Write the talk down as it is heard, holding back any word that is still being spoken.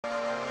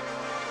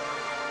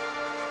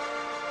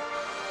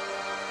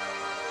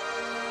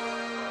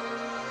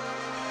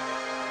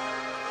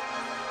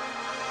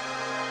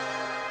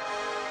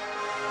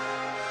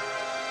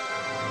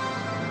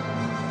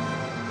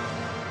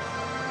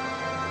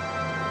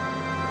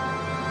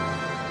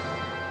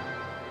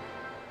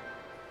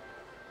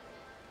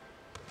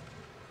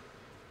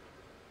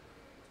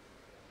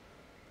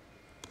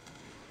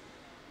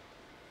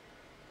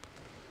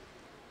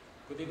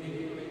Good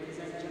evening,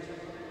 ladies and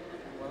gentlemen,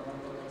 and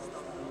welcome to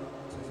Istanbul,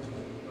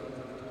 Turkey.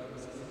 Welcome to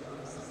the city of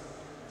Gdansk.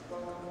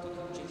 Welcome to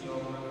the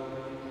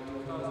Yerevan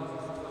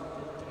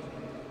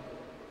 2023.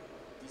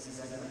 This is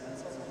an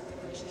event of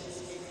international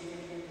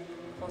skating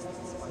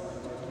hosted by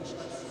the Turkish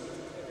Ice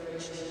Skating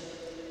Federation.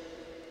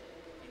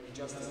 In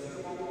just a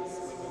few moments,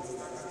 we will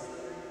start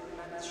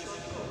and short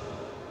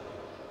program.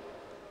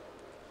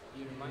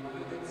 We remind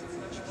you that the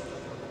flash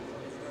protocol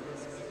as well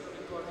as video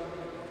recording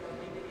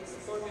is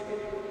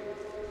forbidden.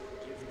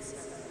 Gifts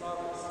and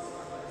flowers to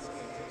our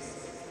skaters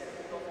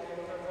instead of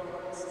their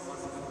performance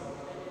must be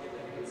and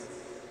events.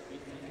 We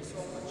thank you so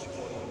much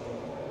for your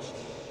cooperation.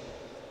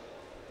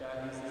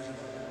 Değerli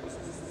izleyiciler, bu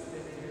sözünüzde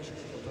güneşin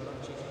fotoğraf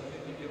çekim ve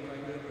video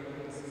kaydı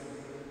yapılması,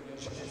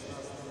 yarışma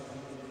esnasında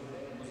bildiğinde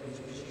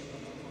uzayıcı bir şeyin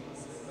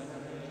atılmaması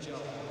benden rica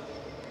olunur.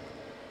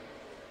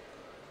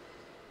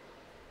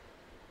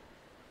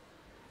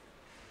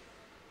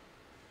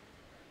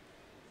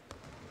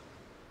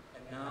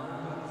 And now,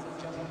 ladies and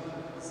gentlemen,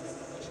 it's a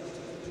pleasure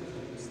to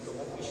introduce the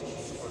official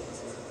sport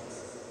service.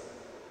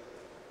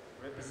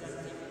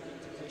 Representing the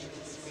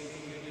International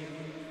Skating Union,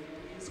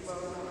 please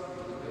welcome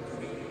to the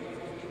referee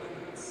of the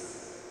events,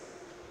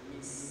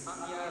 Miss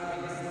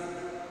Yerevan.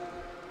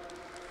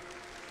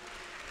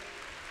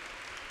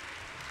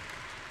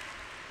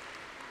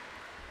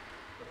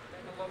 The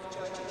panel of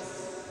judges,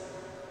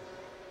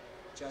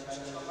 Judge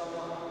number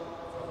 1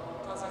 from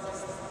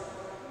Kazakhstan,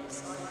 Miss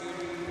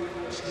Hungary.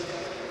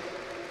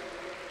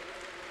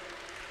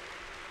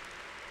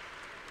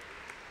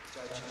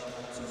 Judge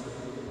number 2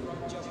 from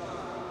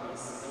Japan,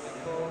 Miss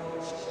Yerevan.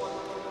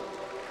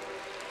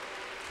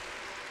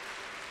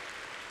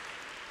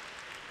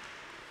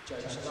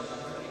 Judge number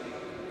 3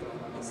 from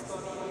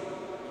Estonia,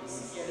 Miss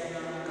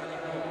Yerevan.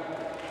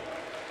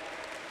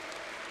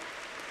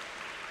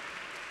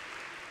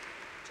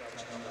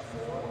 Judge number 4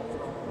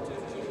 from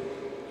Turkey,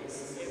 Miss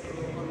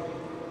Yerevan.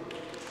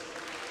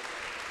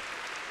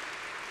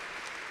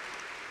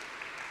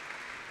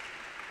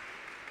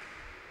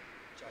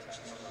 Judge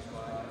number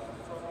 5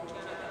 from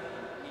Canada,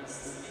 Miss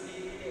Linz.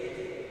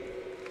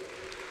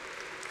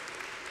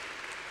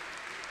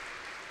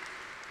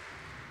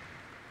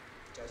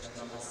 Judge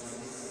number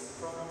 6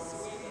 from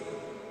Sweden,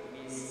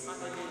 Miss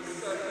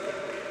Yerevan.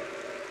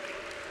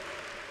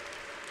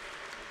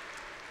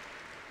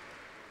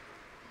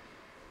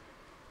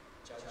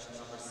 Judge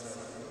number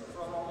 7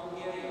 from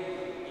Hungary,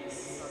 Miss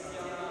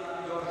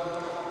Yerevan.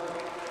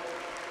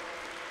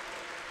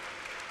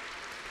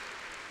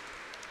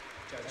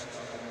 Judge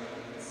number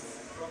 8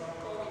 from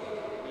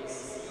Korea, Miss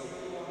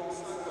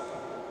Osaka.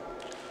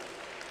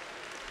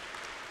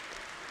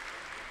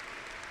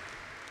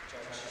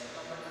 Judge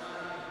number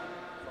 9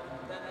 from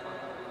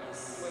Denmark,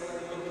 Miss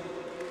Yerevan.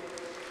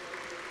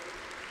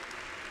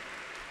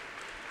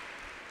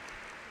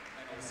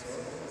 And also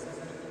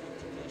representing the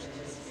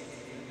International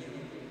Skating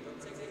Union, the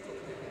technical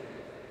head,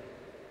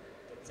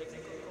 the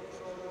technical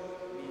controller,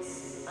 Miss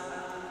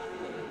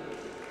Yerevan.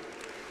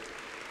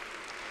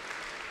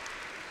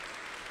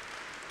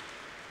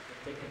 The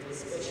technical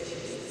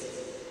specialist,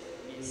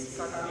 Miss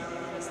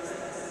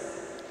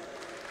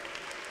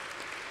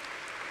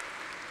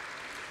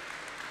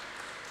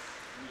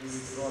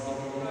Miss Robin.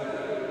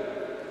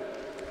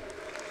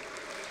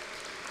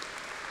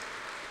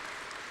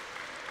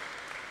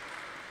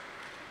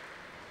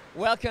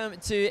 Welcome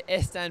to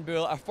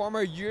Istanbul, a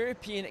former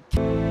European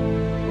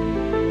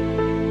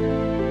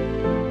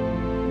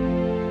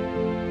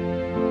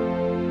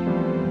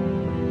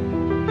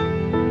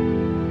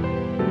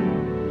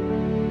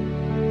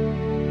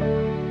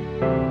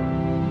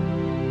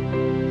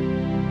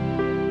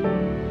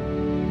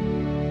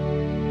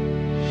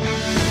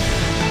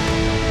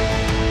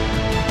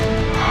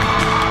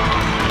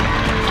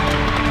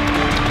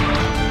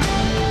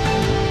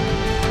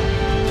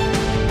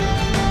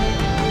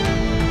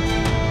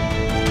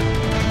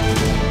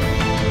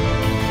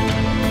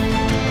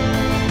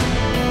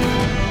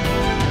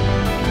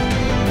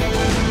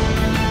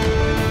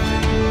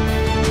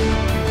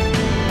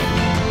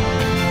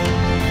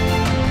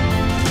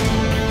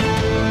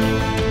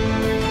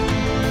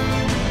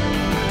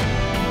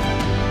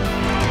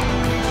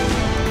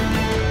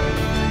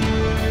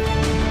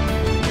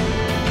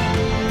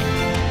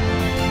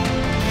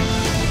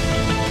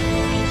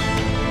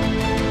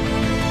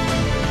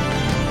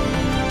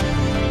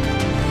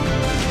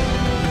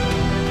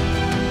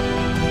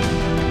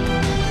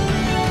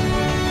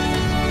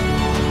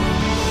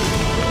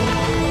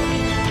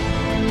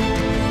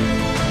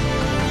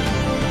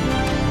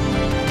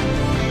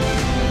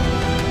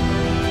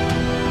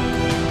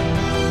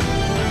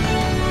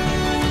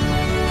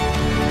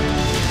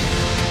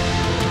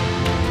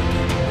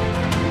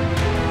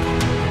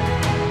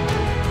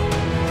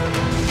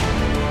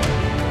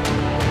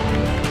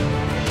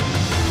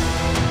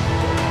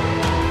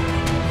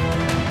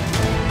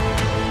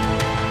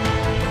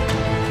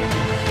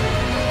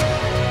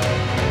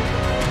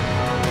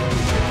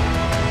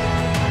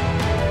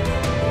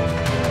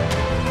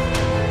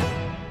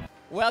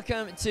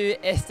Welcome to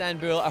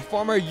Istanbul, a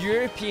former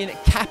European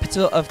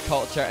capital of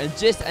culture and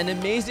just an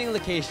amazing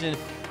location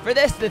For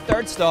this, the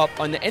third stop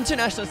on the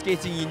International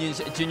Skating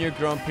Union's Junior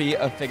Grand Prix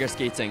of Figure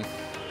Skating.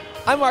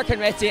 I'm Mark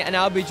Henretti, and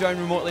I'll be joined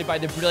remotely by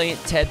the brilliant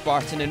Ted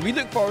Barton, and we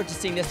look forward to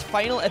seeing this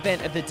final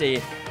event of the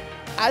day.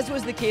 As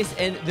was the case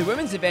in the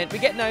women's event, we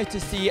get now to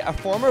see a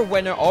former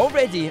winner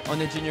already on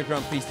the Junior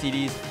Grand Prix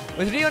series,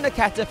 with Ryo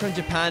Nakata from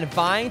Japan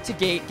vying to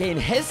gain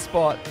his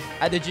spot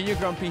at the Junior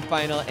Grand Prix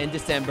final in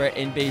December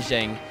in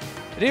Beijing.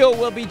 Ryo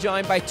will be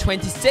joined by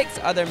 26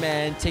 other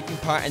men taking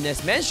part in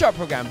this men's short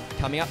program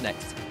coming up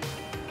next.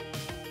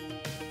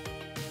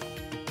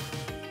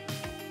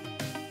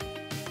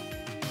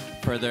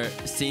 Further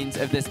scenes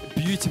of this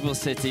beautiful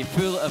city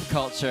full of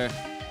culture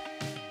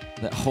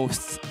that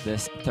hosts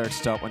this third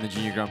stop on the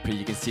Junior Grand Prix.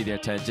 You can see there,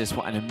 Ted, just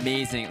what an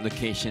amazing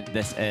location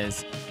this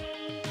is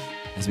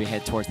as we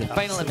head towards the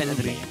final event of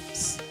the day.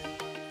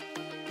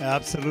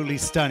 Absolutely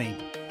stunning.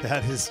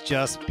 That is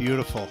just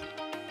beautiful.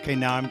 Okay,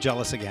 now I'm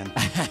jealous again.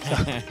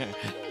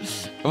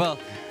 Well,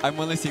 I'm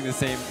only seeing the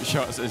same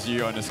shots as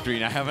you on the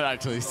screen. I haven't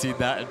actually seen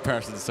that in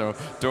person, so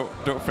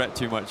don't fret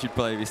too much. You'd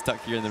probably be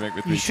stuck here in the ring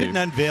with me. You shouldn't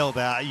unveil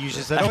that. You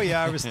just said, "Oh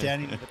yeah, I was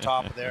standing at the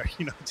top of there."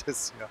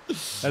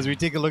 As we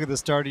take a look at the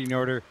starting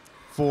order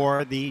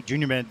for the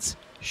junior men's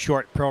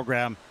short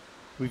program,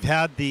 we've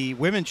had the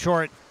women's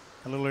short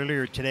a little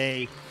earlier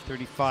today,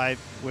 35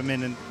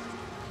 women, and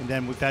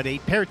then we've had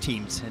 8 pair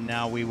teams, and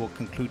now we will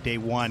conclude day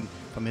 1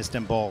 from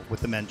Istanbul with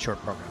the men's short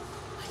program.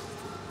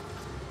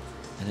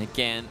 And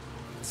again,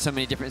 so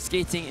many different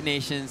skating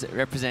nations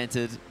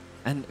represented,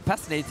 and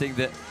fascinating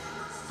that,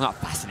 not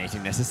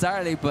fascinating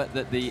necessarily, but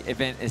that the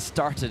event is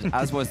started,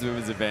 as was the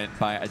women's event,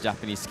 by a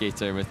Japanese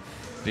skater with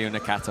Ryo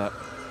Nakata.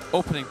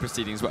 Opening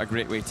proceedings, what a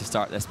great way to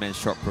start this men's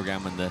short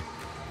program on the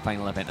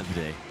final event of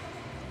the day.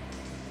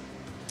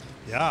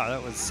 Yeah,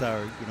 that was,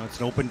 it's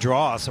an open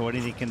draw, so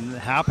anything can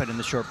happen in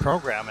the short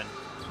program. And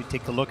as we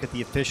take a look at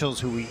the officials,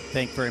 who we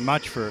thank very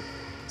much for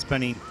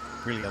spending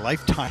really a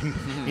lifetime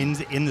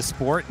in the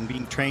sport and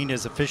being trained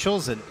as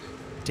officials and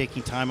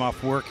taking time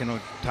off work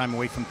and time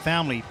away from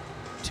family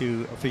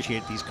to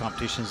officiate these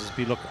competitions, as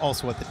we look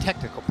also at the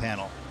technical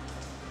panel.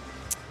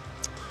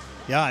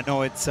 Yeah,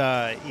 no, it's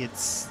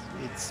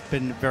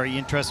been very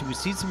interesting. We've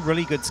seen some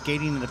really good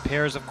skating in the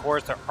pairs, of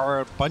course. There are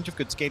a bunch of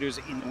good skaters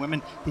in the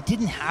women. They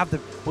didn't have the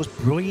most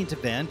brilliant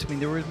event. I mean,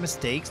 there were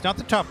mistakes. Not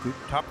the top group.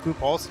 Top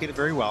group all skated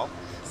very well.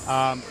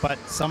 But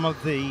some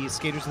of the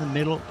skaters in the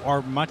middle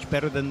are much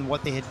better than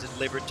what they had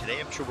delivered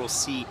today. I'm sure we'll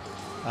see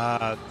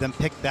them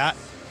pick that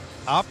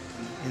up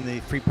in the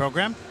free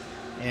program.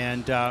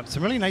 And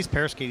some really nice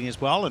pair skating as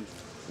well. And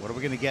what are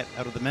we going to get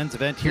out of the men's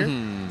event here?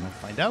 We'll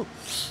find out.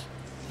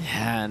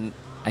 Yeah, and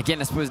again,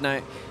 I suppose now,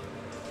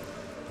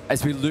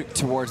 as we look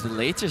towards the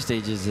later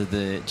stages of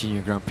the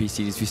Junior Grand Prix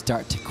series, we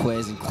start to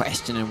quiz and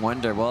question and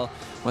wonder, well,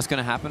 what's going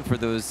to happen for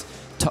those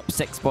top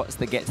 6 spots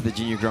that get to the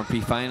Junior Grand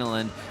Prix final?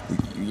 And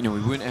we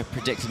wouldn't have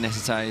predicted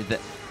necessarily that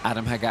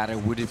Adam Hagara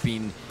would have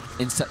been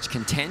in such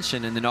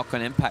contention, and the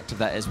knock-on impact of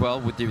that as well.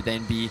 Would there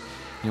then be,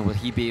 will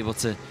he be able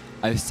to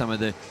oust some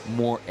of the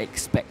more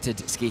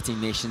expected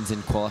skating nations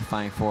in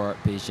qualifying for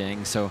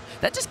Beijing? So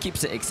that just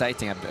keeps it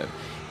exciting.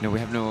 We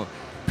have no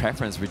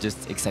preference. We're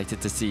just excited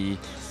to see,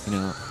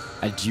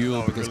 a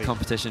duel, because really,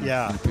 competition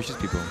pushes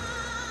people.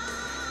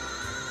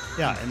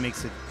 Yeah,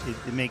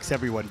 it makes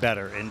everyone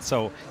better, and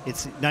so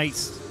it's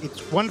nice.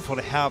 It's wonderful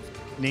to have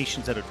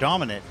nations that are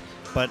dominant,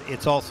 but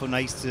it's also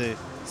nice to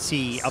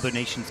see other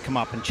nations come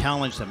up and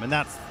challenge them, and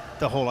that's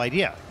the whole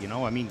idea.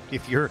 I mean,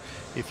 if you're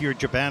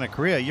Japan or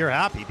Korea, you're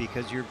happy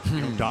because you're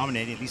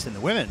dominating, at least in the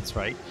women's,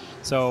 right?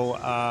 So,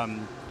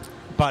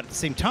 but at the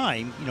same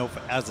time,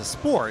 as a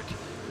sport,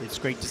 it's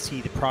great to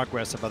see the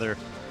progress of other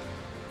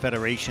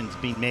federations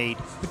being made,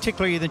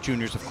 particularly the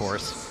juniors, of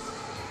course.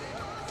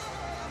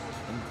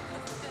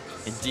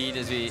 Indeed,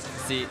 as we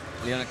see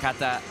Ryo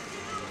Nakata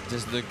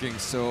just looking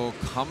so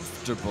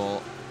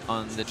comfortable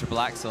on the triple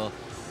axel.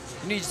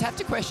 You just have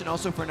to question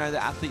also for now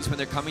the athletes, when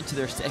they're coming to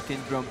their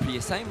second Grand Prix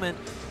assignment,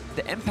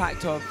 the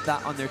impact of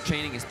that on their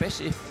training,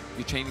 especially if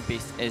your training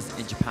base is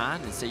in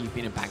Japan, and say you've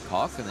been in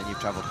Bangkok and then you've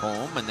traveled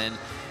home, and then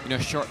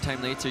a short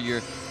time later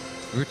you're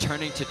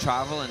returning to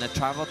travel, and a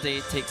travel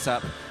day takes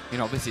up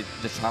obviously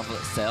the travel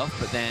itself,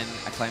 but then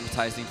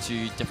acclimatizing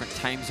to different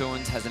time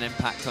zones has an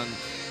impact on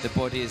the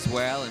body as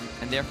well,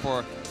 and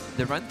therefore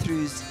the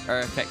run-throughs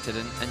are affected,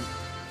 and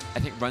I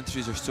think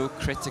run-throughs are so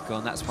critical,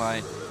 and that's why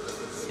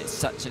it's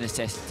such a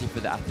necessity for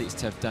the athletes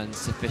to have done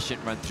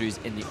sufficient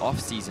run-throughs in the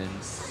off-season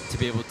to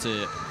be able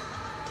to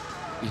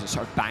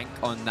sort of bank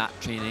on that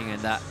training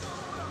and that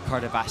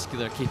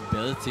cardiovascular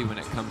capability when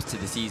it comes to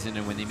the season,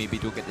 and when they maybe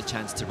don't get the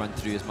chance to run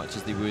through as much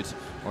as they would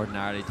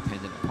ordinarily,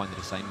 dependent upon their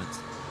assignments.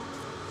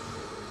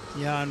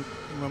 Yeah, and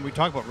when we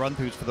talk about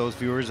run-throughs, for those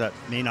viewers that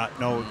may not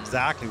know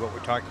exactly what we're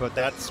talking about,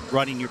 that's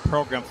running your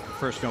program from the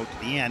first note to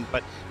the end,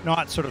 but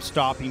not sort of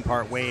stopping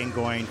part way and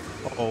going,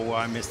 oh,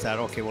 I missed that.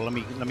 Okay, well,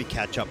 let me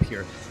catch up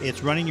here.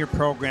 It's running your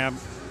program,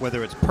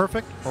 whether it's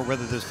perfect or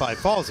whether there's 5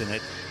 falls in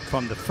it,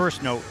 from the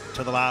first note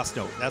to the last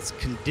note. That's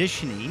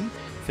conditioning,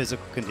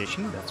 physical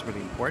conditioning. That's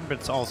really important, but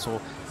it's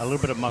also a little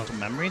bit of muscle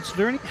memory. It's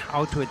learning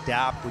how to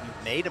adapt when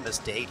you've made a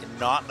mistake and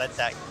not let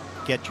that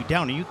get you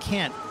down. And you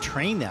can't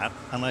train that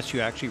unless you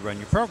actually run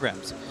your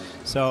programs.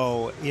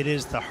 So it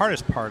is the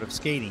hardest part of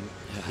skating,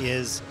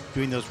 is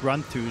doing those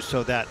run-throughs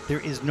so that there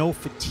is no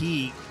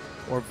fatigue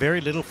or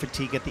very little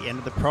fatigue at the end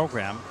of the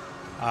program.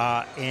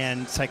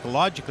 And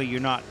psychologically, you're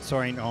not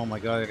soaring, oh my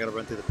God, I got to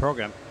run through the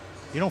program.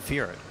 You don't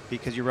fear it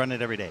because you run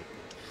it every day.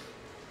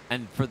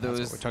 And for those,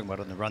 that's what we're talking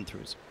about on the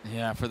run-throughs.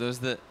 Yeah, for those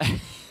that,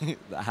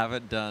 that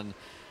haven't done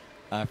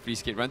a free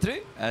skate run-through,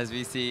 as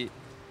we see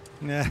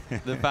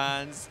the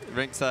fans,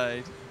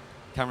 ringside,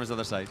 cameras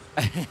other side.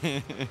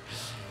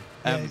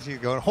 You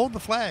go, hold the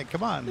flag,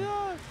 come on.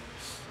 Yeah.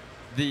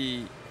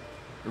 The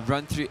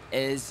run-through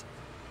is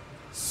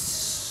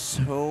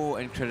so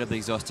incredibly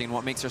exhausting. And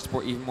what makes our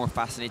sport even more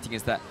fascinating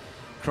is that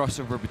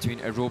crossover between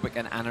aerobic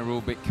and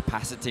anaerobic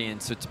capacity.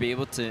 And so to be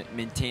able to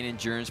maintain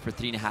endurance for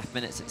 3.5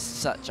 minutes at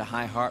such a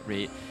high heart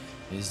rate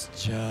is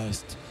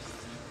just,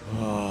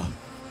 I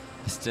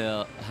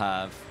still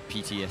have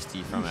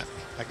PTSD from it.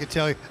 I could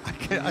tell you, I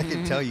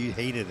can tell you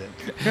hated it.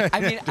 I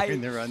mean,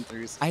 during the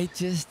run-throughs. I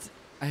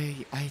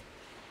don't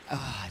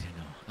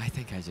know. I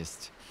think I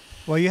just.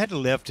 Well, you had to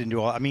lift and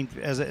do all. I mean,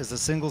 as a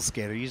single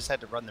skater, you just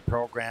had to run the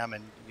program,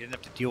 and you didn't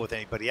have to deal with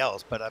anybody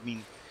else. But I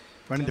mean,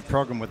 running the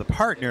program with a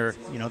partner,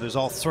 there's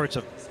all sorts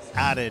of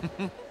added,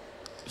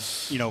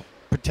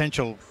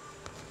 potential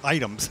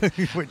items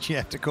which you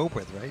have to cope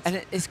with, right? And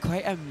it is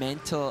quite a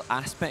mental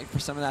aspect for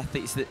some of the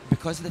athletes that,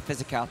 because of the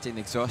physicality and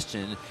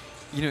exhaustion,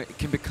 it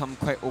can become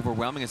quite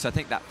overwhelming. And so I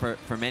think that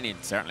for many,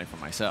 and certainly for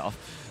myself,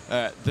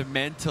 the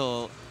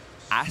mental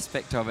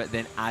aspect of it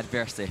then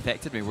adversely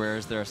affected me,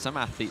 whereas there are some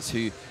athletes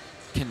who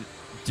can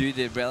do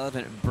the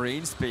relevant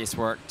brain space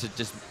work to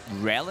just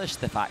relish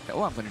the fact that,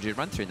 I'm going to do a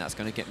run through and that's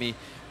going to get me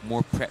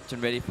more prepped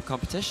and ready for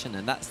competition,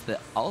 and that's the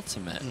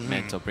ultimate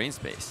mental brain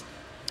space.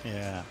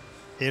 Yeah,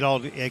 it all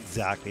depends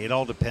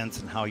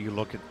on how you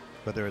look at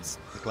whether it's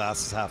the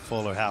glass is half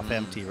full or half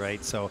empty,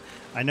 right? So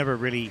I never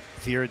really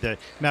feared that.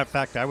 Matter of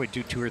fact, I would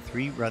do 2 or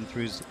 3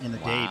 run-throughs in a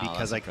day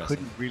because I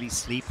couldn't really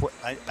sleep.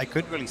 I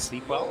couldn't really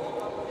sleep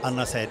well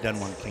unless I had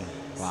done one clean.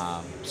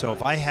 Wow. So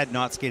if I had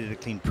not skated a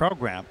clean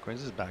program, of course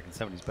this is back in the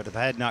 70s, but if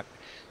I had not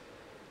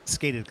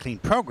skated a clean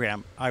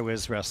program, I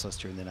was restless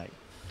during the night.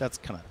 That's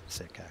kind of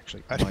sick,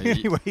 actually. But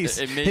anyways,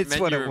 it's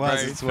what it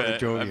was. It's what it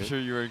drove you. I'm sure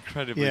you were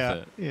incredibly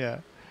fit. Yeah.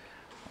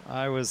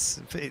 I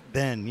was fit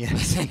then,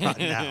 yes, not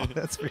now,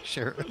 that's for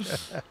sure.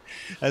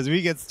 As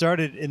we get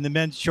started in the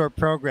men's short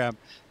program,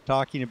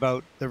 talking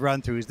about the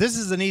run-throughs. This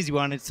is an easy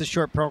one. It's a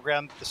short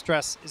program. The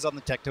stress is on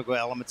the technical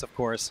elements, of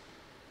course.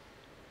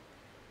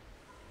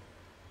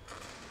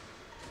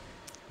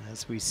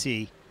 As we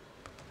see,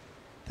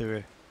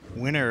 the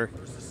winner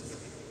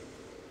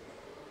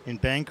in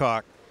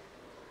Bangkok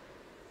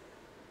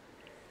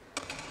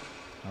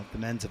of the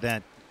men's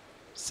event.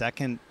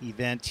 Second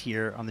event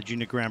here on the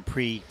Junior Grand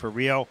Prix for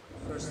Rio.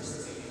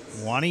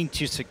 Wanting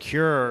to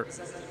secure,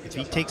 if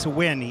he takes a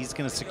win, he's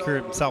going to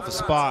secure himself a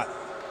spot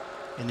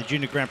in the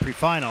Junior Grand Prix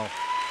final.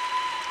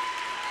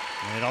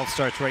 And it all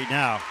starts right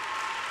now.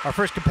 Our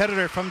first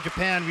competitor from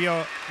Japan,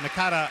 Ryo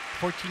Nakata,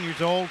 14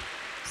 years old,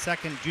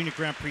 second Junior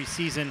Grand Prix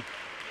season.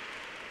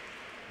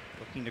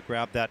 Looking to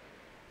grab that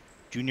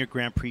Junior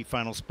Grand Prix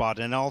final spot.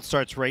 And it all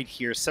starts right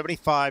here.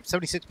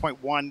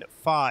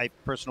 76.15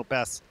 personal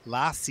best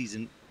last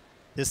season.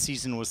 This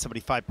season was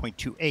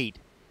 75.28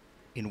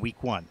 in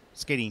week 1.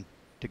 Skating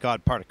to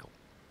God Particle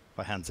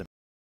by Hans Zimmer.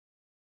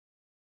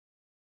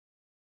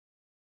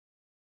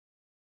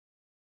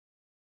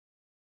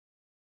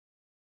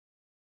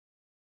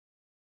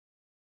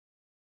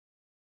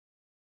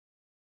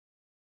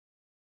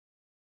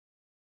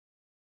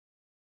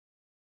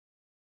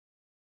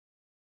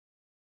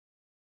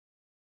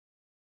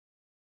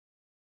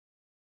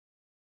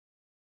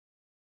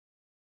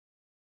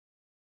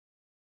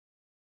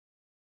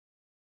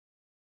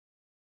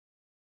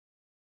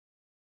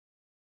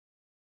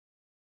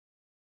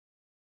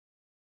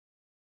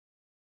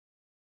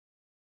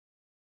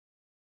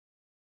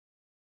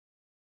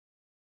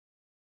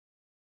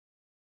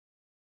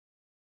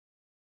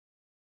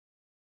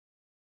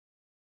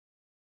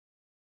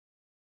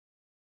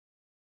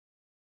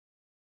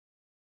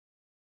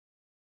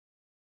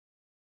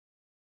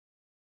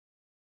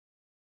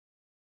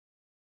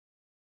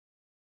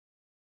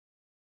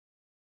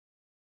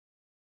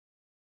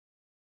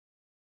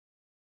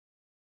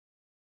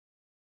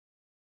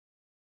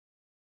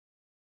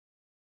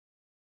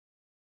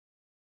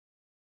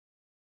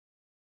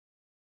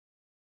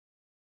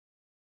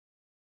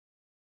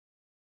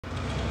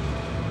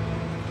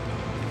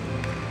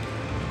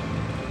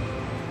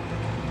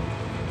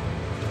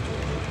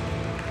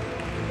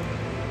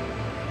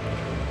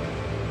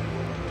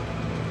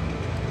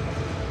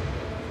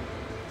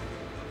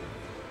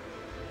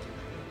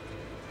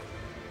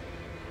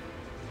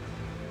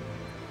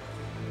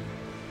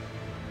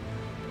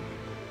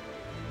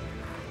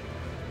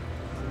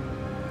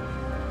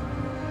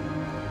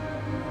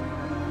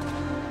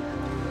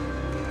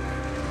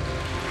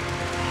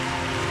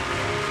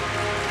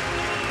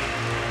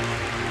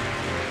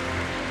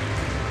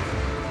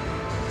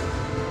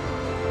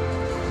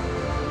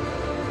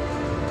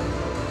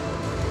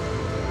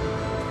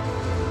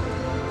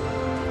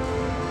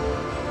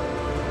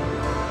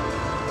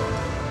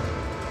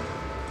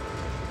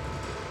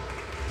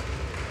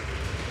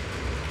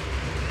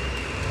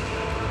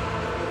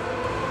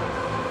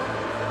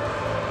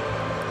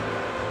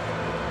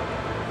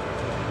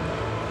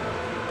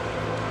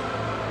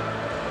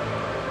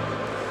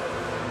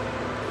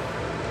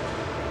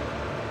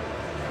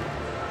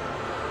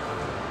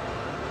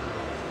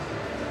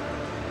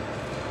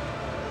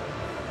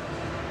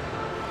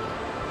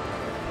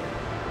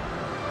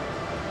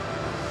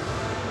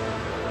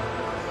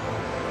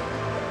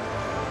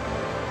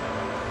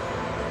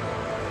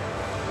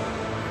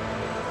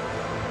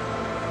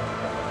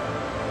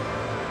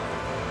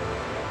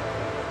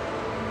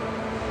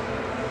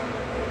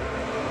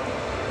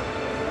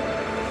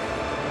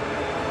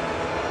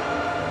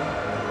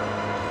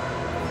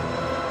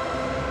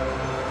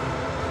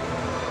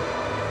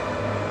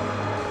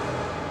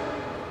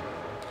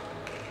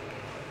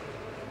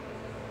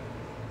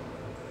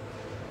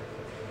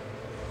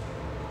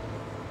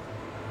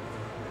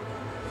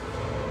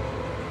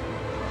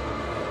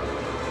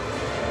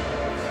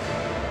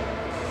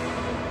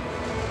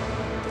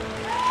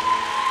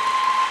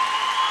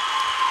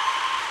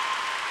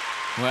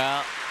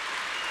 Well,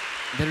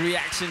 the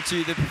reaction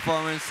to the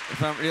performance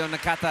from Ryo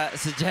Nakata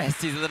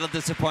suggests he's a little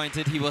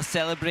disappointed. He will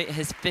celebrate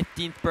his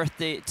 15th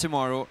birthday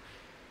tomorrow.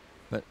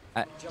 But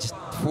at just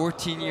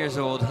 14 years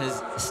old,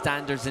 his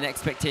standards and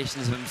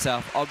expectations of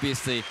himself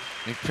obviously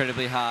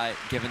incredibly high,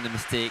 given the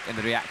mistake and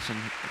the reaction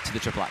to the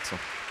triple axel.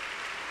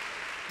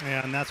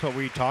 Yeah, and that's what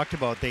we talked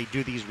about. They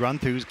do these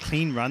run-throughs,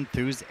 clean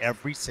run-throughs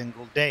every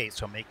single day.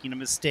 So making a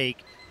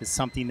mistake is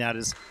something that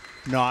is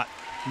not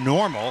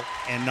normal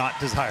and not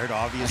desired,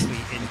 obviously,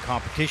 in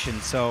competition.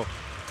 So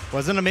it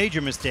wasn't a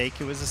major mistake.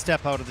 It was a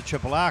step out of the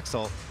triple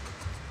axel.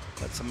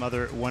 But some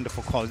other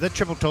wonderful qualities. That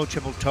triple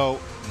toe,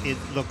 it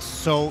looks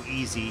so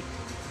easy.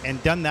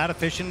 And done that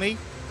efficiently,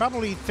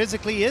 probably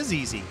physically is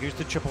easy. Here's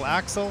the triple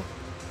axel.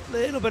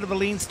 Little bit of a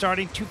lean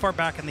starting, too far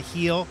back in the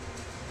heel.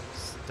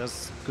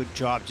 Does a good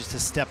job just to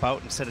step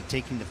out instead of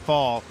taking the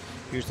fall.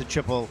 Here's the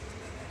triple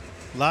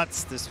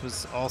Lutz. This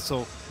was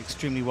also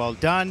extremely well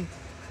done.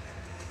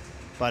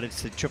 But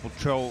it's the triple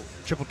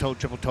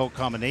toe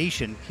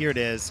combination. Here it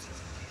is.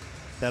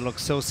 That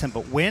looks so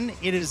simple. When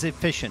it is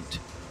efficient,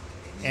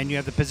 and you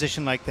have the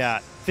position like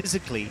that,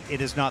 physically,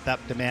 it is not that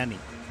demanding.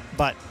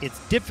 But it's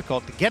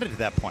difficult to get it to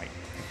that point.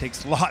 It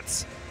takes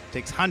lots, it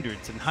takes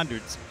hundreds and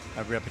hundreds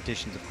of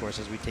repetitions, of course,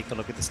 as we take a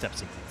look at the step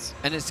sequence.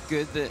 And it's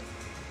good that,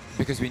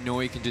 because we know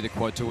he can do the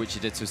quad toe, which he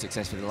did so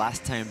successfully the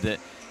last time, that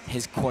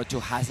his quad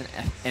toe hasn't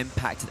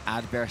impacted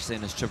adversely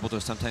in his triple toe.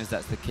 Sometimes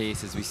that's the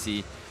case, as we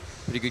see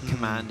pretty good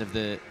command of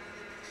the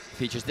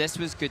features. This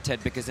was good,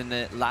 Ted, because in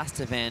the last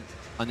event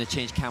on the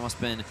change camel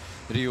spin,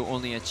 Ryo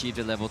only achieved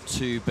a level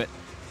 2, but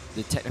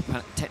the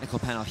technical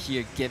panel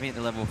here giving it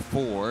the level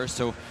 4,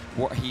 so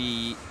what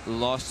he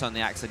lost on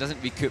the axle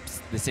doesn't recoup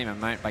the same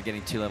amount by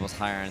getting 2 levels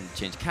higher in the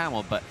change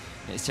camel, but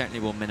it certainly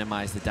will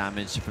minimize the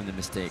damage from the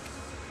mistake.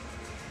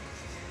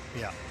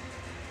 Yeah.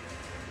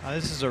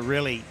 This is a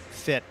really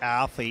fit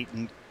athlete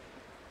and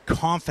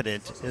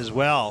confident as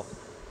well.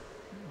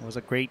 It was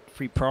a great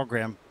free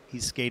program. He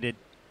skated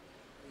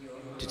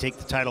to take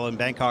the title in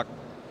Bangkok.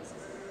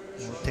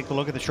 We'll take a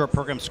look at the short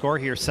program score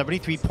here.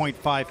 73.55,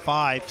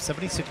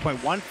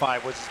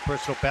 76.15 was his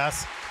personal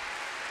best.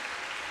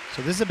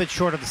 So this is a bit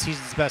short of the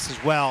season's best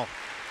as well.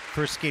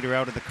 First skater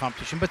out of the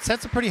competition, but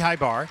sets a pretty high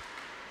bar.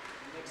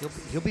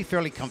 He'll be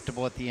fairly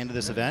comfortable at the end of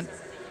this event.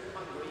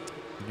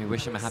 And we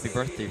wish him a happy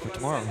birthday for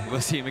tomorrow. We'll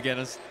see him again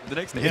as the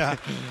next day. Yeah.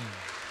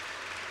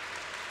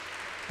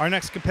 Our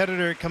next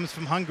competitor comes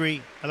from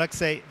Hungary,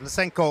 Alexei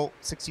Lysenko,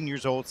 16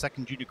 years old,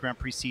 second junior Grand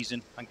Prix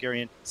season,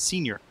 Hungarian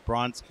senior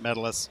bronze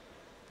medalist.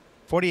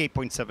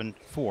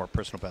 48.74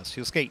 personal best.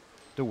 He'll skate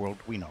the world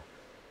we know.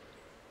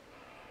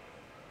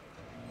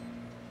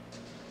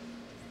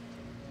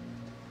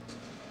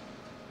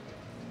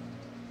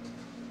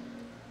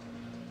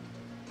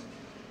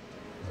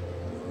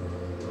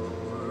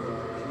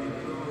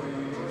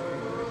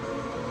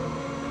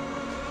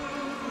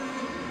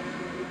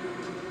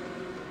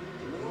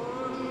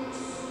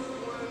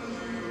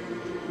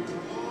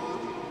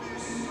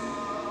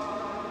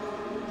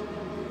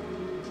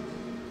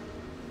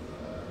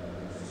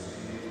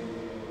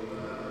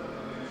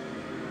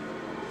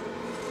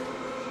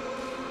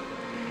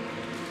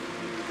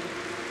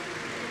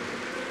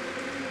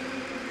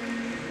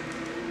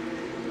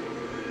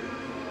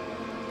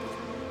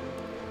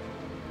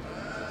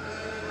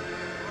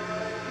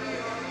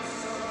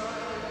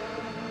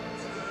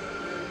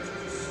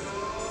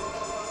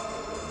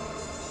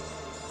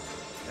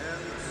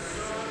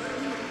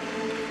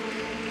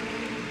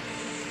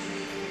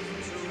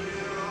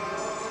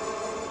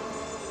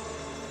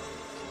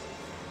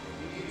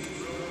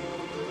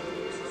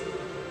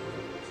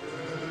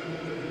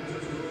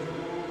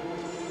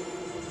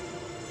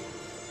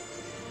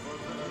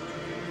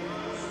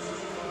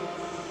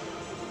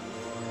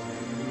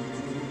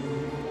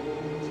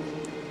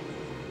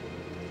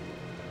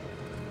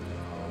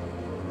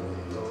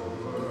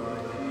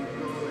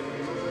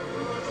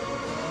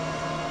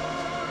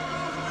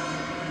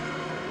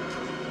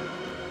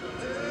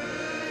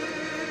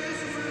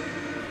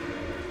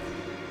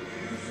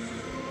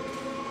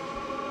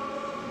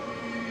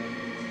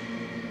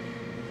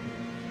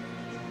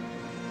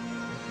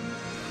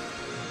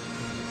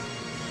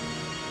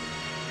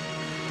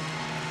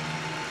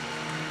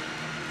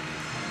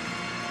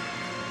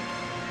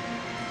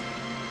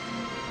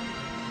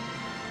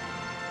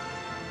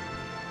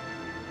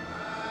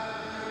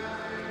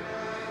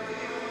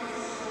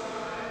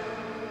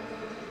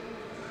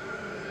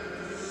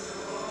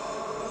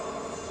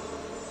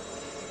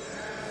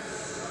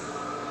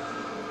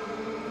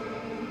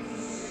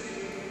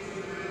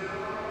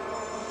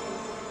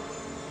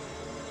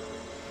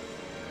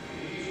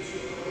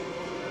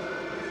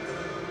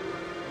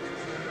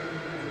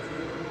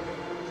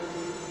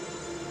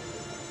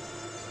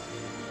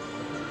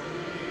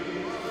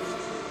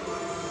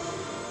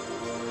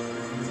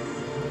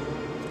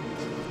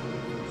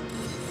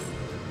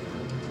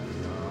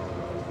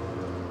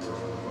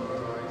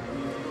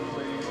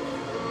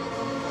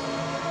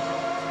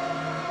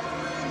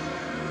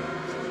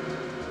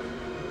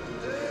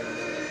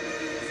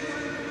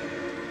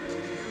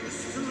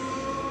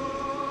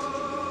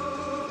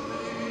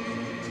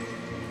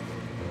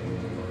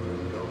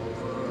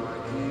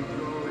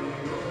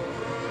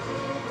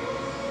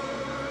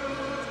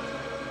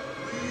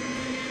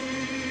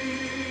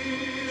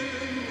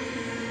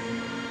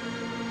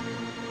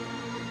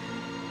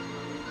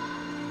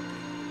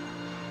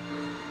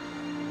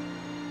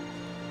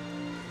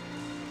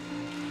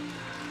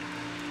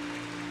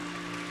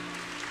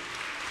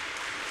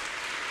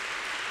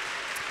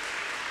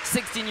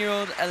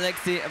 16-year-old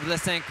Alexei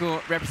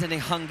Vlasenko representing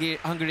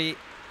Hungary.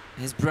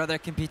 His brother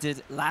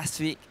competed last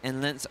week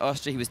in Linz,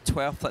 Austria. He was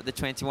 12th at the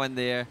 21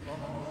 there.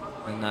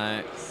 And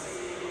now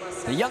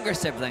the younger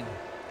sibling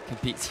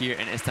competes here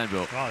in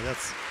Istanbul. Wow,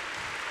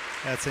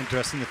 that's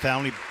interesting. The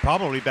family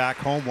probably back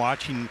home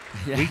watching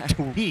week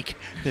to week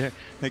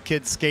the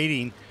kids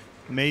skating.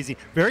 Amazing.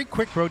 Very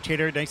quick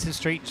rotator, nice and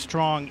straight and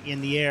strong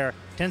in the air.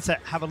 Tends to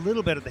have a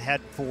little bit of the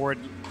head forward,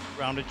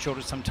 rounded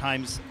shoulders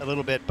sometimes a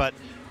little bit, but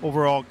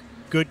overall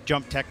good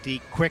jump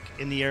technique, quick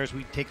in the air as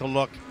we take a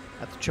look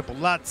at the triple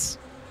Lutz.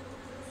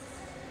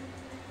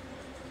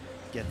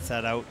 Gets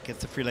that out,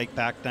 gets the free leg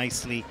back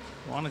nicely. You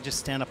want to just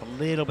stand up a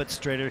little bit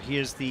straighter.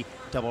 Here's the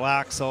double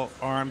axel,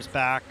 arms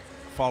back,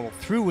 follow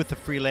through with the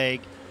free leg,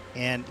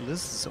 and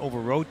this is over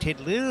rotate,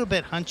 a little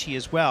bit hunchy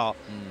as well.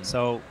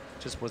 So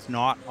just was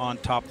not on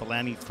top of the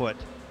landing foot,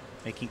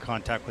 making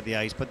contact with the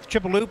ice. But the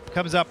triple loop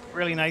comes up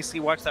really nicely.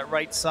 Watch that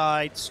right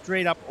side,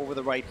 straight up over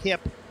the right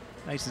hip,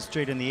 nice and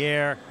straight in the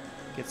air.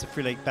 Gets the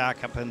free leg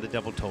back up in the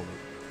double toe loop.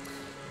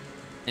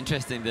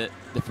 Interesting that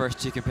the first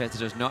two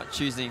competitors not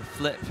choosing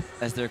flip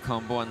as their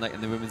combo, unlike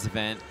in the women's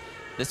event.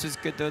 This was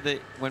good though, the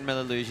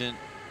windmill illusion.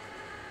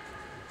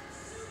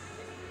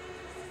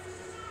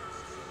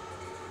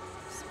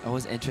 It's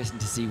always interesting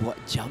to see what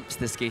jumps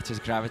the skaters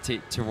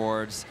gravitate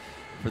towards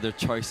for their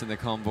choice in the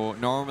combo.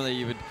 Normally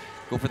you would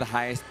go for the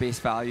highest base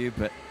value,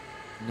 but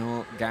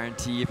no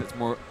guarantee if it's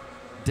more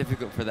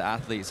difficult for the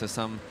athlete.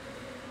 So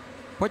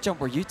what jump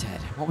were you, Ted?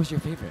 What was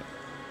your favorite?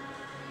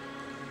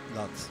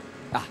 Lutz.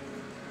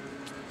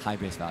 High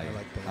base value. I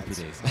like the Happy Lutz.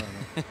 days. I don't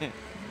know.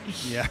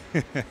 Yeah.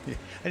 I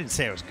didn't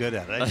say I was good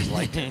at it. I just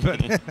liked it.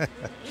 But no.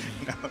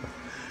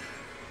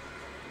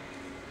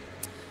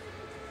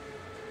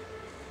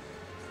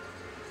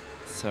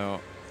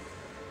 So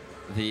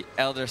the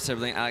elder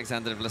sibling,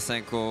 Alexander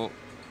Vlasenko,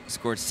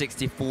 scored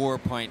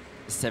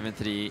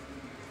 64.73.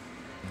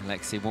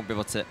 Alexei won't be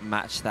able to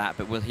match that,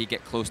 but will he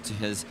get close to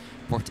his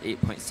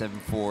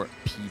 48.74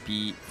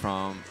 PB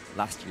from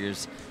last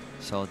year's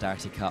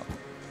Solidarity Cup?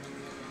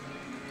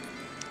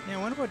 Yeah,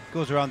 I wonder what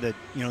goes around the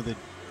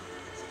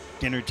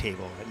dinner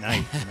table at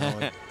night.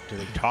 Do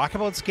they talk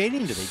about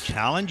skating? Do they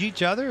challenge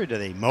each other? Or do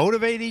they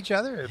motivate each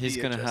other? He's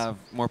going to have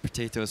more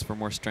potatoes for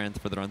more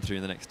strength for the run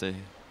through the next day.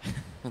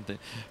 They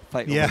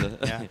fight over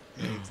yeah,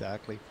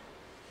 exactly.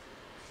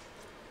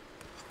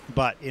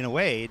 But in a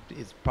way,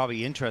 it's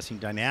probably interesting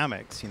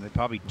dynamics. They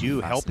probably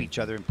do help each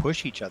other and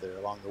push each other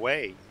along the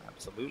way.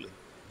 Absolutely.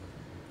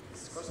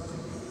 As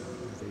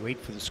they wait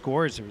for the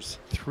scores, there's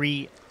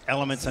 3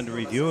 elements under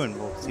review, and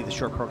we'll see the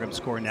short program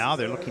score now.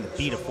 They're looking to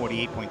beat a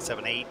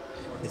 48.78.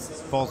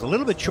 This falls a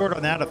little bit short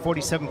on that, a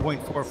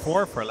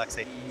 47.44 for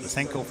Alexei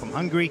Vlasenko from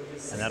Hungary,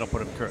 and that'll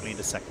put him currently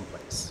into second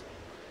place.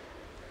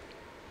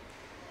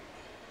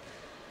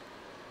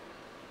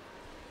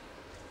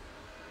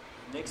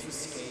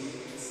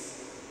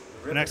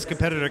 The next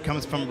competitor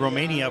comes from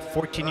Romania,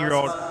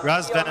 14-year-old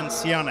Razvan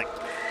Sionic.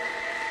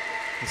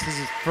 This is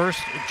his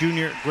first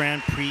junior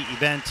Grand Prix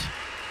event,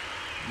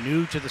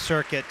 new to the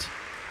circuit.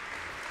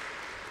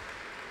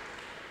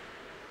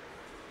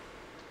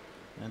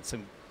 And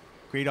some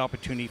great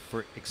opportunity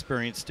for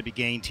experience to be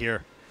gained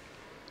here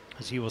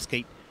as he will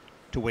skate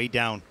to way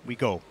down. We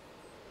go.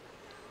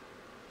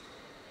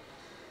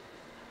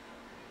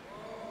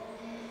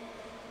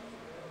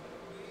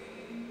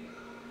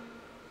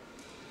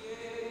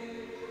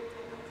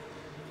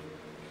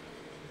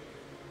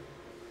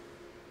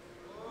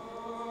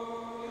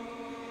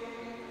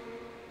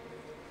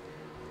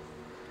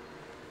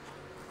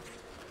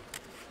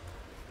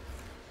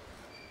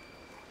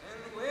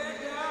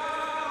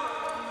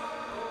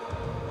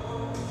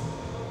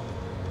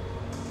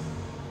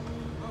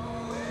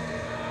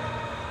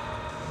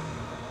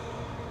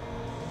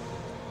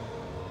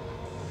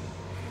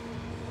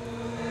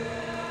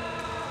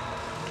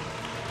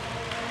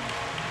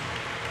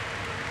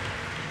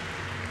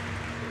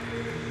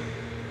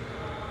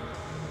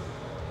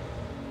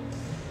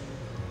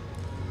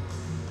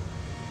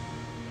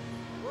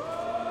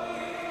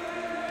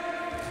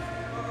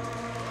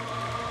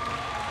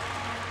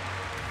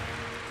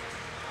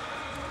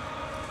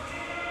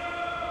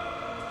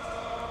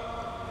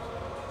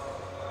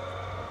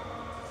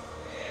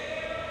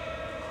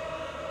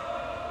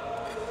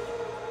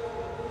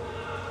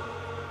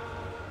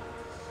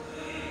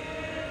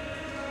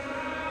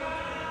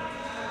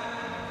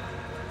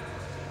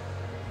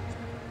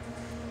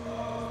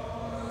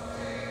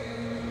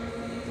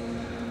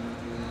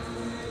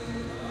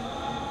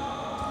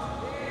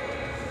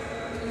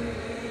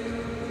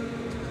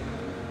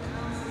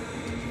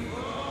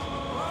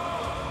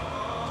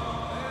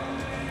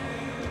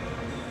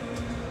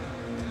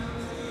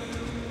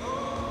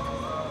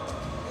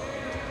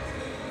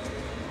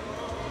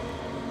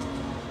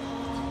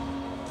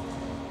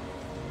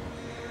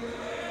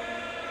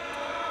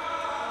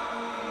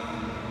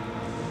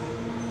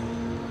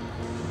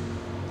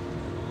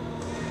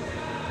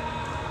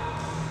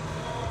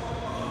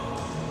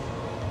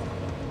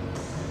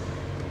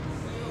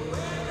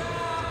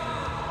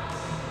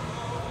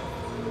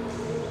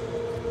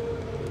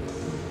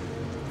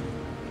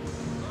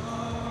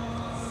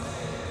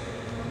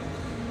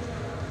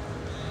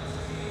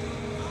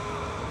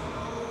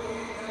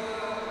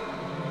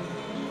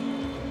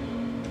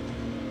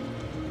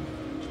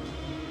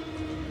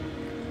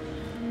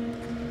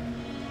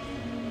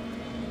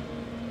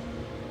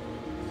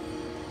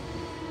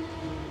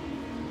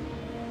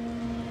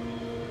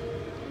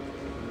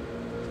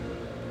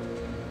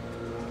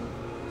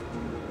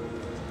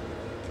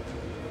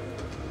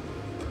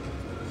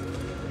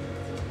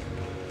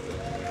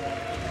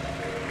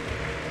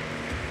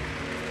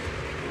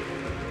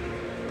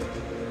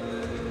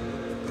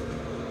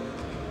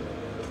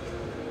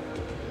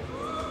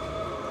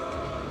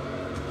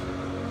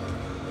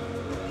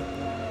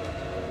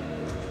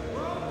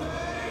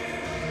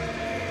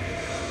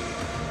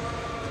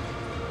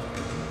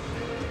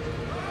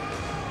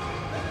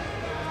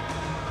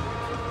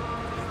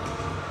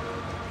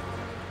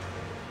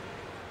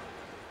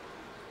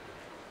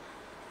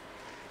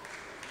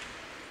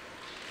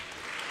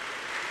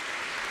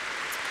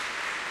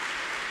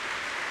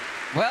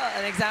 Well,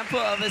 an example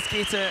of a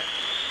skater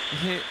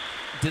who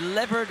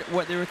delivered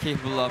what they were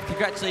capable of.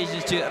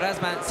 Congratulations to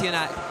Razvan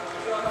Sionak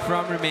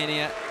from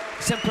Romania.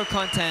 Simple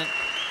content,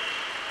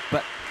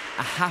 but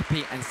a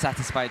happy and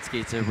satisfied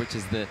skater, which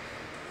is the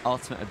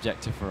ultimate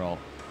objective for all.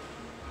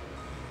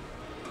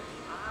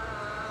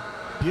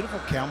 Beautiful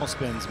camel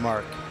spins,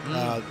 Mark.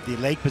 The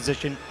leg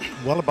position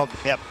well above the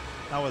hip.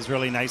 That was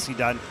really nicely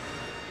done.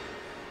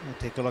 We'll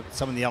take a look at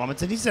some of the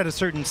elements. And he's at a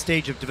certain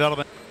stage of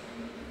development.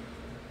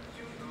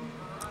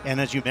 And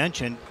as you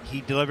mentioned,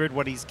 he delivered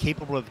what he's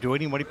capable of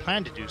doing and what he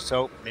planned to do.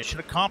 So mission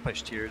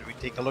accomplished here. As we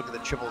take a look at the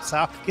triple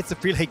sow, gets the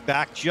free leg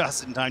back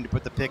just in time to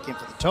put the pick in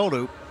for the toe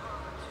loop.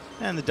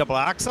 And the double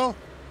axel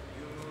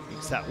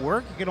makes that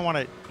work. You're going to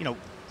want to,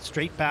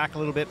 straight back a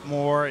little bit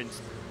more and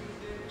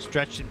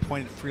stretch and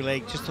point at the free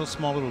leg. Just those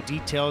small little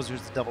details.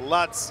 There's the double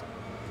lutz.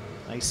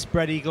 Nice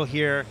spread eagle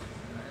here.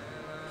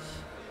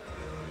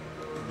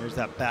 And there's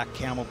that back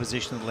camel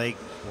position of the leg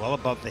well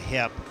above the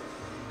hip.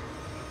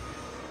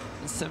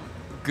 Some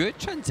good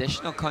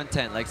transitional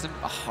content, like some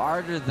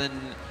harder than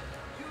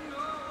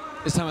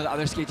some of the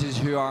other skaters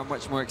who are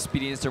much more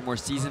experienced or more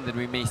seasoned than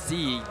we may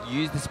see.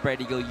 Use the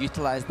spread eagle,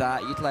 utilize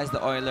that, utilize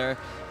the Euler,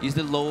 use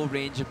the low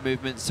range of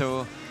movement.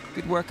 So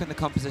good work on the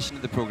composition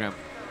of the program.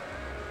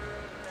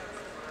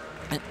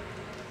 And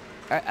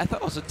I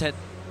thought also, Ted,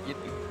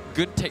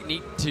 good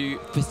technique to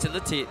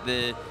facilitate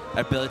the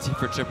ability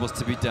for triples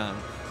to be done.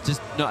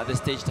 Just not at this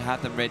stage to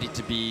have them ready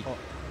to be,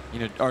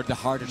 or the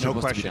harder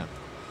triples to be done.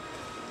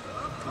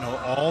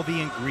 All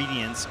the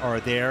ingredients are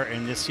there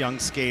in this young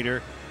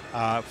skater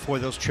for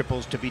those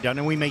triples to be done.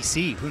 And we may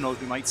see, who knows,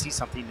 we might see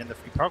something in the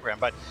free program.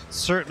 But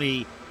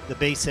certainly the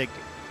basic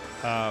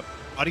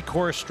body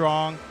core is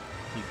strong.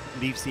 He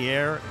leaves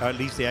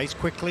the ice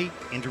quickly,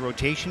 into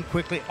rotation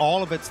quickly.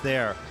 All of it's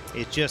there.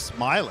 It's just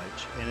mileage,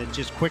 and it's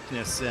just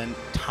quickness and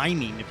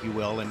timing, if you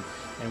will. And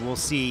we'll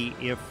see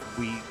if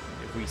we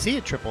see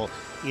a triple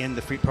in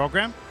the free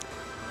program.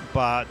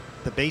 But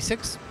the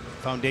basics,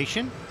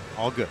 foundation,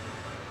 all good.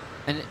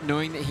 And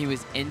knowing that he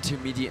was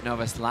intermediate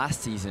novice last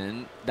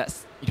season,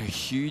 that's a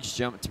huge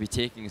jump to be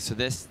taking. So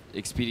this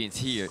experience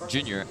here,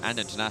 junior and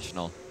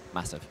international,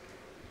 massive.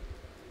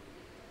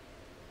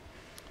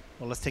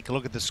 Well, let's take a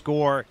look at the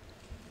score.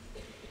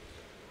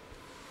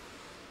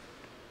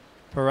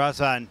 For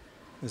Razvan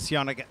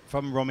Sionak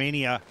from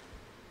Romania.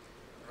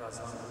 A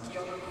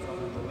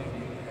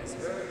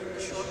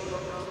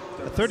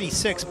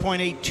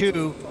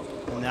 36.82,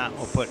 and that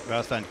will put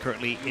Razvan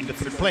currently into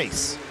third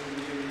place.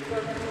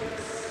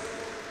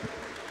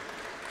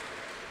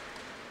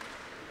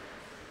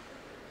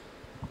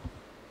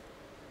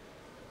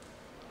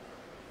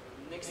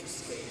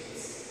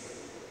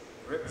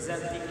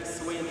 Representing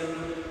Sweden,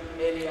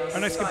 our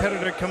next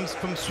competitor comes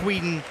from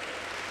Sweden,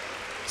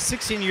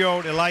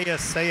 16-year-old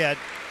Elias Sayed.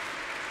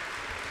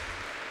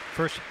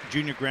 First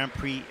Junior Grand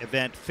Prix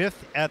event,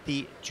 5th at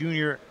the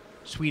Junior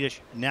Swedish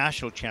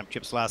National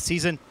Championships last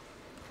season.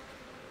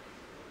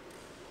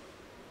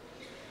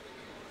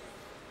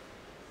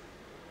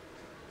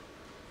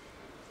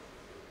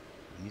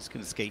 And he's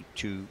going to skate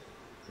to,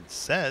 it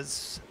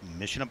says,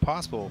 Mission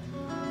Impossible,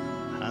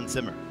 Hans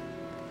Zimmer.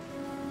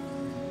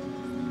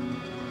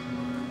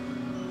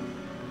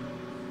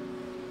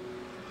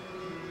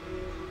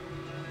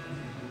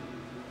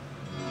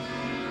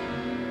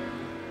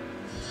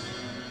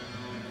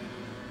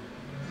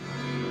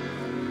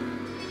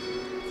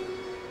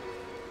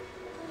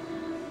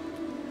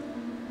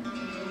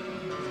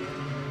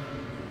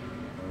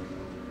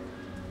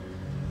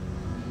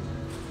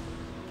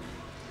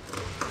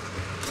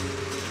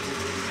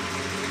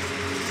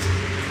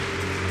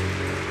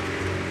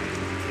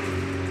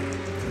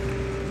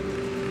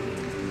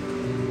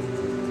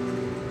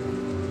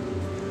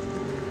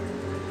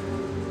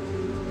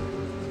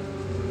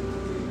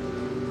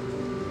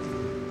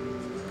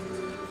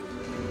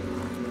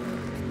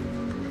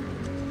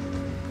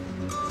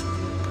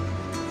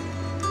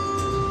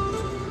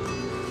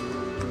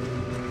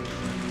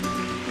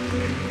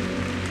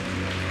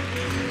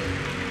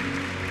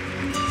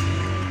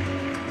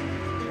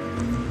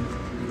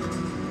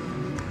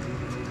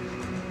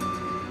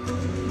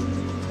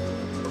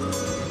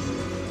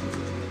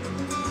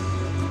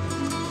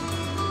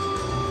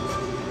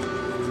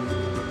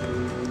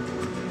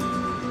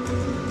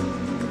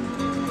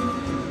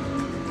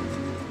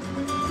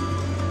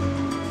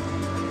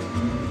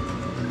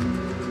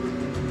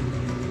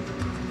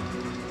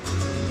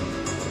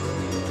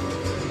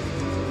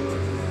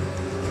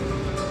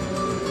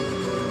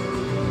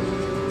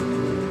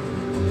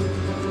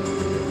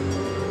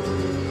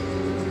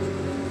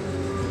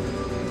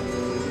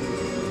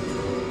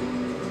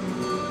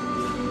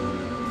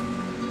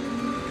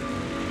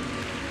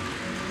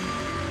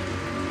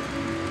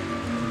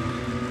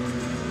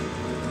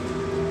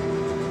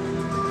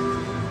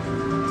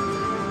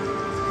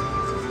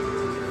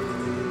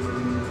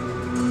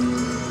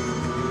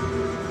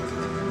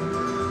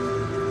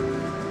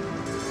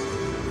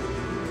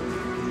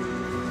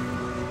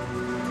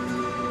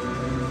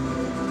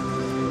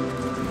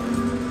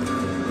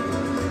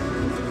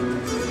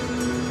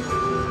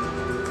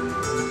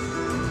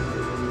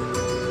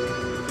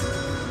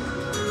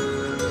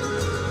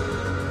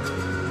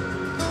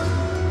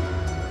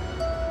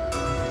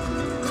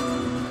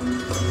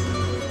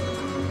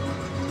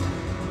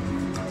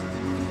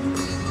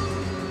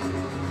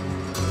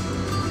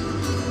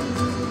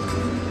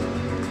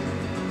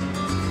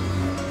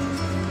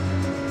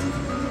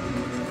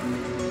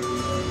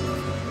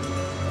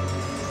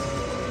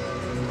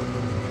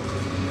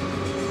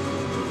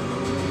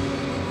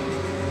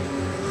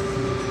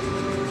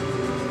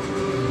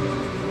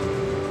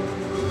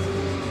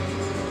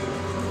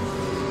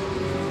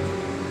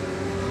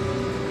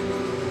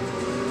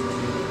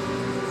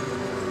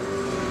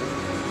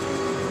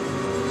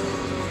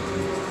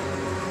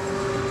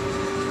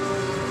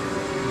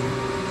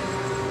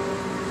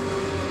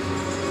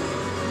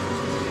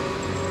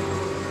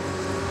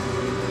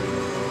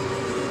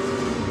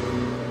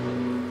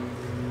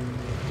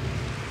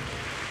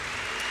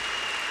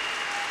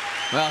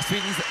 Well,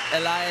 Sweden's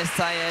Elias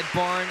Sayed,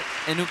 born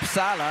in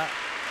Uppsala,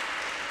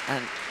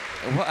 and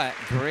what a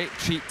great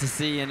treat to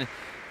see. And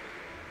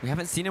we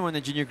haven't seen him on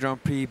the Junior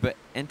Grand Prix, but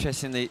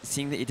interestingly,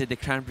 seeing that he did the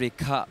Cranberry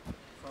Cup,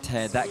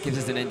 Ted, that gives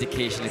us an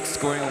indication, like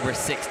scoring over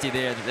 60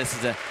 there, that this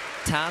is a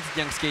talented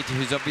young skater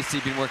who's obviously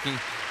been working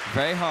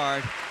very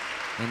hard,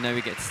 and now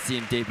we get to see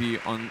him debut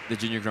on the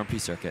Junior Grand Prix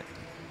circuit.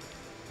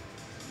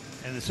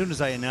 And as soon as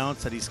I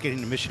announce that he's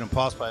skating the Mission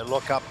Impossible, I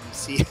look up and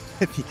see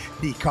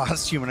the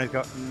costume, and I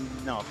go,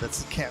 no,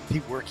 that can't be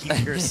working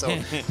here. So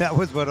that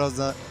was what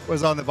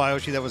was on the bio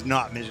sheet. That was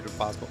not Mission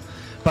Impossible.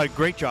 But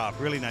great job,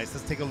 really nice.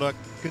 Let's take a look.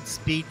 Good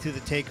speed to the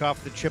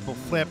takeoff, the triple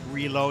flip,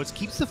 reloads,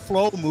 keeps the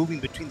flow moving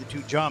between the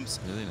two jumps,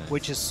 really nice,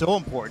 which is so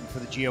important for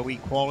the GOE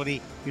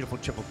quality. Beautiful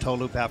triple toe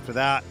loop after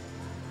that.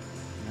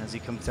 And as he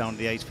comes down to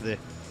the ice for the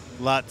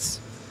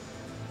Lutz,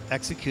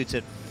 executes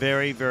it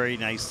very, very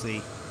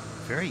nicely,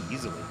 very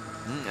easily.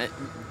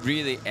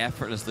 Really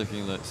effortless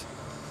looking Lutz.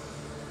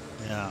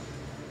 Yeah.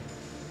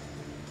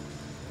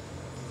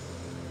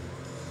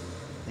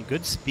 And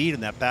good speed in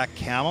that back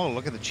camel.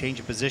 Look at the change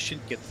of position.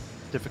 Get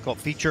difficult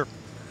feature.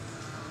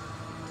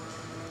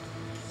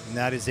 And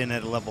that is in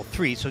at a level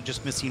 3, so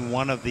just missing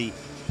one of the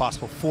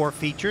possible 4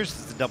 features.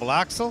 It's the double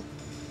axle.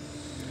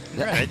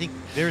 Yeah, I think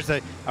there's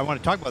I want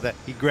to talk about that.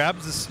 He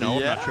grabs the snow.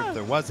 Yeah. I'm not sure if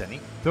there was any.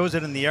 Throws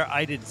it in the air.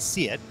 I didn't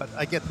see it, but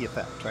I get the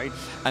effect, right?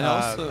 And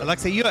also,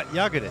 Alexei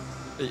Yagodin.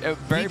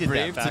 Very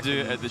brave to do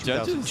it at the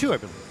judges. 2002, I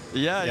believe.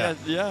 Yeah.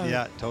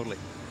 Totally.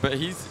 But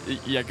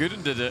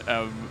Gooden did it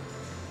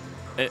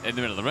in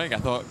the middle of the ring. I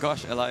thought,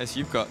 gosh, Elias,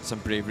 you've got some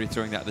bravery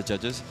throwing that at the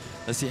judges.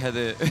 Let's see how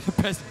the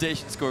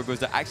presentation score goes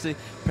down. Actually,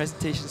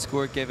 presentation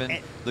score given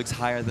looks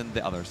higher than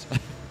the others.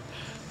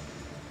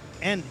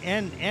 and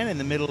in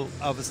the middle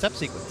of a step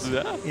sequence.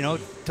 Yeah. You know,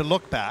 to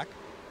look back,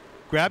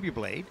 grab your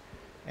blade,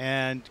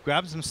 and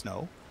grab some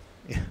snow.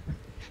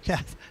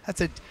 Yeah,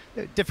 that's a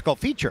difficult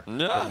feature.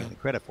 Yeah. I'm getting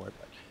credit for it,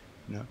 but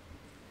you know.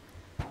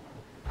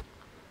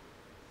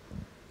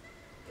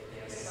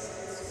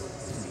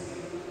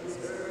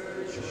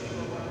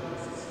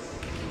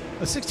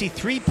 A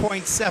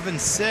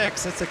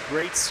 63.76. That's a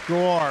great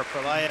score for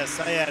Elias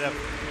Sayed of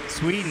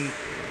Sweden.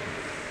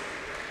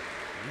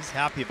 He's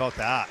happy about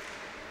that.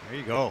 There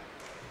you go.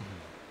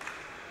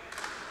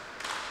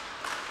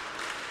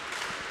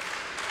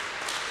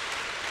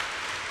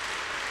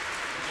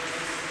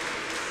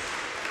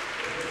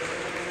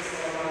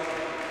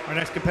 Our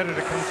next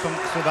competitor comes from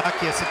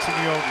Slovakia,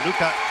 16-year-old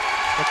Luka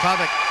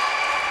Vuklovic.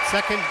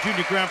 Second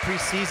Junior Grand Prix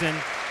season.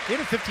 He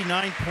had a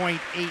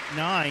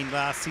 59.89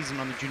 last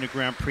season on the Junior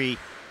Grand Prix,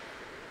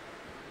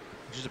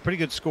 which is a pretty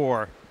good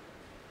score.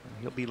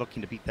 He'll be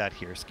looking to beat that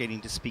here.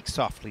 Skating to Speak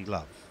Softly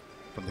Love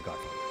from The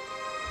Godfather.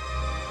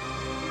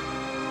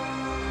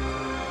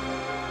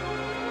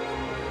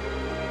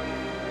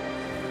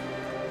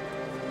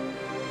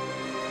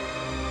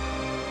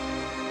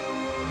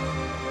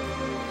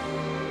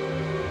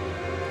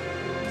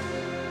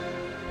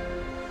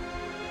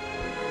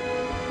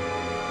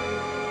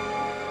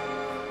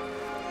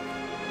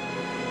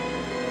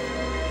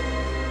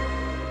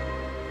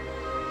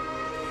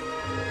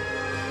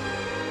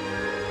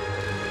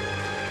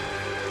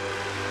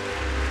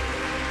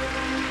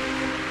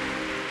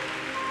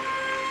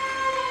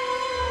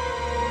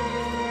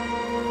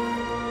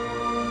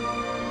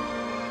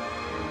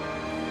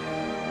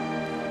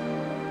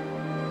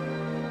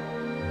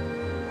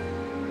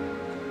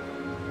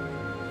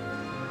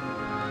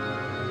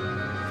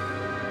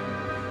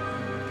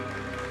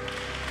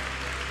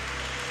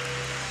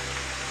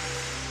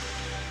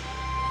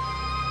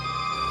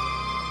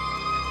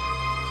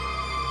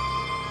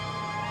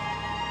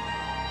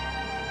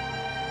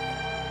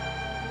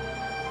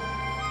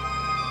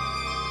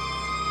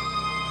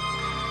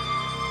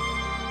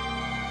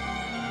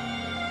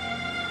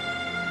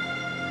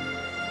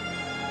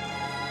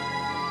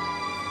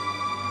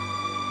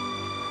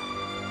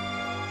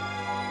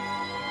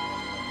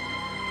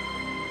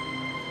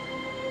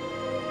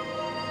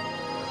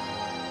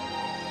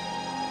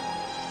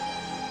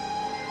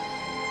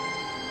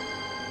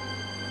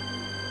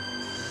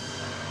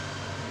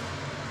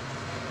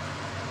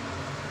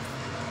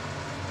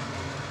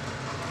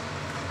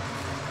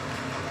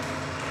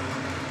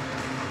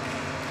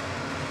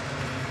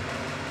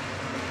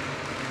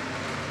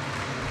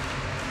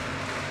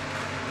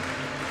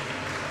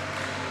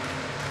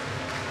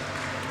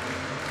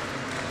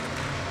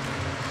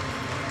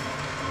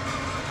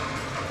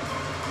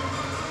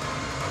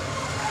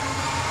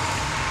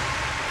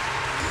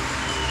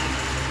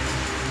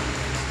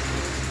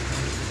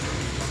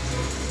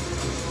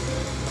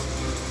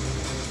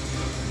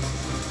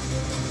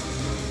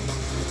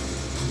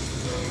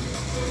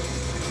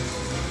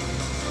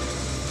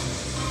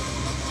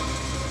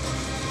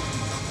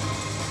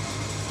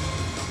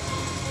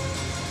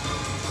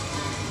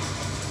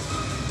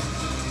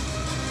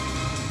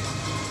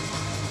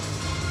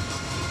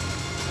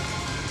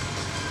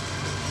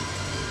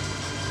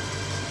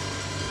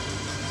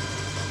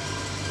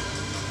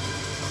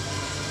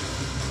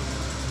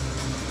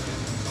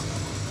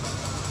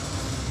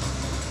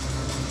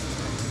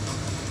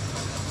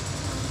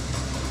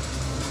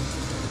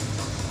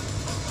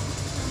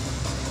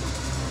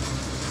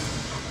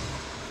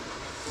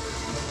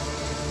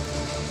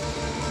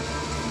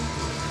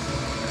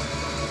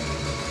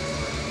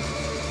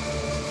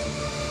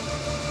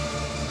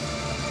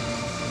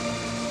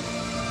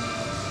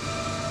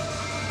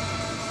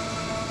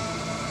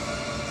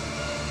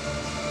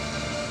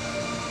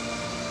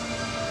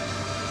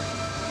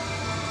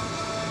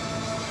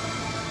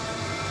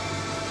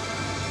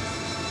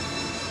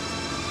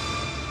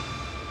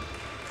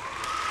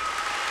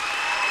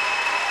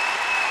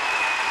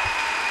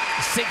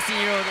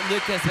 16-year-old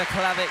Lukas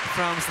Vaklavic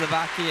from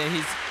Slovakia.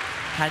 He's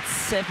had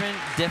 7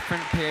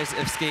 different pairs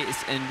of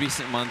skates in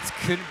recent months,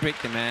 couldn't break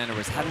them in, or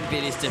was having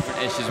various different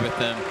issues with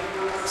them.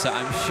 So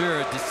I'm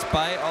sure,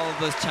 despite all of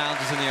those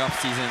challenges in the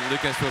off-season,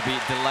 Lukas will be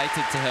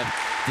delighted to have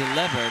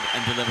delivered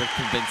and delivered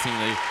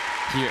convincingly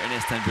here in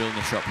Istanbul in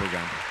the short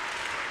program.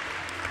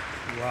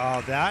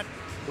 Wow, that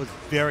was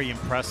very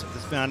impressive.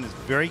 This man is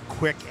very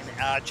quick and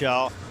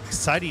agile,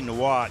 exciting to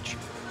watch.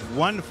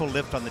 Wonderful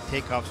lift on the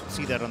takeoffs. You'll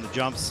see that on the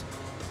jumps.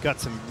 Got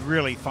some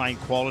really fine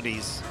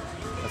qualities.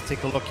 Let's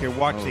take a look here.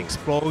 Watch the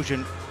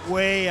explosion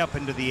way up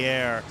into the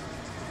air,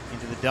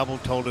 into the double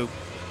toe loop.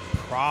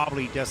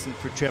 Probably destined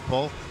for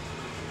triple.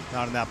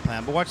 Not in that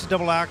plan. But watch the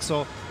double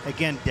axel.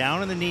 Again,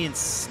 down on the knee and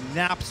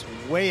snaps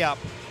way up.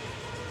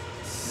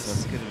 This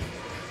is going to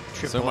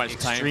triple So much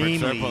time for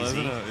triple,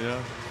 isn't it?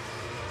 Yeah.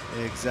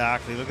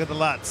 Exactly. Look at the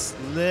Lutz.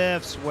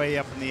 Lifts way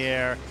up in the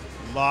air.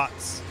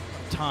 Lots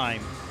of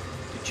time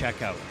to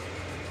check out.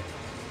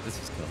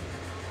 This is cool.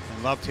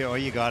 And love to. Oh,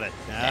 you got it.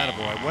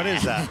 Attaboy. What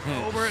is that?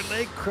 Over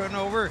leg crun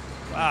over.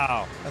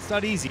 Wow. That's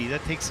not easy.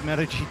 That takes some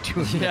energy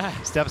to the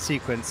step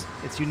sequence.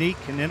 It's unique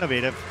and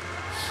innovative.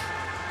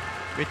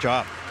 Great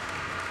job.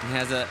 He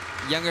has a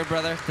younger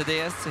brother,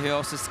 Thaddeus, who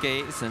also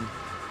skates, and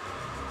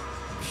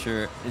I'm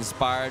sure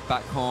inspired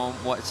back home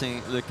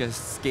watching Lukas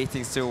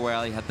skating so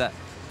well. He had that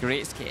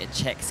great skate at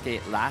Czech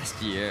skate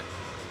last year,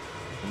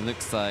 and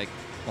looks like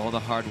all the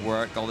hard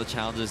work, all the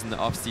challenges in the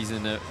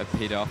off-season have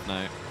paid off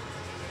now.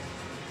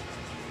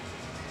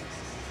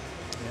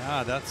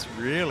 Yeah, that's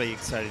really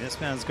exciting.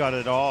 This man's got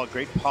it all.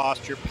 Great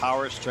posture,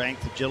 power,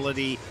 strength,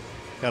 agility.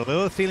 Got a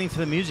little feeling for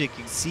the music.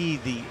 You can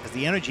see as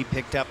the energy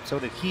picked up, so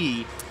did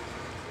he.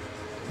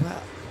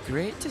 Well,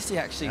 great to see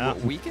actually. What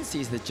we can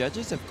see is the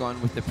judges have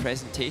gone with the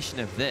presentation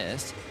of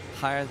this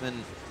higher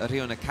than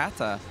Rio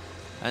Nakata,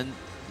 and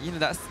you know,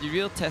 that's the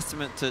real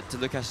testament to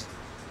Lukas'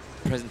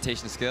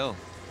 presentation skill.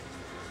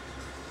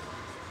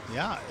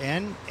 Yeah,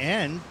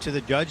 and to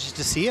the judges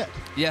to see it.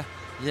 Yeah,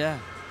 yeah.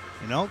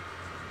 You know,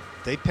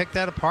 they picked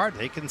that apart.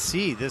 They can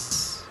see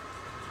this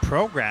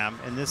program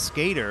and this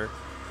skater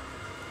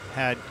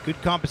had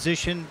good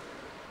composition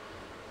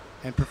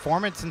and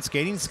performance and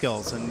skating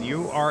skills, and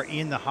you are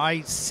in the high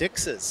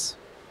 6s.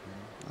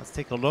 Let's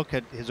take a look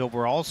at his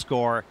overall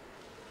score.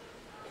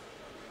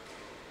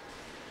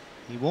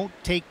 He won't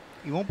beat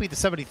the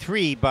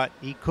 73, but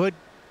he could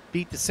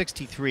beat the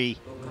 63.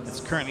 That's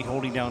currently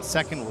holding down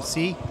second. We'll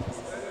see.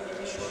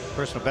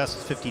 Personal best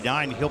is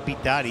 59. He'll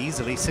beat that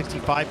easily.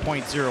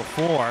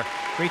 65.04.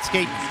 Great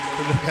skate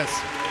for Lukas.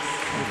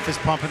 Fist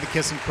pump and the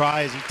kiss and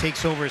cry as he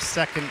takes over his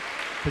second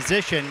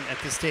position at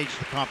this stage of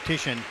the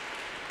competition.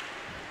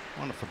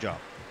 Wonderful job.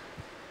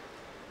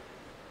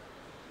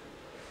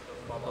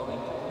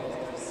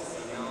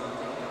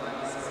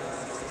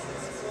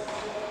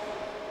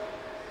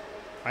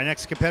 Our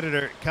next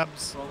competitor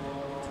comes. Oh,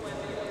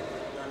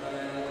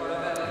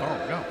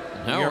 no.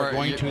 No, we are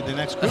going to the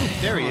next group.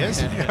 There he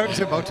is. I was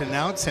about to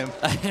announce him.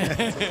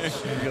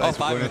 All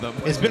 5 of them.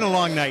 It's been a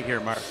long night here,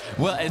 Mark.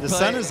 Well, the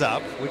sun is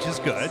up, which is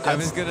good. I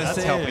was going to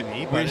say, that's helping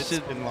me, but it's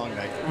been a long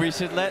night. We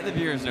should let the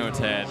viewers know,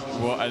 Ted,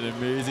 what an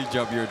amazing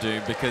job you're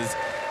doing, because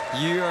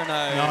you are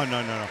now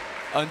No.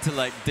 onto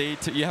like day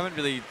 2. You haven't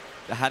really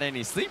had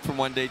any sleep from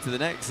one day to the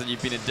next, and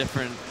you've been in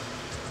different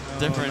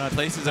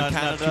places of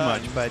Canada.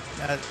 Not too much, but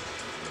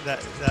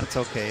that's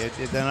okay.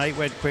 The night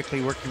went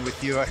quickly working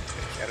with you. I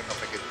don't know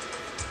if I could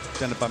have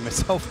done it by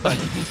myself, but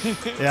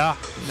yeah.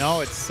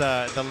 No, it's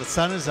the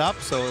sun is up,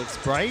 so it's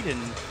bright,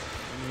 and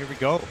here we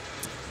go.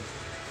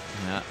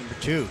 Yeah. Number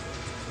 2.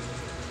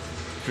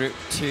 Group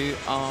 2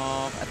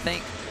 of, I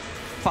think,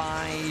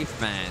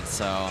 5 men,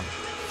 so.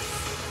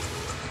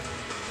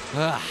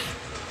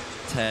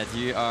 Ted,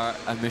 you are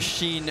a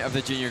machine of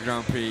the Junior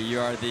Grand Prix. You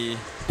are the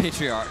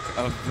patriarch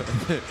of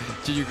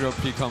Junior Grand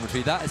Prix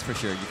commentary. That is for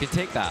sure. You can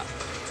take that.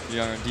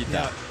 You are indeed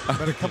that.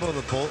 But a couple of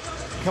the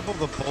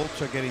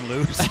bolts are getting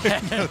loose.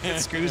 The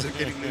screws are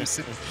getting loose.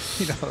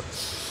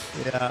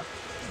 Yeah,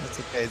 that's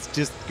okay. It's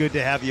just good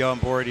to have you on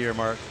board here,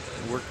 Mark.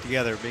 Work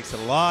together. It makes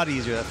it a lot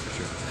easier, that's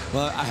for sure.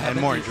 Well,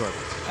 and more enjoyable.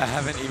 I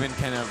haven't even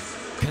kind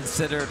of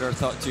considered or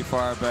thought too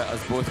far about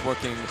us both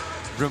working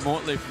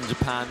remotely from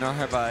Japan, nor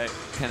have I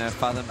kind of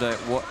fathomed out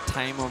what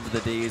time of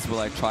the days will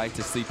I try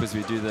to sleep as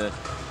we do the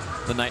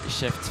night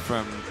shift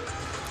from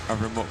a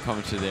remote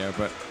commentary there.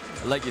 But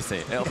like you say,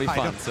 it'll be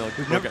fun, so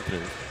we'll get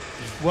through.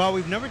 Well,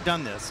 we've never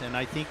done this, and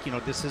I think,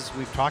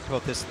 we've talked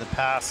about this in the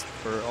past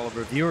for all of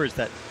our viewers,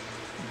 that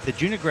the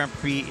Junior Grand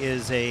Prix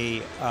is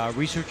a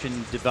research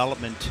and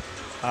development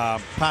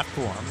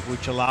platform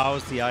which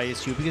allows the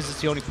ISU, because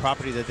it's the only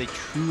property that they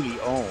truly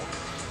own,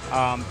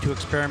 to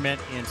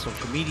experiment in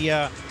social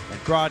media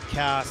and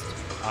broadcast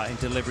and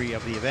delivery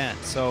of the event.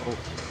 So,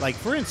 like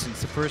for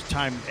instance, the first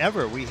time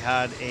ever we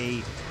had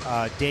a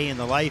day in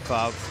the life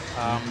of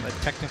a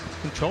technical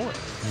controller.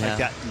 Yeah. Like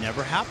that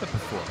never happened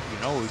before.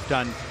 We've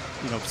done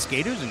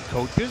skaters and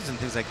coaches and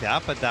things like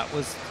that, but that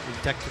was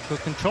the technical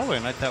controller,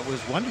 and I thought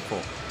was wonderful.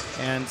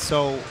 And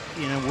so,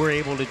 we're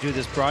able to do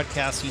this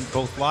broadcasting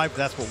both live.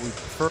 That's what we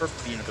prefer,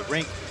 the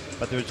rink,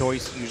 but there's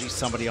always usually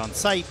somebody on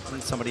site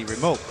and somebody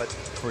remote. But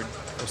for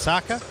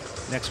Osaka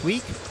next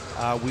week,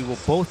 we will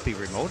both be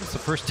remote. It's the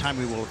first time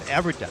we will have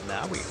ever done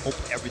that. We hope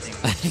everything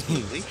works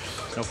smoothly,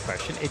 no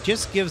question. It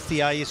just gives the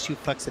ISU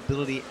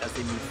flexibility as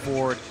they move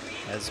forward,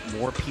 as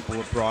more people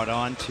are brought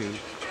on to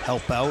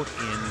help out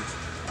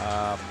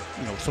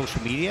in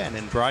social media and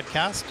in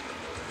broadcast,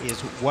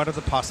 is what are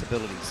the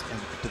possibilities and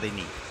what do they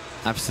need?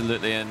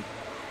 Absolutely. And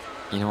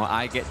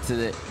I get to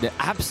the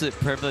absolute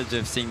privilege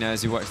of seeing now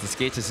as we watch the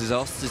skaters is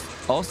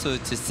also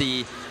to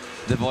see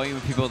the volume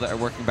of people that are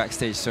working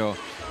backstage. So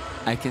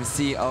I can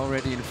see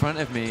already in front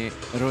of me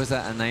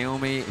Rosa and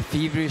Naomi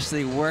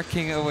feverishly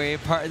working away,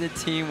 part of the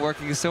team,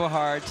 working so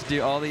hard to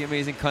do all the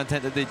amazing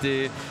content that they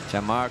do.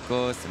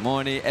 Gianmarco,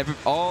 Simone,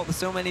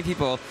 so many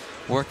people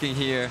working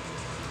here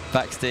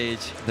backstage.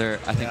 I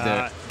think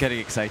they're getting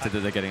excited that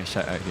they're getting a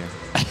shout out here.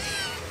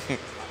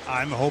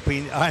 I'm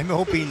hoping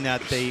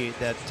that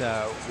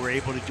we're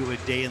able to do a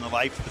day in the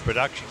life of the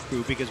production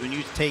crew, because when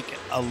you take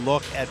a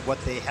look at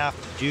what they have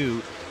to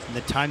do and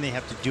the time they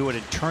have to do it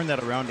and turn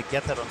that around to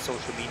get that on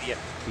social media,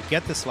 we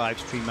get this live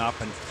stream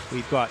up, and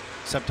we've got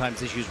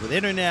sometimes issues with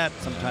internet,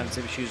 sometimes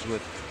issues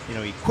with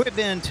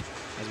equipment.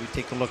 As we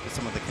take a look at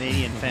some of the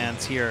Canadian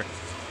fans here,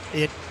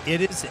 it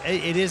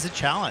is a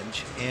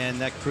challenge,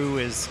 and that crew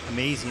is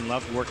amazing.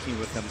 Love working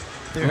with them.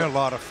 They're a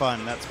lot of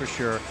fun, that's for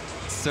sure.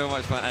 So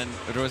much fun.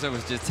 And Rosa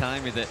was just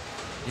telling me that,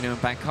 in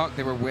Bangkok,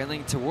 they were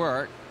willing to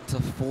work till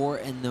 4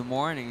 in the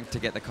morning to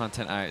get the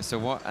content out. So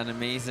what an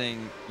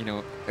amazing,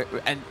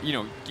 and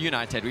you and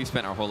I, Ted, we've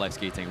spent our whole life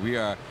skating. We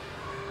are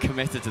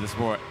committed to the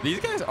sport.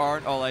 These guys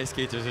aren't all ice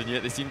skaters, and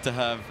yet they seem to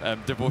have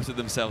devoted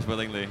themselves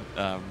willingly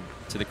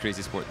to the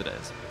crazy sport that it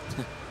is.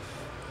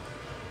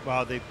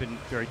 Well, they've been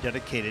very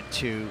dedicated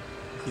to,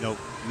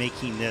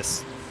 making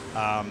this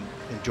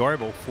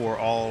enjoyable for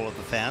all of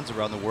the fans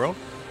around the world,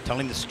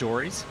 telling the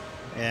stories.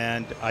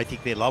 And I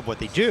think they love what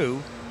they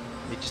do.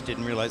 They just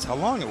didn't realize how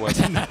long it was,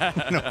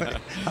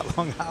 how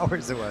long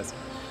hours it was.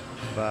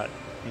 But,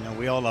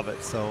 we all love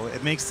it. So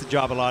it makes the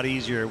job a lot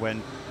easier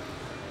when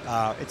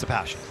it's a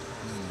passion.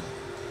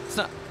 It's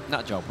not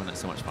a job when it's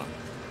so much fun.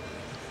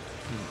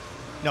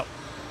 No.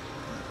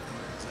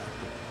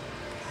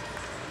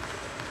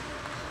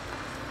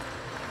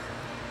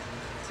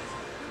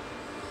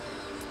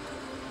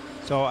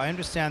 So I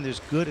understand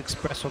there's good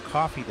espresso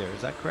coffee there.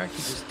 Is that correct? You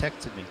just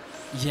texted me.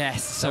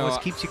 Yes. So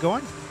what keeps you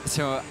going?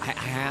 So I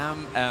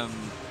am,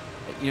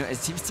 it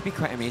seems to be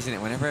quite amazing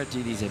that whenever I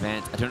do these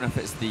events, I don't know if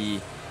it's the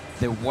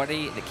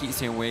worry that keeps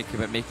me awake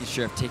about making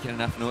sure I've taken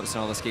enough notes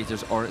on all the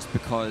skaters, or it's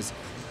because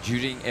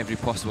during every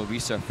possible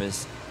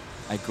resurface,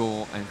 I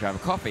go and grab a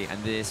coffee.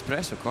 And the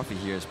espresso coffee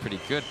here is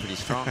pretty good, pretty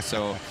strong.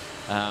 So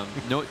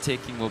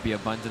note-taking will be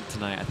abundant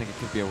tonight. I think I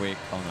could be awake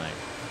all night.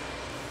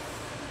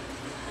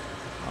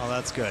 Oh,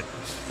 that's good.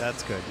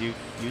 That's good. You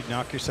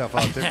knock yourself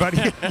out there,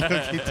 buddy.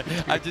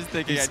 I'm just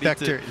thinking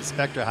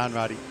Inspector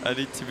Hanradi. I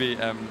need to be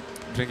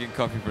drinking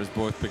coffee for us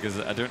both, because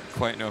I don't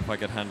quite know if I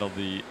can handle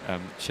the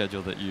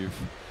schedule that you've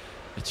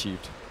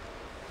achieved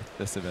with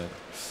this event.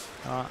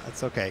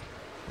 That's okay.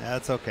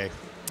 That's okay.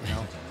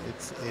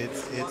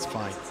 It's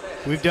fine.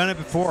 We've done it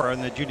before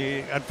on the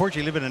junior.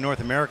 Unfortunately, living in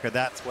North America,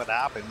 that's what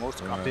happened. Most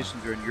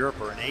competitions are in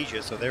Europe or in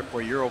Asia, so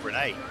therefore you're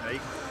overnight,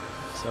 right?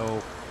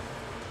 So.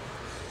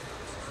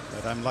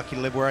 But I'm lucky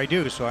to live where I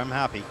do, so I'm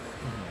happy.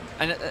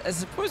 And I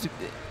suppose,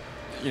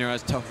 I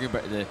was talking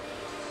about the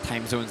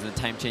time zones and the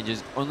time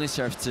changes only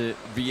serves to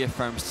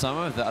reaffirm some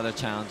of the other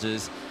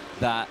challenges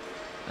that,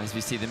 as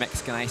we see the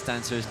Mexican ice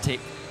dancers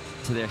take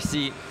to their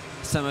seat,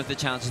 some of the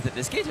challenges that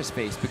the skaters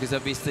face, because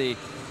obviously,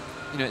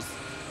 it's,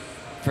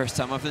 for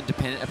some of them,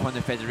 dependent upon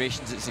their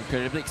federations, it's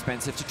incredibly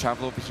expensive to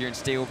travel over here and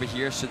stay over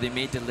here, so they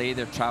may delay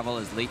their travel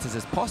as late as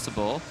is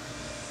possible.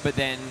 But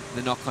then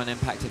the knock-on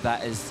impact of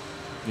that is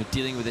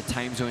dealing with the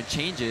time zone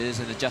changes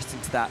and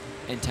adjusting to that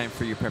in time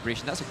for your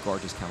preparation. That's a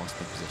gorgeous camel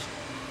spin position.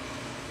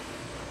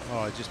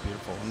 Oh, it's just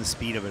beautiful. And the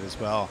speed of it as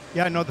well.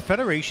 Yeah, no, the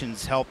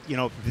federations help.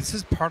 This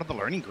is part of the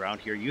learning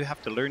ground here. You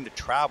have to learn to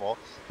travel.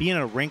 Be in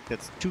a rink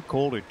that's too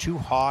cold or too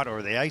hot,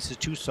 or the ice is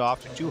too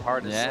soft or too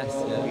hard. Yes.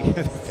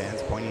 The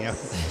fans pointing out.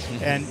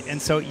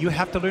 and so you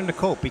have to learn to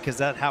cope, because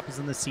that happens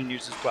in the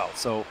seniors as well.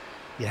 So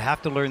you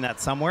have to learn that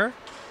somewhere,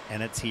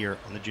 and it's here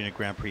on the Junior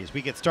Grand Prix as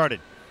we get started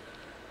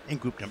in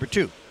group number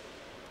 2.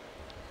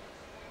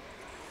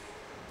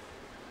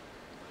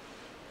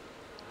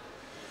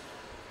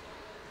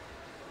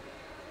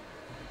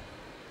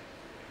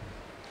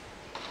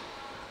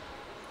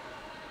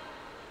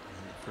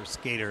 First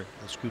skater,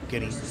 this group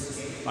getting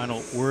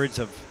final words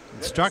of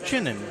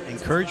instruction and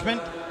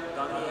encouragement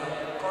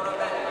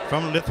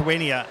from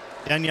Lithuania.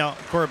 Daniel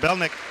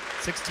Korabelnik,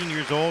 16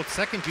 years old,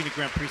 second Junior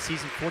Grand Prix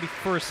season,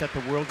 41st at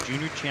the World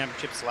Junior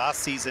Championships last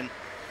season.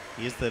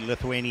 He is the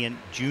Lithuanian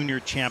junior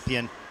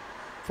champion.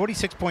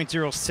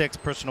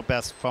 46.06 personal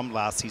best from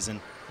last season.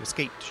 With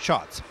skate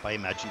shots by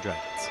Imagine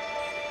Dragons.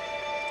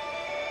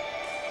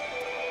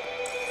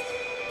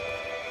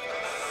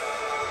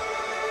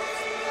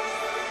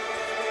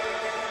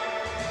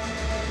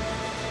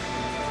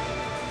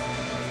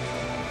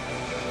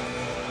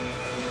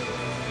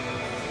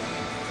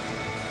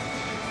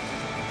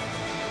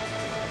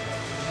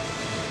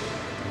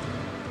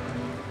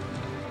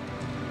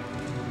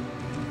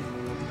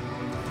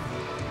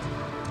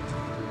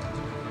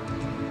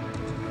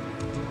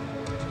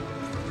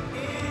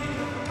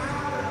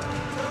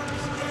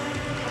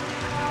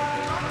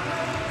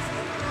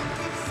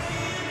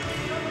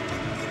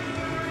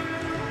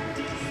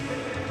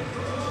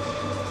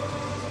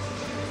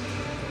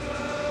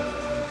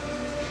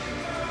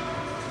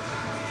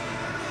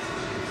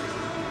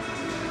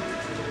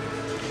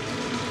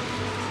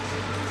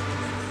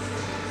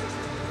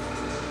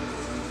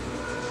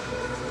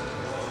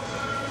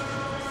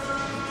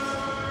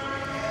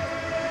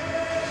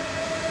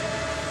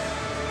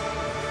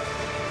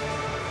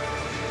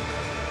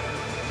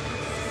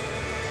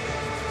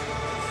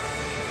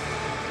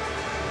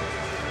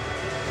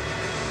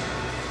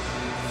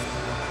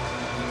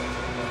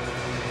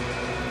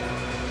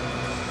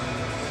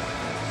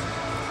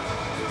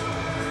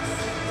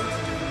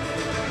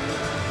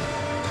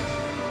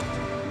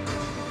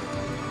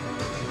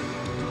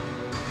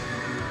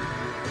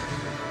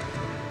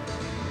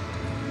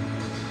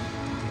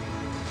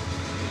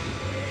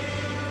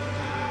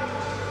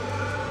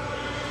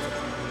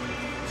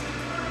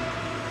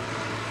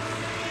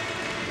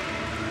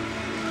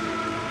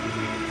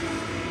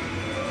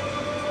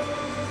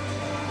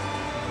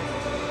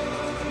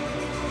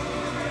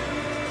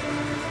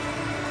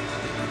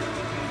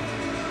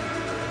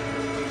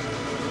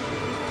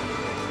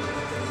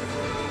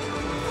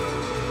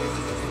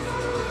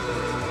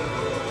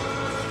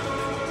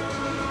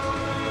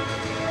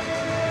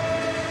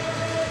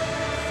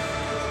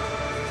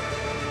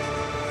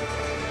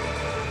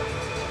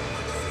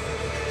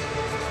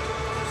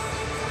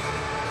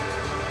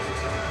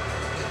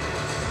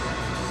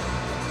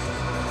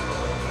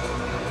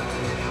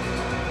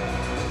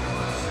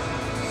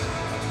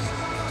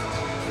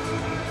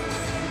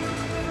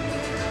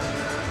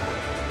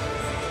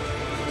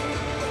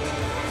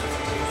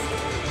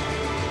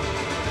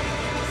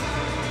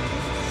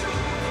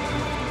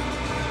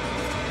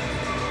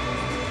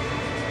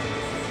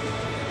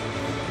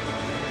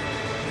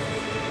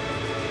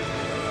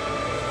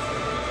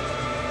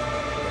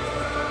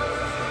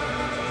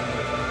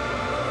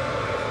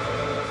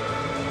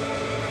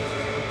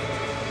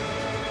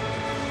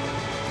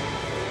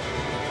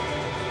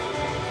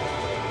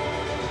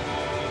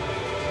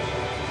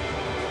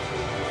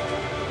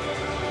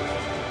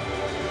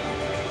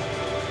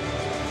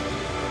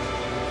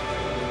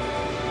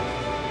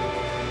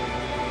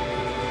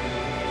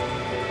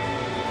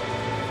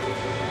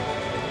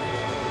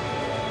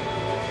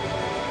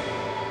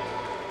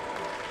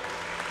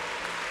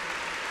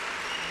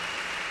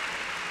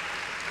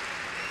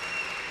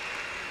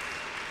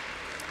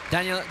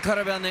 Daniel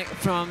Korobelnik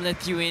from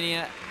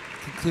Lithuania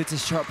concludes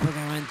his short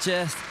program,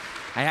 and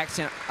I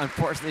actually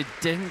unfortunately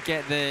didn't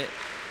get the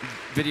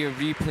video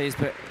replays,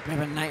 but we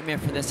have a nightmare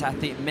for this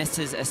athlete.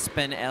 Misses a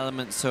spin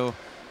element, so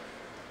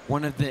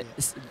one of the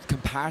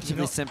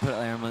comparatively simple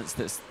elements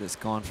that's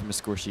gone from a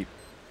score sheet.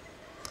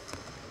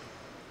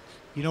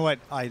 You know what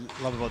I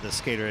love about this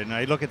skater, and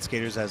I look at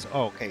skaters as,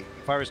 oh, okay,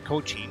 if I was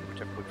coaching,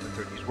 which I've coached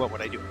for 30 years, what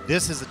would I do?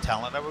 This is a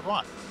talent I would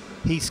want.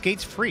 He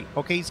skates free.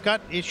 Okay, he's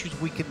got issues.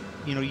 We can,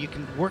 you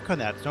can work on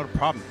that. It's not a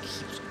problem.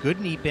 Keeps good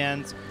knee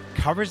bends,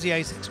 covers the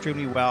ice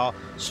extremely well,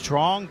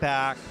 strong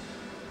back.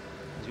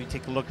 As we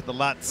take a look at the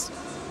Lutz,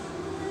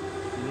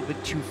 a little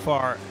bit too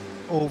far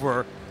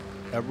over,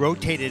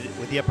 rotated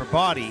with the upper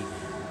body,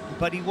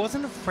 but he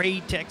wasn't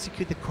afraid to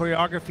execute the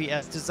choreography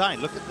as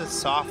designed. Look at the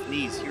soft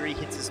knees. Here he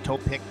hits his toe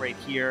pick right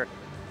here.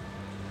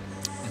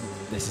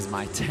 This is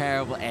my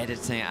terrible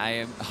editing. I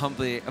am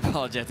humbly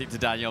apologetic to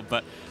Daniel,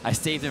 but I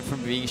saved him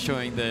from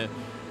showing the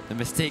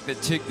mistake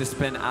that took the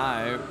spin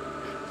out.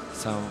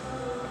 So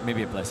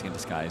maybe a blessing in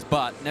disguise,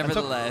 but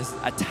nevertheless,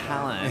 a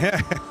talent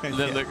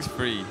that looks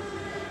free.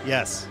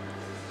 Yes.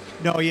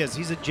 No, he is.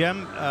 He's a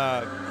gem.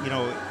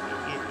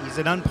 He's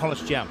an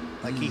unpolished gem.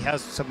 Like he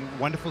has some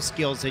wonderful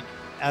skills that,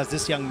 as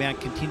this young man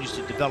continues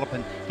to develop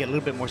and get a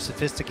little bit more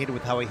sophisticated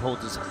with how he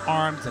holds his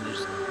arms and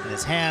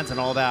his hands and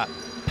all that.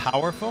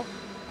 Powerful,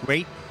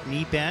 great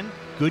knee bend,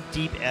 good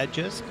deep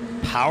edges,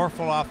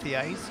 powerful off the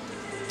ice,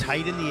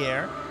 tight in the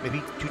air,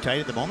 maybe too tight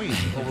at the moment,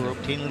 he's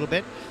over-rotating a little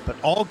bit, but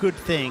all good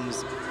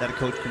things that a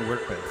coach can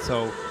work with.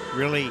 So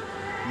really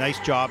nice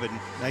job and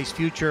nice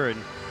future,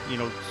 and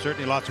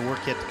certainly lots of work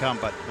yet to come,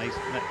 but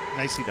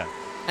nicely done.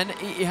 And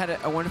he had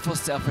a wonderful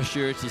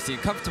self-assurance. He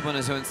seemed comfortable in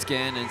his own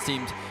skin and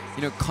seemed,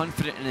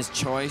 confident in his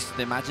choice.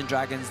 The Imagine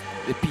Dragons,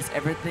 the piece,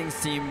 everything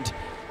seemed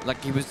like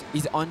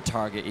he's on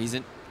target. He's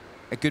in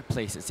a good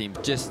place, it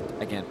seemed. Just,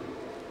 again,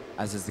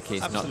 as is the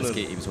case, not the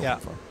skate he was hoping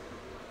for.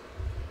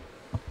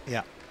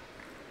 Yeah.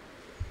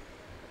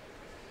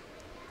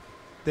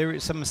 There are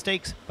some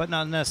mistakes, but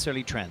not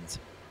necessarily trends.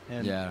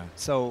 And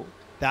so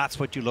that's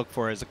what you look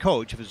for as a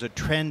coach. If there's a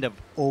trend of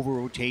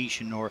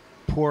over-rotation or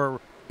poor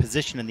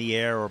position in the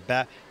air or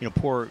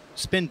poor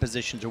spin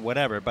positions or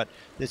whatever, but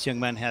this young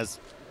man has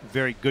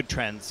very good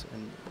trends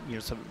and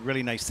some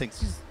really nice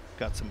things. He's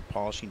got some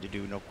polishing to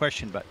do, no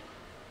question, but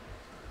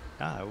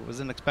I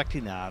wasn't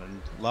expecting that,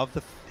 and love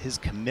his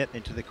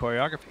commitment to the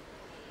choreography.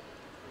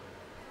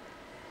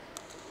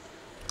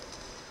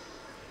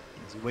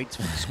 As he waits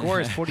for the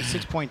score, is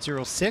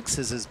 46.06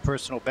 is his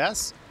personal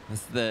best.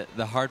 That's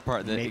the hard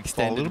part. The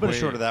extended a little bit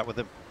short of that with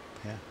him.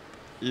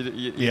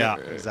 Yeah.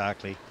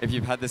 Exactly. If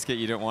you've had the skate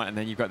you don't want, and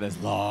then you've got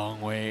this long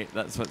wait,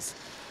 that's what's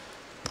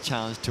a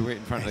challenge to wait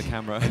in front of the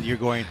camera. And you're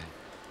going,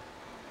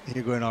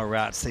 oh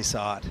rats, they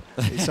saw it.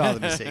 They saw the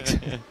mistakes.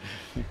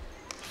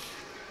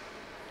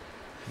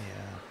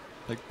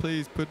 Like,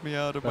 please put me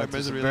out of my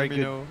misery, let me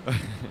know.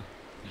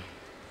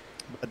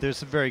 But there's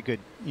some very good,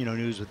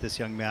 news with this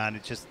young man.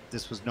 It's just,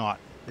 this was not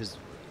his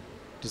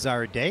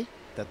desired day.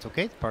 That's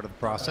okay, it's part of the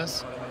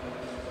process.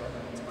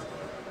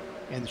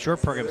 And the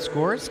short program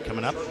scores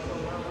coming up,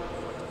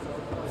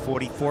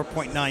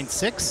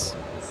 44.96,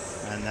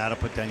 and that'll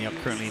put Daniel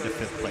currently into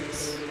 5th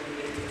place.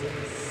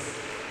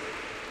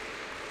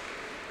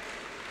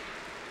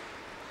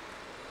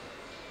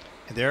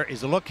 And there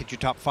is a look at your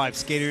top 5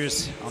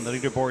 skaters on the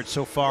leaderboard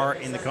so far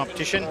in the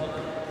competition.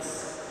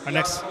 Our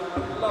next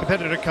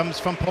competitor comes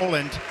from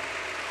Poland,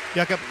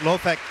 Jakub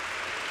Lofek,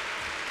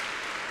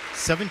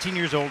 17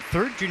 years old,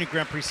 3rd Junior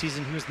Grand Prix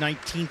season. He was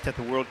 19th at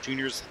the World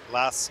Juniors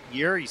last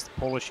year. He's the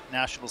Polish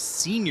national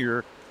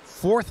senior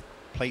 4th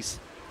place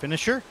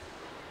finisher.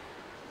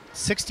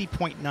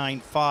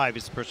 60.95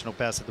 is the personal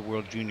best at the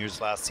World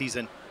Juniors last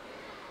season.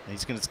 And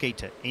he's going to skate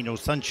to Ain't No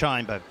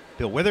Sunshine by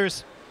Bill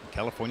Withers,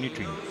 California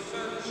Dreaming.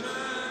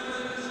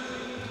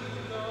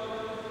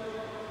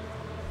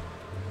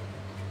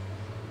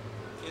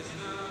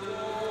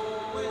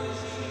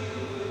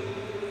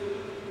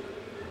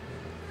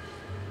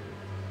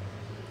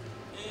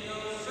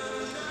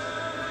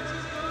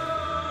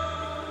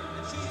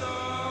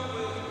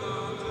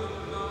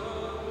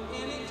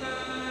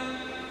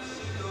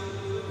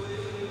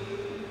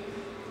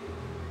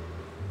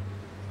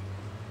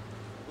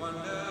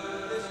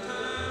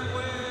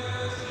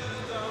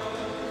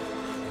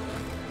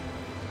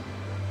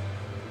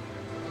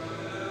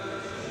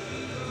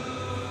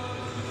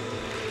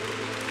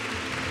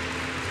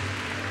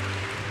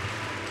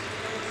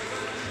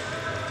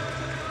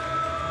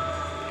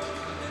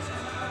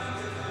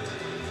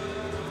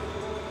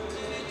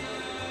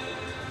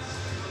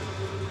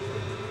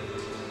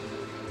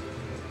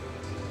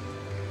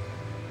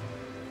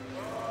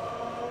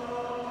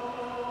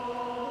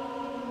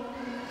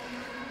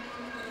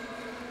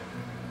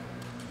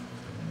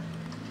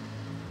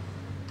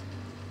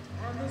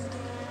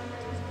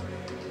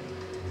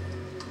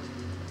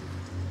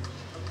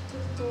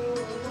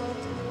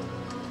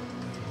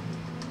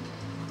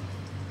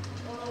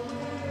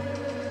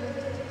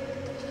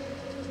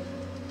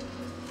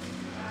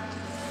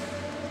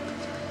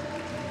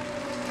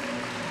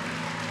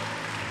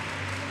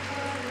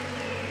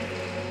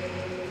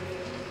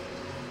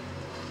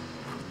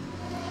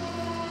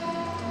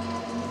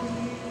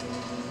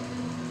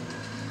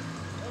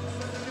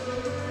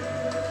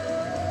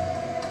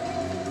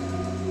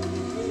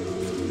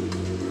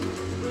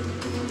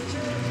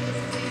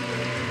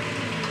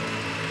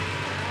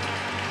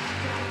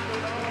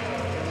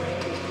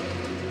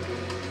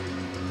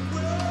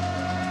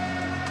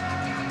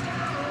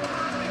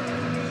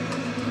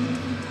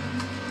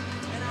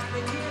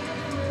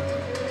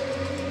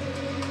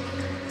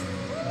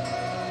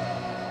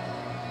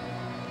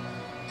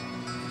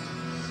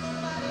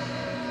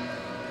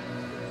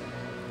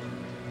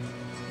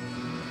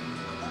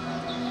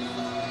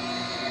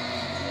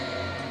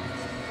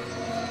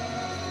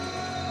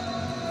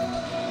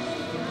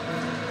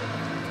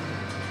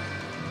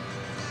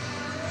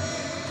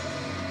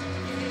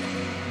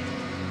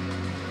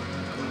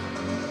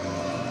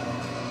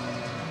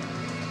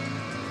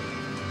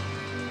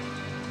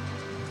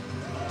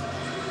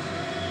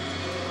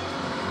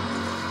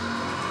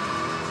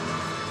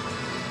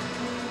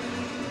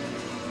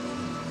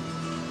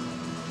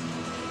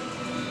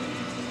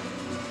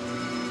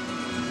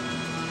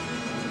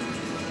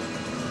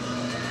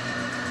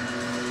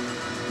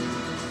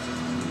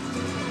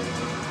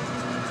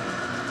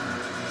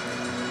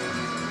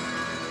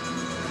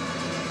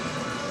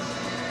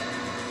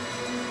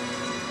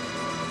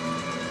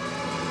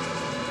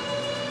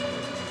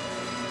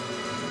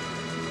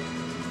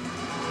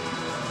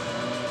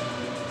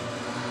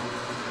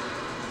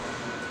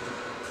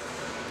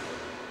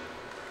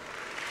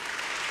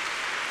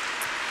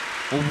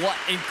 Well, what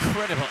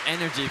incredible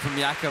energy from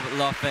Jakub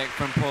Lofek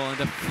from Poland.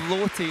 A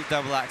floaty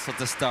double axel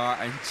to start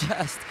and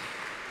just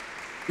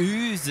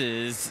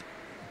oozes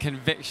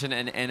conviction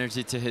and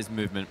energy to his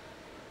movement.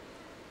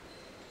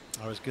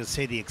 I was going to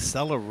say the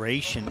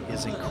acceleration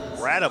is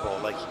incredible.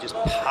 Like, he just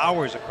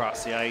powers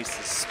across the ice,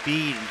 the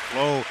speed and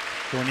flow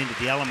going into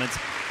the elements.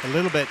 A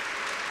little bit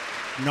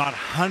not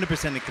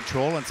 100% in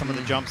control on some of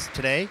the jumps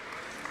today,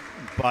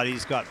 but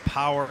he's got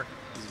power.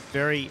 He's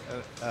very,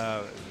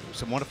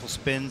 some wonderful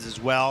spins as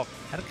well.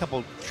 Had a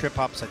couple trip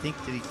ups. I think,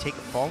 did he take a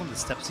fall in the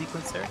step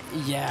sequence there?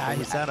 Yeah. Or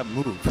was that a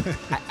move?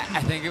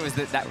 I think it was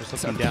that was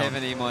sort of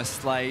Kevin Amos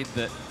slide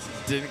that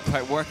didn't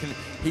quite work, and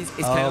it's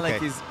kind of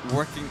like he's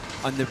working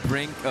on the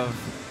brink of,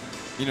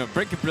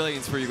 brink of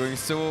brilliance, where you're going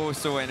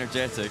so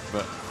energetic.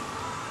 But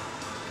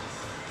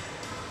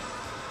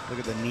look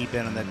at the knee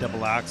bend on that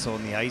double axle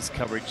and the ice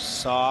coverage,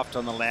 soft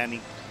on the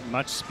landing,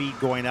 much speed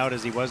going out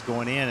as he was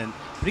going in, and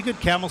pretty good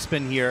camel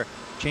spin here.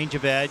 Change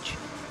of edge,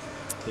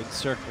 big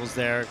circles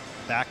there,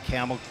 back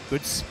camel,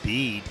 good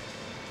speed.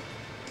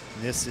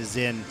 And this is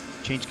in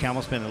change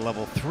camel spin at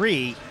level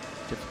 3.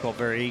 Difficult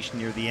variation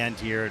near the end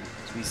here.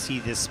 As we see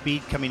this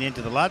speed coming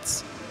into the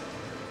Lutz.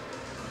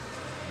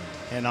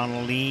 And on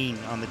a lean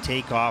on the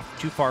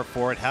takeoff, too far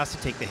forward, has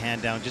to take the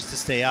hand down just to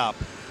stay up.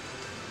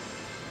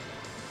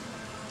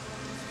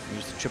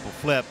 Here's the triple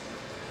flip.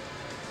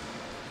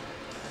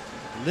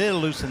 A little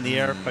loose in the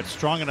air, but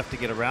strong enough to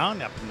get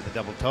around up into the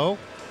double toe.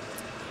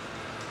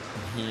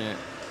 Here.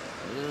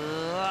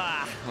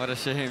 What a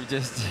shame,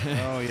 just.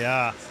 Oh,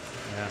 yeah.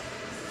 Yeah.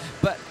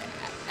 But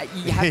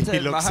you have to he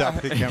looks up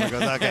at the camera and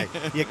goes,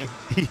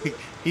 okay.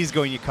 He's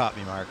going, you caught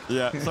me, Mark.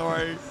 Yeah,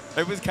 sorry.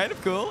 It was kind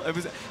of cool. It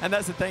was, and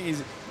that's the thing,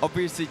 he's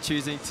obviously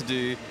choosing to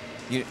do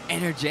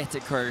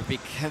energetic choreography,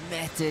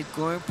 committed,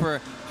 going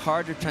for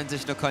harder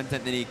transitional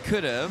content than he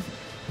could have.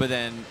 But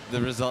then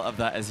the result of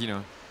that is,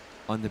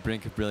 on the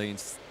brink of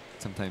brilliance,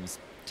 sometimes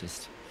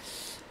just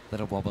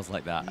little wobbles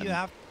like that. You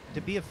have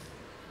to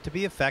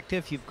be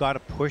effective. You've got to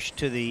push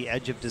to the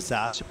edge of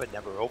disaster, but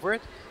never over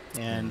it.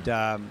 And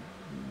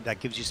that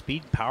gives you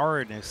speed,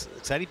 power, and it's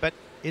exciting. But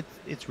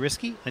it's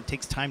risky, and it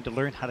takes time to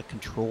learn how to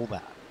control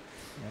that.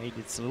 Right?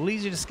 It's a little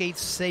easier to skate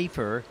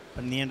safer,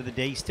 but in the end of the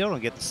day, you still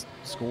don't get the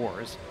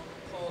scores.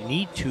 You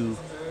need to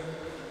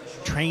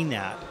train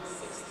that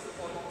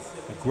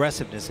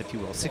aggressiveness, if you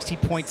will.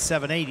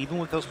 60.78, even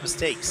with those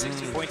mistakes.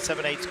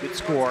 60.78 is a good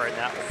score, and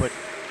that will put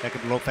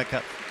Jakub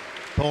Lofek,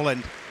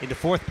 Poland, into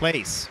 4th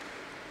place.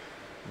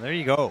 And there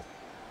you go.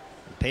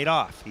 It paid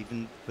off,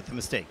 even with the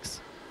mistakes.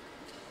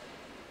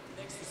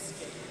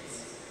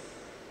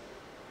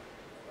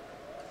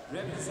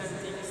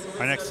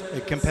 Our next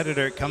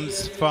competitor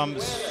comes from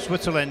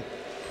Switzerland,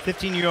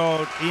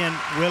 15-year-old Ian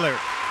Willer.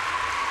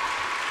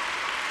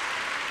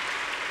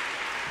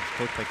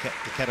 Coached by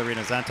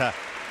Katarina Zanta.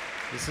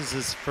 This is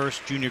his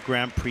first Junior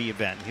Grand Prix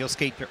event. He'll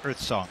skate the Earth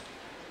Song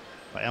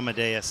by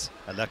Amadeus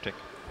Electric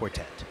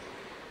Quartet.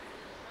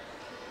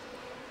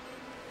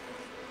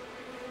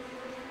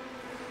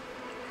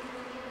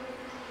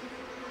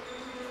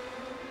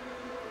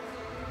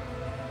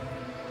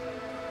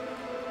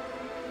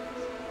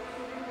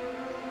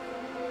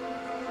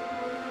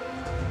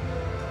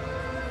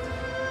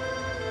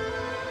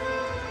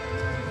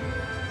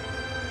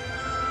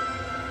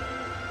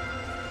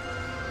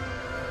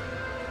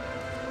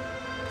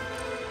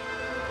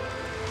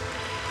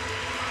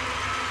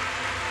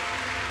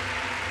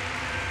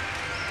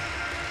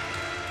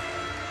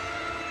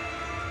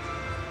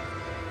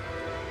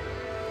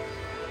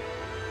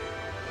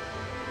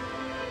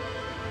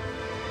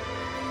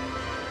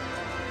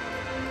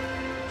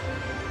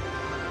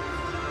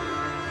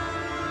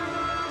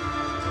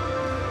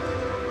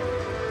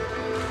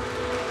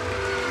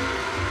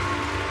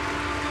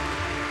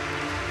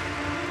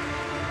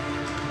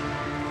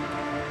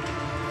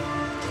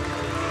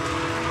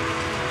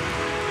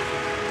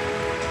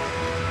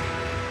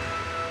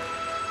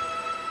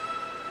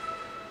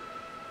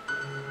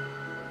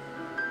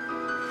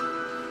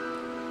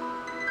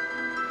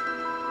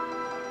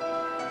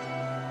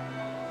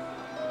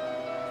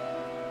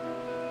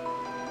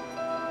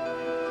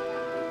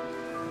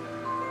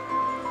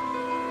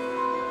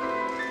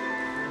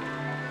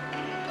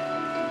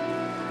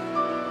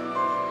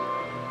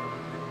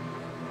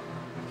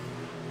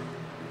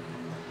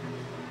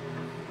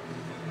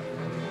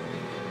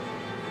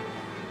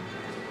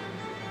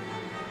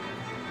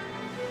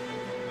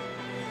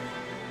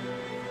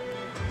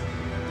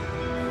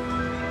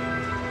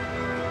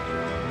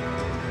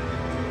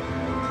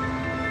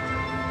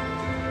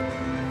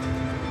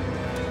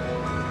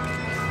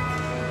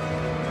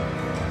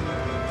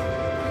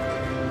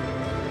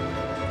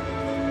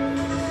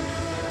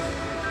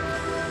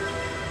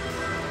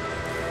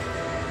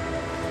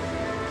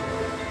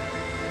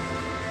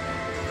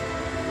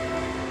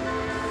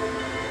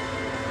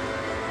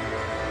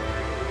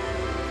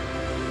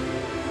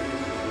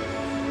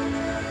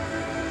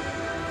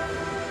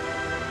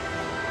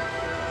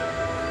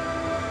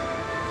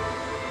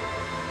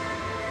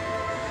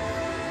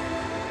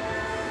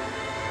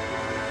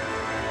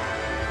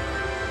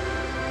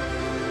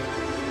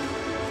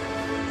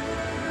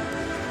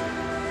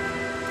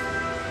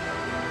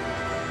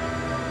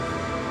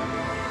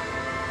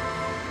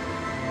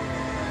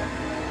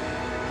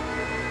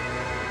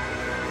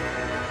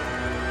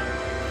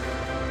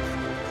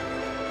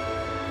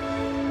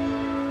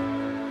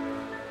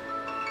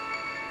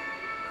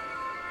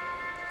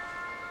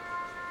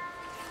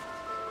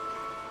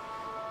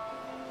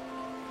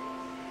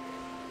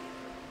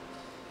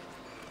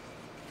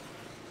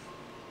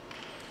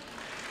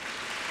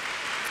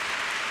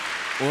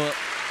 Well,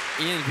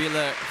 Ian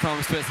Wheeler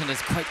from Switzerland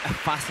is quite a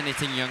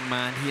fascinating young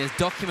man. He has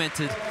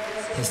documented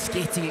his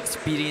skating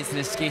experience and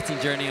his skating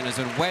journey on his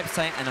own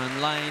website and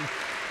online,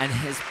 and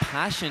his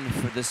passion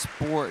for the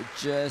sport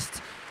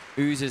just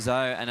oozes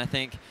out. And I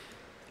think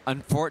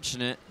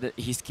unfortunate that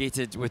he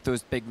skated with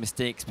those big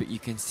mistakes, but you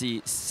can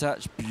see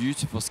such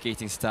beautiful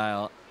skating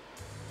style.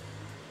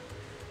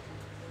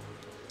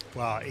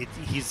 Well,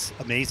 he's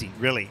amazing,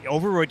 really.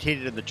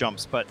 Over-rotated in the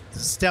jumps, but the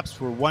steps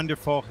were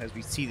wonderful as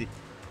we see the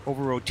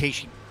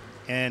over-rotation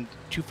and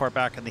too far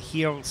back on the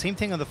heel. Same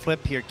thing on the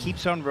flip here.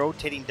 Keeps on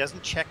rotating,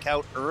 doesn't check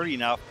out early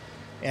enough,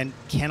 and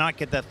cannot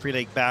get that free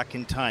leg back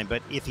in time.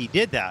 But if he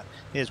did that,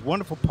 he has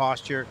wonderful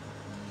posture.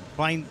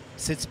 Flying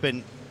sit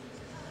spin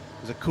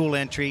was a cool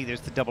entry.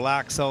 There's the double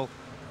axel.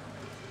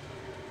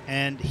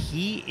 And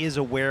he is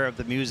aware of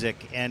the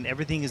music, and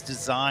everything is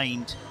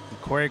designed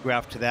and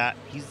choreographed to that.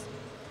 He's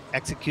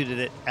executed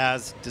it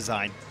as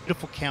designed.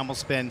 Beautiful camel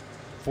spin,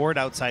 forward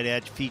outside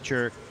edge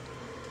feature,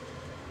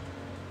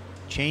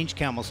 change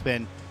camel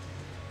spin.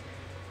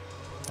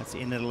 That's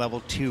in at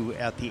level 2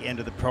 at the end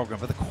of the program.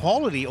 But the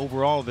quality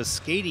overall of his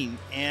skating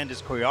and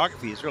his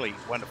choreography is really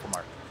wonderful,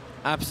 Mark.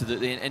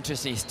 Absolutely, and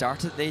interesting. He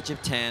started at the age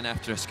of 10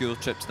 after a school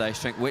trip to the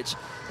ice rink, which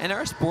in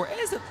our sport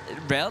is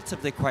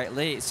relatively quite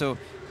late. So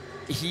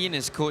he and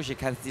his coach,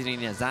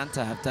 Ekaterina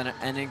Zanta, have done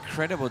an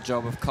incredible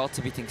job of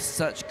cultivating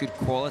such good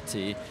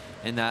quality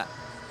in that,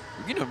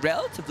 you know,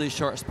 relatively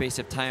short space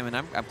of time. And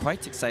I'm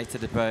quite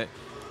excited about,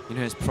 you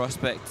know, his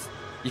prospects.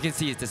 You can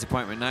see his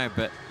disappointment now,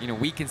 but, you know,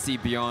 we can see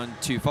beyond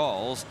 2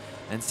 falls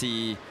and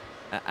see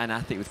an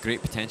athlete with great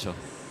potential.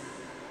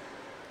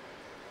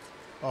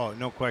 Oh,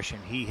 no question.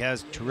 He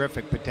has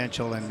terrific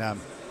potential, and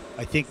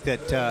I think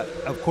that,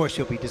 of course,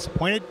 he'll be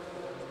disappointed.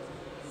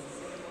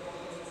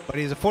 But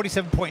he's a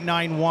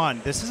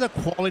 47.91. This is a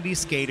quality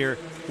skater,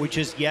 which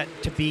is yet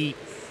to be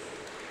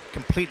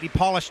completely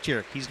polished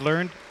here. He's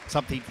learned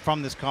something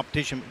from this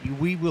competition.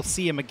 We will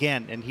see him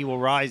again, and he will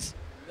rise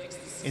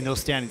in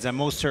those standings. I'm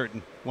most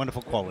certain.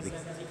 Wonderful quality.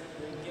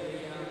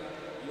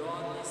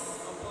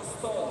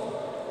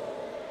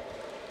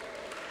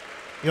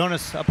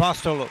 Jonas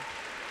Apostolou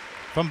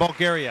from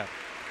Bulgaria,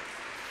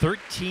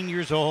 13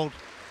 years old.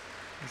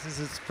 This is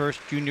his first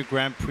Junior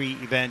Grand Prix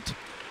event.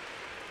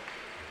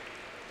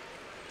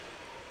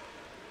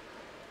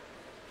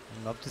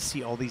 I'd love to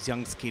see all these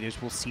young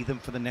skaters. We'll see them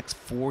for the next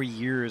 4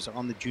 years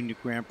on the Junior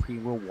Grand Prix.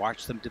 We'll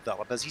watch them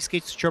develop as he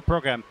skates the short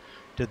program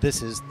to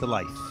This Is the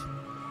Life.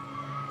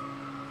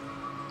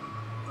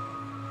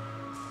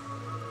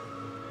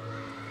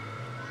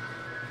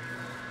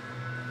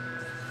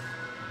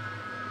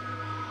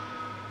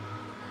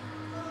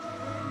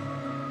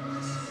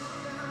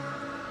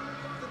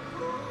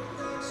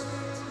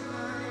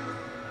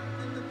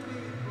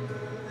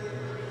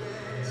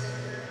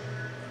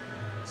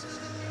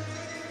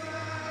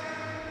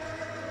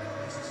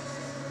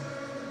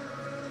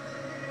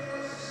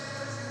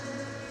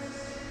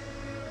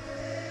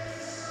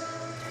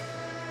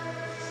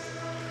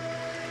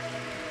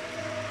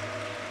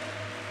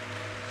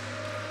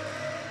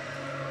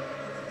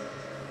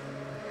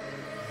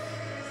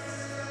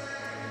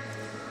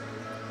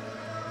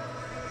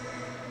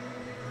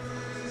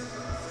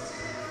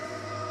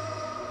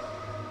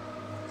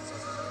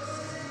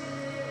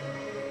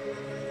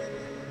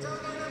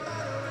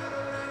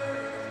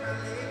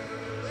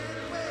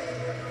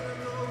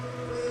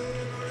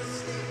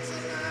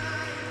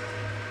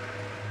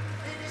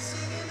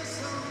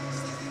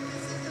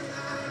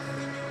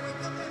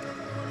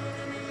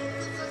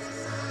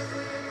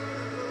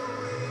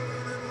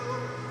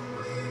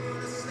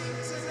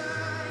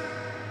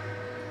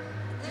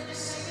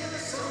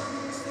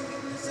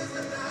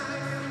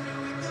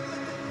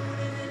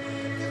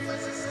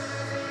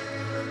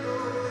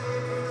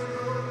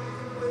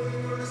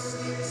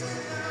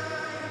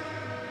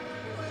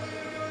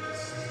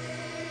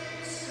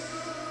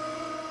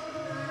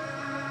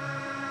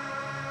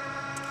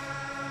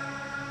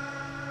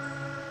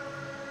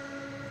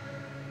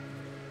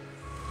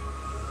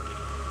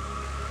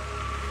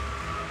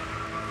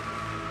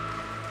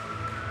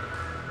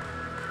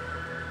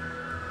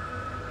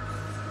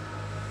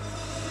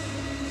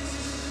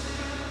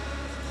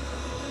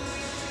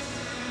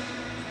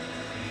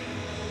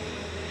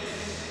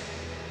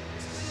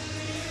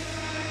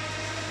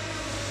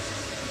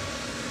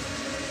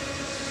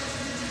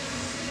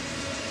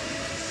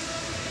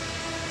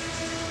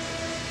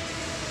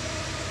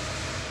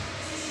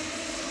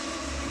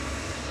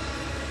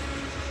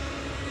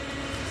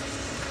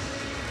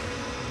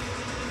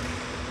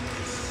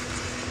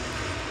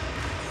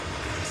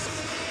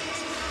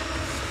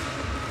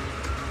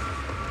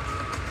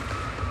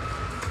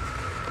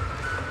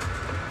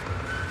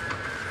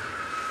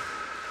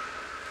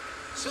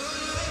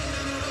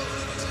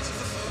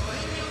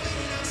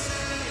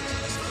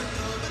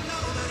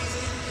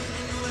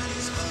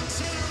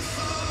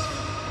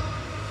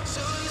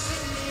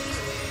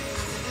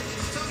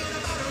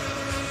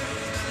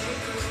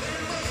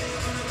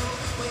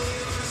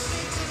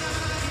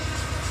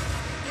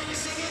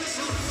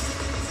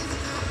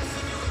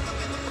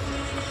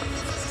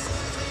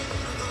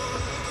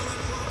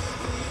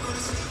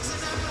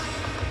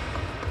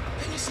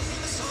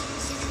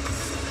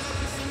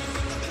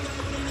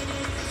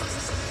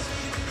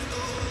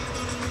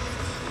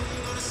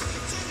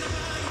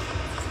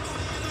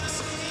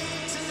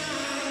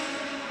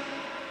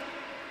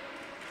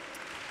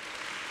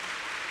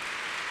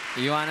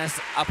 Ioannis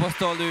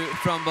Apostolou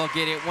from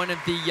Bulgaria, one of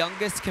the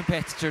youngest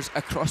competitors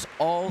across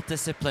all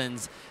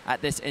disciplines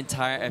at this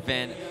entire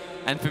event.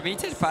 And for me,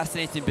 it's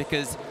fascinating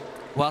because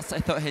whilst I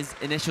thought his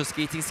initial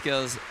skating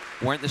skills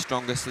weren't the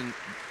strongest and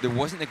there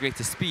wasn't the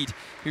greatest speed,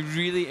 he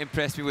really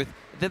impressed me with,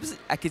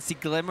 I could see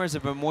glimmers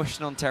of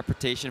emotional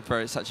interpretation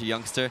for such a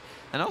youngster,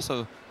 and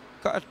also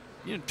got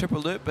a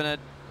triple loop and a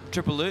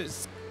triple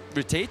loops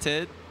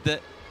rotated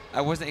that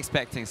I wasn't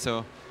expecting.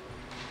 So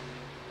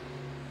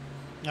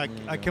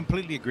I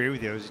completely agree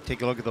with you. As you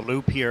take a look at the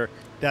loop here,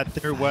 that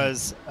there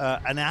was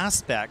an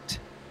aspect,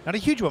 not a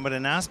huge one, but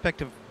an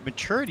aspect of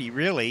maturity,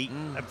 really.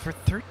 For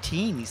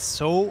 13, he's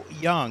so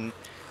young.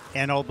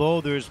 And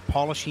although there's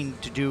polishing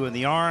to do in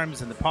the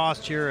arms and the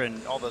posture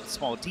and all the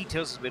small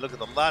details, as we look at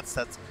the LUTs,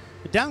 that's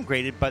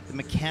downgraded, but the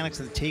mechanics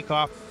of the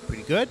takeoff,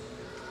 pretty good.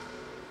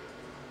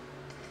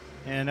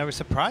 And I was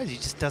surprised. He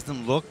just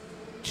doesn't look,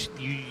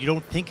 you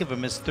don't think of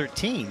him as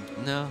 13.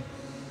 No.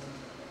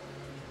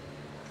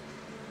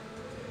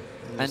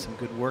 There's some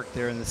good work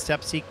there in the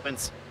step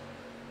sequence.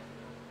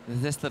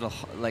 This little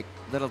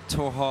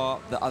toe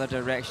hop, the other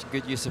direction,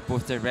 good use of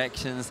both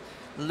directions,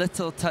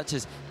 little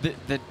touches,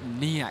 the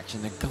knee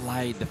action, the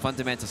glide, the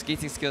fundamental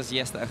skating skills,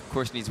 yes, that of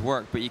course needs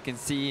work, but you can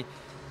see,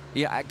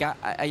 yeah, I got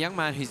a young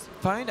man who's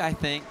found, I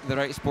think, the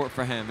right sport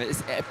for him.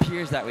 It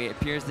appears that way. It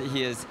appears that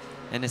he is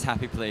in his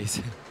happy place.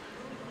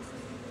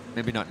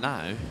 Maybe not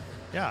now.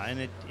 Yeah,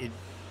 and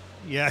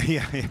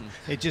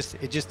it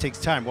just takes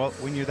time. Well,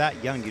 when you're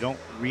that young, you don't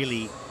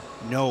really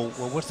know,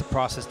 well, what's the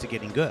process to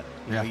getting good?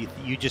 You know,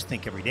 you just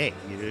think every day.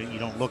 You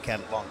don't look at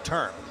it long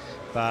term.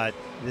 But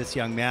this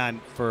young man,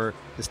 for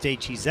the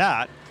stage he's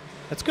at,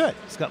 that's good.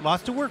 He's got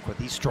lots to work with.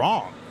 He's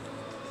strong,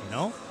 you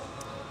know?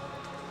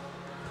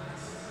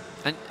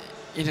 And,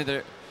 you know, there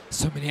are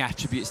so many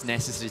attributes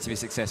necessary to be a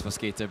successful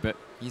skater, but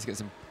he's got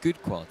some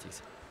good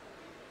qualities.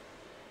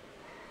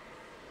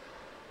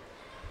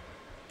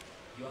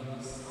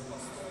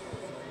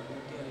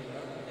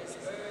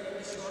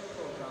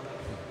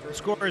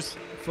 Scores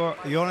for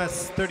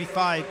Jonas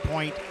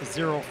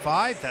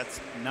 35.05. That's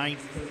 9th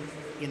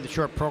in the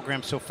short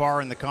program so far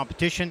in the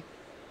competition.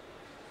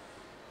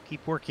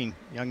 Keep working,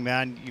 young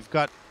man. You've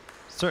got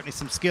certainly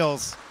some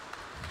skills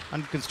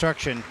under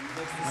construction.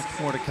 Much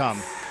more to come,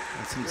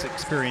 and some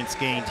experience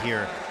gained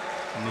here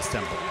in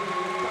Istanbul.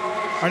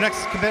 Our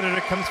next competitor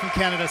comes from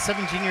Canada,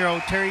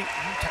 17-year-old Terry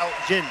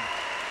Utal-Jin.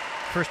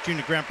 First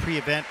Junior Grand Prix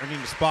event, earning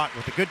a spot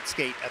with a good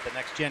skate at the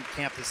Next Gen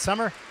camp this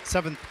summer.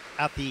 7th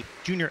at the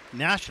Junior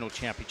National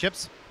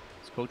Championships.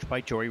 He's coached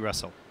by Jory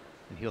Russell,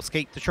 and he'll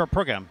skate the short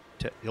program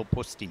to Il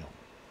Postino.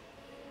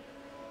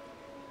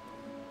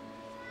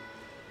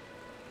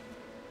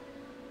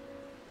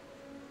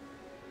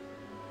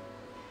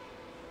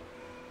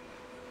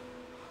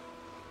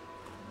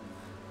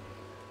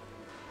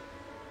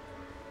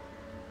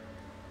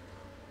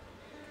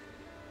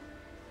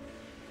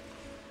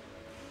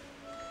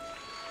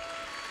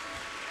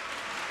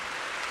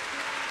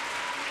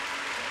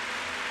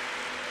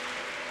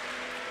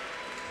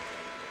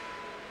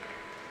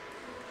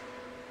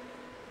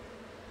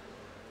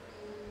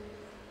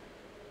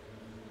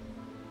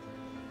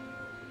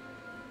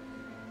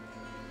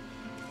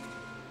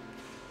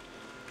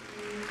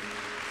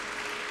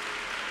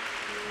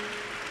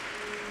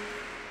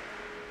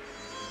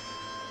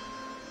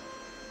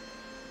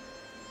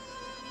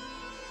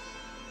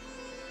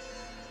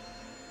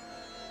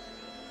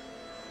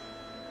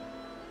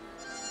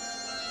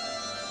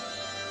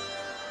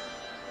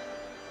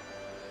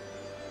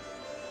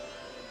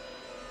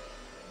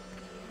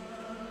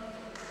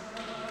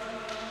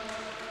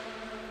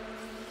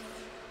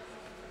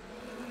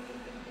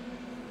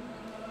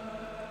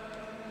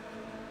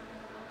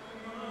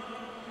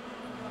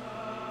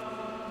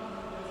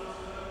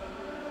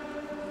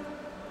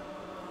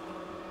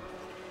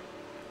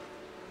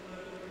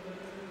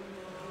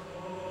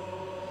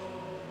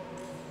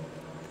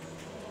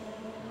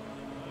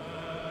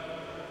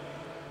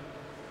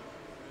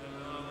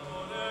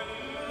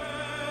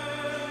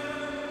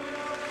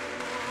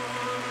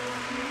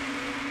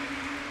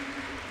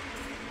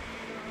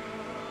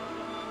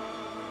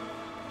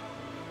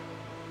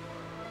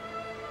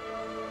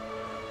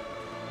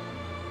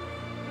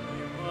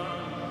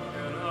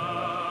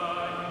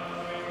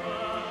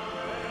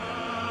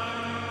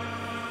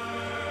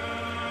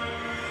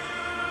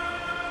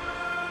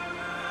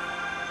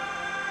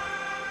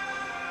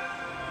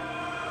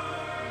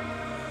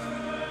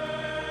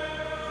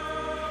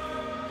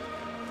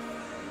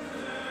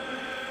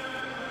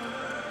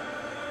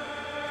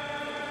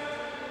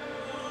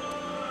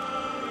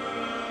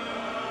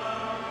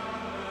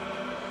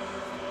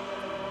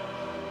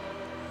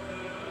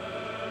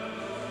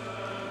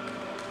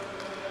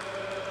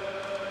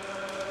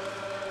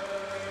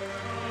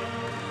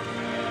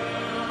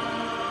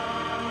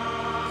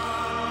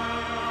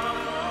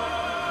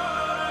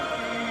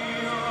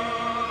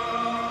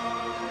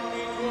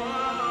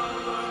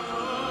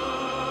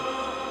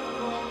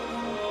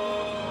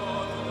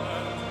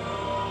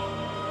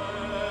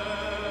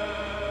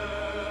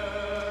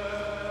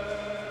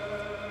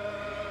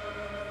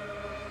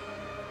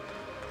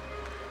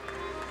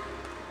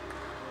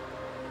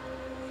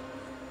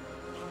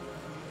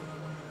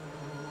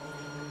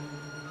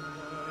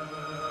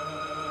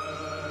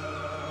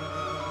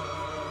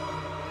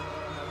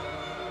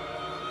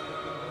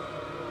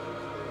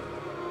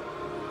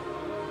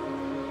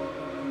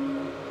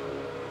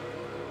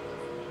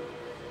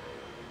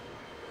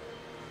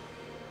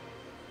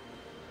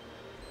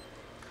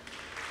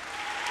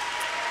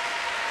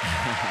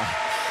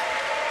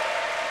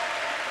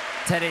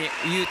 Terry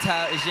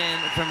Jin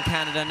from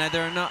Canada. Now,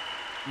 there are not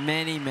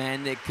many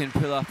men that can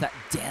pull off that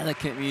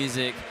delicate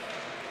music,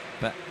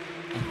 but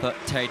I thought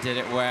Terry did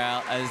it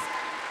well as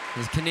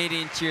his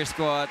Canadian cheer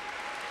squad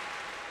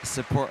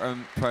support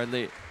him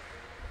proudly.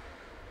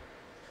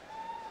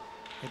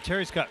 And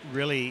Terry's got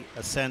really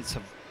a sense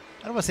of,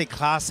 I don't want to say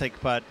classic,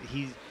 but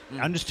he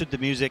understood the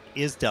music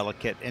is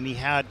delicate, and he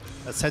had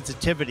a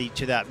sensitivity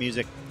to that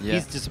music. Yeah.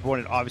 He's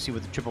disappointed, obviously,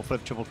 with the triple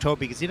flip, triple toe,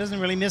 because he doesn't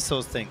really miss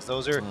those things.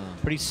 Those are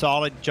pretty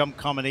solid jump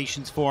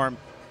combinations for him.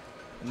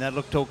 And that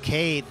looked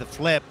okay, the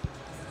flip,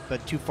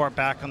 but too far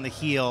back on the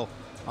heel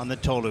on the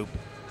toe loop.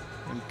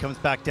 And comes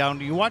back down.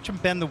 You watch him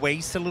bend the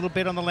waist a little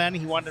bit on the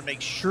landing. He wanted to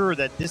make sure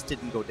that this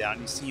didn't go down.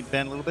 You see him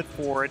bend a little bit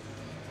forward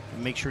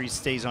and make sure he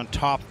stays on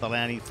top of the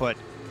landing foot.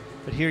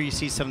 But here you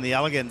see some of the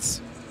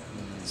elegance.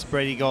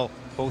 Spread eagle,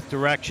 both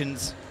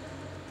directions,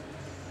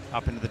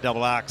 up into the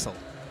double axel.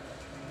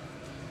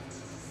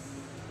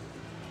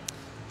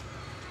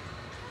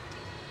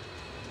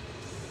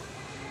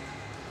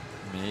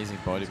 Amazing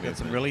body movement. Got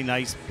some really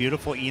nice,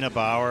 beautiful Ina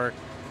Bauer.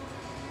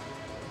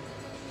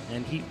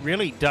 And he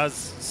really does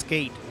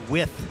skate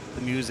with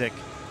the music,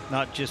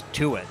 not just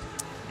to it.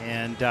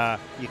 And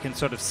you can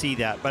sort of see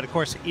that. But of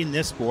course, in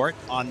this sport,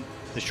 on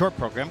the short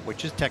program,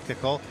 which is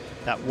technical,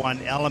 that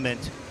one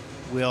element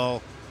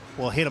will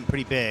hit him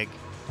pretty big.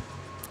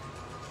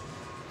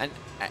 And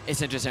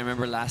it's interesting, I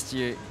remember last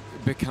year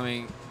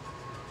becoming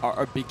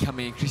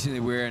increasingly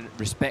aware and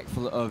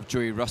respectful of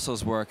Joey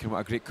Russell's work and what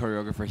a great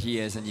choreographer he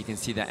is, and you can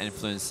see that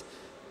influence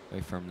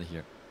very firmly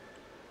here.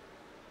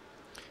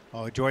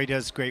 Oh, Joey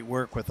does great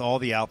work with all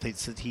the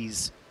athletes that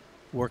he's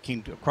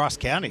working across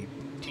Canada.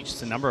 He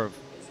teaches a number of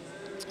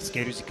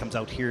skaters. He comes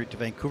out here to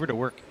Vancouver to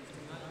work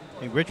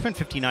in Richmond.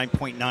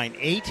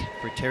 59.98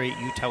 for Terry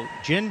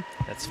Jin.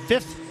 That's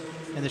 5th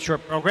in the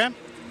short program.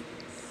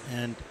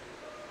 And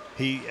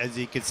he, as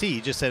you can see,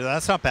 he just said,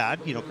 that's not bad,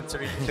 you know,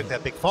 considering he took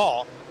that big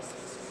fall.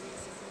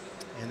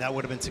 And that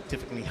would have been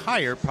significantly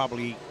higher,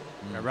 probably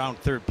around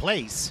 3rd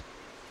place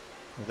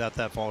without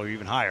that fall, or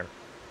even higher.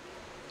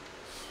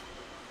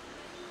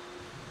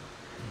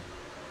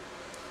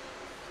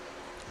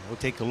 We'll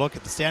take a look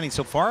at the standings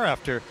so far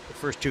after the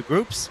first 2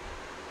 groups.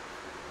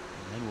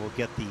 And then we'll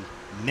get the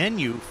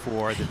menu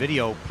for the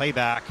video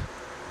playback.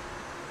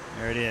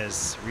 There it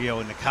is.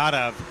 Ryo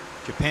Nakata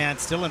of Japan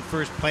still in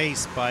 1st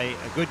place by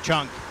a good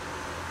chunk.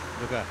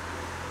 Luka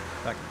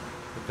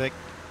Vic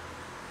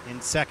in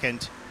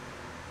 2nd.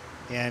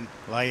 And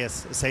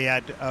Elias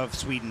Sayed of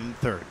Sweden in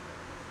 3rd.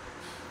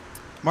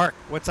 Mark,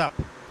 what's up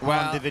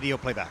on the video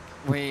playback?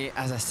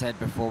 As I said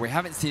before, we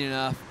haven't seen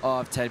enough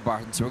of Ted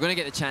Barton, so we're going to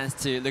get the chance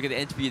to look at the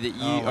interview that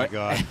you... Oh my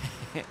God.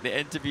 the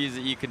interviews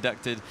that you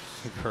conducted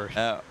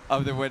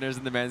of the winners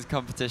in the men's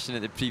competition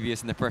at the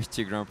previous and the first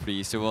 2 Grand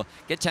Prix. So we'll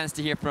get a chance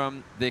to hear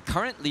from the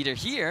current leader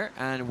here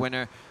and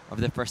winner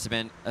of the first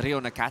event, Ryo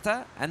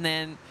Nakata, and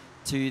then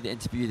to the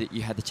interview that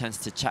you had the chance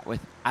to chat with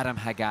Adam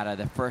Hagara,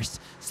 the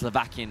first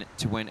Slovakian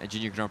to win a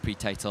Junior Grand Prix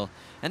title,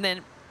 and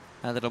then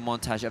a little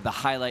montage of the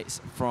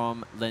highlights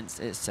from Linz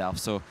itself.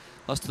 So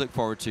lots to look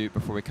forward to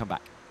before we come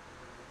back.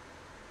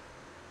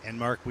 And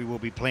Mark, we will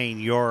be playing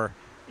your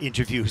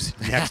interviews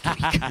next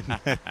week,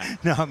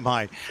 not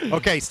mine.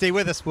 Okay, stay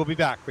with us. We'll be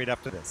back right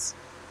after this.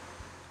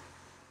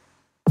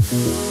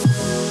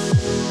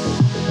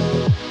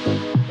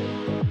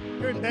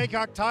 Here in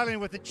Bangkok, Thailand,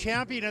 with the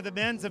champion of the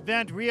men's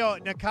event, Ryo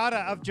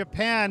Nakata of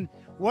Japan.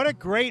 What a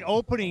great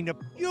opening, a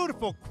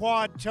beautiful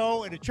quad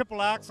toe and a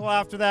triple axel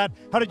after that.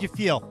 How did you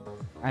feel?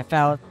 I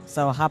felt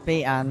so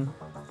happy, and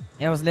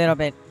it was a little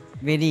bit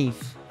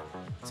relief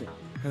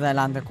because I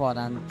landed the quad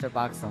and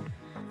triple axel.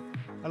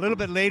 A little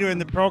bit later in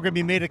the program,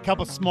 you made a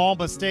couple small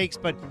mistakes,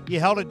 but you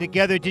held it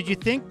together. Did you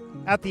think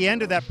at the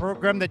end of that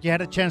program that you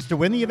had a chance to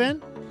win the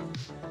event?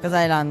 Because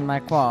I landed my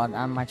quad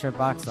and my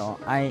triple axel,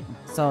 I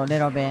saw a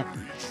little bit,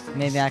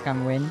 maybe I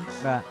can win,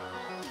 but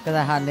because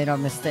I had little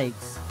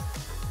mistakes,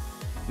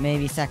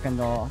 maybe 2nd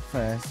or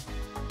 1st.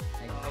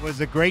 It was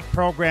a great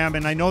program,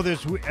 and I know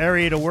there's an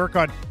area to work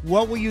on.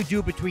 What will you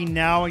do between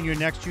now and your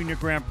next Junior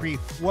Grand Prix?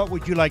 What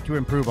would you like to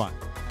improve on?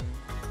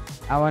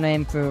 I want to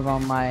improve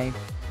on my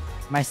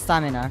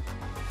stamina.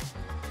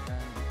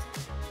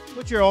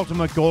 What's your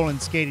ultimate goal in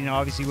skating?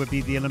 Obviously would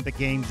be the Olympic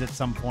Games at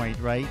some point,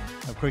 right?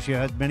 Of course, you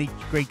had many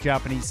great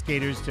Japanese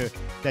skaters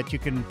that you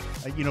can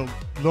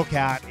look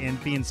at and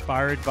be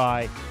inspired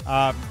by.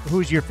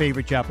 Who's your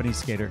favorite Japanese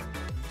skater?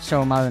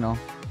 Sho Mauno.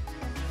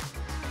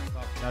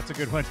 That's a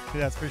good one,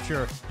 that's for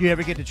sure. Do you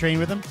ever get to train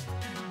with him?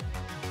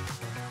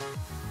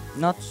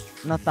 Not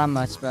that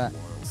much, but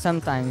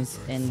sometimes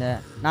in the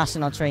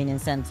National Training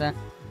Center,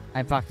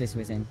 I practice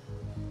with him.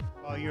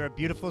 Well, you're a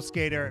beautiful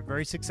skater,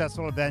 very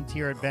successful event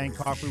here at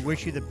Bangkok. We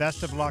wish you the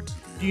best of luck.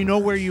 Do you know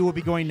where you will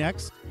be going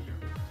next?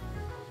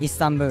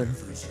 Istanbul.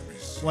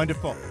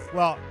 Wonderful.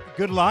 Well,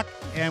 good luck,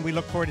 and we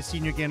look forward to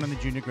seeing you again on the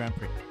Junior Grand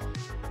Prix.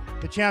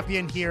 The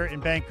champion here in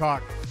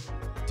Bangkok,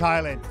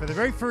 Thailand, for the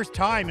very first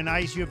time an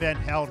ISU event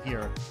held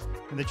here.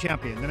 And the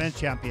champion, the men's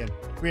champion,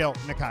 Ryo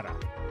Nakata.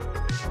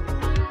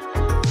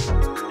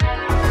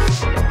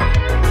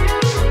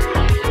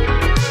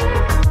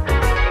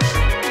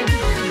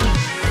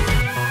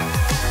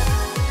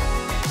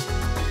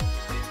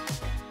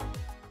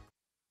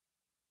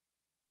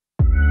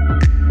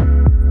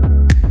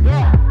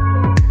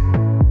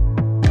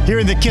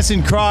 in the Kiss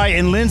and Cry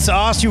in Linz,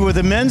 Austria, with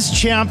the men's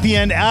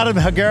champion Adam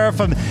Hagara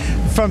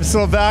from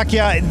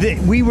Slovakia.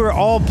 We were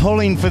all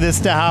pulling for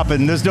this to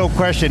happen, there's no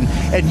question.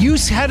 And you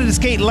had to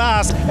skate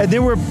last, and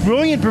there were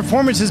brilliant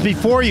performances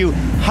before you.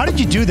 How did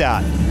you do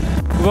that?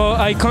 Well,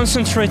 I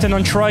concentrated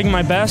on trying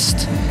my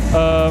best.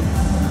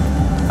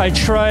 I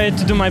tried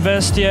to do my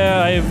best,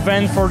 yeah. I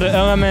went for the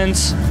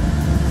elements.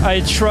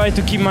 I tried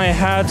to keep my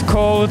head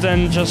cold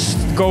and just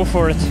go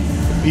for it.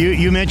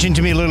 You mentioned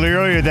to me a little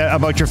earlier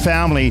about your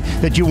family,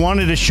 that you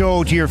wanted to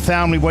show to your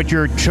family what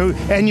you're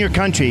and your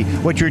country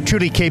what you're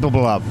truly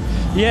capable of.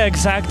 Yeah,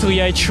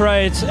 exactly. I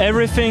tried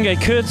everything I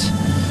could,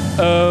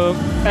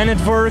 and it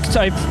worked.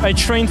 I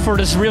trained for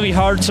this really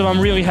hard, so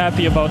I'm really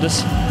happy about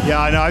this.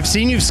 Yeah, I know. I've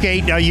seen you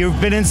skate. You've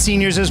been in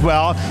seniors as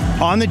well,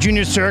 on the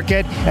junior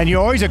circuit, and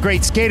you're always a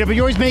great skater, but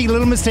you always make a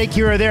little mistake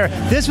here or there.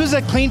 This was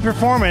a clean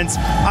performance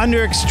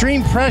under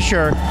extreme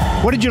pressure.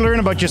 What did you learn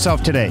about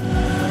yourself today?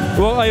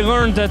 Well, I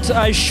learned that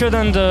I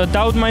shouldn't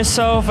doubt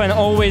myself and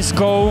always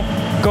go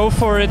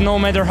for it, no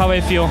matter how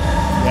I feel.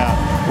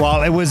 Yeah.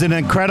 Well, it was an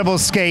incredible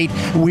skate.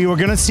 We were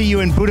going to see you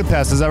in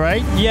Budapest, is that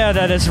right? Yeah,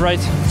 that is right.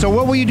 So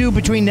what will you do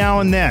between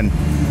now and then?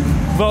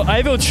 Well,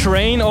 I will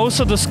train.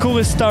 Also, the school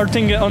is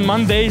starting on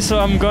Monday, so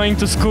I'm going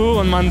to school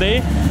on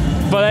Monday.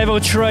 But I will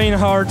train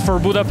hard for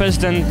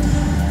Budapest, and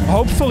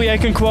hopefully I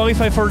can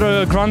qualify for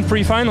the Grand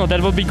Prix final.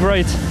 That would be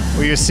great.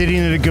 Well, you're sitting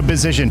in a good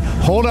position.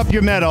 Hold up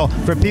your medal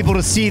for people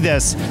to see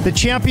this. The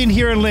champion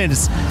here in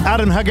Linz,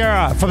 Adam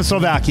Hagara from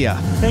Slovakia.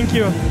 Thank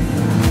you.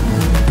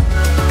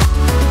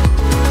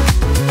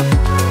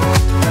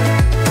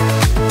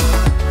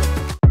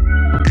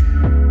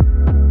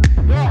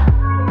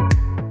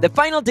 The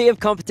final day of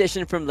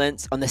competition from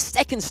Linz on the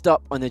second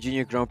stop on the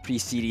Junior Grand Prix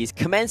series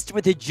commenced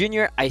with the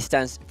Junior Ice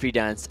Dance Free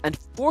Dance, and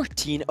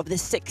 14 of the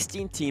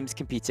 16 teams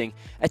competing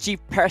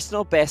achieved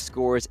personal best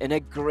scores in a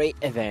great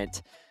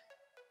event.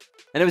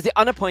 And it was the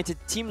unappointed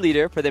team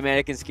leader for the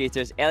American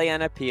skaters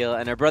Eliana Peel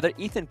and her brother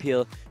Ethan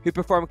Peel who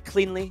performed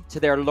cleanly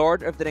to their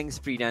Lord of the Rings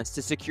free dance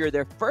to secure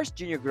their first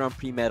Junior Grand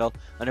Prix medal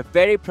on a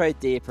very proud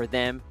day for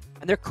them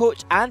and their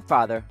coach and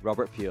father,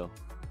 Robert Peel.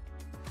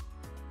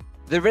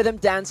 The rhythm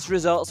dance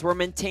results were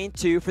maintained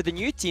too for the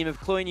new team of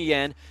Chloe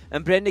Nguyen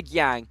and Brenda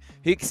Gyang,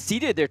 who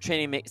exceeded their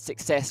training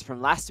success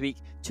from last week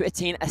to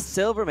attain a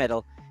silver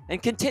medal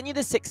and continue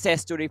the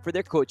success story for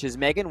their coaches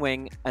Megan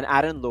Wing and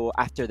Aaron Lowe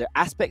after their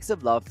Aspects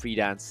of Love free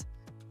dance.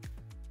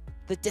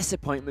 The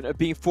disappointment of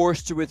being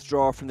forced to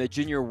withdraw from the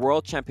Junior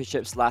World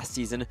Championships last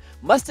season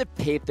must have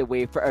paved the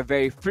way for a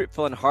very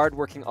fruitful and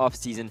hard-working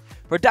off-season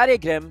for Daria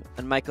Grimm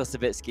and Michael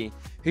Savitsky,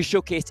 who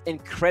showcased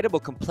incredible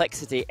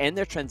complexity in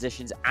their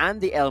transitions and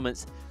the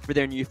elements for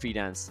their new free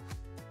dance.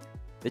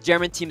 The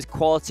German team's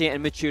quality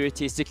and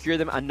maturity secure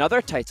them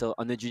another title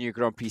on the Junior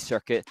Grand Prix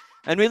circuit,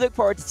 and we look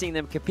forward to seeing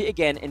them compete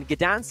again in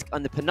Gdansk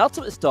on the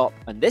penultimate stop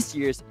on this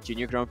year's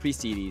Junior Grand Prix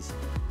series.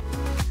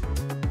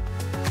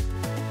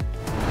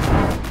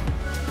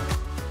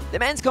 The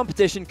men's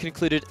competition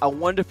concluded a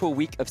wonderful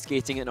week of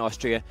skating in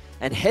Austria,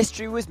 and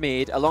history was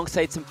made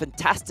alongside some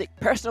fantastic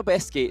personal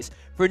best skates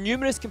for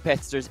numerous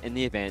competitors in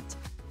the event.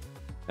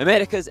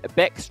 America's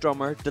Beck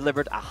Stromer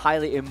delivered a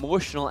highly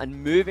emotional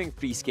and moving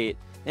free skate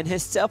in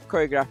his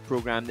self-choreographed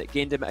program that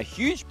gained him a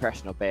huge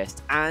personal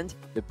best and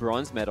the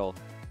bronze medal.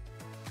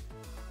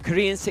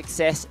 Korean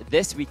success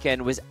this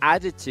weekend was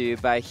added to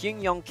by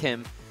Hyung Young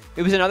Kim,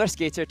 who was another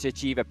skater to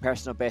achieve a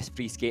personal best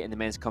free skate in the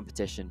men's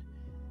competition.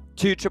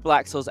 2 triple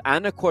axels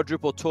and a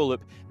quadruple toe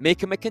loop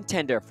make him a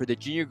contender for the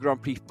Junior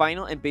Grand Prix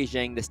final in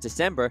Beijing this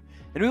December,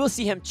 and we will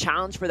see him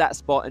challenge for that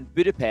spot in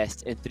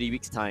Budapest in 3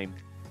 weeks' time.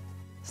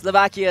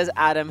 Slovakia's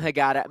Adam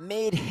Hagara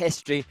made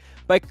history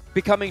by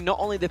becoming not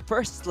only the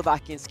first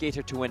Slovakian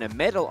skater to win a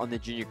medal on the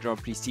Junior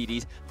Grand Prix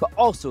series, but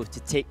also to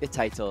take the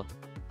title.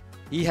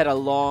 He had a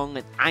long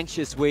and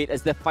anxious wait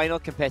as the final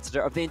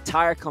competitor of the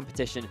entire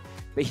competition,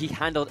 but he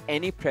handled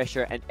any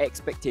pressure and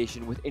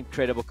expectation with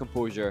incredible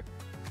composure.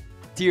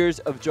 Tears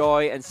of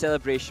joy and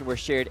celebration were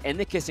shared in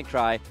the kiss and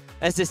cry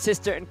as his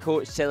sister and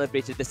coach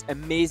celebrated this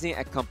amazing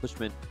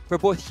accomplishment for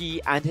both he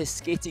and his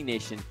skating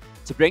nation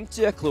to bring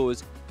to a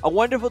close a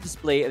wonderful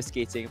display of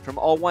skating from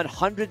all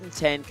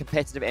 110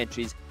 competitive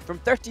entries from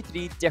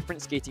 33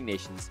 different skating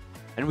nations.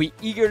 And we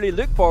eagerly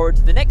look forward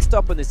to the next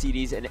stop on the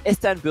series in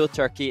Istanbul,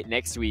 Turkey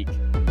next week.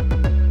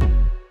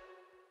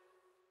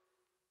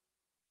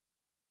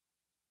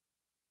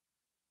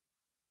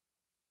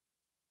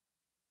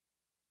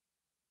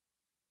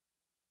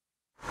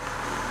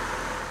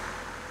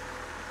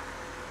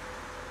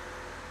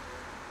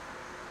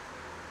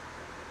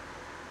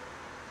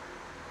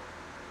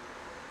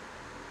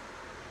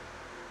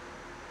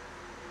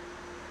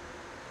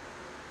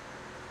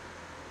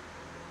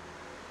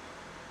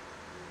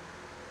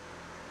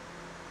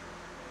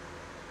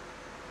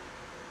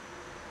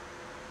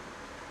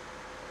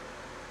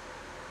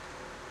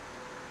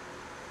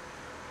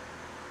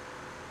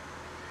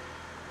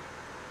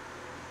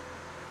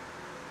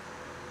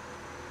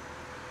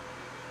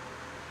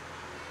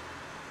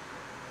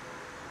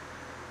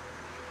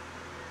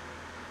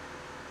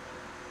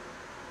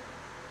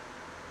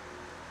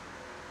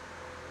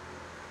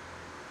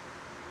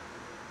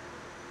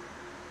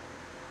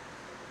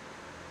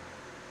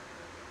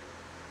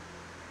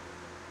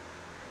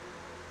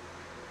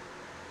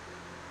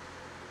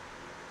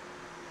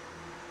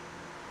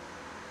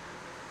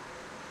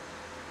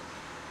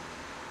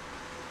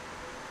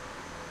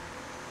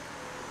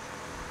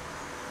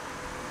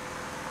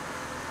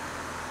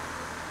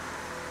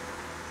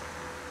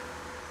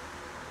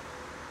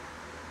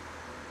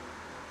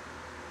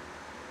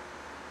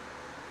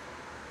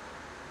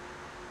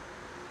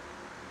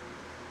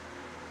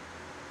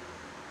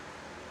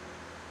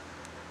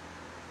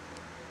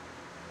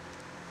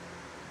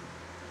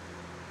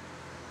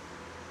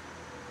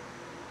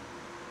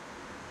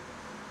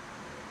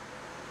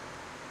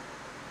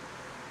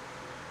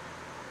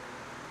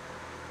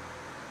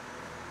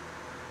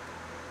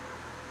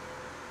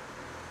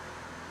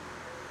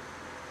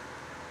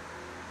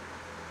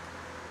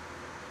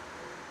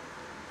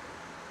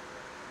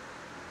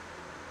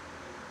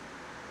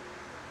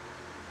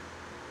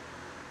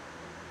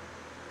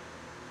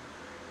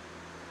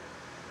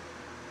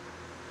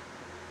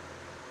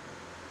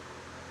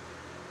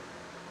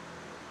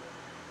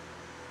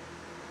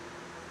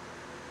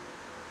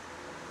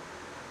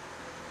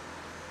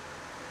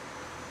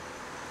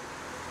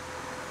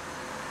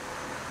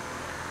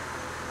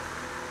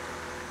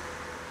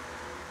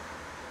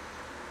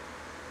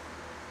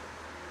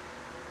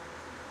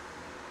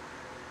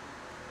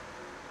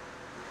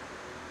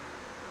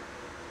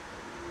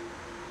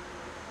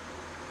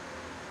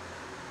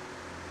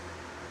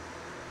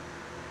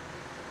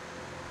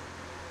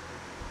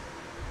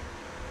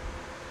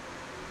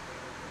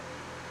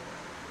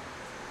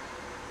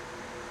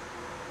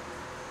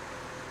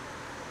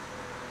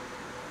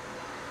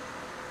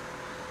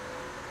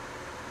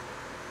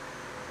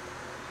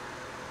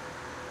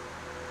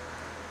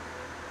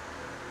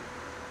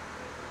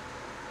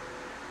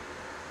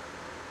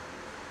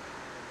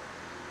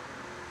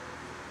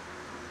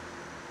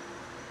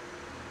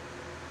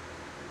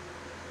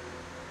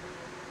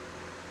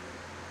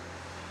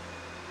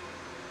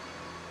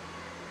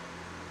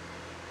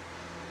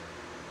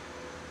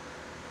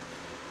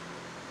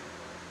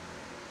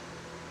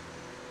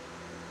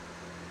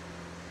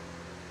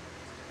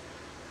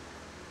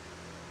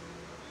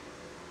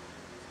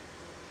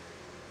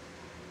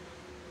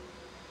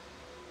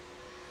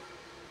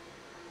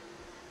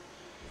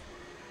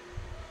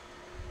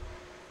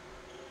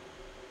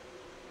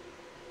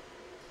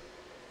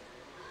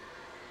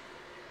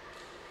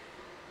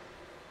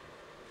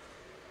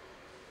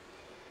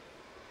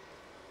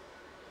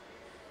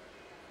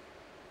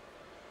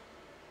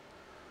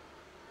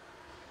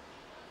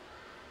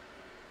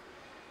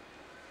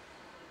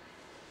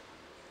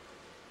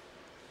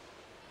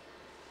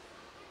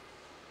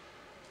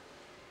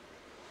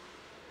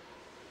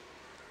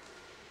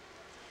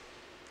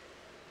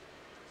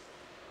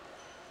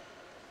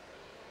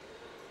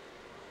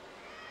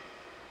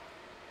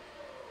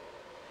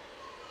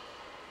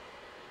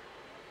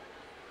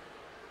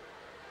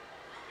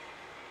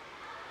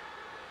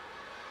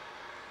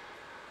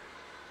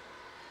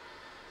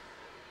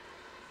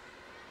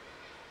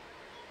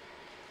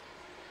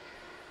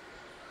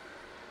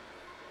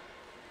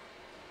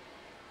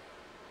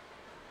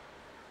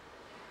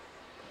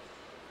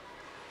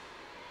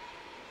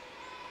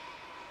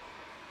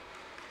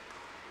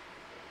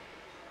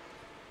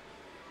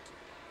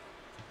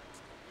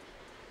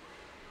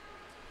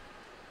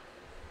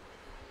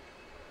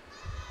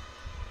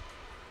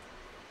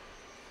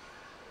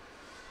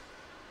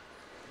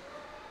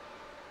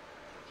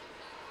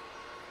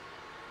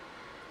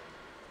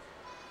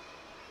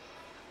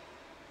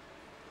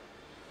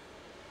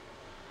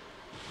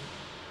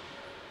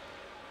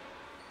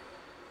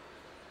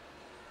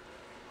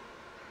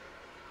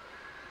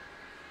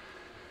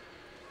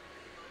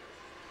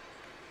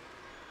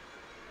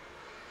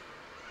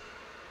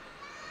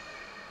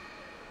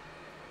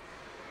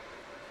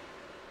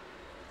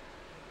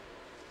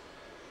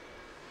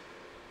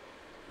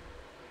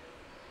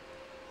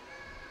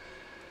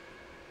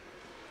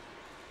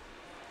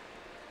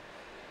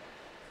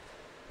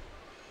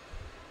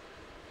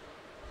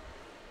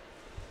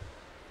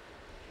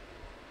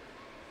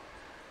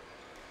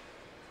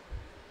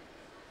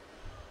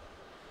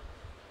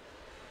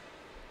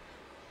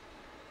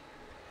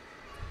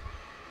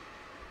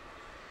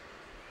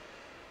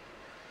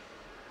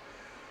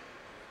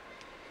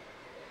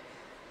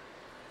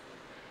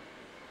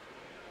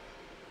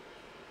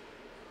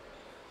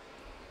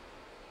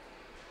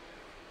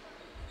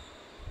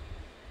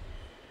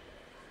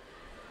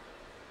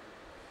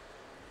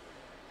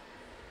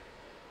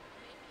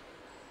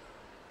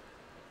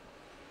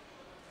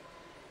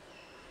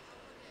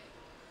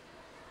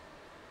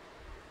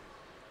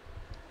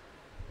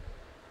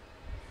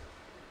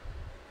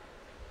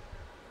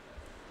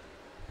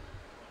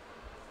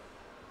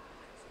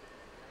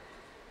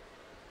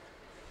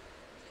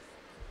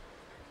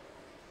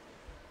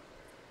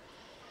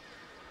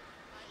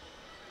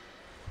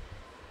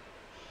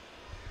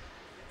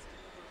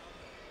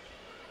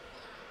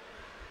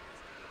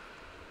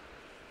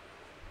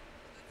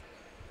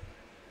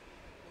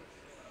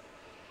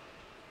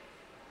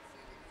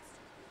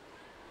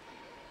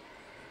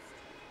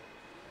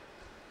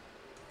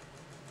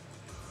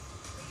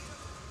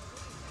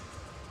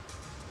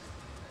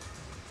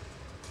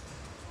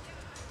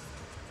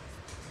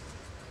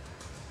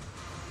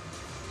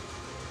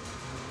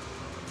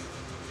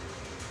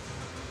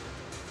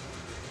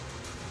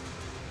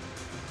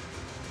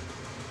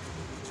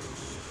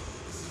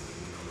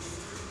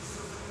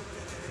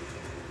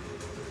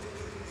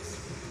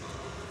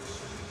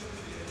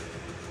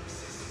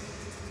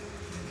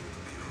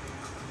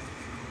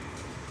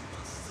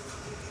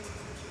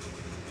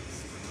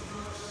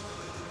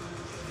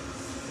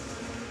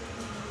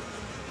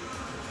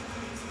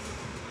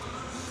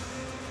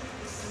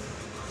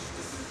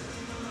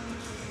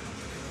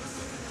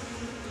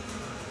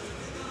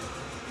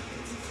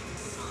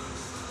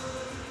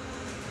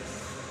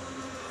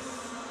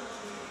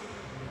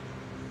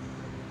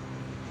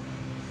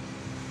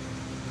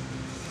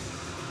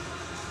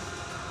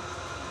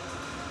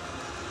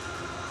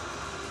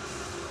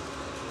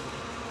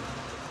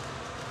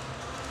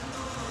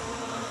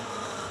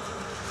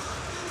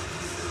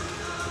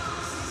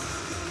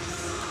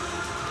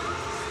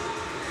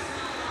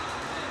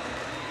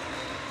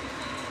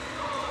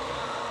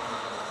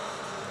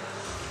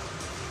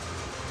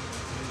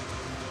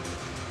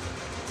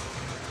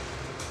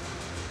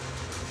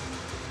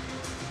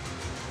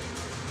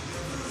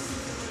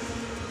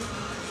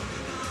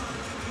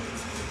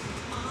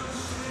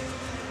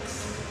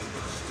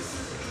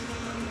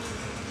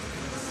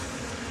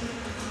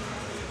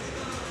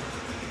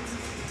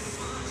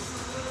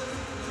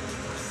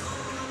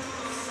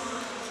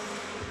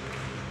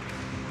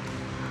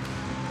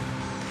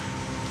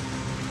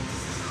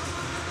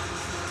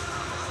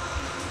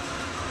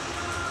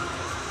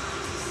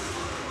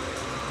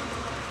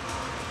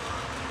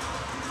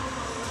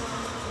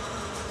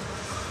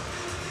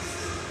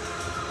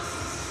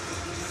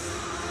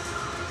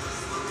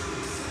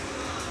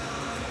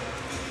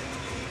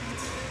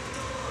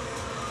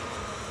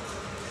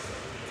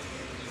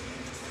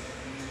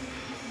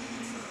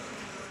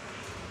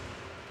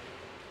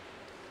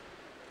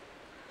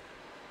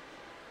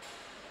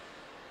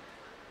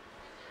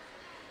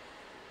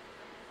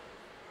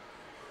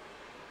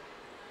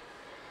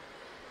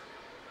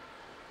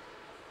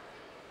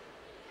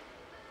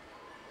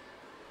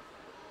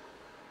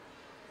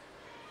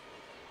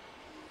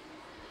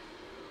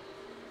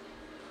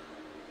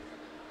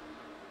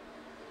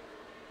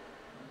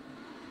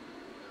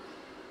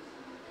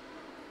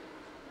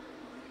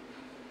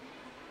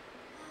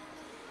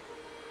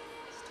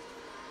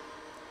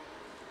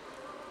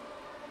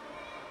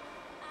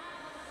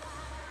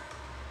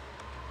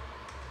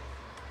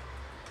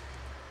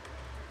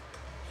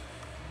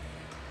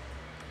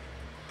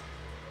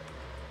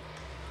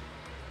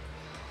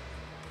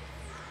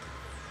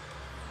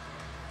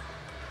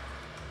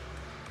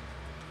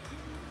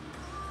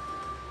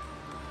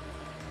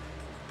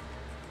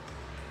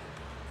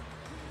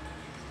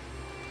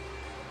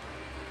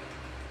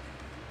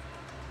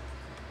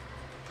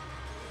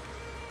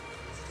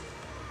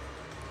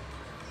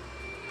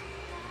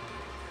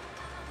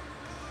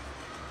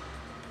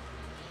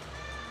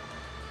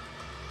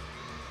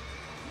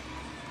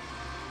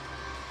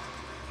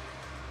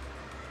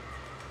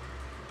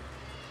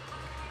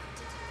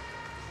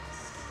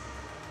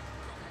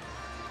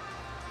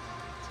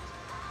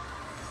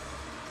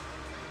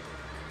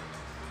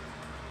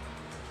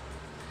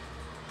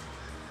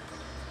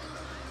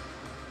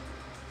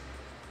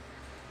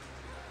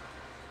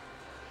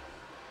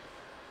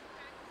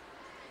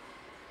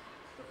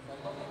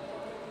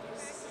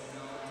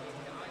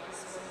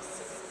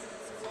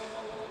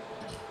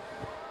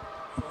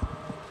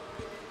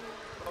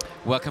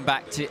 Welcome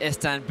back to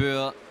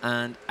Istanbul,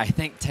 and I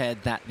think, Ted,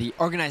 that the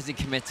organising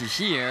committee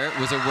here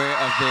was aware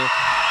of the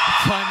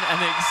fun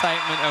and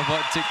excitement of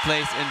what took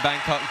place in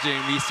Bangkok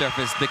during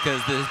resurface,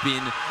 because there's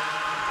been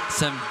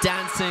some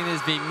dancing,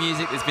 there's been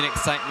music, there's been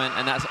excitement,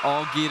 and that's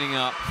all gearing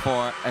up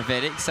for a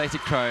very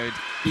excited crowd,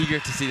 eager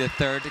to see the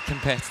third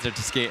competitor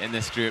to skate in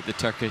this group, the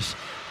Turkish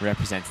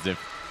representative.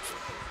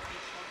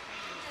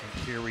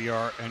 And here we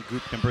are in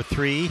group number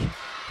 3.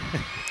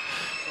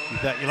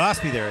 You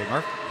lost me there,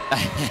 Mark. And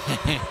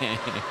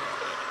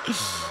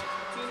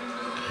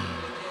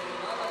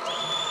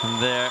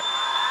there,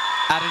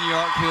 Adam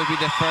York, who will be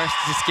the first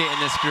to skate in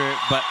this group,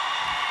 but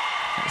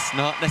it's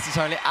not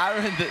necessarily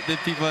Aaron that the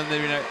people in the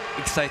arena are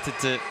excited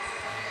to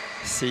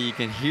see. You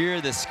can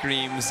hear the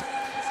screams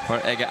for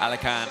Ege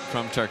Alikan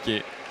from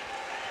Turkey.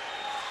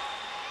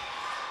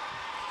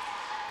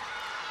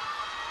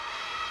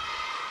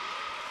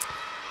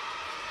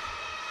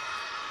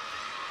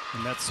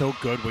 And that's so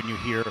good when you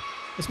hear,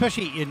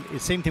 especially in the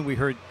same thing we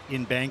heard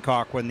in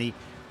Bangkok, when the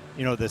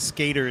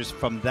skaters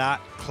from that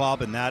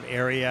club and that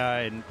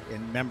area and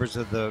members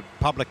of the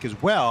public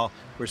as well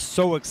were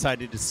so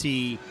excited to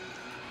see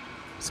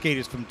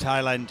skaters from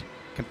Thailand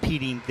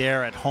competing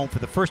there at home for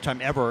the first time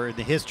ever in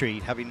the history,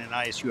 having an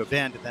ISU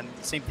event. And then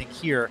the same thing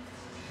here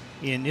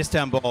in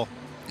Istanbul,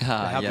 to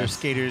have their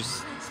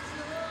skaters.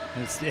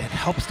 And it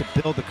helps to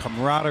build the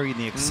camaraderie and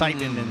the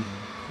excitement and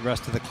the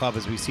rest of the club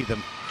as we see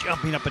them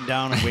jumping up and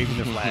down and waving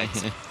their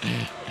flags.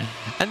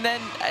 And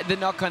then the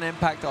knock-on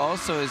impact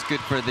also is good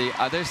for the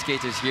other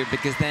skaters here,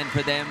 because then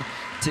for them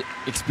to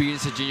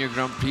experience the Junior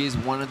Grand Prix is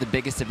one of the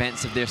biggest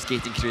events of their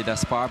skating career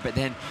thus far, but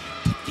then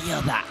to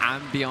feel that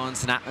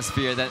ambience and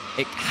atmosphere, that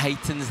it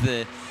heightens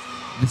the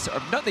sort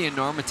of, not the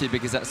enormity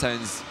because that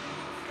sounds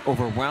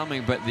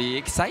overwhelming, but the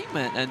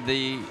excitement and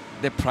the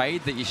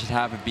pride that you should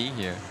have of being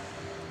here.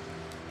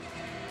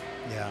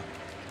 Yeah.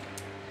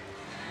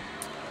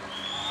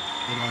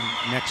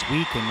 Next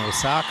week in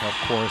Osaka, of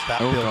course, that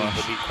building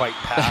will be quite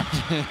packed.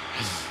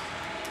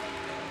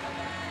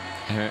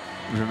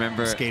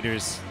 Remember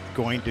skaters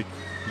going to,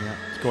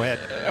 go ahead.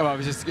 Well, I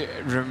was just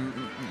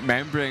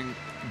remembering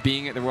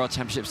being at the World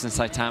Championships in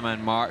Saitama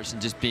in March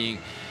and just being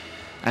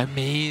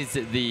amazed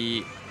at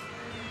the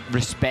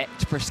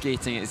respect for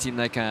skating. It seemed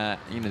like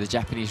the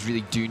Japanese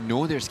really do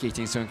know their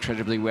skating so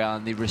incredibly well,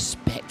 and they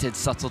respected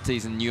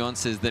subtleties and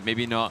nuances that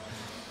maybe not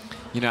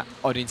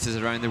audiences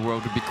around the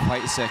world would be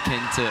quite so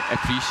akin to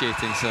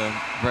appreciating. So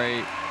I'm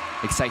very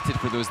excited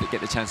for those that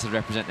get the chance to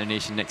represent their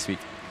nation next week.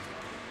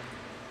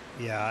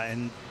 Yeah,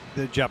 and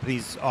the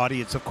Japanese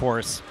audience, of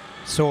course,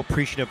 so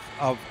appreciative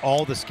of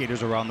all the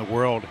skaters around the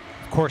world.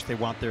 Of course, they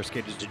want their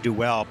skaters to do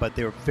well, but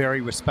they're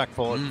very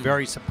respectful and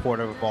very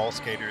supportive of all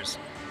skaters.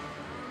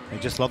 They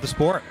just love the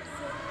sport.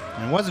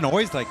 And it wasn't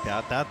always like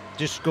that. That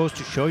just goes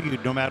to show you,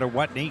 no matter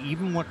what,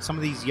 even what some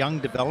of these young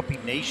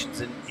developing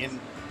nations in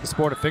the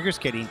sport of figure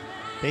skating,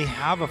 they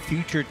have a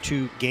future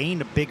to gain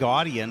a big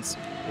audience.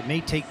 It may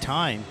take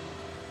time,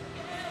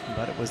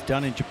 but it was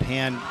done in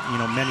Japan,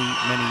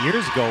 many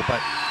years ago.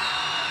 But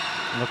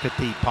look at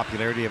the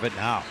popularity of it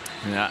now.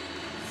 Yeah,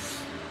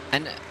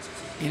 and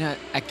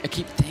I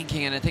keep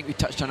thinking, and I think we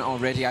touched on it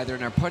already, either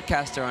in our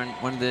podcast or on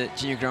one of the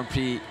Junior Grand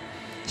Prix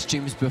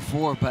streams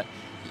before. But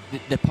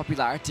the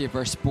popularity of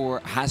our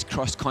sport has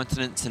crossed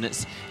continents, and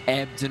it's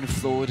ebbed and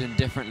flowed in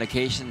different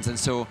locations, and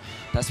so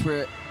that's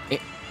where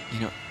it,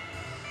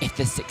 if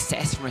the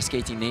success from a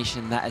skating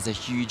nation, that is a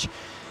huge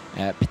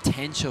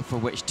potential for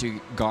which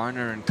to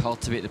garner and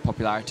cultivate the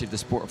popularity of the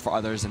sport for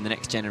others in the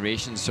next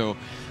generation. So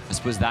I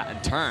suppose that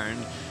in turn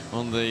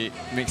only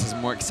makes us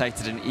more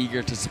excited and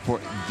eager to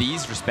support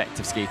these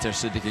respective skaters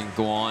so they can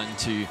go on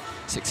to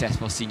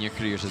successful senior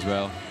careers as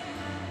well.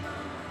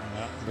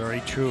 Yeah, very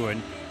true.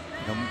 And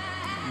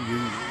you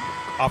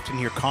often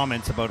hear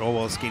comments about, oh,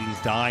 well, skating's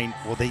dying.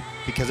 Well,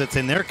 because it's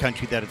in their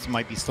country that it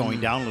might be slowing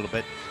down a little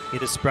bit.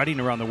 It is spreading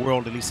around the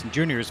world, at least in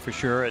juniors for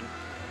sure.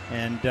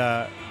 And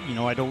I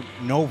don't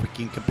know if we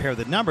can compare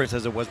the numbers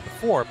as it was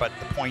before, but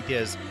the point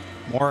is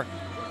more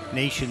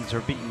nations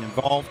are being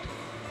involved,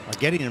 are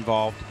getting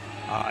involved,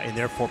 and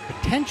therefore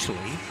potentially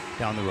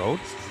down the road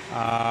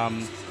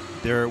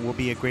there will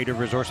be a greater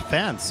resource of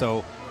fans.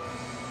 So,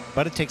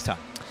 but it takes time.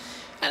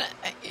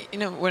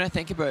 And when I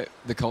think about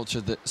the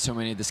culture that so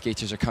many of the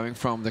skaters are coming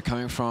from, they're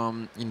coming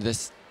from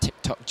this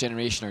TikTok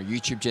generation or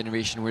YouTube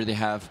generation where they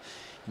have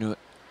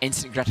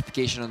instant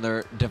gratification on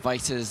their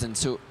devices, and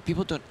so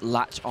people don't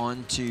latch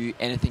on to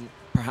anything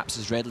perhaps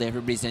as readily.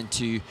 Everybody's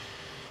into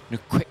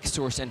quick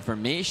source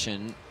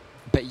information,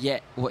 but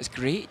yet what's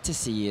great to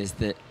see is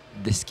that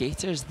the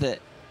skaters that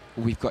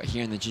we've got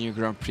here in the Junior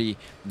Grand Prix,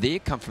 they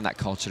come from that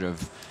culture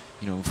of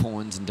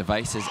phones and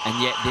devices,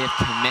 and yet they've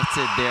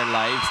committed their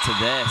lives to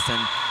this,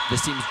 and there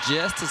seems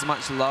just as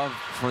much love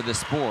for the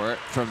sport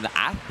from the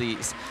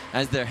athletes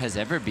as there has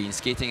ever been.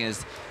 Skating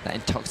is that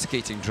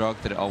intoxicating drug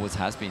that it always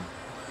has been.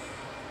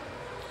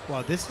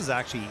 Well, this is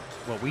actually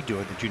what we do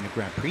at the Junior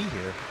Grand Prix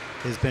here,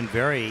 has been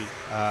very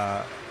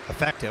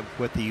effective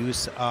with the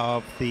use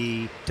of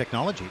the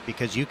technology,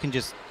 because you can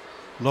just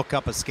look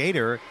up a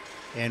skater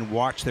and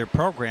watch their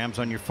programs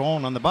on your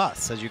phone on the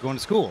bus as you're going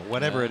to school,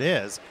 whatever it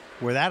is,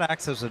 where that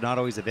access is not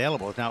always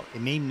available. Now,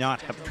 it may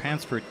not have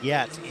transferred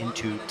yet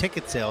into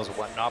ticket sales or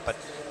whatnot, but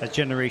as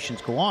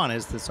generations go on,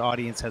 as this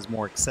audience has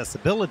more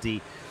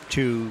accessibility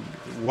to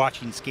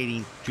watching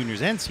skating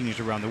juniors and seniors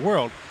around the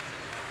world,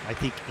 I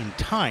think in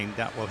time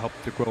that will help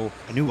to grow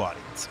a new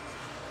audience.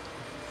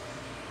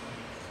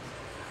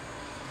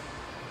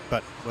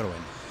 But what do I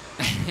know?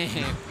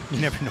 You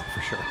never know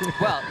for sure.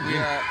 Well, we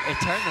are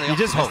eternally You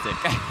just hope.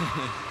 optimistic.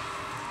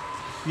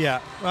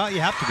 Yeah, well, you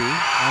have to be,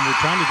 and we're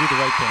trying to do the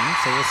right thing,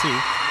 so we'll see.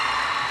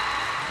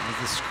 As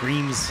the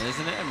screams.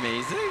 Isn't it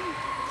amazing?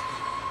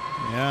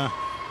 Yeah.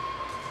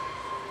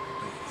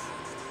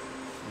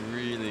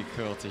 Really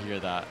cool to hear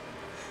that.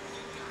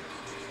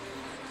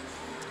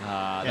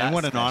 And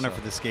what an honor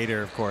for the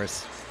skater, of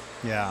course.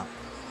 Yeah.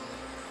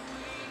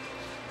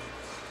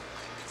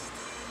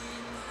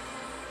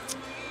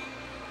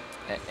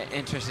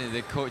 Interesting,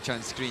 the coach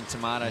on screen,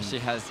 Tamara, she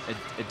has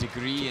a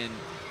degree in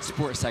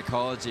sports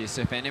psychology,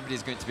 so if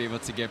anybody's going to be able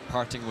to give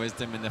parting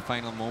wisdom in the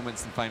final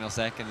moments and final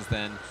seconds,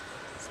 then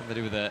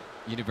somebody with a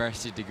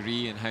university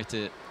degree in how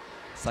to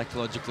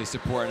psychologically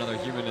support another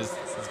human is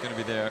going to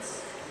be there.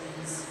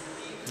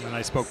 And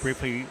I spoke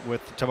briefly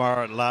with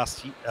Tamara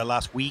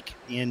last week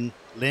in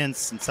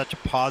Linz, and such a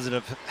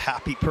positive,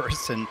 happy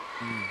person.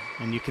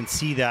 And you can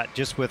see that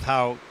just with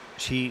how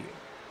she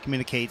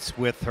communicates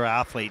with her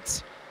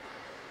athletes,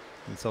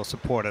 and so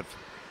supportive.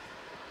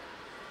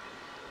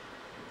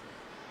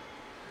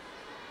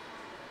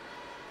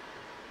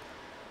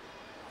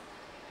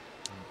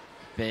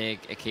 Big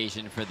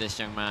occasion for this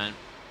young man.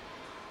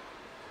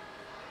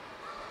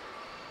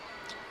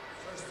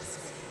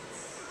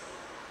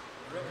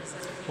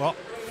 Well,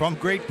 from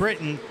Great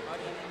Britain,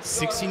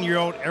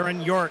 16-year-old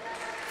Aaron York,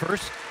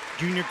 first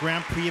junior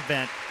Grand Prix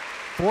event,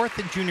 fourth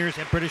in juniors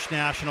at British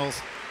Nationals.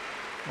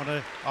 What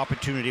an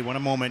opportunity, what a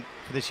moment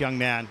for this young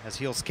man as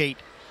he'll skate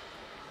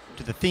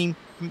to the theme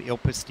from Il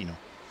Pistino.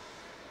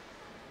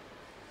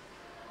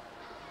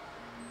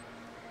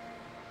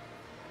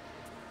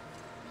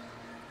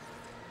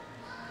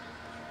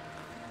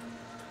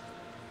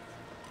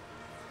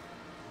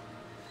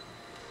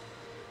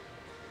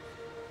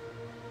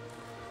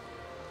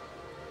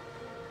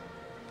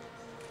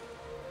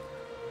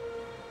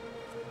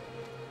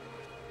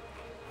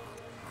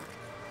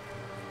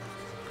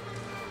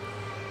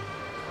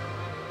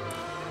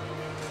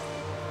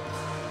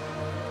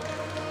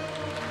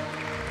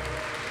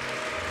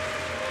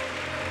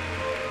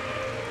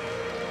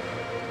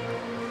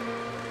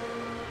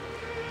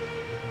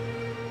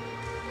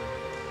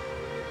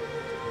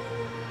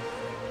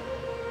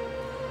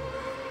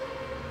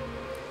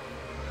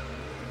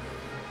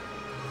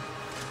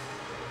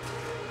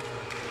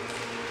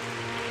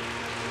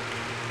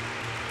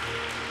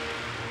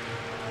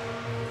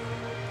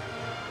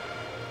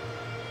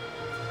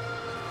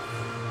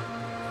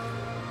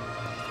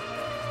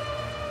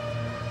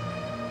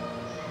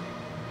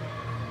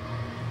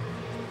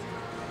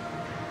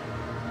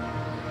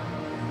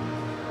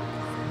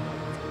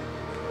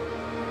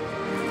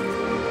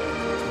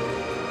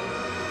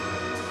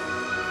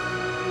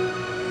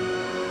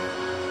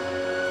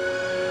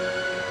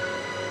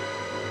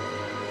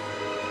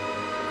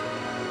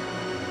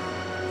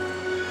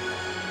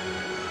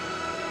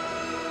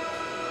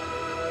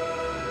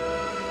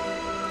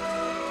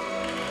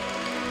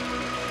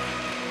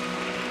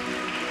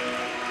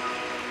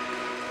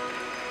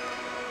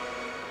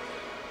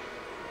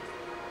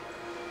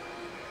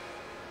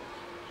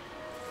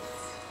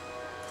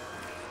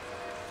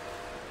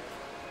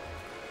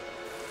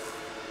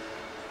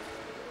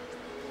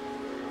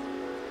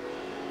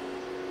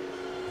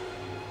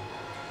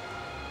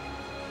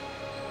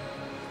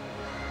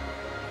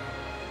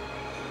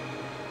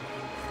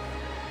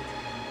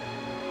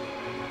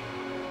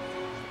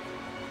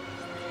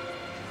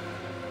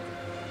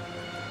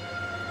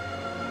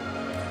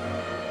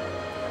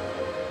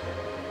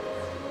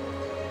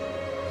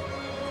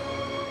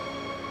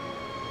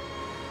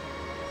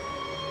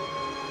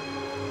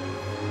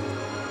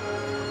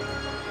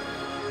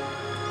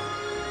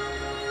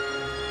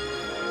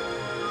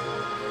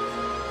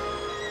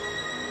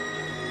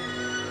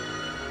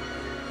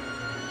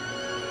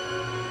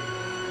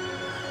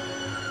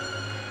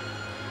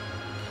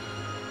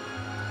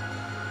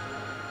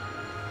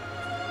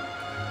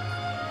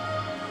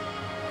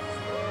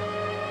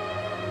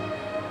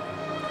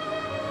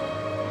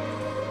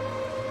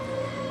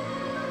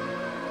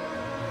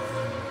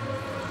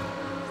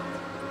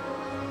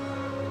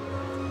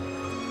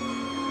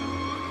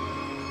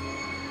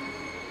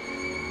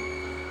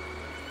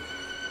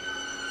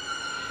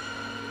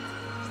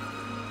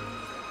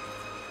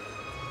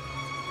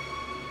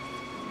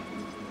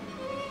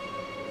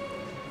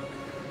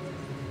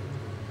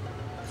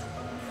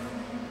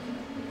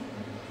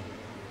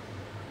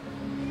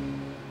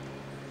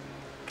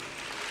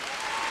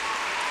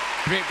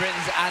 Great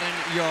Britain's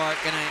Aaron York,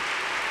 and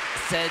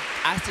I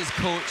asked his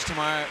coach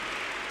tomorrow,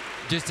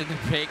 just in the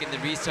break and the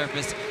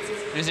resurface,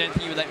 is there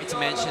anything you would like me to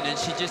mention? And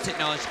she just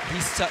acknowledged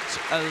he's such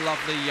a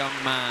lovely young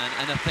man,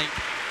 and I think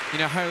you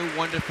know, how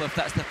wonderful if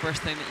that's the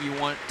first thing that you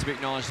want to be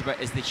acknowledged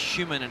about is the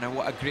human and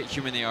what a great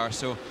human they are.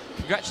 So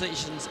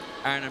congratulations,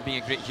 Aaron, on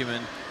being a great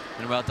human,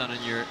 and well done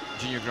on your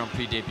Junior Grand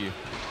Prix debut.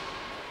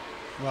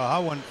 Well,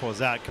 how wonderful is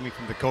that, coming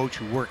from the coach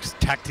who works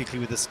tactically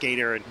with the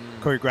skater and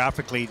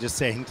choreographically, just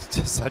saying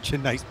just such a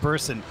nice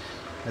person.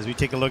 As we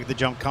take a look at the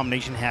jump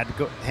combination,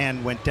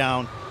 hand went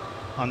down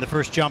on the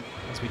first jump.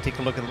 As we take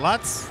a look at the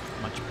Lutz,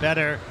 much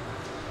better.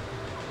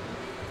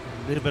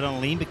 A little bit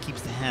on lean, but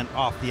keeps the hand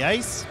off the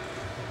ice.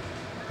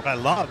 What I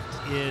loved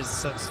is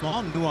some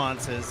small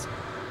nuances,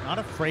 not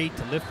afraid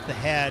to lift the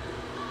head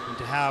and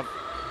to have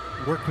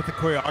work with the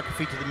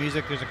choreography to the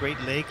music. There's a great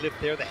leg lift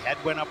there. The head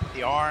went up with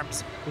the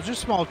arms. Those are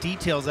small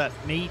details that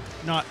may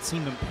not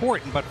seem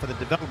important, but for the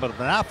development of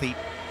an athlete,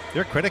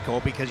 they're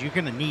critical because you're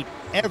going to need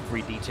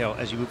every detail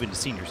as you move into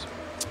seniors.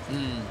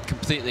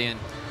 Completely. And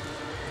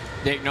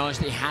they acknowledge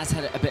that he has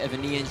had a bit of a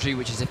knee injury,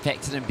 which has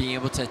affected him being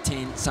able to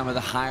attain some of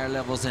the higher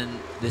levels in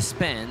the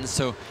spins.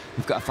 So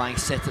we've got a flying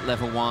set at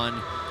level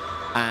 1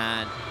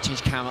 and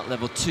change cam at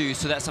level 2.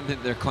 So that's something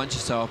that they're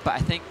conscious of. But I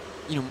think,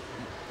 you know,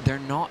 they're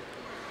not,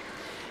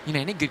 you know,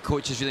 any good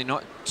coach is really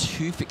not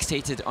too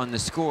fixated on the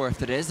score if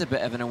there is a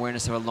bit of an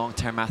awareness of a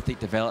long-term athlete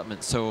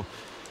development. So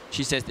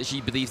she says that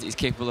she believes that he's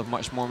capable of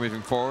much more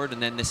moving forward,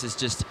 and then this is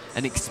just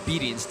an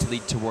experience to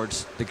lead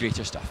towards the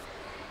greater stuff.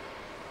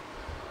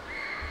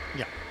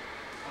 Yeah.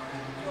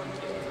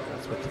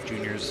 That's what the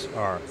juniors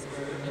are.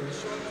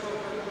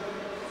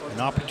 An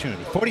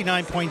opportunity.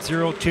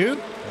 49.02.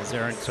 As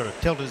Aaron sort of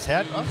tilted his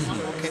head.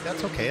 Oh, okay,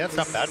 that's okay. That's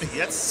not bad.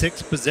 That's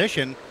 6th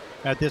position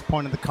at this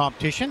point in the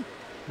competition.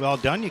 Well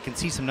done. You can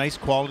see some nice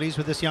qualities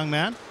with this young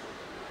man.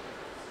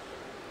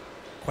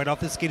 Quite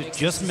often, skaters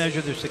just measure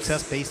their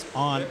success based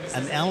on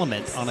an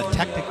element, on a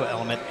technical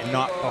element, and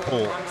not a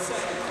whole.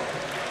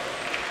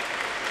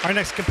 Our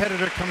next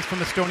competitor comes from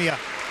Estonia,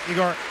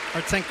 Igor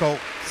Artsenko,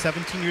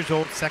 17 years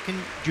old, 2nd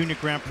Junior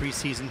Grand Prix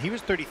season. He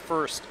was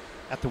 31st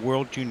at the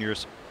World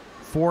Juniors,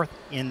 4th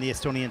in the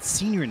Estonian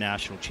Senior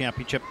National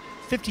Championship,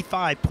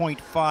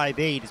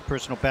 55.58 his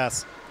personal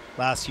best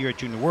last year at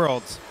Junior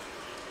Worlds.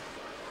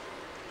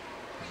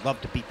 I'd love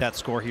to beat that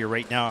score here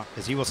right now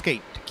as he will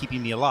skate to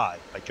Keeping Me Alive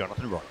by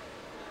Jonathan Roy.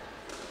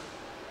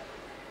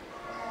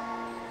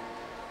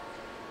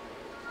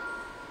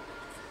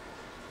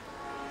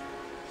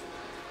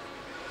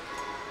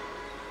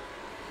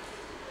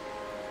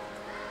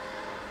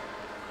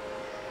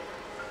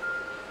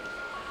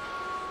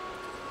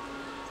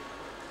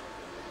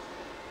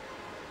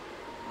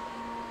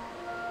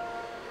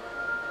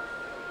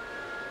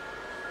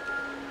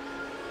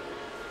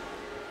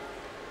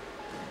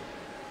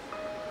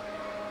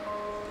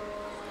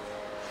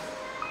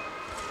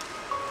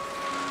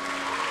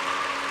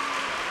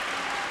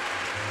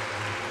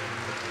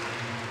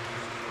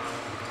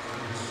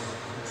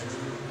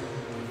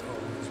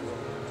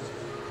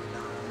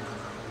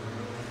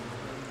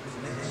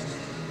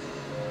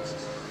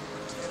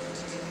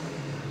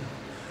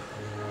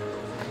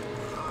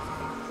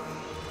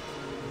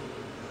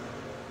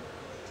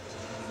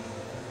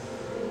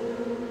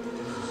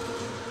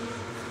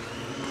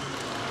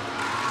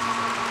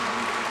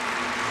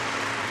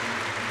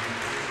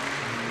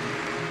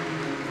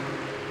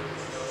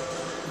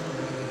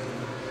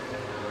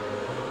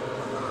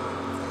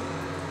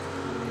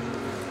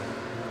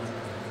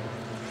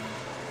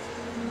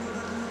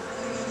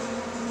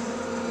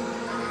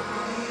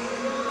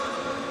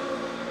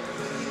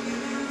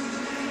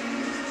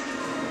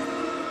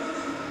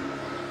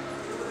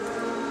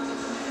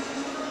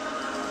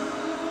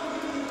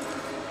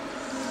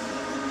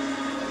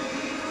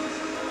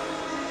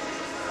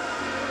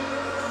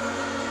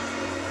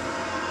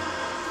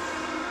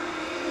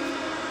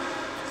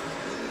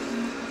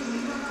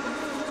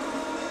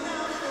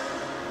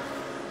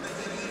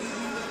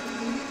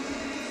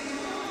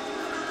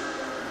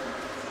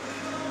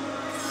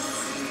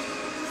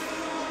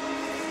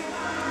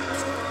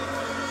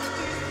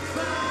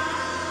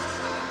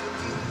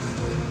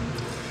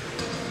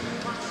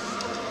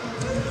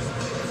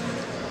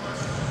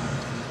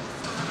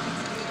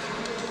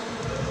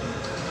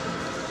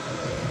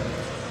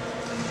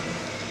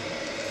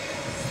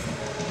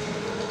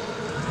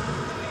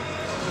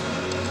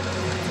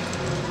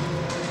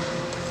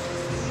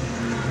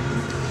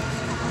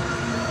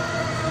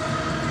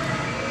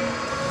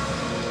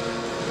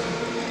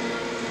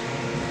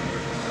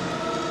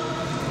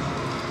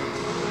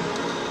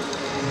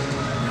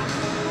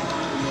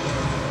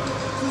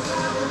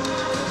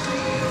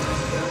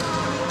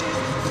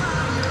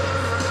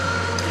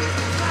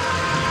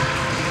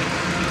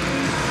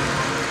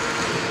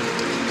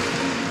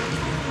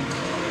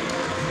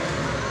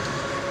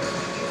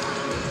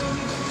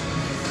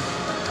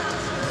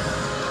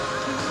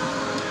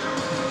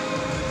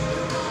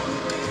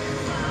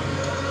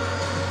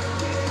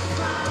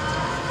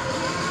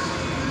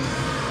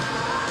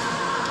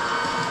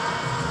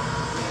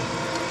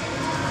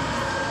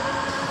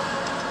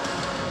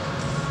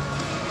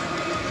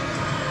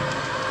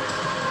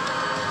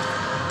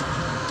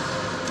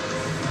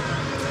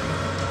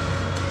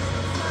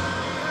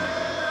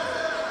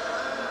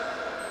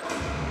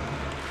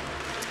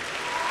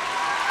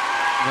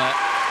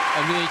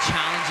 A really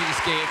challenging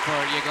skate for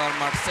Yegor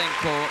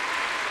Marchenko.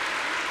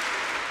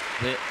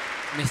 The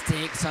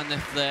mistakes on the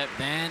flip,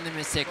 then the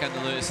mistake on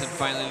the loose, and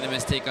finally the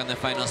mistake on the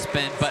final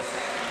spin. But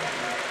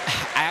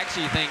I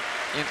actually think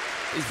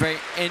he's a very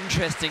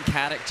interesting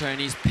character, and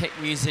he's picked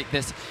music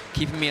that's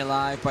Keeping Me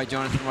Alive by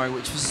Jonathan Roy,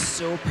 which was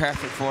so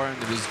perfect for him.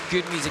 There was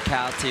good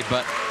musicality,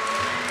 but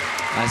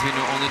as we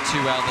know only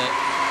too well, the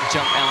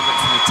jump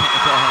elements and the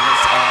technical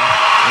elements are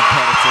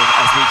imperative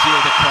as we hear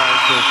the crowd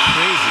go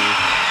crazy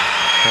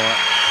for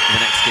the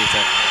next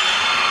skater.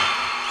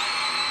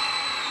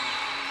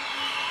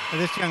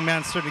 Well, this young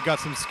man certainly got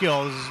some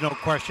skills, there's no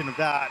question of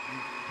that. And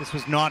this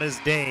was not his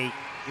day. You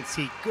can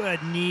see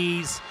good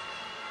knees,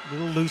 a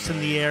little loose in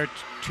the air,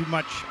 too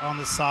much on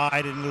the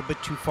side and a little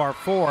bit too far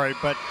forward,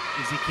 but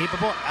is he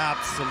capable?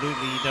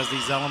 Absolutely. He does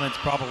these elements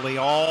probably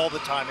all the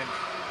time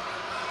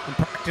in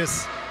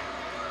practice.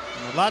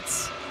 And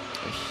Lutz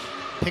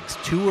picks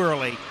too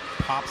early,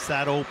 pops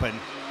that open.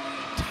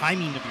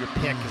 Timing of your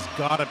pick has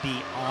got to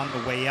be on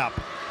the way up.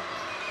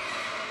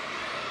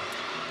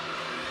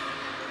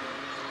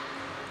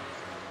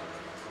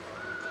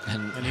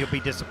 And he'll be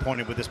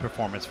disappointed with this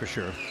performance for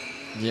sure.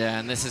 Yeah,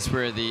 and this is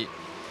where the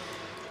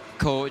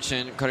coach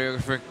and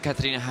choreographer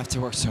Katarina have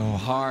to work so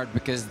hard,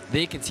 because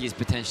they can see his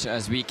potential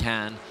as we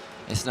can.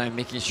 It's now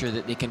making sure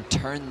that they can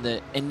turn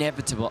the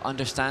inevitable,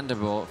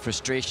 understandable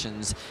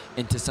frustrations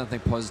into something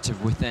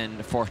positive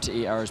within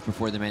 48 hours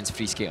before the men's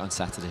free skate on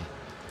Saturday.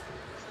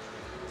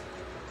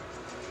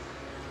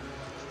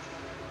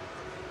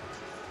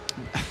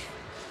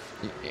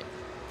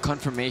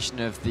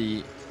 Confirmation of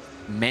the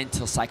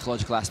mental,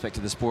 psychological aspect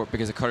of the sport,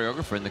 because the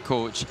choreographer and the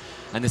coach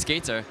and the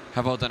skater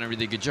have all done a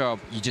really good job.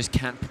 You just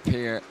can't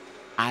prepare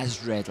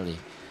as readily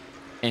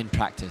in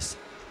practice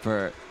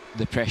for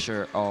the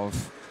pressure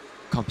of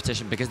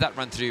competition, because that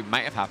run through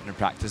might have happened in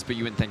practice, but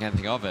you wouldn't think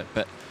anything of it.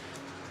 But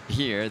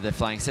here, the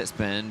flying sit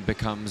spin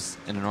becomes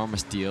an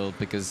enormous deal,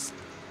 because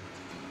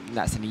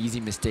that's an easy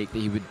mistake that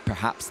he would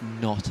perhaps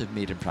not have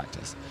made in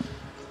practice.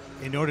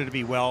 In order to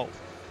be well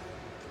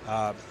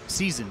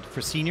seasoned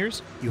for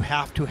seniors, you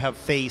have to have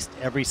faced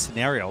every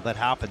scenario that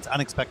happens,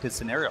 unexpected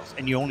scenarios,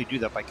 and you only do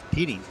that by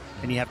competing,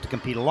 and you have to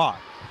compete a lot.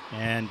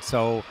 And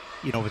so,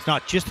 you know, it's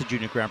not just the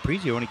Junior Grand Prix,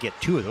 you only get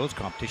 2 of those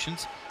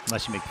competitions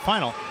unless you make the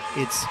final.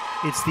 It's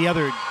the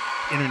other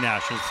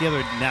international, it's the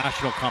other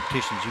national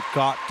competitions. You've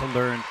got to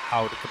learn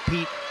how to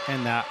compete,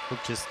 and that will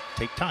just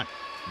take time.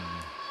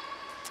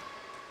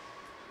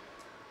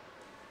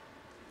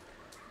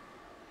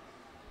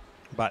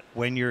 But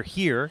when you're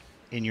here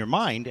in your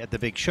mind at the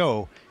big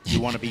show,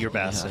 you want to be your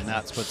best, and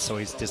that's what's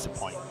always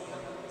disappointing.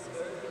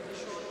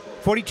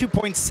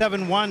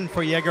 42.71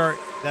 for Yegor.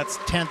 That's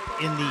 10th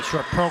in the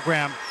short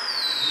program.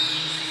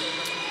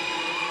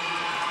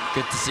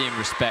 Good to see him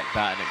respect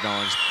that and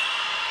acknowledge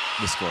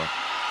the score.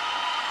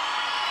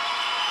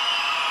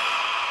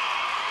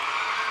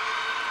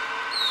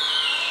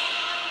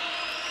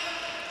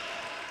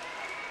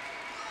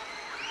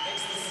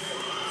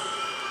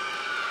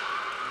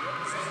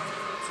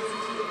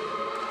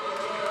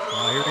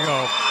 Here we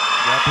go.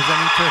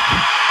 Representing Turkey.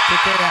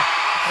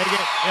 Ege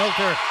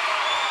Elter.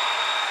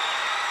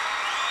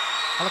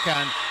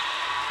 Alakan.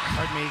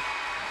 Pardon me.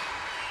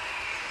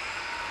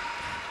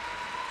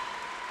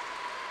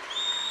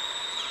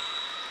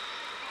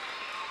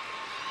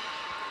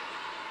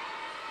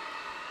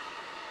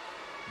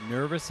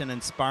 Nervous and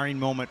inspiring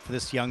moment for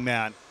this young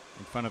man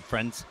in front of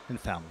friends and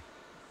family.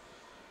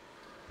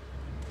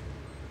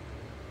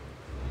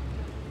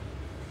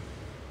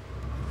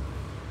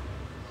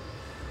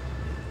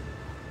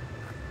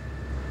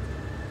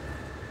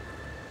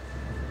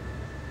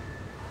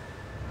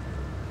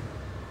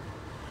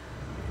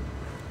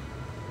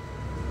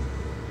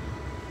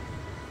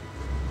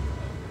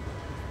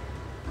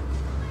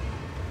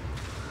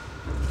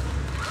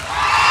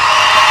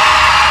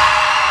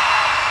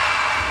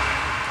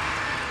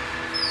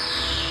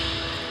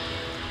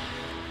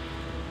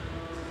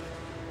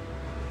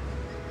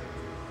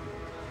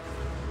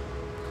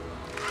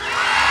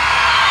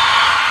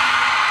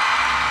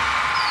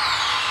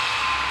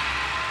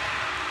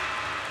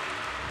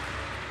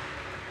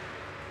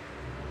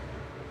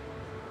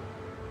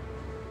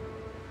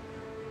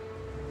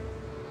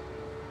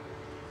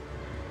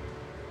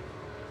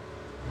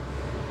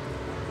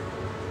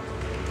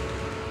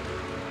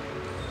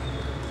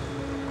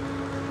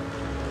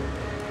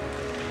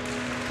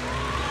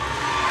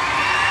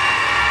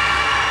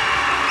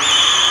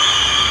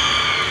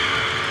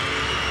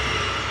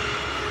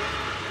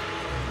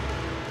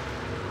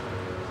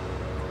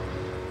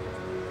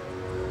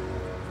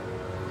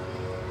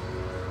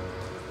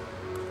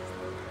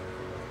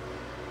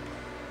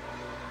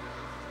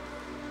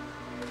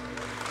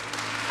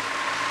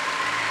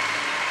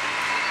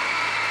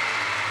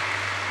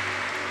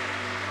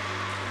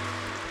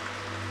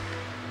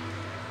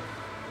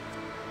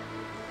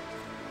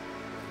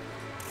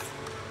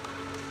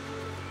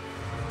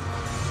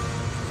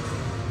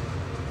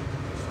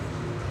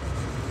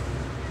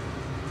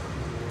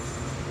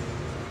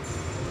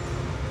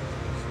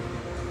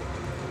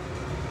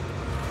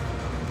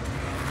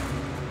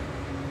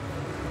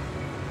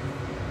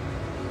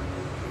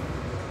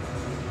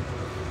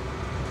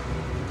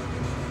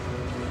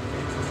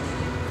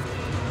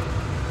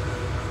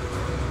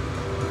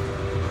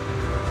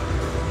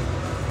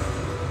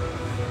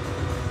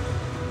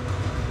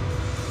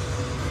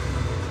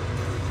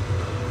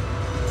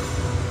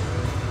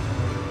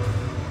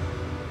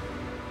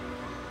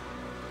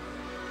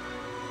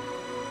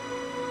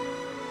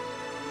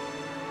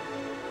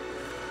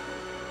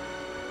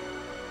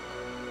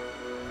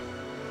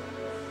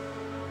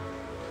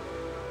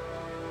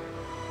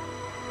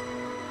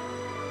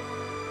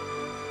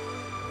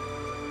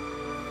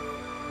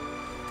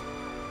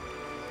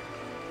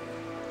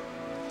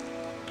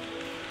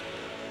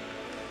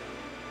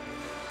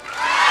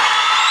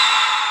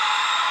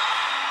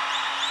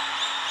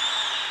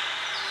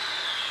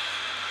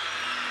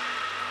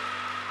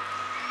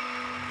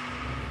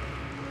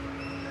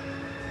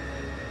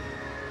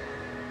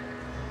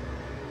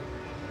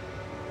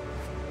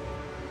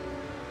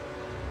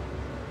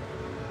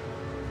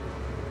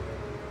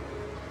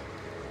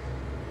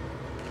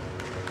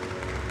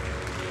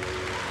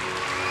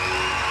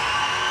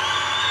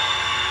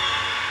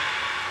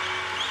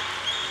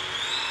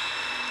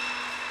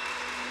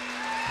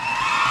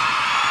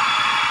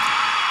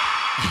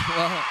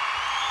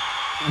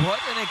 what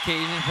an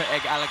occasion for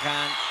Ig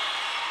Alicant.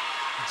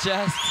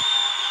 Just,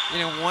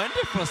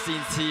 wonderful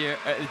scenes here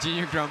at the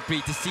Junior Grand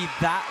Prix to see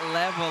that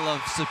level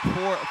of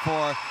support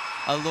for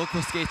a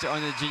local skater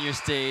on the junior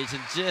stage,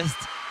 and just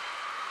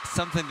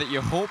something that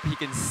you hope he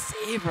can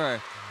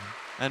savor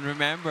and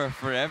remember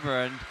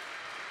forever. And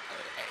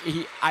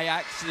I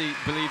actually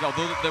believe,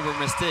 although there were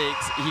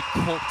mistakes, he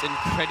coped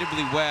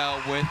incredibly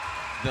well with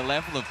the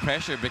level of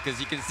pressure, because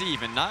you can see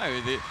even now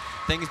the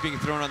things being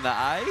thrown on the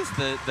ice,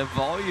 the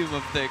volume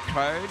of the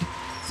crowd,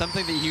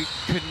 something that he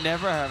could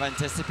never have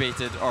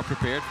anticipated or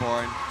prepared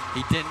for, and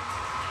he didn't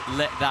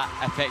let that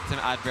affect him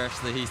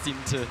adversely. He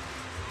seemed to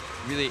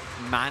really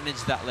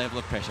manage that level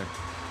of pressure.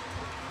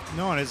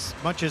 No, and as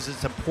much as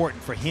it's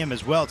important for him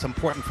as well, it's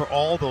important for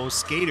all those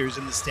skaters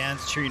in the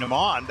stands cheering him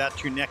on.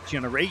 That's your next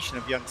generation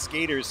of young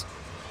skaters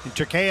in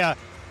Turkey,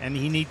 and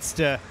he needs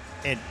to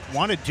and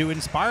wanted to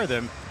inspire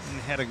them,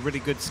 and had a really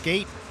good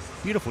skate.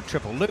 Beautiful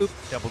triple loop,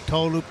 double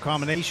toe loop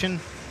combination.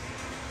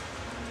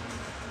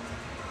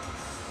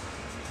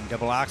 And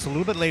double axel a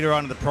little bit later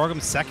on in the program,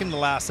 second to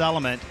last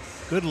element.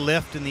 Good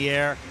lift in the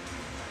air.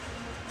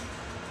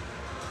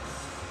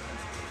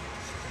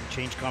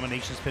 Change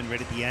combination spin right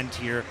at the end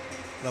here.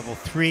 Level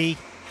 3,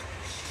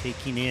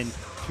 taking in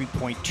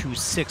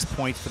 3.26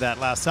 points for that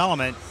last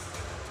element.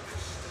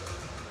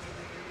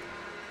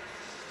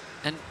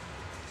 And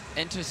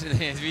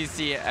interestingly, as we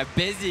see a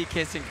busy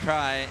kiss and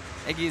cry,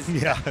 Iggy's,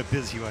 yeah, a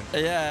busy one.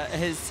 Yeah,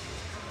 his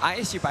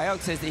ISU bio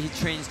says that he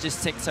trains just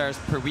 6 hours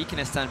per week in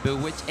Istanbul,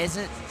 which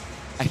isn't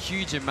a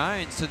huge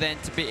amount. So then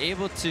to be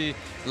able to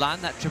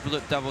land that triple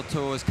loop double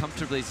toe as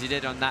comfortably as he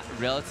did on that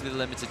relatively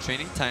limited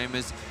training time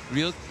is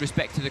real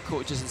respect to the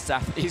coaches and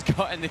staff that he's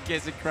got in the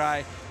kiss and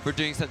cry for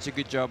doing such a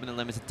good job in a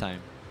limited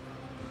time.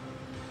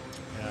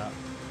 Yeah.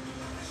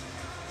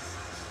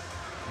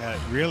 Yeah,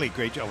 really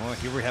great job. Well,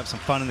 here we have some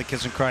fun in the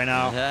kiss and cry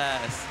now.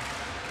 Yes.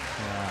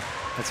 Yeah,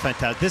 that's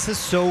fantastic. This is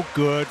so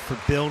good for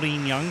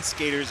building young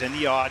skaters in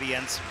the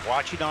audience,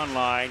 watching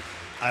online.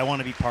 I want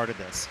to be part of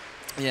this.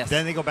 Yes.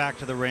 Then they go back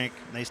to the rink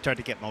and they start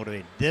to get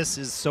motivated. This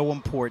is so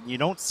important. You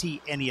don't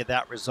see any of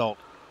that result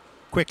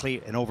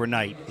quickly and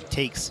overnight. It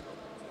takes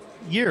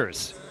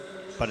years,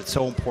 but it's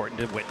so important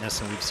to witness,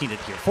 and we've seen it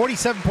here.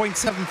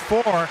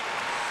 47.74,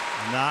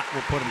 and that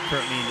will put him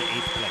currently in the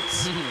 8th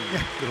place.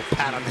 Little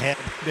pat on the head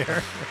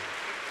there.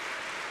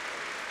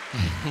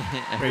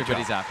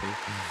 Everybody's happy.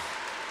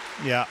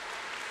 Yeah.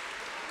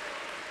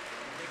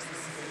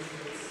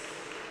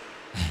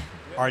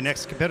 Our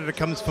next competitor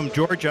comes from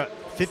Georgia,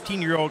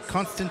 15-year-old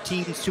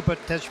Konstantin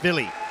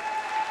Supateshvili.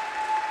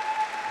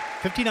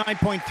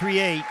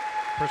 59.38,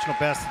 personal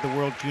best of the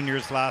World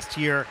Juniors last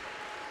year.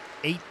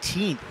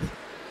 18th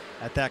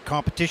at that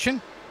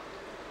competition.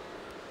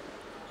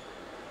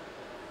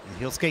 And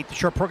he'll skate the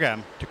short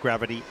program to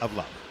Gravity of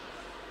Love.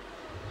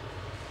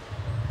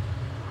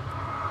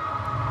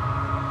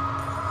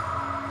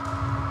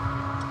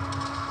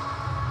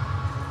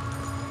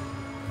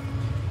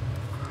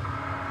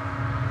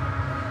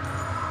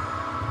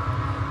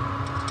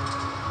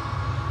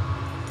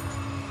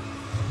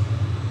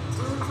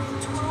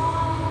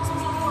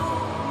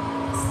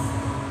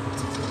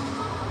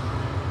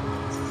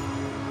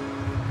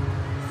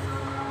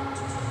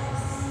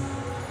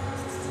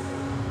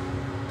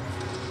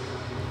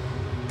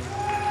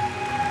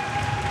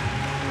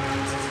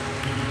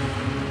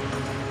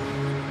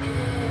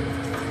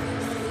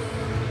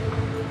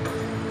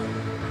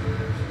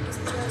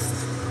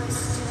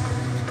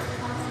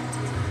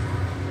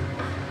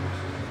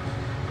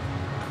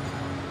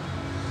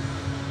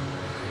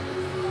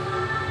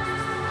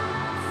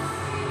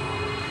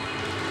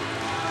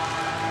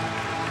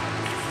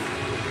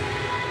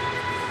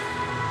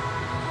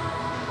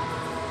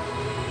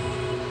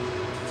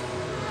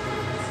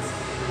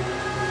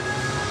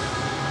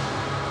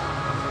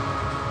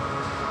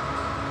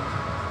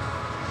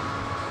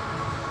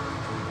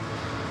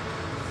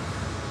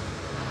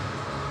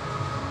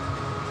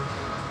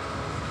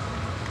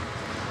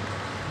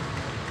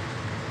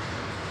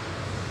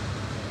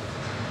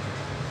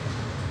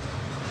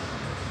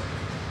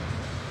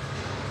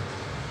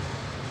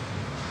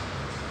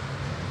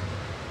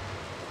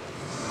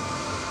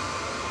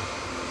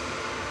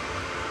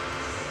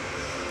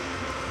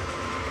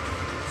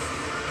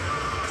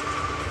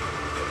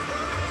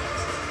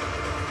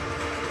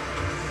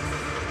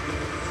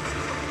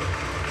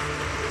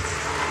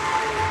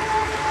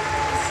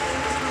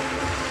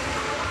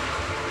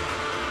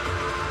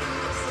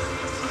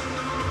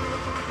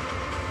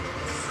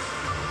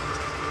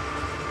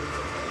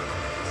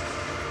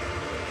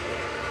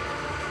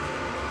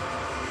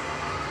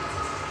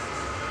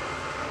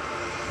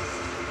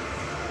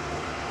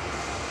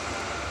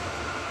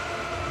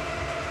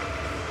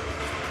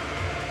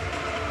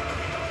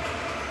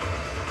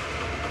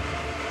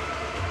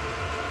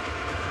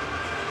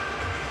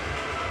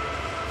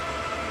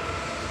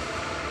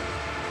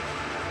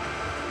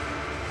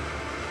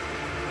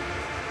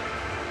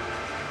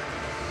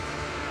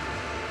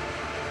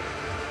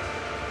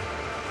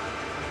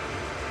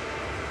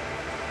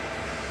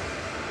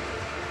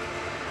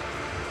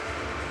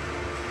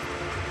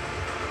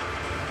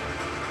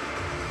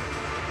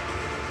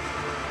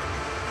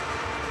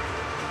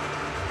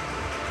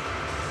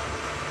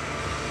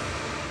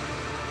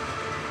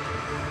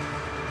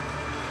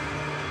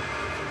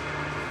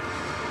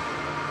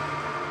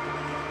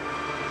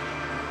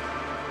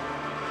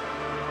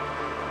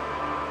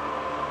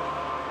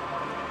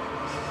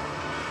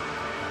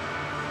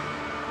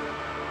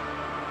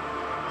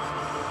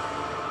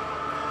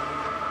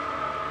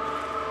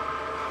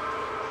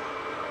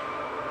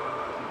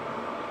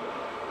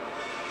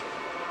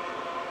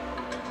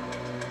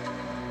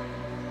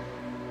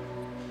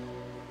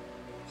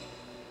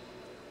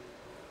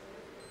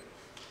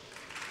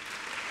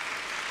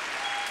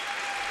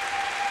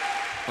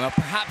 Well,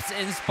 perhaps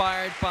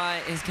inspired by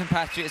his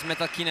compatriots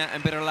Metalkina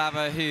and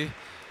Birolava, who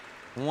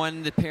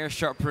won the pair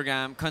short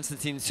program.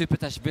 Konstantin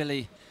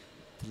Supatashvili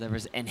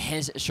delivers in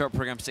his short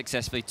program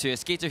successfully to a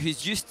skater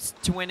who's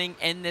used to winning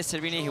in this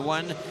arena. He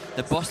won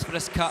the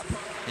Bosphorus Cup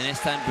in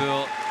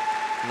Istanbul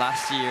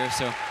last year,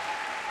 so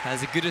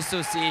has a good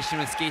association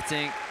with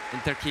skating in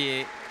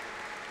Turkey,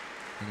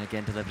 and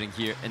again delivering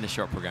here in the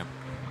short program.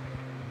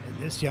 And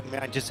this young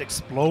man just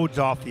explodes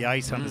off the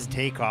ice on his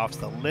takeoffs.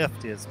 The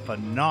lift is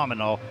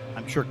phenomenal.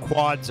 I'm sure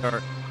quads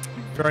are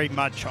very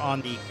much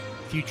on the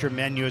future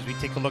menu as we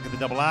take a look at the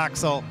double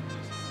axel.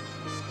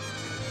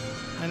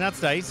 And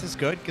that's nice, it's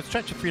good. Can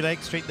stretch the free leg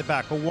straight in the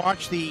back. But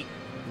watch the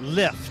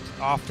lift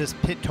off this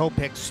toe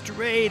pick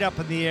straight up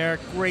in the air.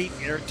 Great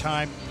air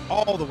time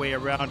all the way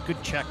around.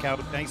 Good check out,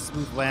 nice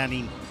smooth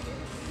landing.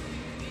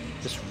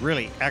 Just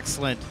really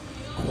excellent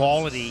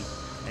quality.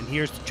 And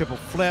here's the triple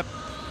flip.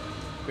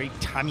 Great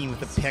timing with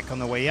the pick on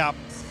the way up.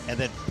 And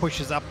then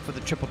pushes up for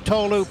the triple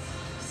toe loop.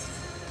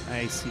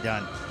 Nicely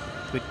done.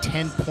 Good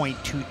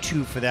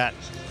 10.22 for that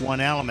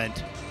one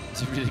element.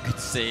 It's a really good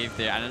save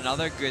there, and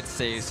another good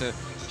save. So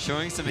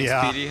showing some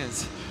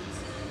experience.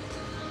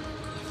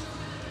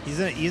 He's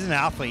an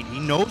athlete. He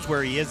knows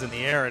where he is in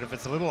the air, and if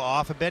it's a little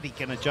off a bit, he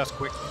can adjust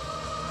quickly.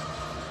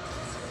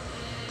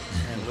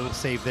 And a little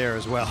save there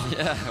as well.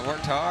 Yeah,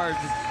 worked hard.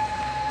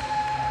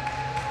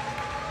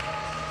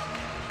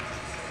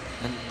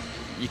 And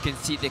you can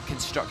see the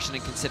construction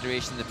and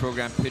consideration in the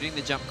program, putting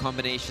the jump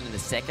combination in the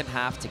second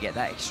half to get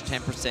that extra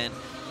 10%.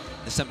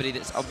 As somebody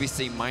that's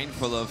obviously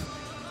mindful of,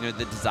 you know,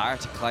 the desire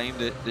to climb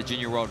the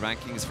junior world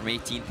rankings from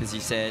 18th, as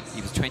you said.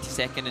 He was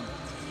 22nd in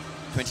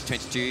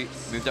 2022,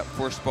 moved up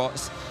 4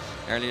 spots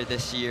earlier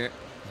this year.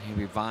 He'll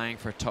be vying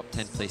for a top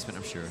 10 placement,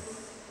 I'm sure.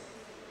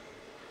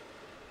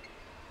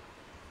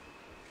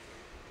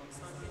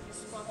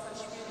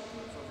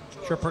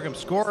 Short program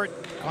score,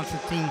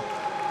 Konstantin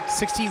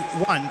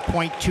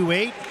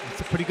 61.28.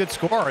 That's a pretty good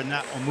score, and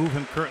that will move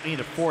him currently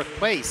into 4th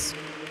place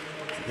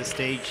at this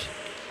stage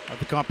of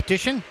the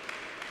competition.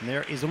 And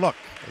there is a look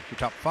at your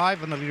top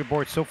 5 on the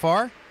leaderboard so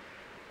far.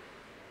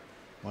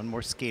 One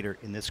more skater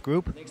in this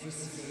group.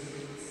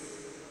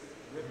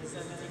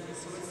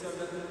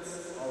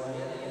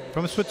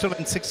 From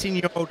Switzerland,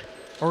 16-year-old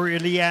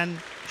Aurélien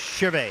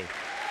Chevet.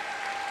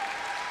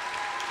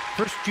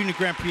 First Junior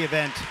Grand Prix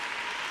event.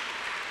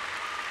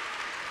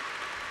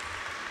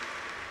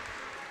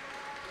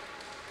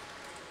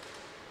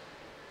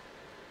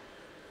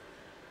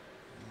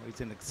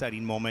 Always an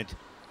exciting moment.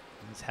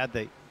 He's had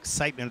the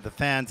excitement of the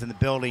fans in the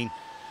building.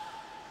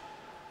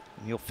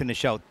 And he'll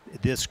finish out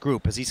this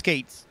group as he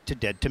skates to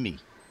Dead to Me.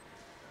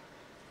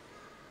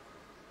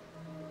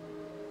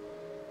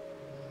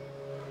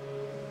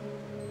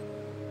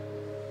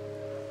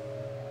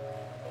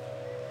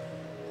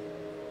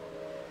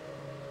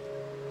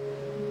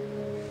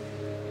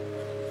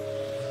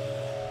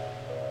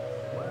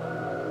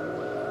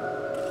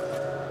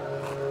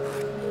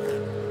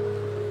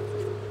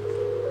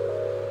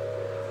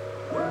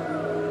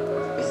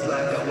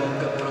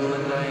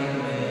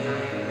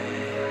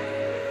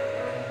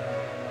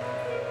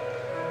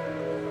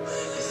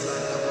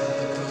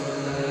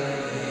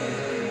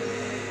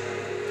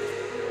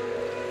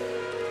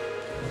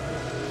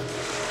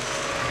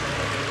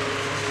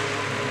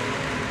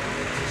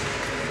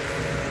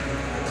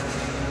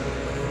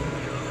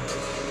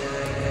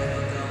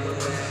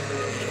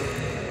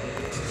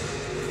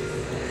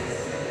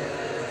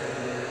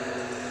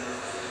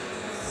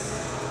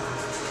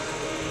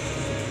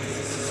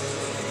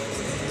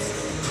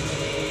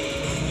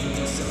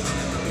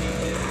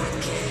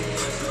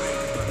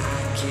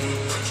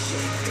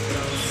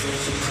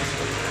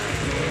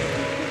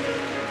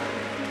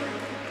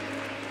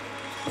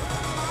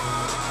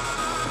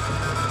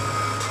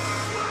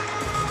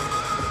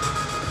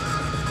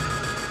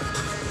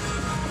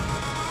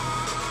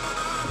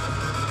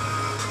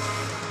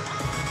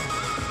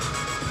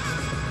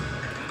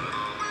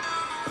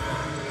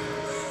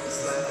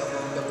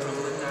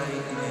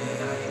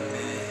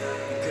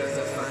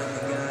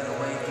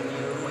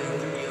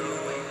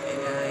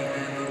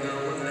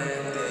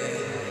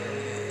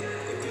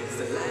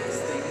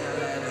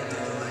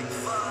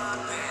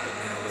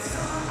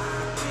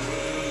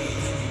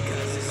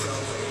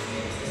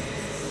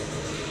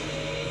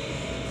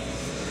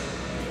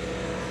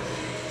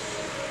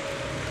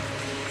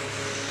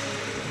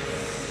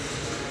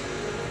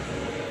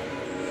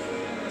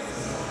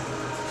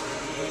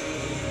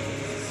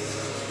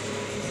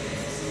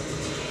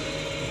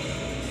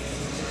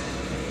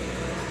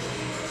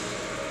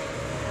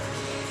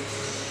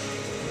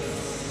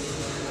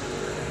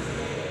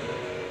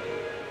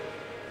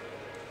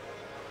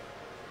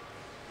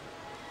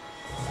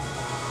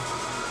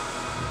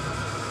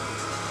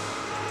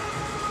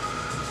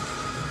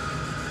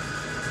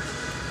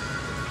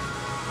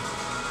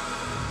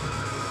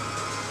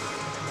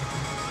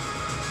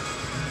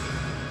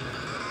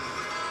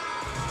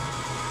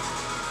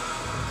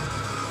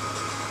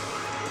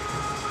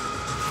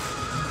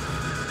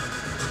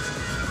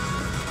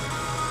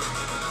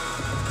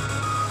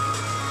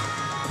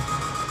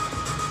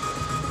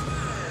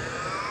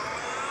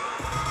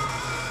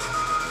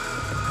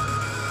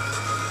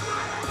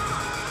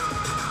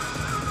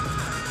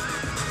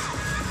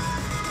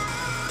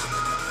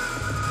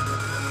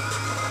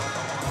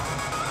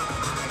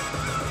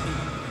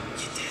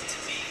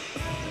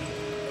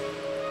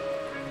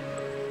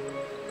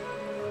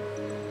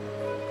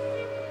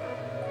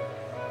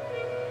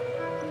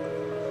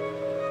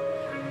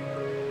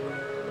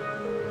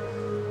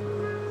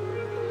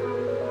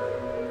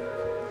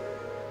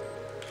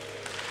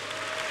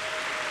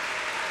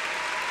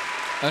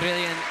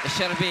 Aurelien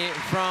Scherbe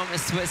from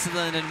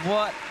Switzerland, and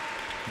what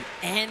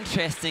an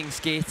interesting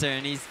skater.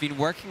 And he's been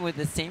working with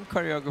the same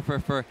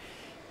choreographer for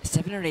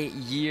 7 or 8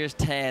 years,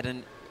 Ted,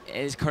 and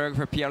his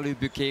choreographer Pierre-Louis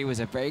Bouquet was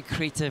a very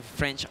creative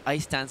French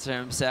ice dancer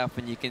himself,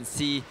 and you can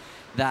see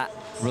that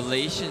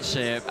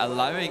relationship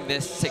allowing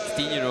this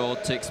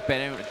 16-year-old to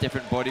experiment with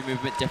different body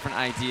movement, different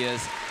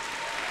ideas.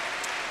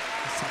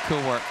 Some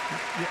cool work.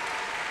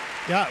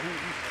 Yeah,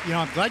 you know,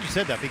 I'm glad you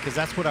said that, because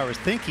that's what I was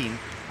thinking.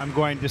 I'm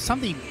going, there's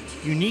something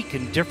unique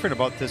and different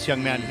about this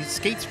young man. He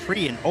skates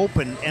free and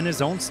open in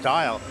his own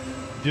style.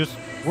 There's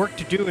work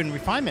to do in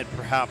refinement,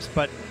 perhaps,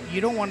 but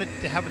you don't want it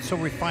to have it so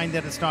refined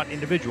that it's not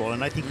individual.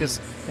 And I think this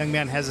young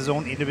man has his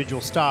own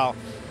individual style,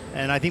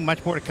 and I think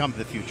much more to come in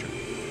the future.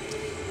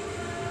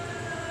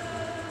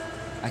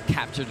 I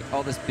captured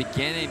all this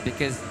beginning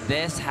because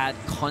this had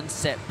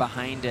concept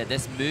behind it.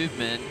 This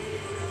movement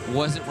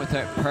wasn't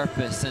without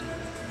purpose, and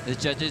the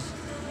judges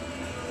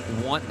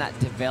want that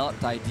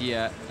developed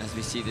idea as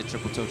we see the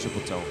triple toe,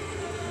 triple toe.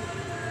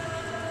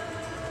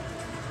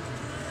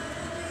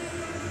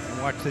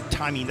 And watch the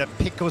timing. The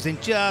pick goes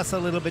in just a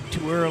little bit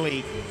too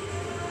early,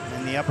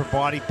 and the upper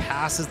body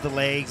passes the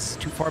legs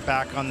too far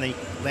back on the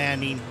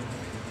landing.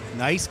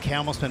 Nice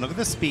camel spin. Look at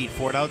the speed.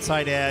 Forward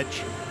outside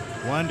edge.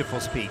 Wonderful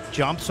speed.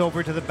 Jumps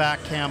over to the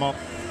back camel.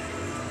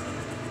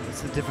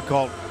 It's a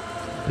difficult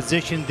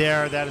position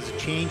there. That is a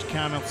change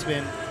camel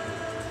spin.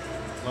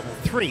 Level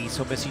 3,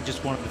 so missing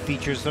just one of the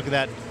features. Look at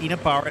that. Ina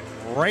Barrett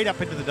right up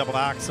into the double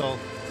axel.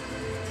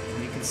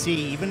 And you can see,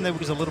 even though he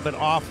was a little bit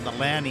off in the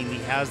landing, he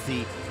has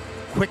the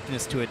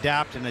quickness to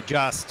adapt and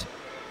adjust.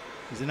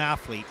 He's an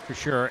athlete for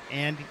sure,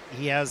 and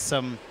he has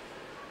some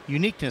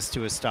uniqueness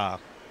to his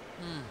style.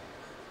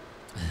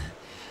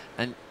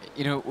 And,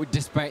 you know,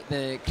 despite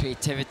the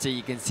creativity,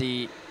 you can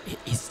see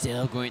he's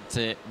still going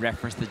to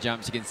reference the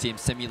jumps. You can see him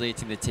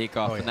simulating the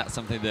takeoff, and that's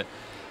something that,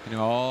 you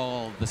know,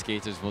 all the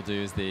skaters will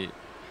do as they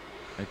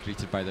are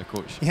greeted by their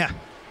coach. Yeah.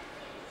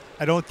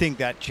 I don't think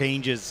that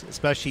changes,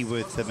 especially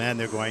with the man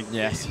they're going.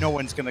 Yes. No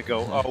one's going to go,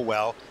 oh,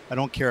 well, I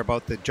don't care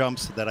about the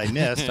jumps that I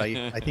missed.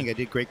 I think I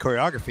did great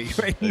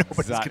choreography, right?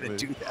 Nobody's going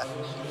to do that,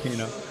 you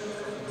know,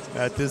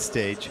 at this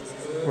stage.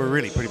 Or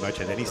really pretty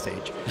much at any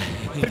stage.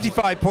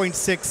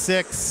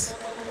 55.66.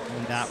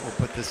 And that will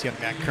put this young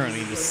man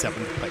currently in the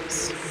 7th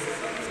place.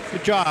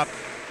 Good job.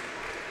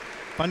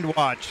 Fun to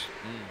watch.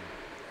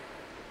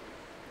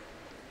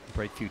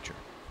 Bright future.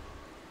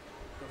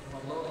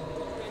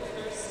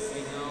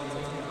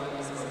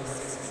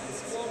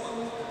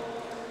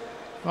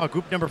 Well,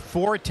 group number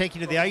 4 taking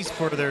to the ice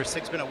for their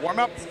 6-minute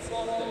warm-up. We've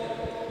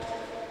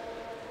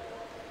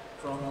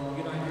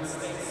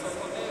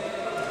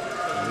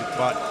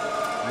got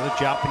another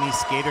Japanese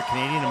skater,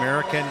 Canadian,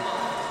 American,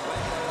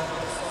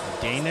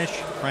 Danish,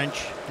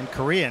 French, and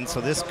Korean. So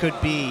this could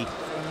be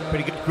a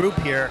pretty good group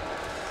here.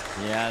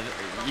 Yeah,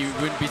 you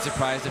wouldn't be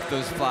surprised if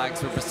those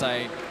flags were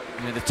beside,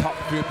 you know, the top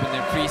group in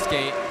their free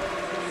skate.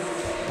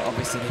 But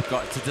obviously, they've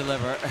got to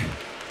deliver.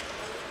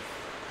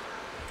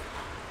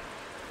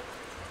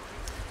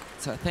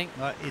 So I think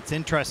it's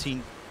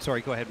interesting.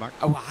 Sorry, go ahead, Mark.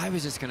 Oh, well, I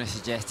was just going to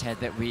suggest, Ted,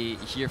 that we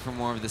hear from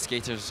more of the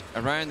skaters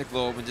around the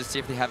globe and just see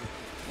if they have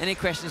any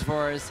questions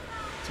for us.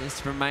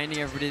 Just reminding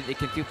everybody that they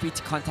can feel free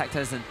to contact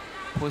us and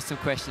post some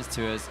questions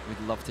to us.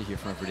 We'd love to hear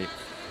from everybody.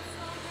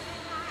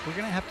 We're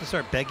going to have to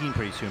start begging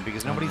pretty soon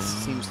because nobody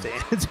seems to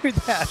answer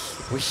that.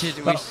 We should.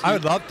 I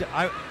would love to.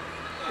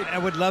 I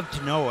would love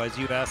to know, as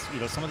you asked, you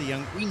know, some of the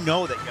young. We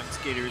know that young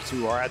skaters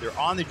who are either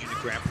on the Junior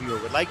Grand Prix or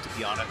would like to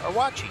be on it are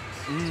watching.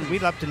 So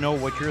we'd love to know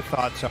what your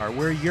thoughts are,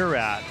 where you're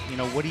at. You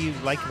know, what do you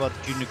like about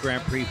the Junior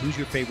Grand Prix? Who's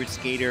your favorite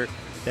skater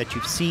that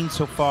you've seen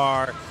so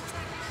far?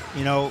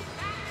 You know,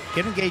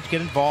 get engaged,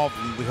 get involved,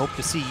 and we hope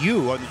to see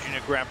you on the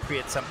Junior Grand Prix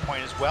at some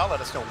point as well.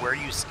 Let us know where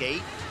you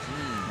skate,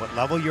 what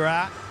level you're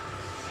at,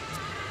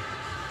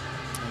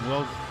 and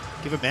we'll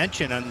give a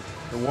mention on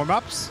the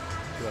warm-ups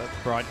to the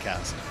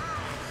broadcast.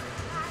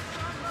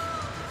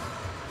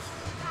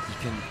 You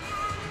can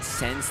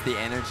sense the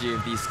energy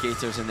of these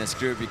skaters in this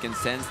group. You can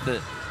sense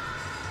that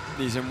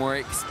these are more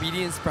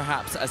experienced,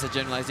 perhaps, as a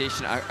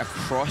generalization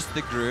across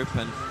the group,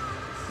 and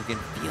you can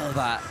feel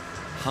that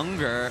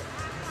hunger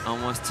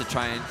almost to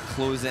try and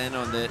close in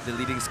on the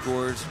leading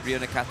scores. Ryo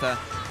Nakata,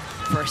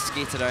 first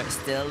skated out,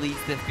 still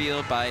leads the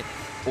field by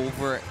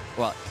over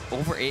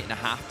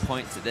 8.5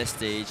 points at this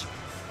stage.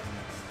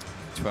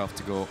 12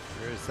 to go.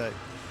 There's that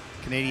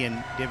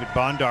Canadian David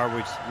Bondar,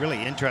 which is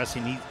really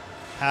interesting. He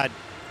had,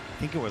 I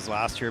think it was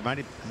last year,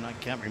 I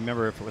can't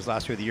remember if it was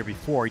last year or the year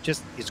before.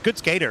 He's a good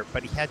skater,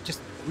 but he had just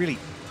really,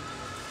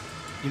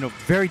 you know,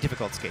 very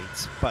difficult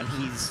skates. But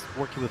he's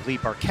working with Lee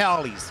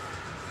Barkel. He's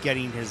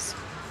getting his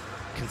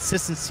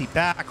consistency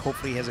back.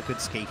 Hopefully he has a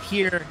good skate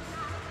here.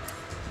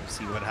 We'll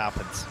see what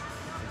happens.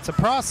 It's a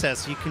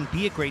process. You can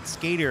be a great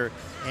skater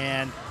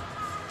and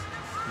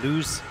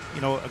lose,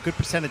 you know, a good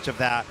percentage of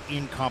that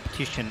in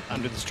competition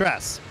under the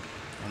stress.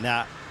 And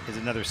that is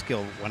another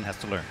skill one has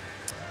to learn.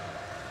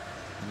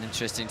 And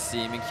interesting to see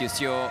Minkyu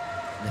Seo,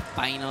 the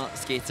final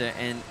skater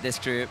in this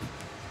group.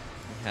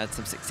 He had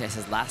some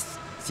successes last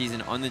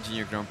season on the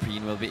Junior Grand Prix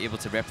and will be able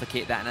to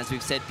replicate that. And as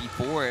we've said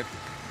before,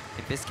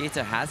 if this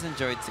skater has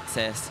enjoyed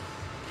success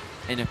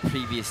in a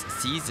previous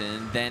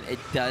season, then it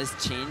does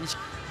change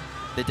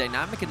the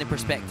dynamic and the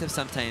perspective.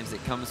 Sometimes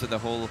it comes with a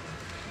whole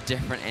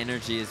different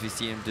energy as we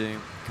see him doing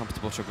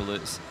comfortable triple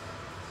loops.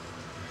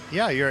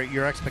 Yeah,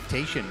 your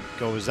expectation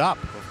goes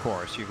up, of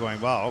course. You're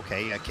going, well,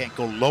 okay, I can't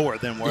go lower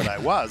than where I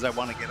was. I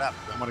want to get up.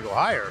 I want to go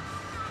higher.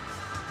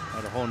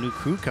 But a whole new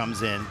crew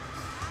comes in.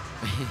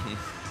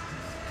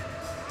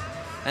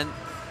 And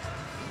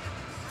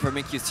for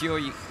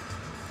Mikio,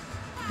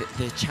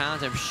 the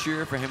challenge, I'm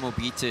sure, for him will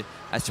be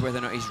as to whether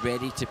or not he's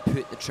ready to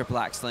put the triple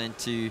axel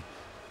into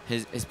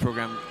his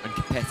program and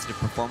competitive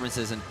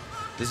performances. And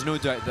there's no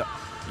doubt that,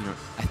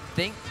 I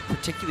think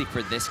particularly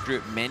for this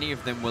group, many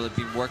of them will have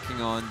been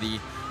working on the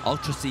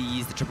Ultra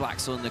Cs, the triple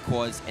axel and the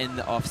quads in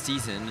the off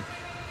season,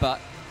 but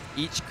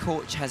each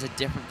coach has a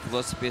different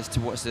philosophy as to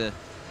what's a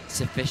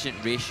sufficient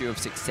ratio of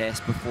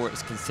success before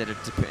it's considered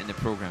to put in the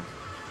program.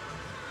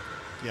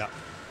 Yeah.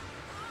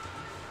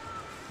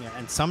 Yeah,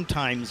 and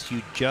sometimes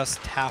you just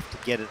have to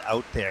get it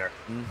out there.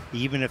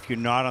 Even if you're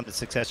not on the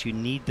success, you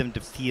need them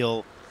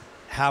to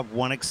have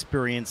one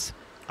experience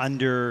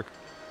under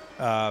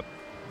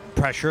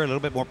pressure, a little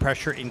bit more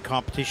pressure in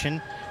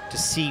competition, to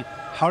see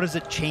how does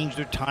it change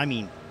their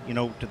timing.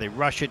 Do they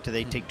rush it? Do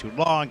they take too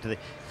long?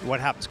 What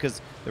happens?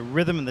 Because the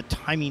rhythm and the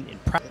timing in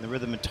practice and the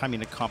rhythm and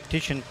timing in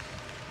competition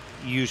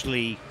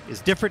usually is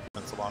different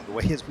along the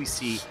way, as we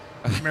see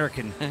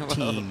American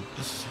team.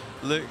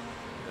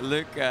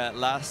 Luke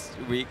last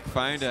week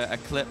found a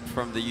clip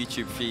from the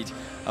YouTube feed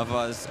of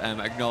us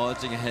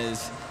acknowledging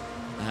his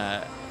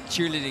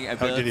cheerleading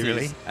abilities. Oh, did he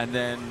really? And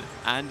then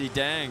Andy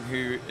Dang,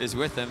 who is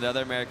with him, the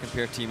other American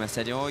pair team, I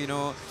said,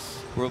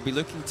 we'll be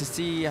looking to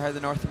see how the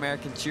North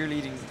American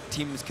cheerleading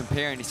teams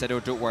compare. And he said, oh,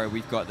 don't worry,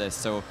 we've got this.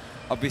 So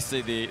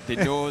obviously they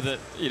know that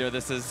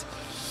this is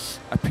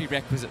a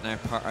prerequisite now.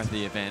 Part of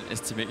the event is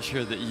to make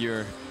sure that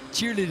your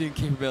cheerleading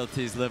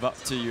capabilities live up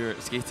to your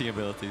skating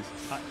abilities.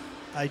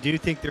 I do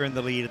think they're in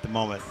the lead at the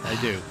moment. I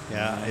do.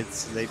 Yeah,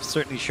 they've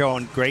certainly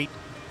shown great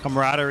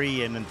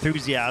camaraderie and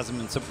enthusiasm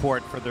and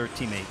support for their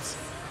teammates.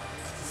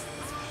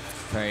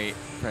 Very,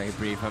 very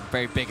brief.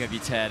 Very big of you,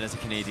 Ted, as a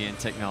Canadian,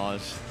 to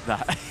acknowledge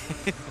that.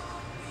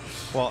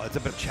 Well, it's a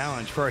bit of a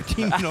challenge for our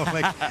team.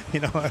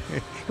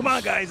 Come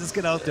on, guys, let's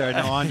get out there. I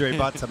know Andre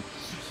bought some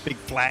big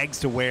flags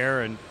to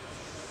wear, and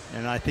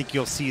I think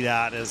you'll see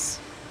that as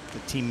the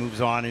team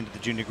moves on into the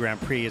Junior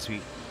Grand Prix, as we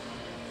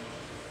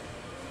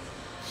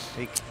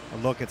take a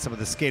look at some of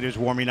the skaters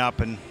warming up.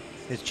 And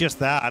it's just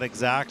that,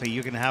 exactly.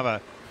 You can have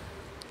a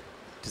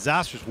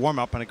disastrous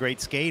warm-up and a great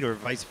skate, or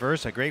vice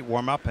versa, a great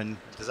warm-up and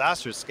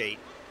disastrous skate.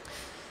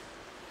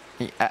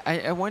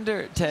 I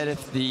wonder, Ted,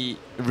 if the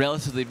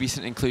relatively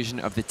recent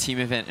inclusion of the team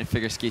event in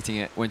figure skating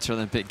at Winter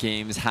Olympic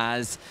Games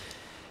has,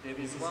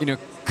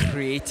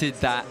 created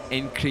that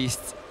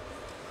increased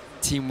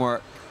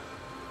teamwork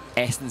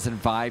essence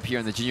and vibe here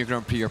on the Junior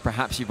Grand Prix, or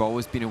perhaps you've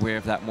always been aware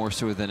of that more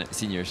so than at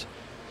seniors?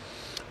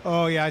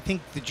 Oh, yeah, I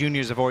think the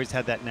juniors have always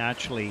had that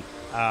naturally.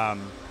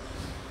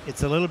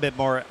 It's a little bit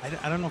more,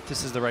 I don't know if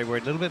this is the right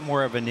word, a little bit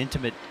more of an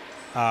intimate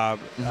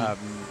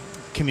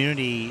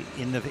community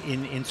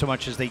in so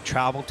much as they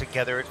travel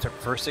together. It's their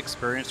first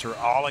experience. They're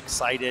all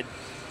excited.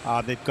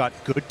 They've got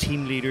good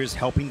team leaders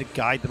helping to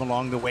guide them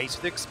along the way.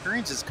 So the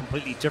experience is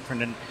completely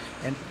different.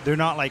 And they're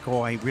not like,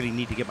 oh, I really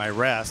need to get my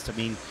rest. I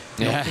mean,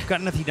 they've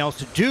got nothing else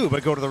to do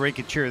but go to the rink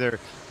and cheer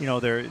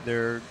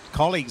their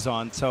colleagues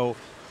on. So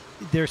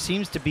there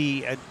seems to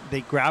be, a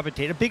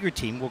bigger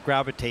team will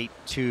gravitate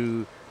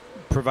to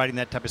providing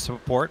that type of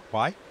support.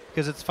 Why?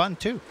 Because it's fun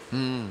too.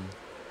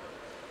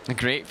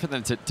 Great for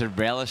them to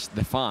relish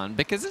the fun,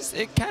 because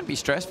it can be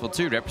stressful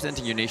too.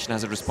 Representing your nation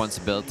has a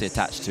responsibility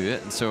attached to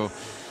it, and so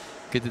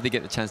good that they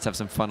get the chance to have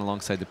some fun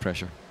alongside the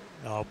pressure.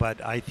 Oh, but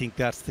I think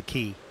that's the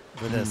key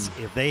for this.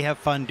 If they have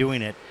fun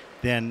doing it,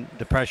 then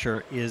the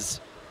pressure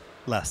is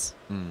less,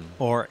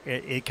 or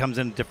it comes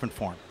in a different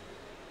form.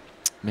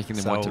 Making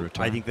them want to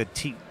return. I think the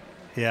team,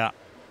 yeah.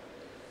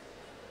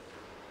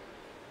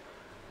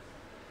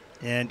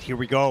 And here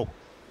we go.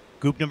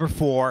 Group number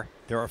 4.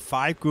 There are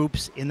 5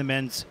 groups in the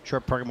men's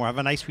short program. We'll have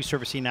a nice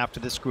resurfacing after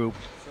this group.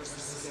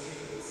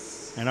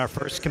 And our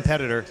first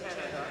competitor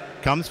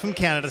comes from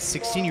Canada,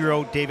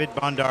 16-year-old David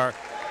Bondar.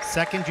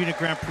 Second Junior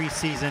Grand Prix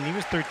season. He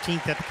was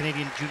 13th at the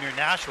Canadian Junior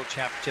National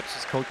Championships.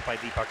 He's coached by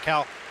Lee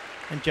Parkel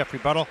and Jeffrey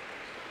Buttle.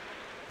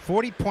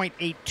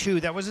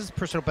 40.82. That was his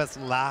personal best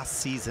last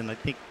season. I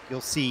think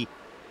you'll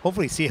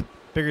hopefully see a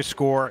bigger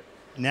score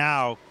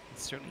now.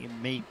 He's certainly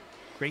made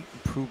great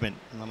improvement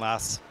in the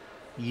last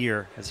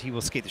year as he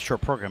will skate the short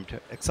program to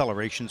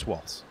accelerations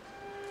waltz.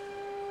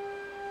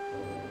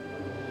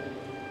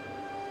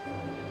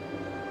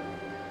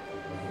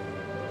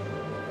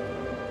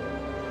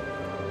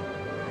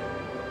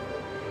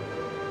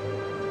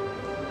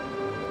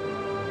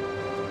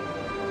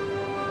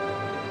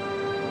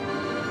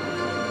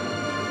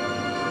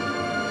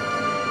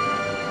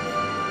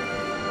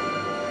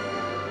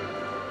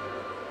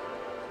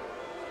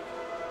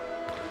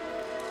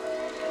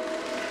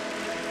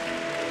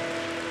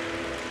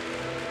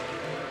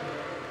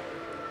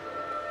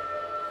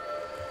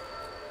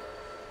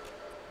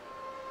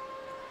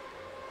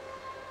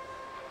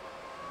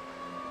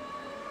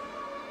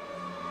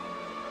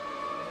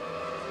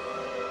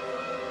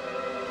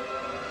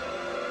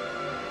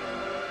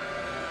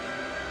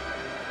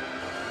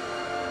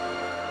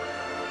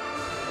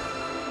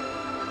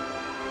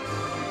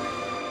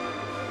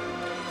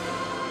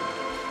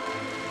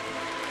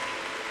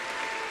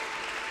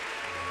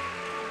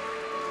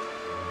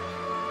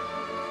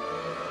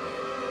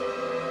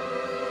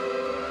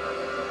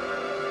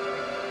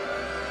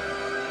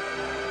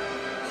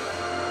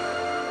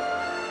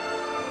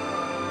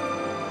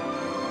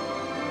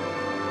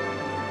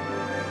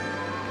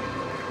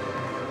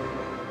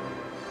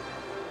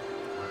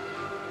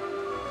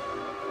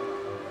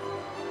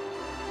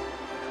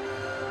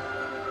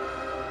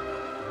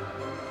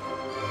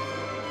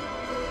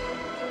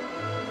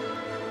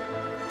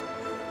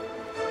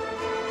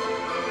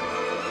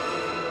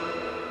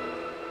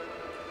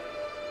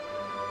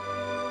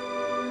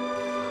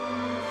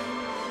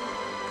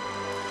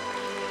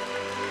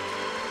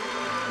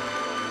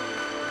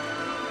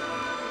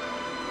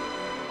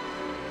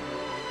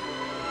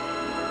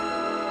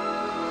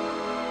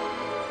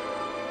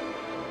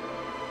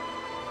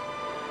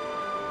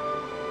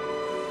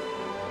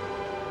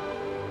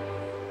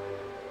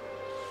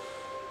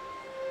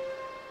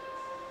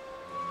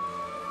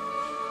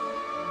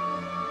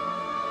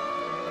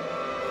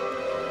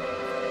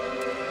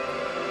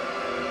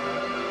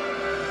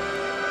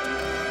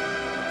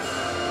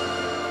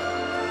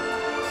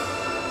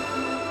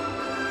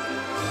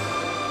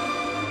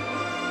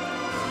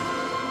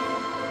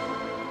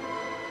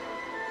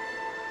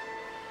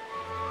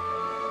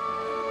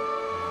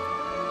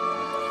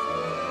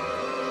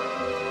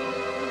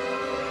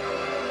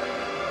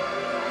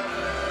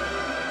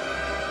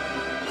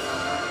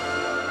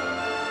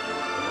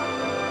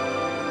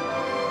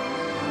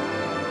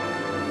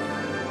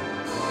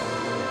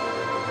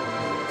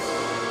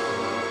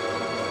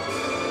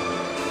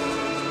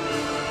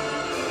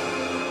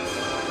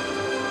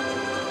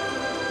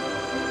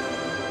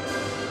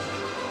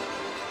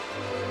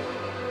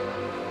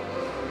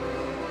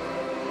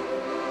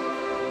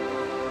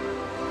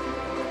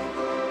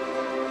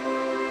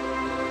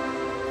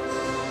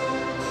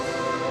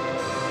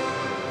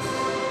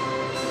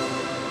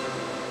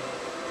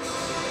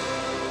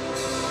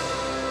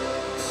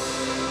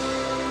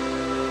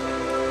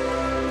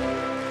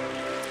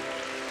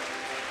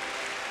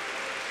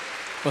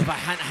 Well, if I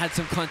hadn't had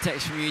some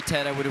context from you,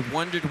 Ted, I would have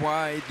wondered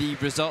why the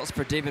results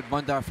for David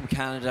Bundar from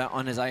Canada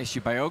on his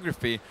ISU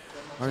biography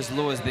are as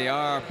low as they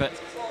are. But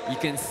you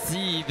can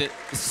see that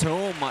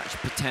so much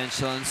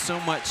potential and so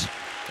much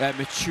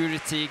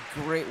maturity,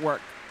 great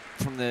work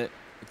from the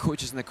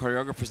coaches and the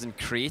choreographers in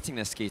creating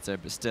this skater,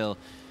 but still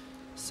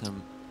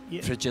some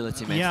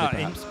fragility mentally,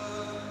 perhaps.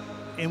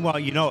 And well,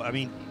 you know, I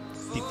mean,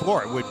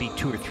 before it would be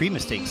 2 or 3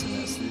 mistakes in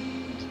this.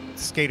 The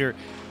skater,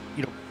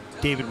 you know,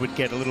 David would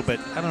get a little bit,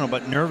 I don't know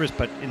about nervous,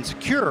 but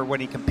insecure when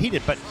he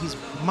competed, but he's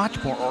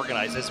much more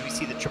organized. As we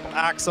see the triple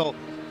axel,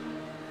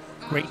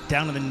 great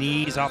down on the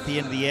knees, off the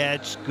end of the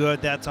edge,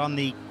 good. That's on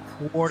the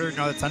quarter,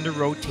 no, that's under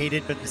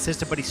rotated, but the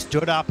system, but he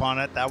stood up on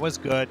it, that was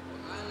good.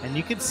 And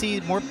you can see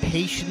more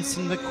patience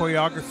in the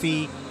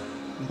choreography,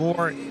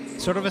 more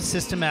sort of a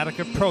systematic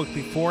approach.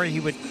 Before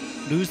he would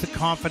lose the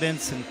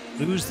confidence and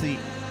lose the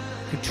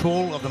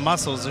control of the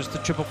muscles. There's the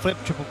triple flip,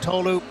 triple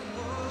toe loop.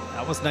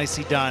 That was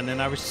nicely done,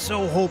 and I was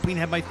so hoping,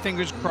 had my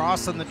fingers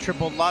crossed on the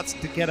triple Lutz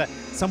to get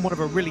somewhat of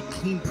a really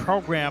clean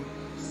program.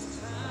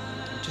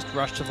 Just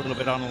rushed a little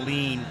bit on a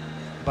lean,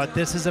 but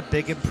this is a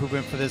big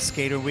improvement for this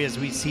skater as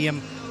we see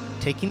him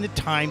taking the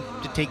time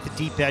to take the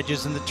deep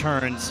edges and the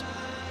turns,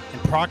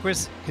 and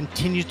progress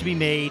continues to be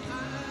made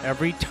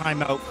every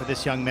time out for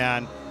this young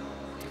man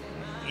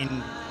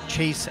in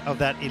chase of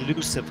that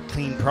elusive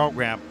clean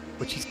program,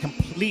 which he's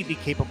completely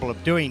capable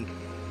of doing.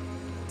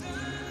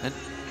 And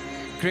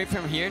great for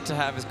him here to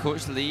have his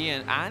coach Lee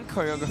and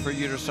choreographer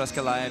Yuri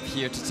Straskalaev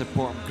here to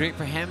support him. Great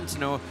for him to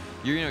know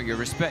you're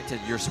respected,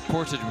 you're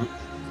supported.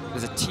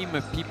 There's a team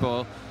of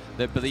people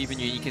that believe in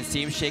you. You can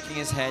see him shaking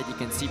his head. You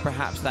can see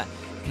perhaps that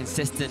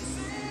consistent,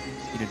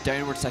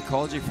 downward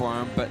psychology for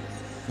him. But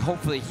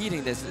hopefully,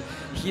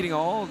 hearing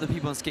all the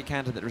people in Skate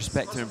Canada that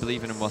respect him and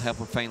believe in him will help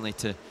him finally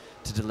to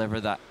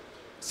deliver that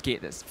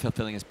skate that's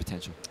fulfilling his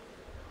potential.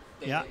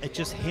 Yeah, it's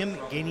just him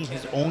gaining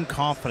his own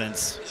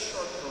confidence,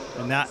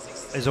 and that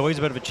is always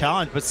a bit of a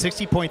challenge. But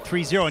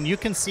 60.30, and you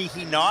can see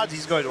he nods.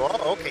 He's going,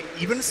 oh, okay,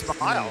 even a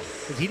smile,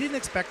 because he didn't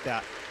expect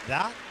that.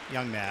 That,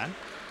 young man,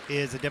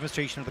 is a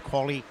demonstration of the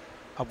quality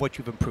of what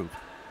you've improved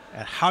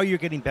and how you're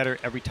getting better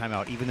every time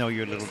out, even though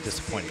you're a little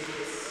disappointed.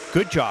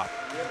 Good job.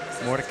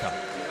 More to come.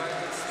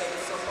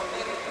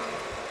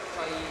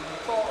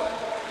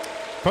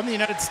 From the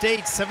United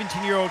States,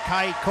 17-year-old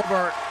Kai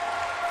Kovar,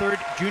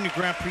 3rd Junior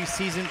Grand Prix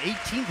season,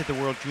 18th at the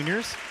World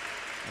Juniors,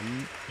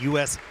 and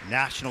U.S.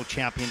 national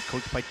champion,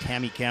 coached by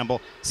Tammy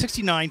Campbell,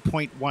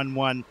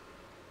 69.11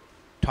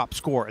 top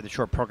score in the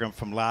short program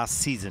from last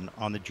season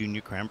on the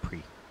Junior Grand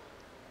Prix.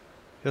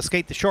 He'll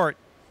skate the short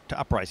to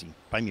Uprising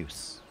by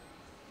Muse.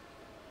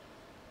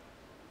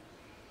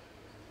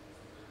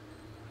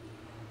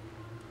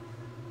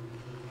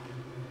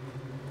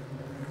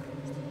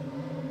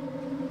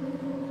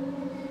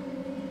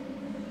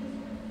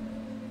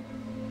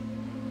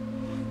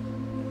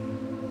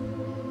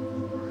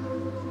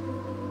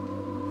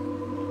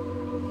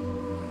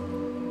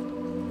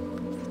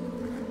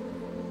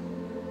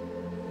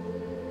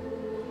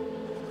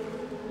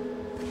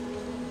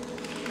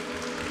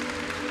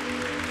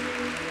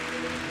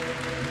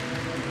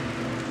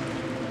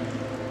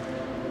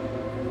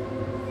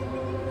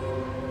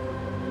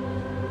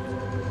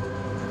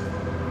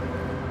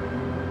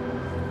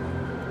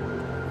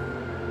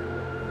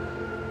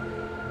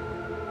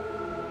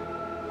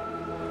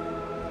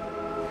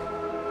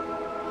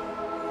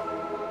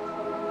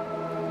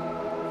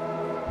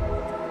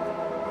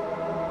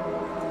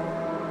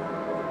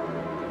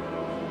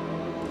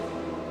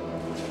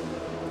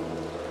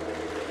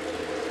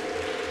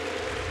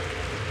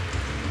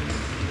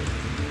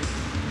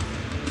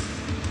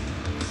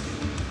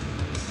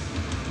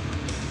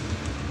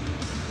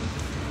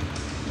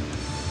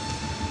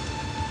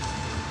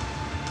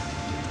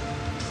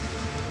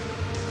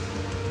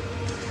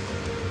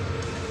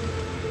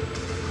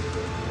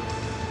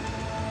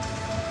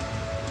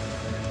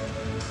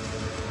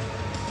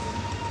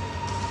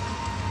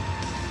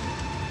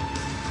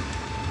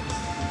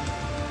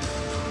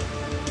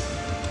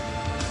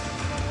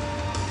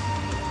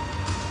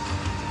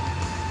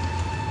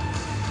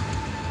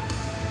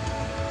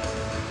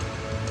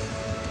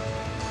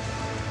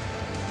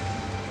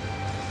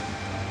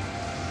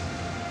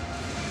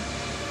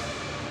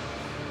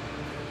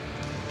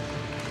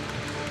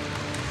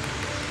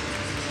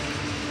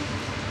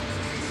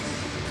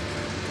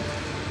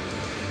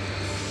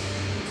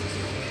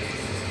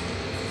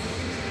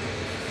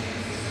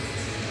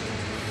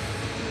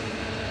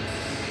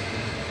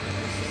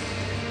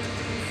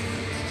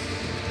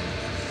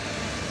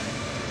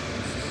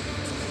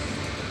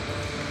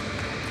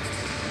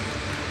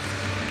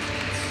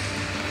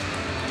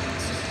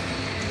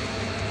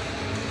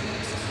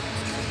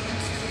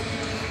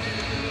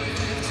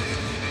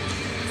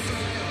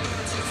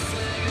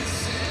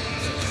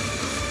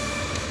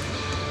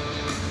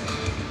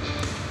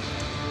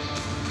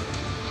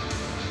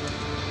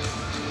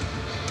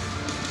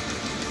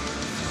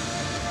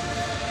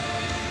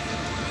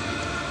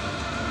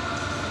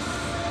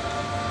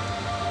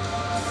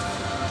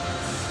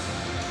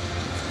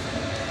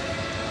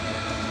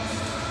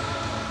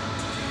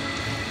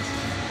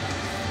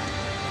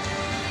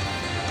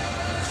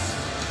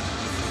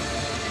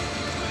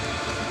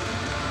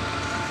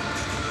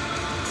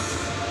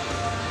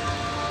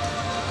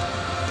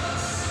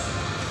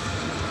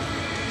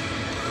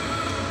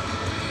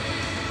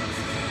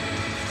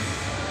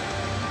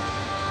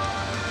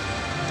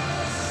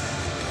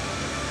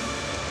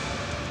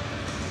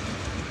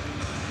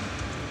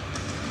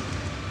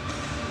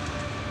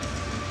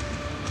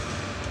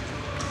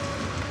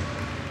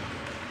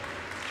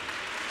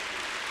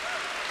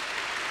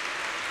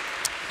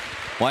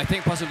 Well, I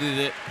think possibly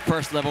the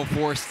first level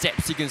 4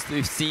 step sequence that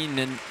we've seen,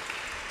 and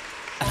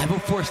a level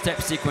 4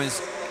 step sequence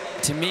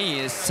to me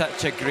is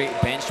such a great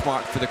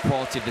benchmark for the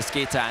quality of the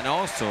skater, and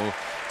also,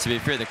 to be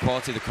fair, the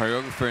quality of the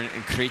choreographer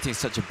in creating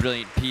such a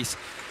brilliant piece.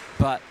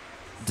 But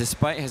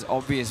despite his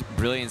obvious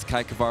brilliance,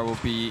 Kai Kavar will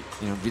be,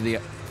 really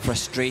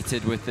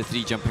frustrated with the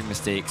 3 jumping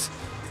mistakes.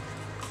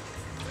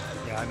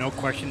 Yeah, no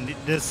question.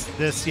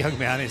 This young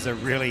man is a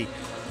really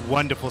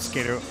wonderful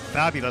skater,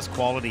 fabulous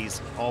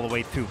qualities all the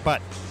way through.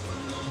 But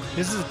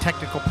this is a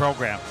technical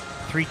program.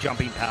 3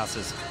 jumping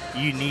passes.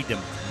 You need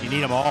them. You need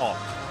them all.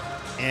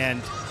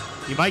 And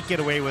you might get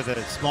away with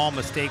a small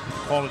mistake with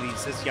the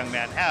qualities this young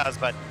man has,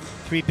 but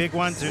 3 big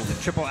ones. There's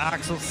the triple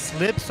axel,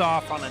 slips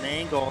off on an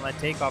angle, and that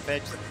takeoff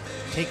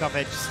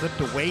edge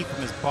slipped away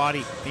from his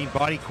main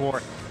body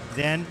core.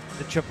 Then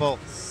the triple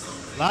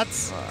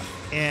Lutz,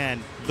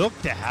 and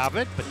looked to have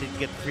it, but didn't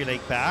get the free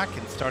leg back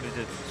and started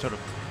to sort of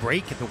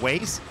break at the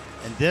waist.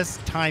 And this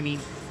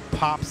timing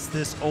pops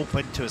this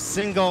open to a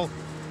single,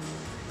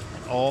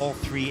 and all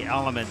 3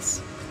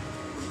 elements.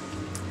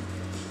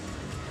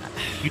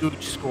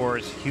 Huge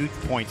scores, huge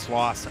points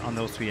lost on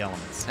those 3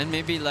 elements. And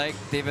maybe like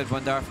David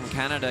Bondar from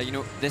Canada,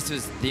 this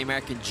was the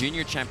American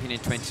Junior Champion in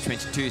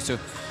 2022, so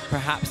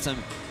perhaps some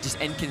just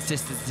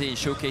inconsistency in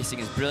showcasing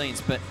his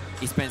brilliance, but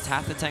he spends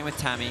half the time with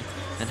Tammy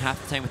and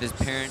half the time with his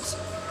parents,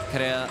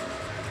 Karel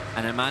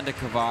and Amanda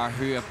Kavar,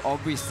 who have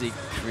obviously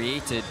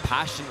created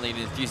passionately and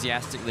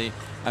enthusiastically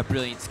a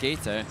brilliant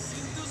skater.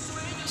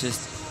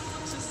 Just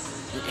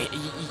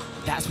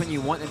that's when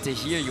you want them to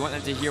hear. You want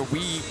them to hear,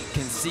 we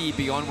can see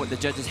beyond what the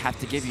judges have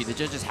to give you. The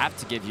judges have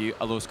to give you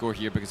a low score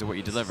here because of what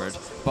you delivered,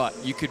 but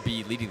you could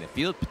be leading the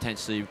field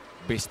potentially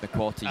based on the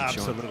quality you've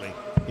shown. Absolutely,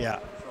 yeah.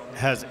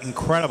 Has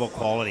incredible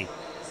quality.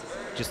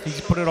 Just needs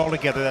to put it all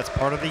together. That's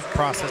part of the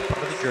process,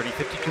 part of the journey.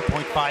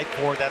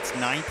 52.54, that's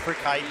 9th for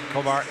Kai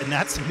Kavar, and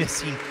that's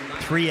missing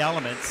 3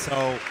 elements,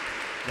 so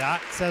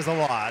that says a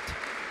lot.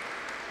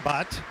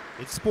 But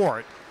it's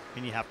sport,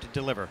 and you have to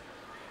deliver.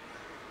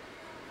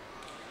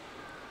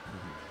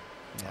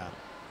 Yeah,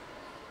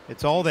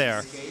 it's all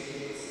there,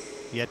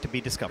 yet to be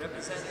discovered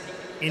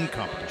in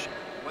competition.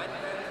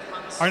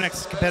 Our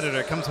next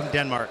competitor comes from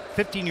Denmark,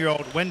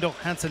 15-year-old Wendell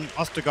Hansen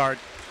Ostergaard.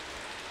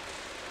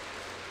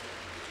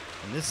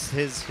 And this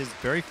is his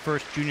very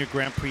first Junior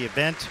Grand Prix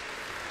event.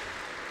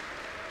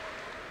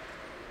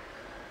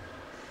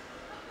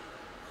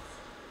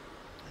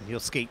 And he'll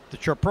skate the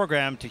short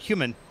program to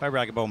Human by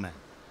Ragabowman.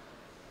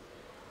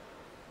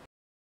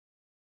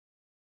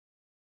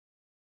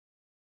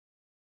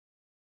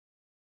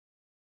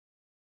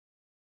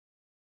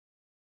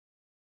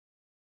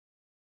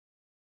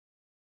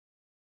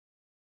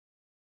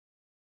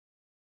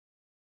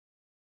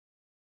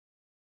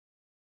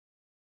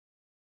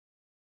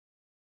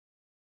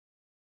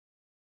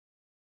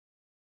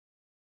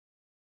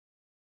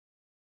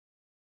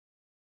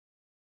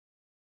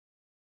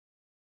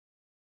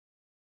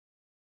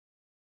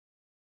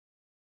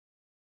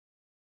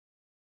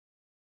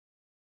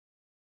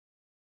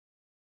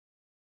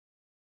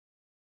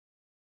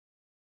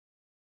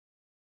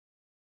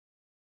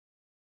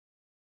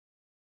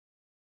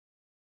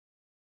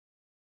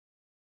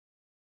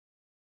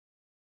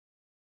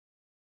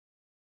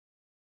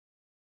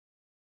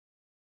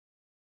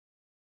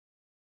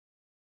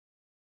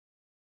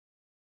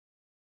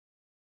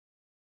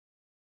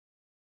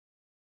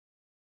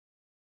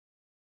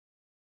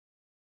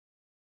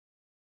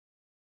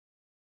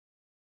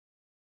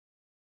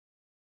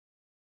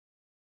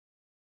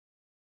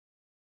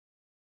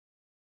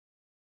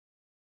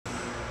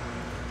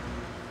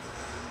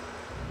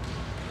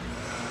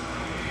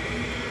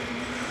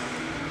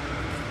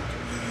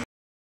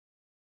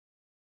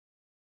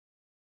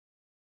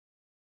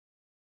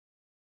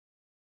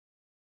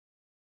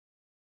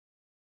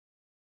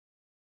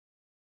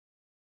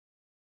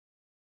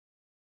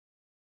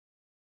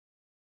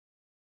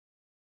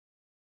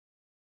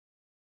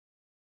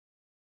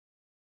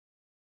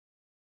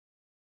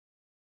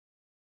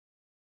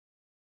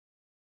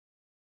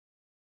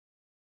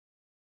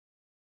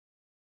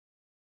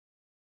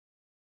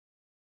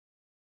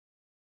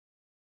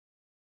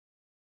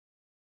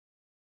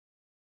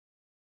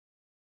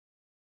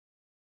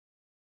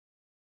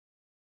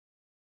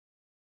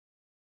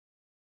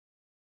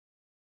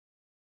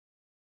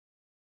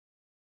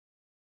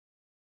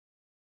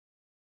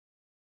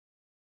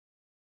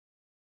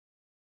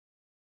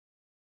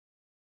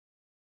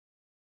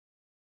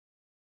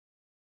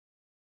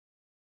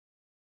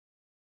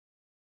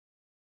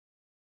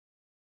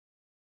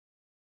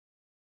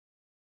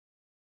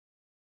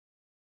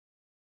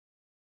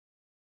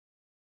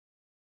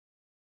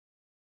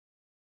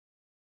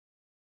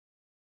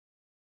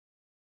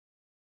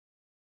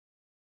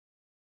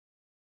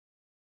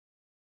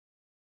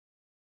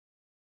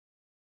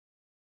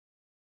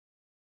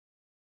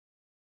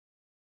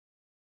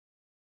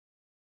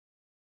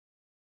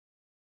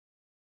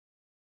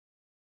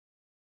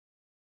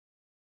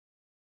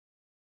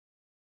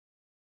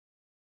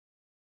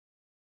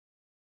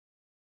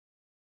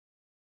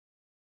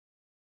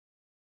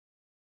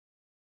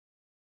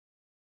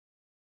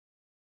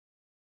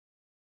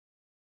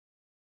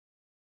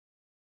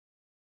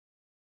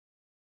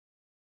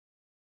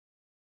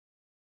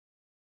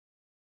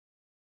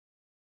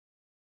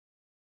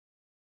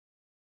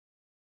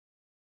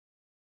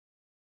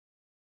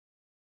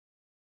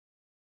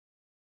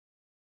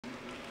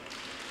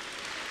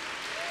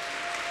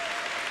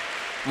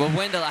 Well,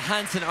 Wendell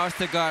Hansen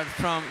Ørstegård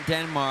from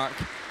Denmark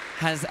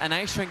has an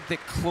ice rink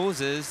that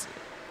closes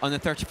on the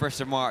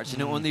 31st of March,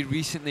 only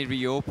recently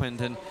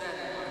reopened, and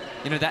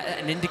that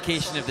an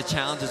indication of the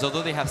challenges.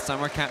 Although they have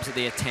summer camps that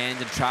they attend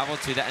and travel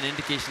to, that an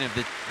indication of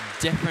the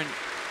different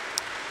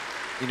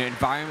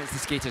environments the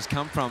skaters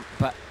come from.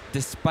 But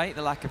despite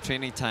the lack of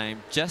training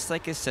time, just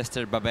like his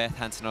sister Babette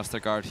Hansen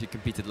Ørstegård, who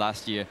competed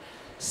last year,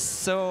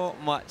 so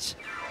much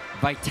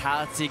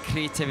vitality,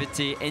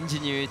 creativity,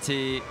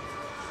 ingenuity,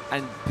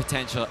 and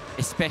potential,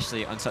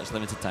 especially on such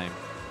limited time.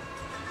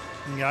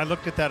 Yeah, I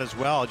looked at that as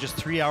well. Just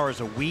 3 hours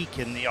a week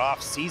in the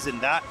off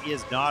season, that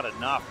is not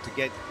enough to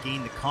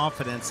gain the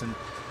confidence and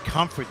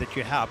comfort that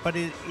you have. But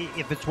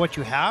if it's what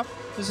you have,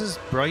 this is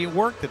brilliant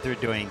work that they're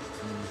doing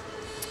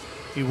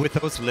with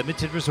those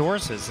limited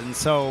resources. And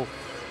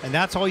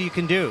that's all you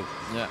can do.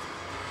 Yeah.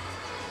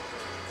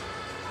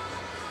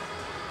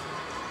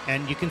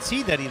 And you can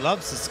see that he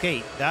loves to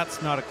skate.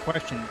 That's not a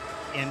question.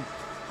 And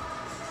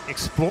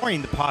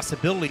exploring the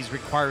possibilities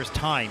requires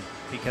time,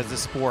 because the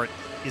sport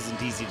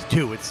isn't easy to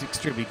do. It's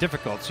extremely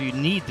difficult. So you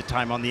need the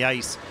time on the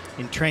ice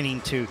in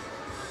training to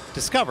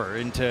discover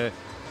and to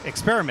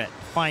experiment,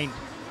 find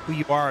who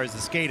you are as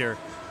a skater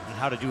and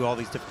how to do all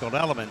these difficult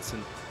elements.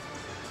 And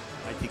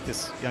I think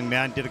this young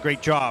man did a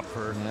great job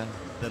for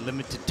the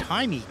limited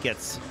time he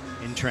gets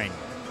in training.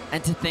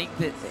 And to think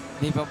that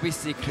they've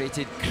obviously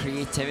created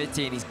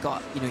creativity, and he's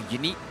got,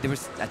 unique,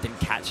 I didn't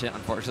catch it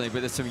unfortunately, but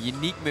there's some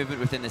unique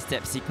movement within the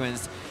step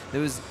sequence.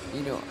 There was,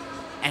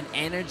 an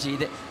energy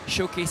that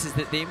showcases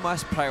that they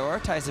must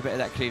prioritize a bit of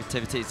that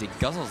creativity as he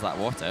guzzles that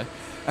water.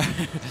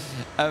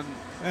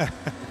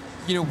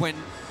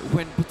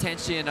 When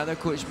potentially another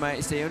coach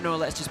might say, oh no,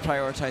 let's just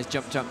prioritize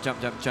jump, jump,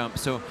 jump, jump, jump.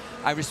 So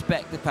I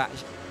respect the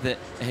fact that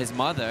his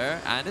mother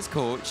and his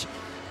coach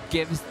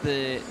gives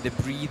the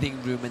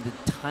breathing room and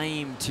the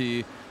time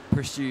to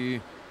pursue,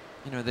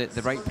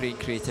 the right brain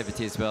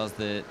creativity as well as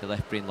the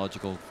left brain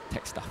logical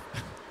tech stuff.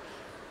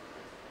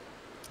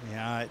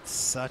 Yeah, it's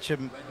such a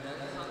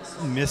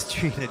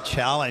mystery and a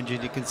challenge,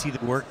 and you can see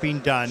the work being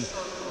done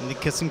in the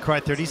kiss and cry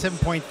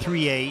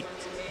 37.38,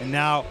 and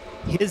now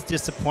his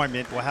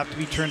disappointment will have to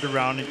be turned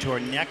around into our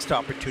next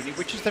opportunity,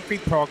 which is the free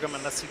program,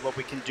 and let's see what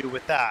we can do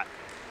with that.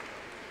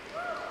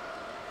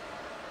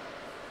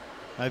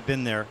 I've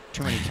been there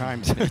too many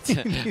times.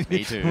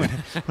 Me too.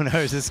 when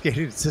I was a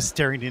skater, just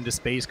staring into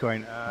space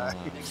going,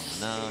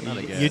 no, not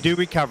again. You do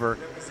recover,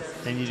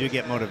 and you do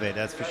get motivated,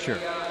 that's for sure.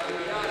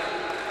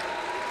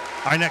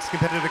 Our next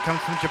competitor comes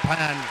from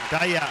Japan,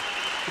 Daya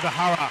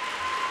Ibahara,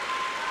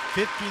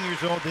 15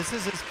 years old. This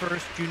is his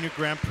first Junior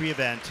Grand Prix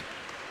event.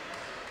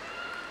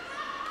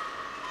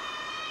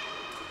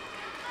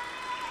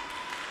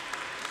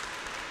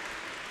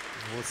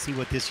 We'll see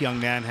what this young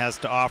man has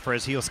to offer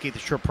as he'll skate the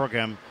short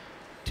program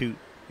to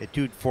A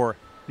Dude for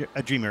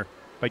a Dreamer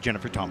by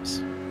Jennifer Thomas.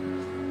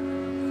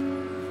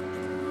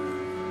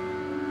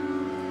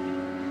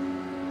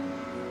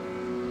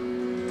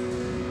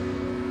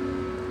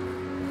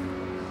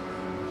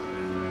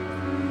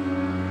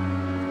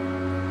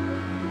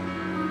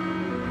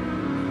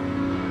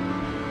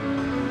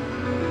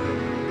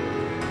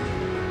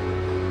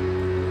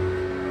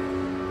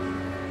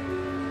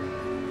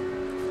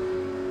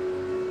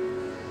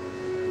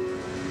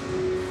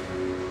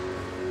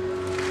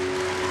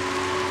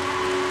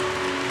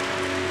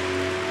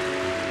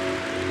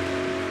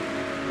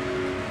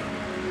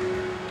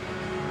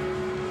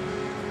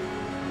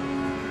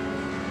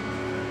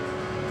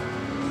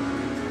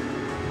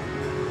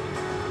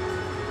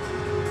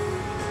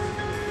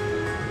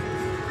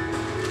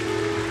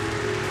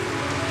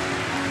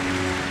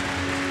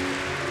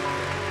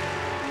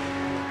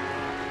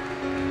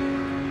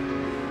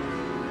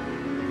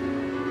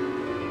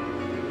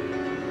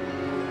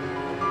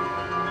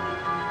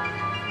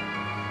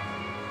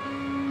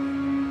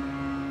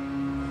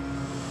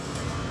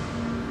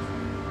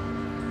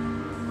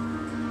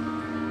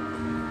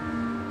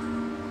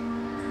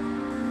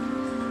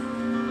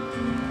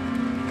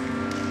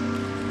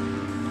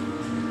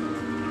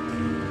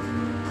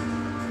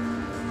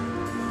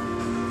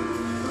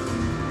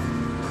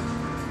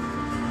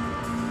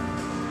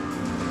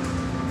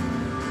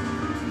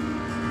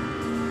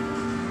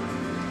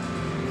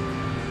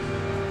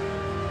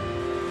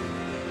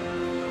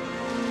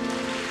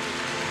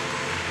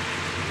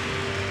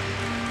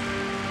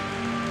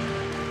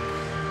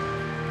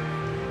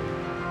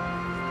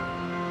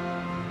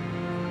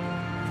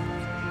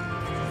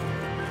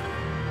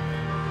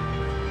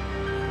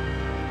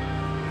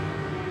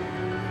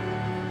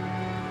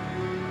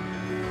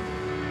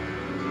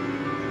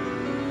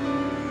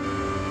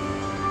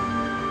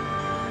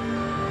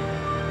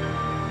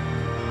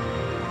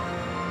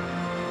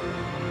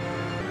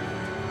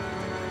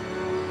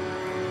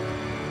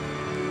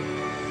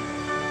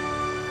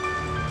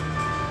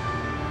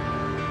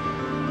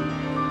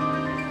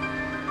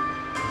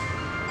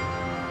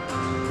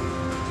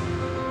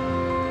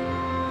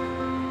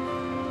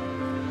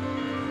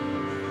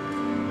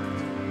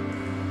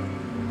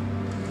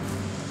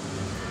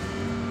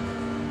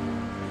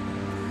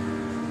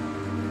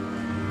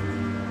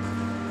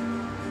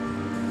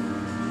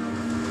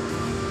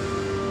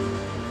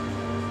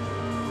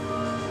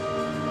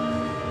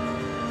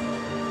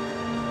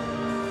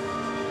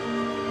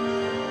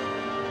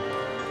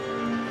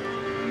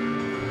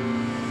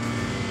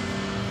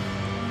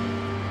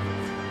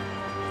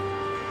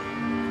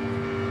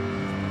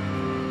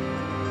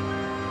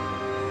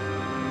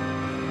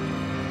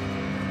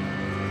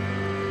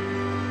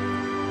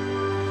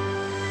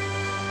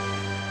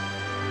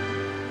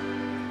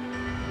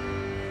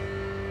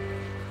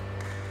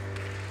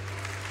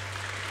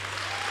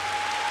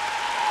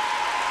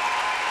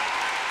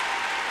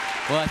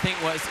 Well, I think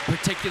what's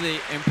particularly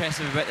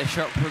impressive about the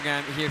short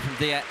program here from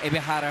Dea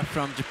Ebihara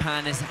from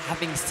Japan is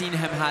having seen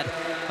him had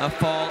a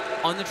fall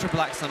on the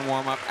triple axel in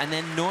warm-up, and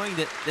then knowing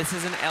that this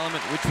is an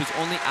element which was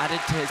only added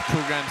to his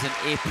programs in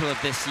April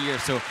of this year,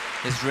 so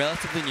it's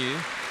relatively new.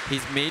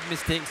 He's made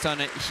mistakes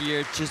on it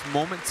here just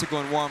moments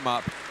ago in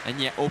warm-up, and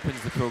yet opens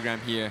the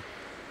program here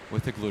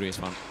with a glorious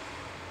one.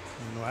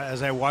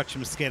 As I watched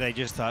him skate, I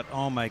just thought,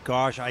 oh my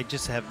gosh, I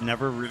just have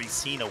never really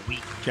seen a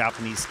weak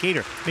Japanese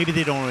skater. Maybe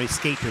they don't always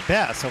skate their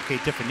best, okay,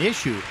 different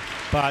issue,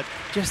 but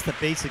just the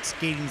basic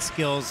skating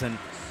skills and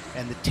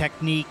the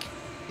technique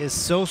is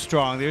so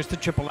strong. There's the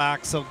triple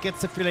axel,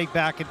 gets the free leg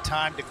back in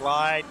time to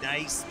glide,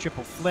 nice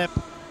triple flip,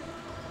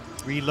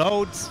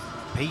 reloads,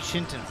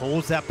 patient, and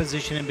holds that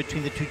position in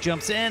between the two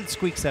jumps and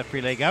squeaks that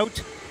free leg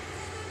out.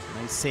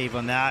 Nice save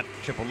on that,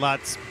 triple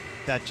Lutz,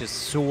 that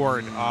just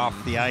soared off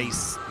the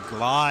ice,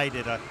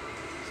 glided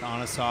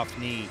on a soft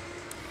knee.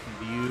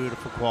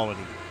 Beautiful quality.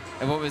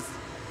 And what was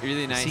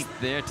really nice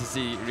there to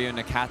see Ryo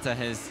Nakata,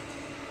 his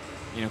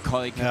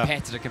colleague,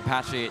 competitor,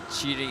 compatriot,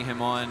 cheering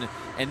him on,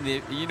 and the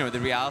the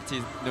reality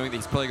is knowing that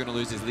he's probably going to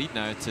lose his lead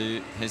now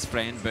to his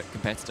friend but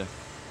competitor.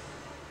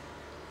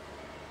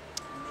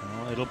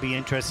 Well, it'll be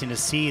interesting to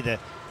see. The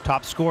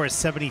top score is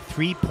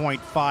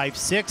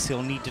 73.56.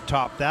 He'll need to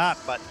top that,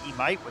 but he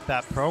might with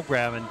that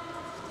program, and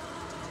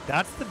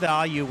that's the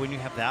value when you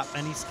have that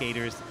many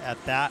skaters at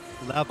that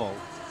level.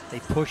 They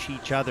push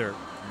each other.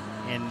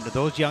 And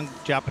those young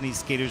Japanese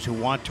skaters who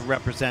want to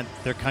represent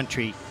their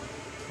country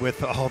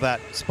with all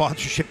that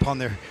sponsorship on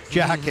their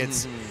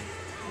jackets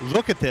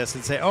look at this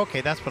and say,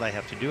 okay, that's what I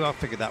have to do. I'll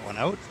figure that one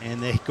out.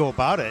 And they go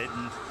about it.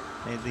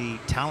 And the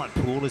talent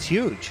pool is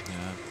huge.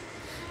 Yeah.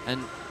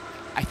 And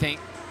I think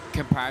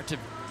comparative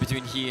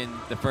between he and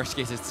the first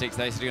skater that takes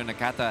ice, Ryo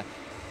Nakata,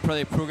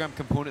 probably program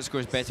component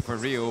scores better for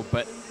Ryo,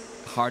 but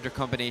harder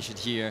combination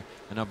here,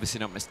 and obviously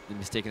not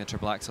mistaking the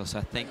triple axel. So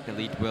I think the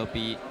lead will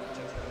be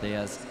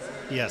Dea's.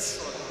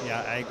 Yes,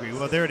 yeah, I agree.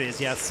 Well, there it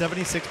is. Yeah,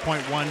 76.10,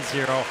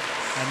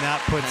 and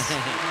that puts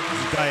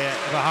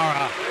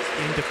Ibahara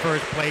into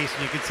first place.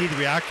 And you can see the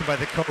reaction by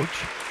the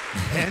coach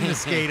and the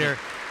skater.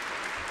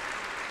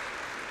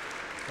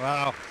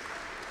 Wow.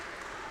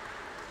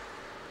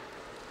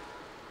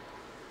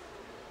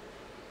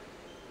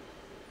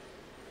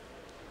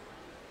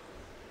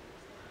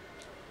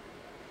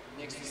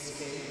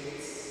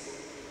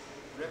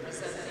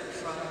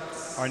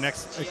 Our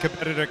next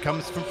competitor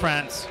comes from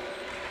France,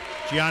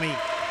 Gianni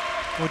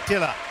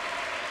Motilla,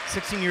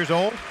 16 years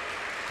old,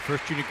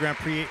 first Junior Grand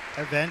Prix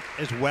event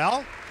as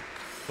well,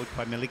 coached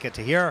by Malika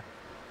Tahir.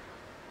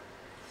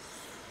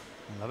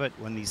 I love it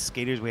when these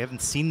skaters, we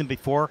haven't seen them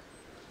before,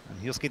 and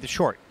he'll skate the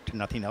short to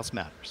Nothing Else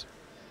Matters.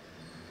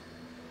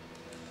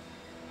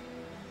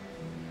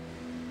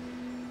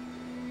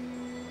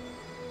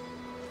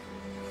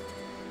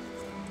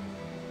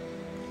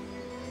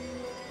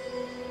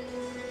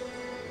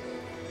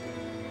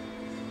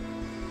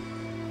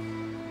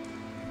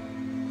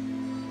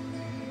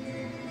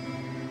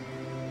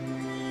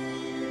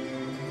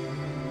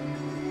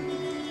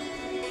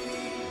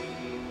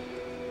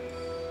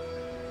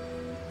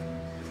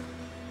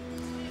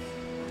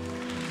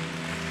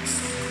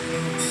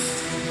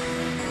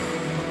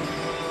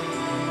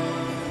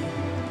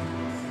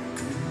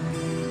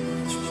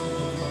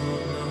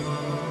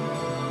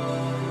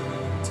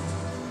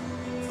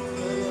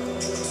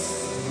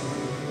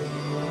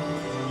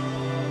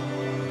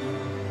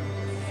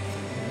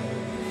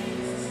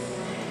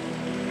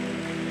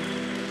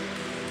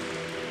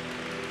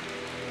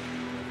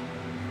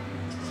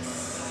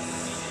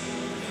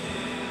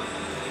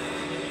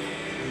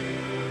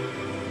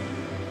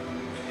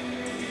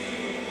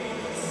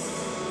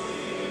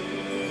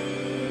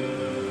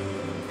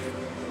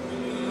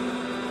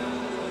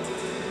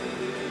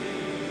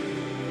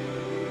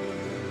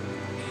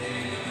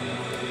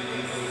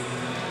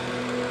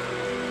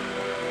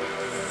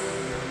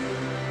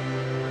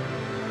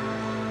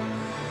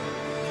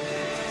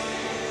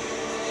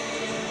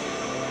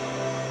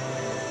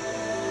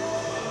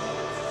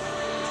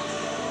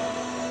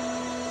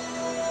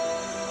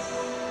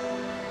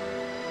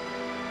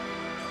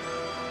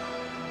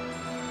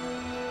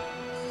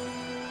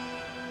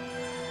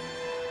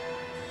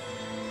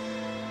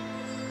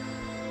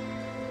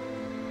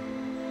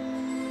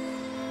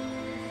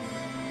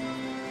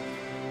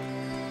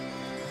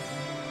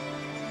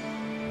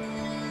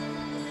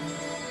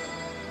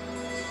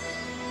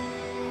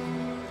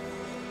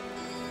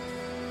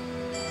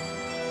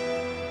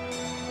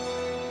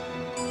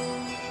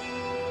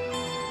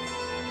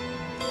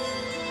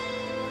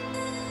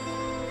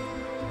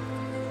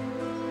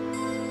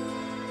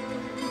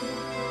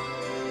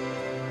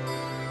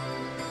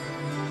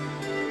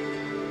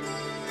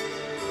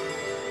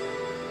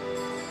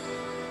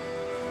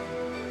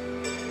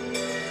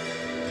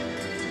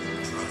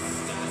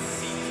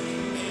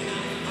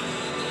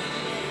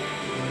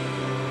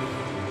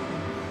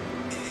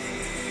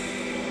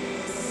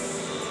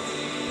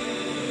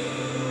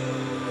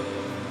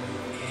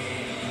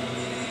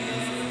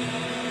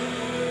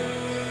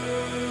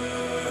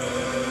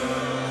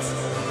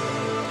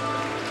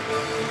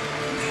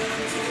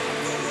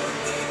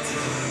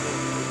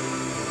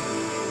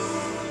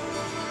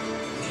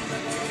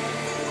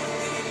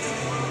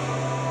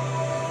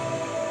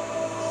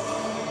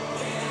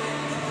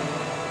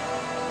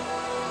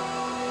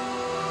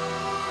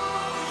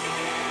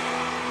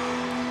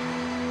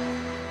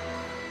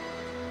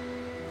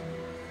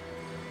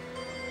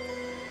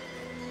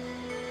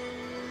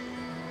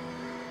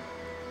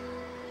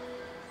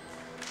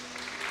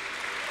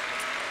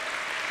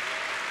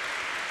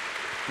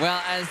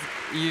 Well, as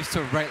you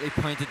so rightly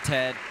pointed,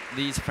 Ted,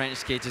 these French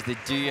skaters, they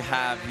do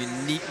have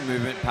unique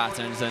movement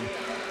patterns, and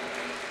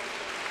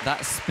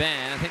that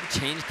spin, I think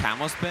change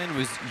camel spin,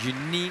 was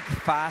unique,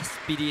 fast,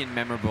 speedy, and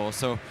memorable.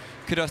 So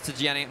kudos to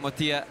Gianni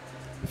Motilla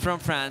from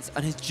France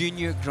on his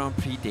Junior Grand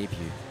Prix debut.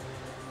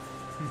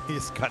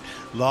 He's got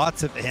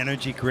lots of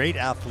energy, great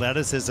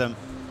athleticism.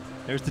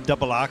 There's the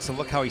double axel.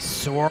 Look how he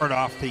soared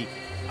off the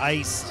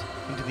ice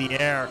into the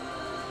air.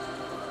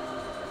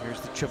 Here's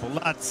the triple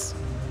Lutz.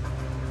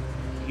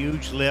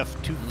 Huge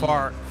lift, too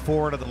far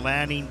forward of the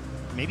landing,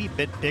 maybe a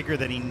bit bigger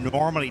than he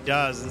normally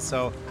does, and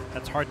so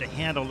that's hard to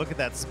handle. Look at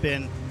that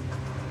spin.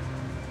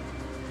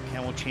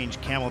 Camel change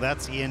camel.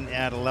 That's in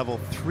at a level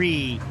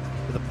 3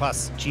 with a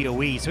plus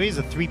GOE. So he's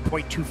a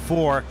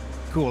 3.24.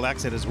 Cool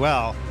exit as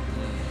well.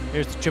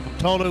 Here's the triple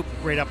toe loop,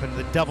 right up into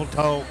the double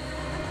toe.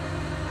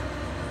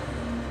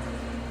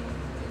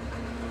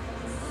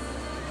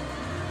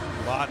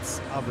 Lots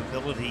of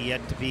ability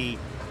yet to be,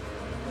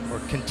 or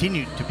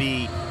continued to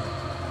be,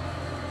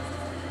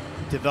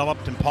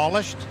 developed and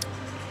polished.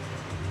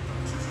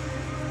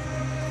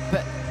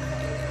 But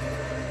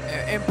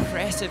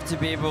impressive to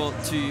be able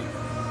to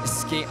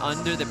skate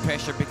under the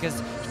pressure, because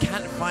you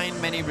can't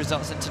find many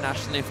results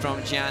internationally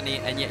from Gianni,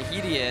 and yet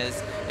here he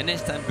is in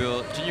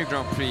Istanbul, Junior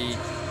Grand Prix,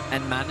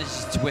 and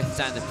manages to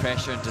withstand the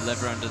pressure and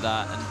deliver under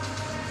that. And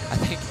I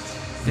think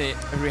the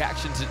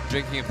reaction to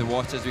drinking of the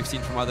water, as we've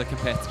seen from other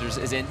competitors,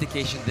 is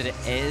indication that it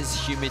is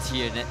humid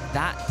here, and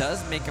that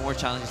does make it more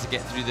challenging to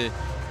get through the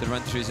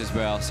run-throughs as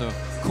well. So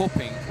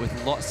coping with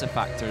lots of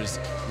factors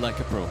like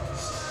a pro.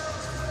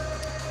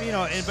 You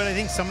know, but I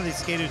think some of these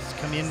skaters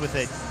come in with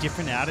a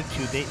different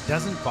attitude. It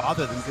doesn't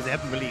bother them because they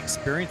haven't really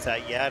experienced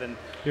that yet, and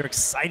they're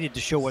excited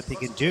to show what they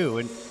can do.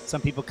 And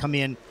some people come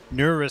in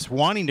nervous,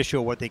 wanting to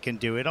show what they can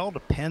do. It all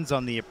depends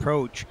on the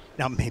approach.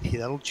 Now, maybe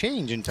that'll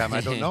change in time.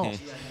 I don't know.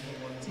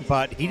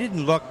 But he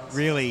didn't look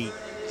really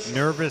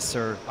nervous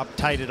or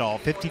uptight at all.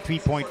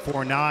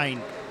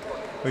 53.49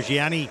 for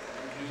Gianni,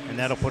 and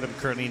that'll put him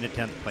currently in the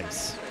 10th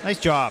place. Nice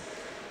job.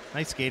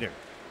 Nice skater.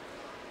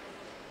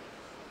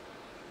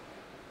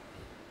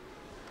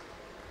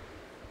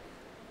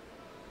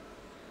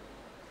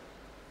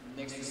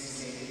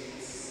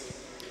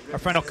 Our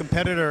final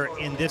competitor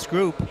in this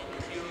group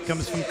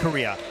comes from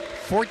Korea.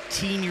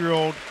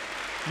 14-year-old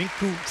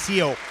Minku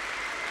Seo.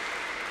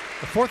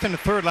 The 4th and the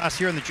 3rd last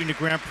year in the Junior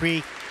Grand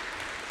Prix.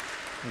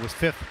 And was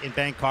 5th in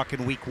Bangkok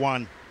in week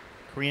 1.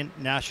 Korean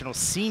national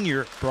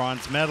senior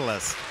bronze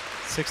medalist.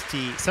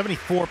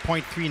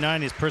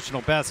 74.39 his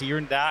personal best. He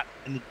earned that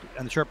in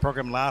the short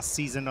program last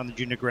season on the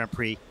Junior Grand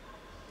Prix.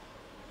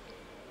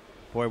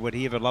 Boy, would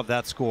he ever love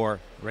that score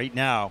right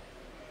now,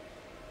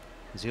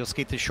 as he'll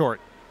skate the short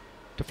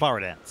to flower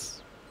dance.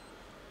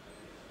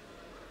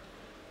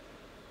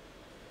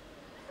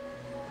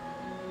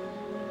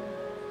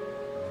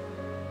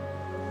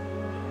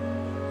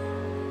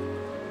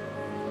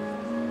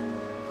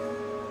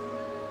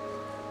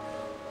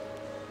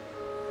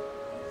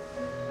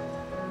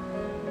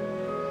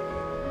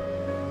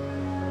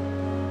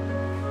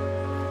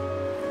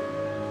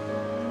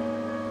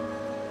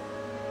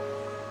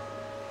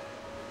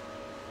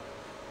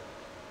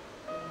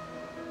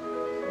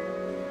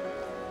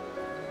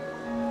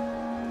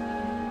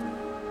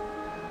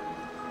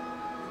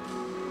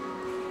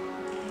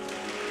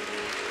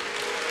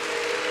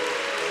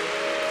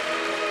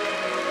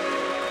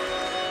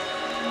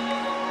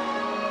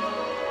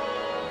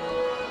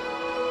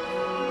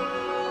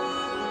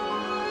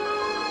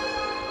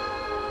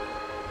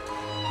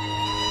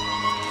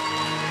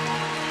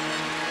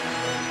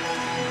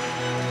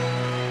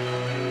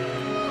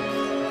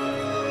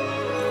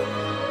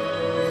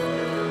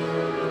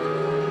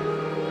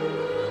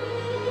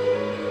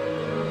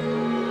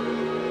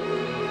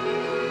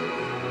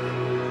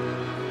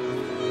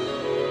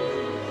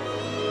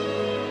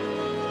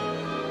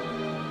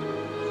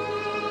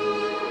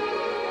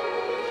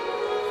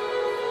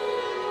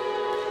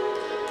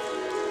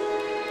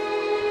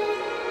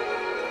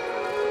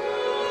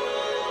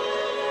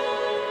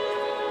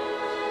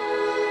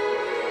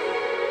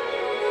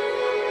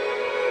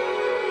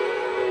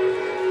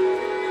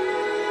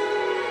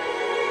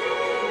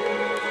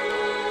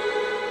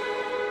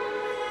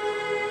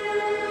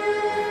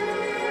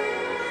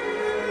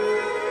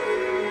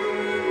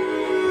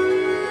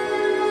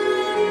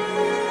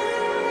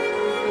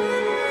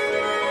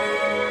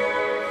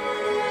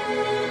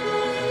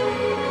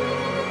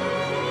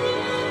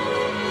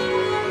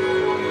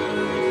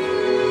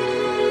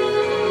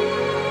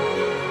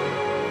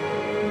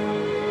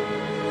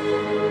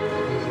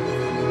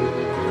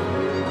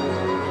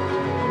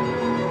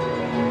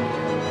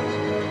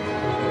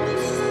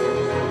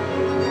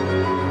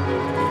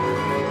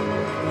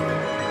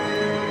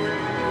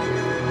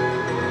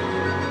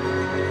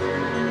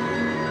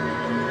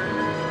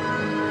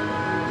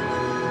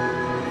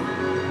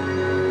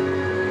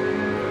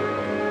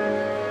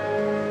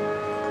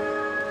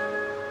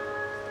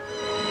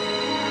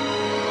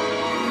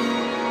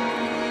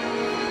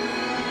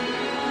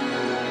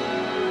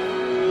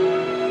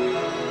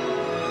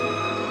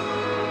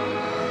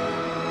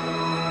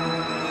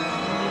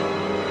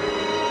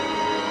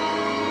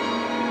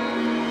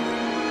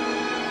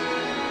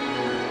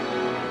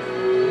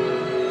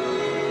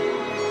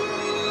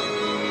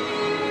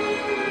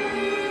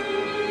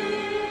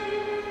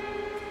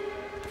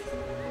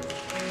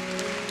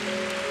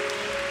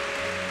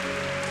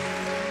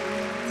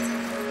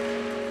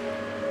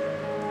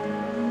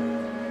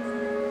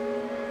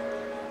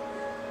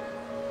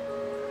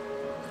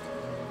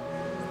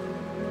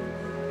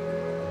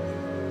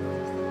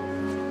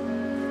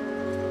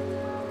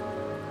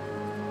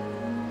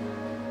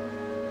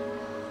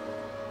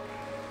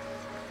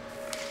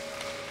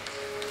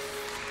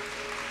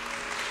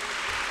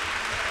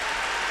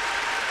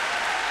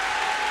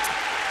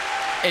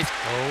 It's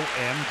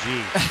OMG.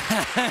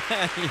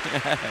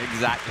 yeah,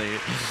 exactly.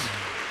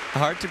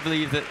 Hard to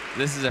believe that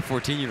this is a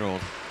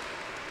 14-year-old.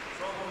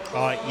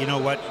 You know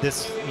what?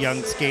 This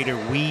young skater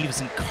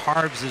weaves and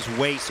carves his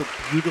way so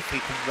beautifully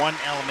from one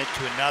element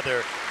to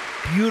another.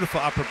 Beautiful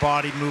upper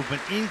body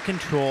movement, in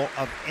control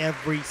of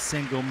every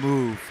single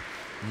move.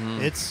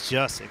 It's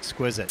just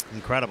exquisite,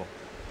 incredible.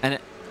 And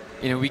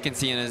you know, we can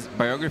see in his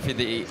biography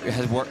that he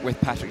has worked with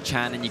Patrick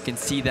Chan, and you can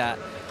see that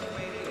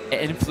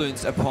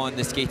influence upon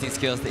the skating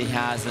skills that he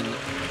has. And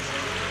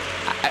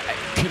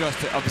kudos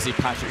to obviously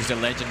Patrick, who's a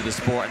legend of the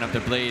sport and of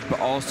the blade, but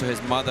also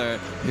his mother,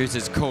 who's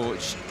his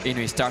coach. You know,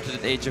 he started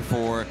at the age of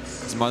 4.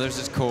 His mother's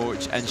his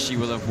coach, and she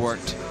will have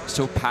worked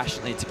so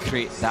passionately to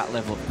create that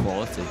level of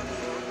quality.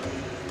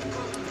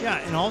 Yeah,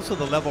 and also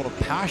the level of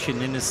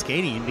passion in his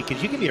skating,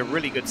 because you can be a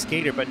really good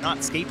skater but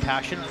not skate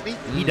passionately.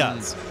 He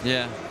does.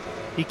 Yeah.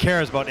 He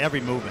cares about every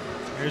movement.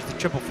 Here's the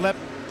triple flip.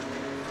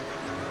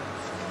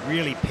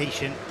 Really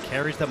patient,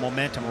 carries the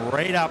momentum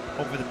right up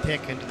over the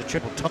pick into the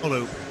triple toe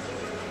loop.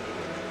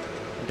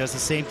 He does the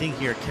same thing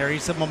here,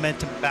 carries the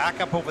momentum back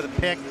up over the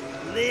pick.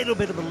 Little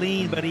bit of a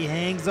lean, but he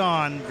hangs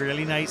on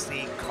really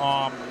nicely,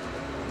 calm.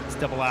 It's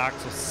double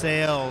axel,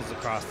 sails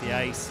across the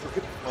ice. Look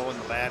at the flow in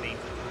the landing.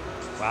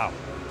 Wow.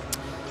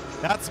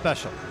 That's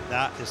special.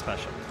 That is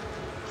special.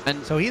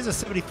 And so he's a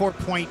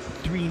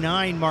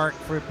 74.39 mark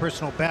for a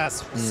personal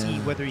best. We'll see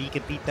whether he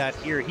can beat that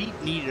here. He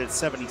needed a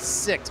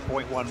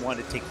 76.11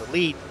 to take the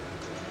lead.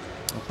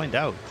 We'll find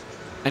out.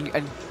 And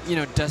you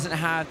know, doesn't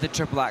have the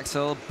triple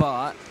axel,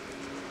 but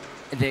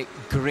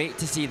great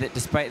to see that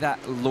despite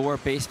that lower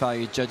base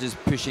value, judges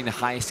pushing the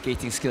highest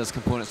skating skills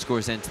component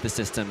scores into the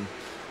system,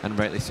 and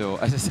rightly so.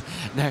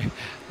 Now,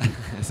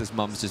 his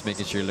mum's just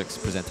making sure he looks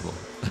presentable.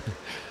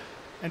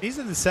 And he's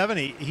in the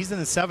 70. He's in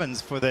the 7s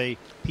for the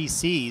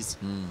PCs,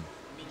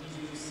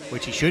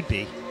 which he should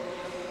be.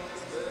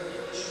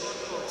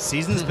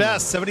 Season's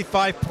best,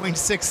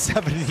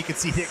 75.67. You can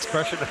see the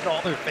expression on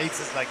all their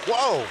faces, like,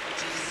 whoa.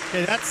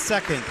 Okay, that's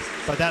second,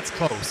 but that's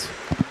close.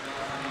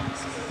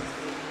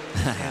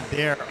 And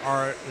there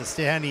are the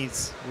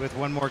standings with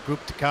one more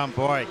group to come.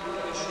 Boy,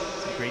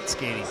 great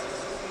skating.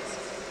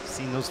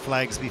 Seen those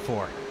flags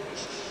before.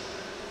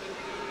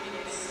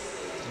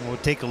 And we'll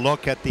take a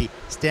look at the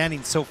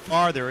standings so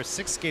far. There are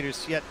 6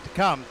 skaters yet to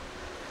come.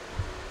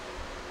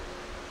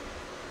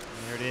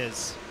 And there it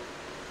is.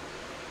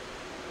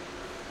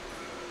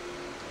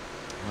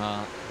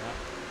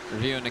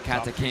 Rio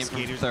Nakata came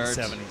from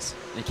 3rd.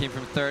 He came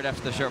from 3rd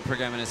after the short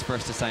program in his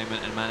first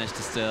assignment and managed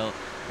to still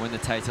win the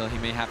title. He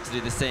may have to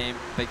do the same.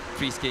 Big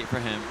free skate for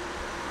him.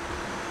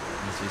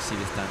 As you see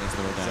the standings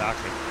lower down.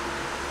 Exactly.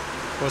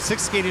 Well,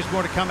 6 skaters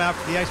more to come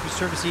after the ice. We're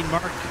servicing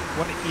Mark.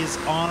 What is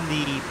on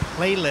the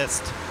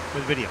playlist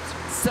with videos?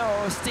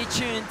 So stay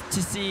tuned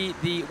to see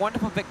the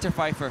wonderful Victor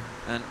Pfeiffer,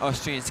 an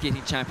Austrian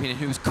skating champion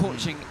who was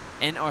coaching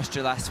in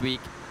Austria last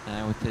week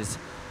with his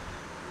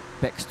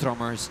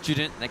Beckstromer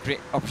student. A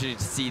great opportunity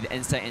to see the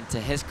insight into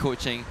his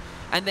coaching.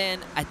 And then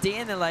a day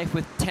in the life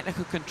with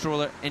technical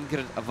controller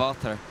Ingrid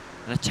Walter,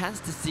 and a chance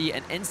to see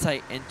an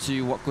insight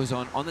into what goes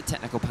on the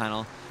technical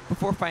panel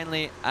before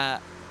finally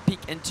peek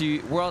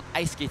into World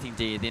Ice Skating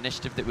Day, the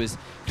initiative that was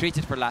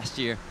created for last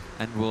year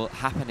and will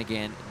happen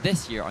again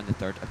this year on the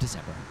 3rd of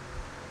December.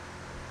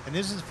 And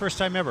this is the first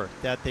time ever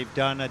that they've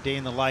done a day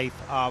in the life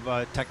of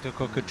a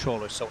technical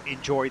controller, so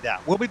enjoy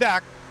that. We'll be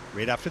back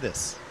right after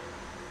this.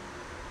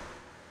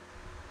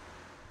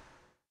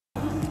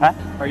 Huh?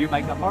 Are you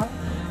mic'd up, Mark?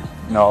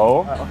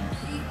 No.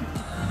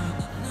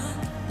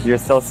 You're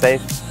still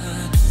safe.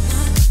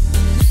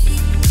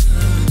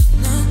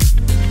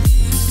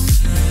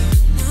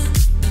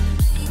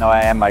 No,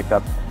 I am mic'd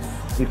up.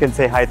 You can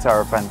say hi to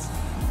our friends.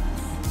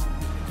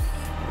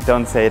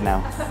 Don't say it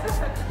now.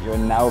 You're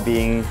now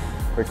being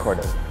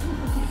recorded.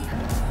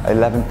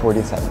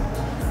 11:47.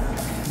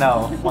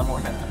 No, 1 more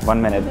minute.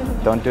 1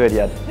 minute. Don't do it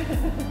yet.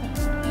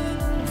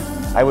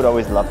 I would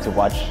always love to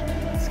watch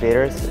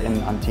skaters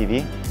on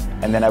TV,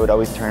 and then I would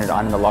always turn it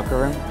on in the locker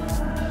room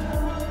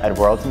at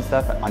Worlds and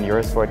stuff on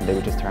Eurosport, and they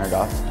would just turn it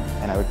off,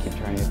 and I would keep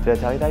turning it. Did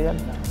I tell you that yet?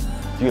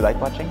 Do you like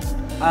watching?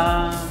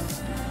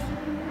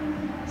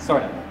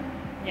 Sort of.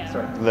 Yeah.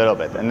 Sort of. A little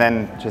bit, and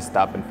then just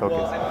stop and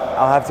focus.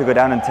 I'll have to go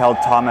down and tell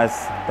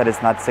Thomas that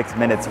it's not 6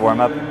 minutes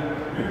warm-up,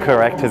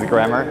 correct his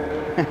grammar.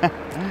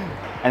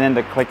 And then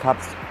the click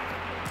hops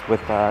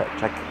with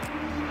check.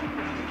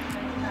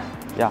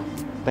 Yeah,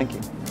 thank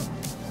you.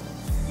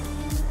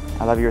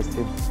 I love yours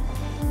too.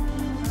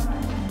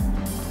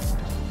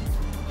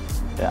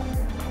 Yeah.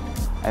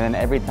 And then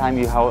every time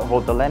you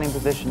hold the landing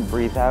position,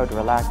 breathe out,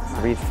 relax,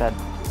 reset.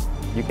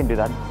 You can do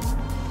that.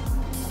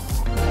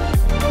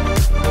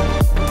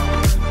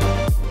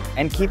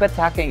 And keep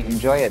attacking,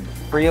 enjoy it.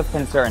 Free of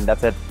concern,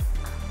 that's it.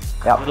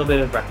 Yeah. A little bit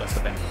of reckless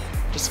whipping.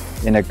 Just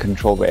in a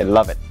controlled way, I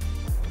love it.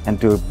 And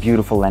do a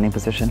beautiful landing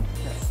position.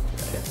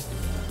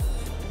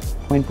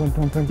 Point, point,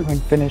 point, point,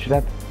 point, finish it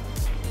up.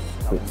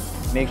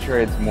 Make sure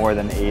it's more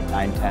than 8,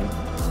 9, 10.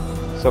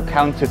 So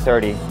count to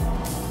 30.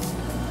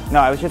 No,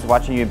 I was just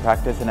watching you in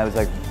practice and I was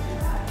like,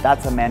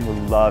 that's a man who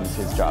loves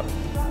his job.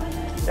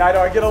 Yeah, I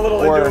know, I get a little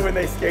Or- into it when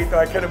they skate though,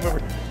 I kind of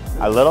move.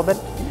 A little bit.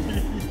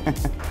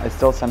 I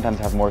still sometimes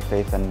have more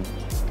faith in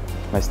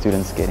my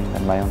students skating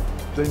than my own.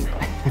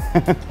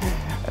 I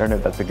don't know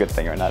if that's a good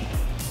thing or not.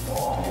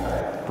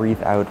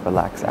 Breathe out,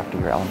 relax after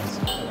your elements.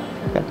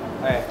 Good.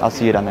 I'll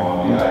see you down there.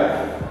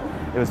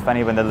 It was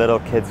funny when the little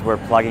kids were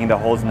plugging the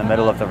holes in the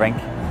middle of the rink.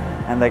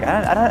 And like,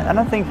 I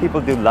don't think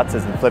people do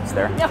lutzes and flips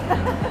there.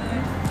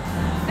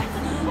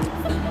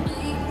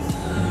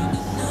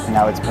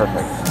 Now it's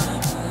perfect.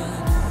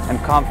 And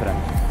confident.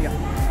 Yeah.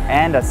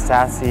 And a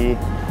sassy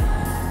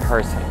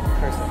person.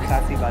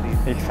 Sassy buddy.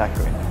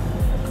 Exactly.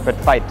 But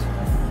fight.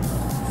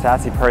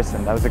 Sassy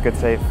person. That was a good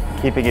save.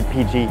 Keeping it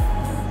PG.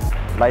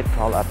 Light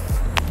crawl up.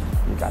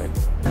 You got it.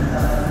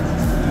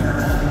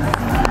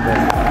 Good.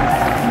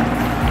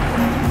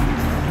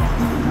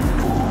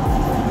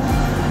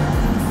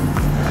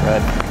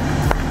 Good.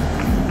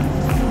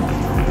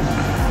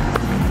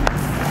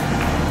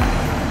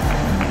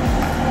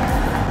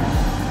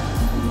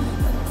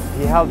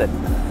 He held it.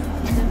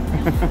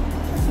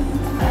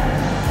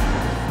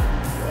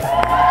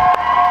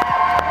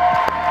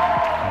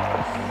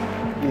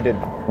 You did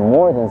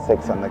more than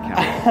 6 on the count.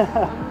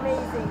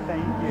 Amazing.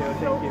 Thank you.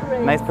 Thank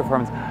you. Nice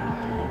performance.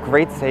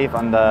 Great save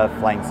on the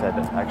flying set,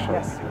 actually.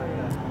 Yes.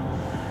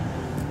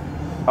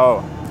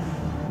 Oh,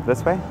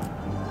 this way?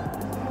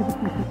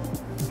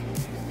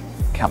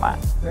 Come on.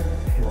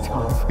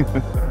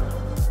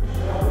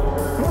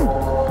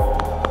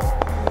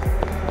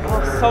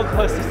 Oh, so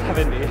close to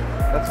 70.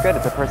 That's good.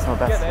 It's a personal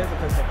best. Yeah, that is a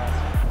personal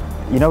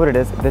best. You know what it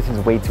is? This is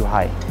way too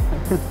high.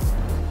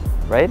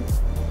 Right?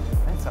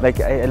 Like,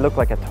 I look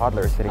like a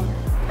toddler sitting here.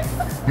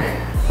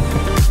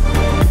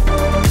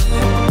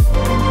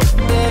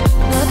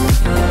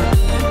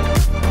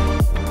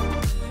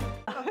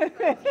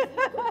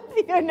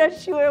 You're not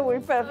sure we're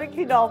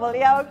perfectly normal.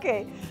 Yeah,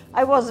 okay.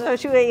 I wasn't so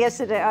sure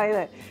yesterday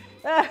either.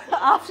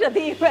 After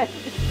the event.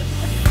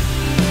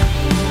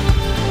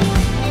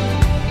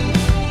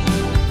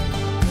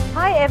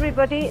 Hi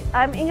everybody,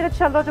 I'm Ingrid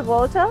Charlotte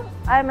Walter.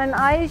 I'm an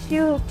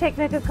ISU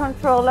technical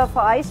controller for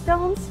ice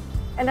dance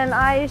and an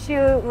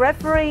ISU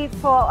referee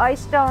for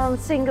ice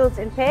dance singles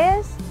and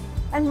pairs.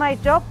 And my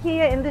job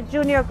here in the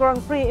Junior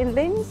Grand Prix in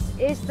Linz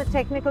is the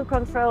technical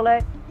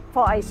controller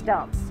for ice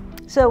dance.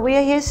 So we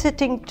are here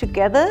sitting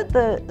together,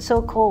 the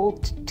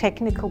so-called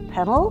technical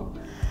panel.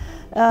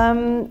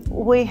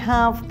 We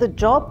have the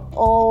job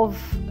of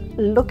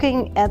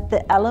looking at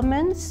the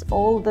elements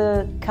all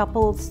the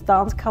couples,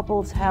 dance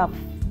couples have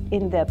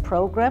in their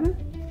program,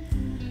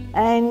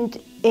 and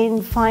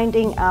in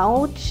finding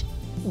out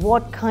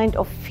what kind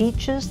of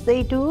features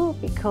they do,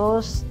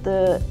 because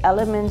the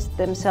elements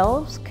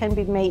themselves can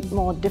be made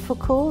more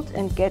difficult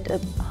and get a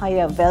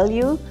higher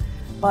value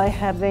by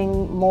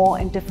having more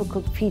and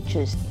difficult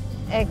features.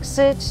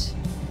 Exit.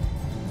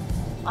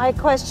 I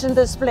question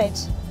the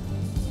split.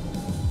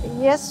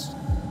 Yes,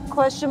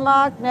 question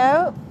mark,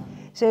 no.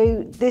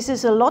 So this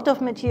is a lot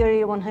of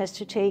material one has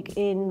to take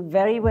in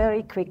very,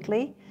 very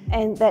quickly.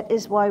 And that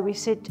is why we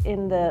sit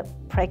in the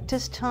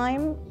practice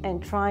time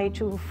and try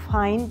to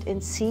find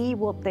and see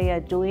what they are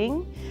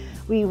doing.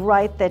 We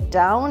write that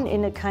down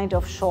in a kind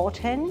of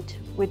shorthand,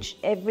 which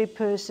every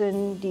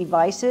person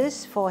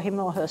devises for him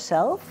or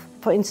herself.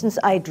 For instance,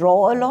 I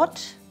draw a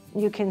lot.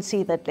 You can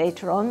see that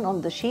later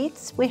on the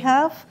sheets we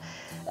have,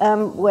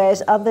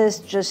 whereas others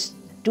just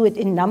do it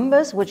in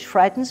numbers, which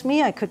frightens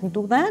me. I couldn't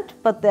do that,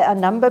 but there are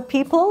number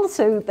people,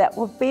 so that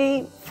would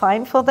be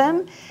fine for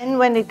them. And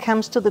when it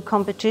comes to the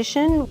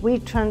competition, we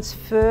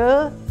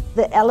transfer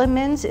the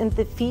elements and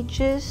the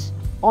features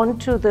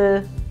onto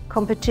the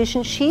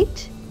competition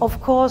sheet. Of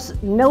course,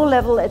 no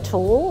level at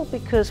all,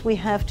 because we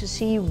have to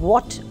see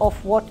what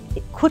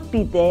could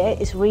be there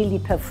is really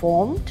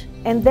performed.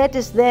 And that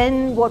is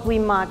then what we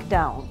mark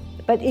down.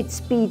 But it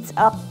speeds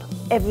up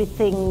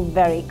everything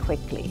very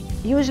quickly.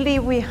 Usually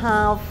we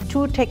have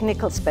 2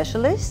 technical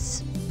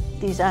specialists.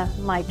 These are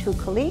my 2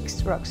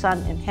 colleagues,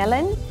 Roxanne and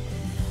Helen.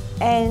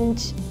 And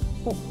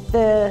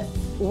the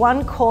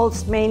one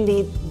calls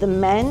mainly the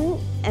man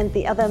and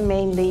the other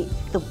mainly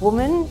the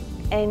woman.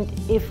 And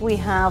if we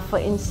have, for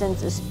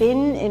instance, a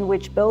spin in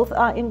which both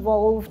are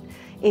involved,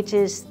 it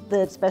is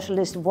the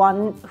specialist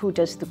 1 who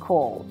does the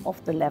call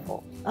of the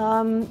level.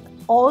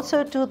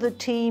 Also to the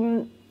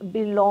team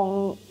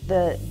belong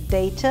the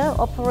data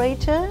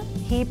operator.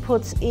 He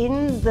puts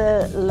in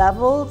the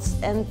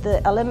levels and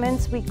the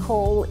elements we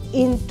call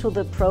into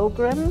the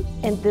program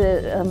and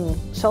the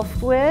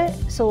software,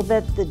 so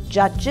that the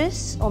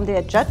judges on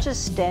their judges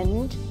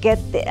stand get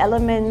the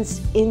elements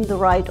in the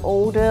right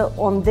order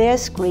on their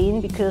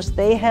screen, because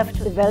they have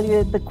to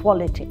evaluate the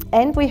quality.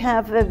 And we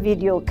have a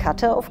video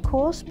cutter, of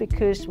course,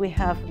 because we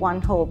have one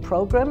whole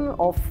program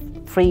of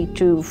 3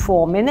 to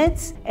 4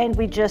 minutes, and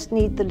we just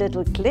need the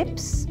little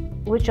clips,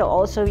 which are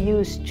also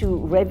used to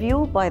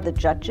review by the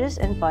judges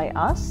and by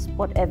us,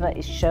 whatever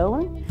is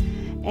shown.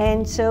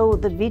 And so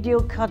the video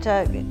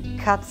cutter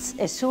cuts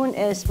as soon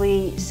as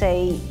we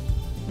say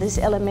this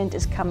element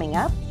is coming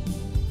up.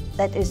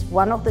 That is,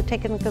 one of the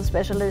technical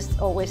specialists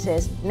always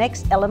says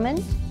next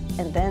element,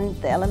 and then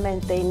the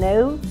element they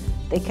know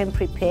They can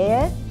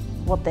prepare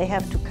what they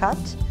have to cut,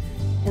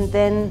 and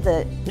then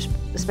the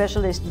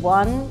specialist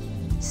one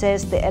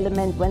says the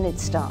element when it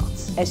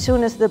starts. As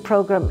soon as the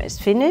program is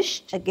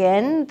finished,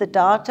 again, the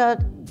data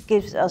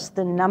gives us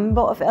the number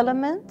of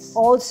elements,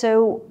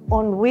 also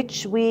on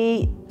which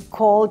we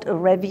called a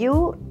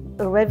review.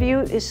 A review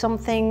is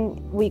something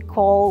we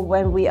call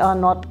when we are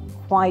not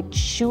quite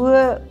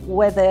sure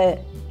whether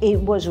it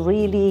was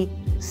really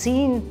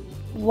seen.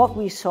 What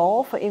we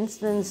saw, for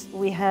instance,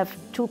 we have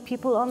two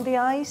people on the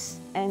ice,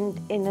 and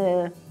in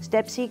a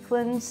step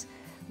sequence,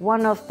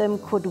 one of them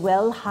could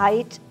well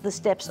hide the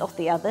steps of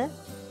the other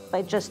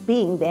by just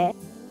being there,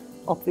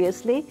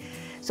 obviously.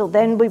 So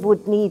then we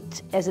would need,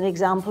 as an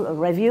example, a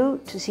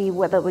review to see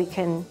whether we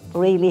can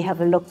really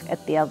have a look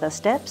at the other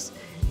steps.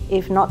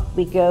 If not,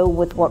 we go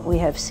with what we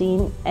have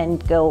seen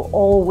and go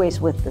always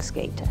with the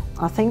skater.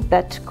 I think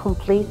that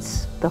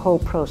completes the whole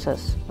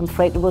process. I'm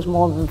afraid it was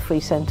more than 3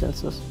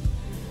 sentences.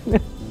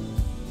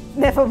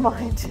 Never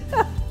mind.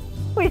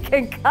 We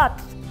can cut.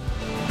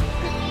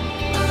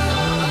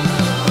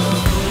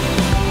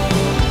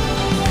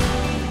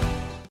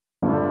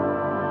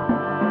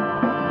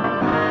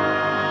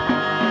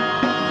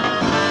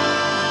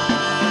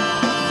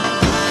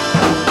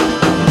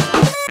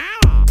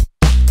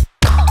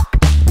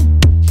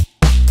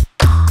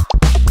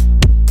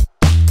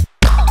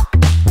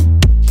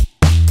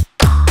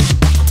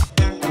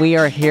 We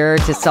are here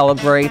to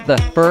celebrate the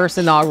first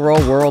inaugural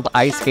World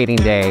Ice Skating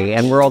Day.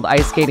 And World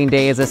Ice Skating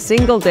Day is a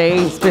single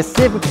day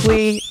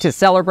specifically to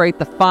celebrate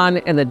the fun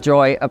and the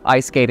joy of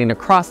ice skating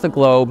across the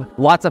globe.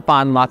 Lots of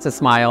fun, lots of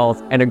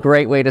smiles, and a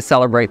great way to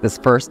celebrate this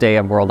first day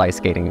of World Ice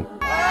Skating.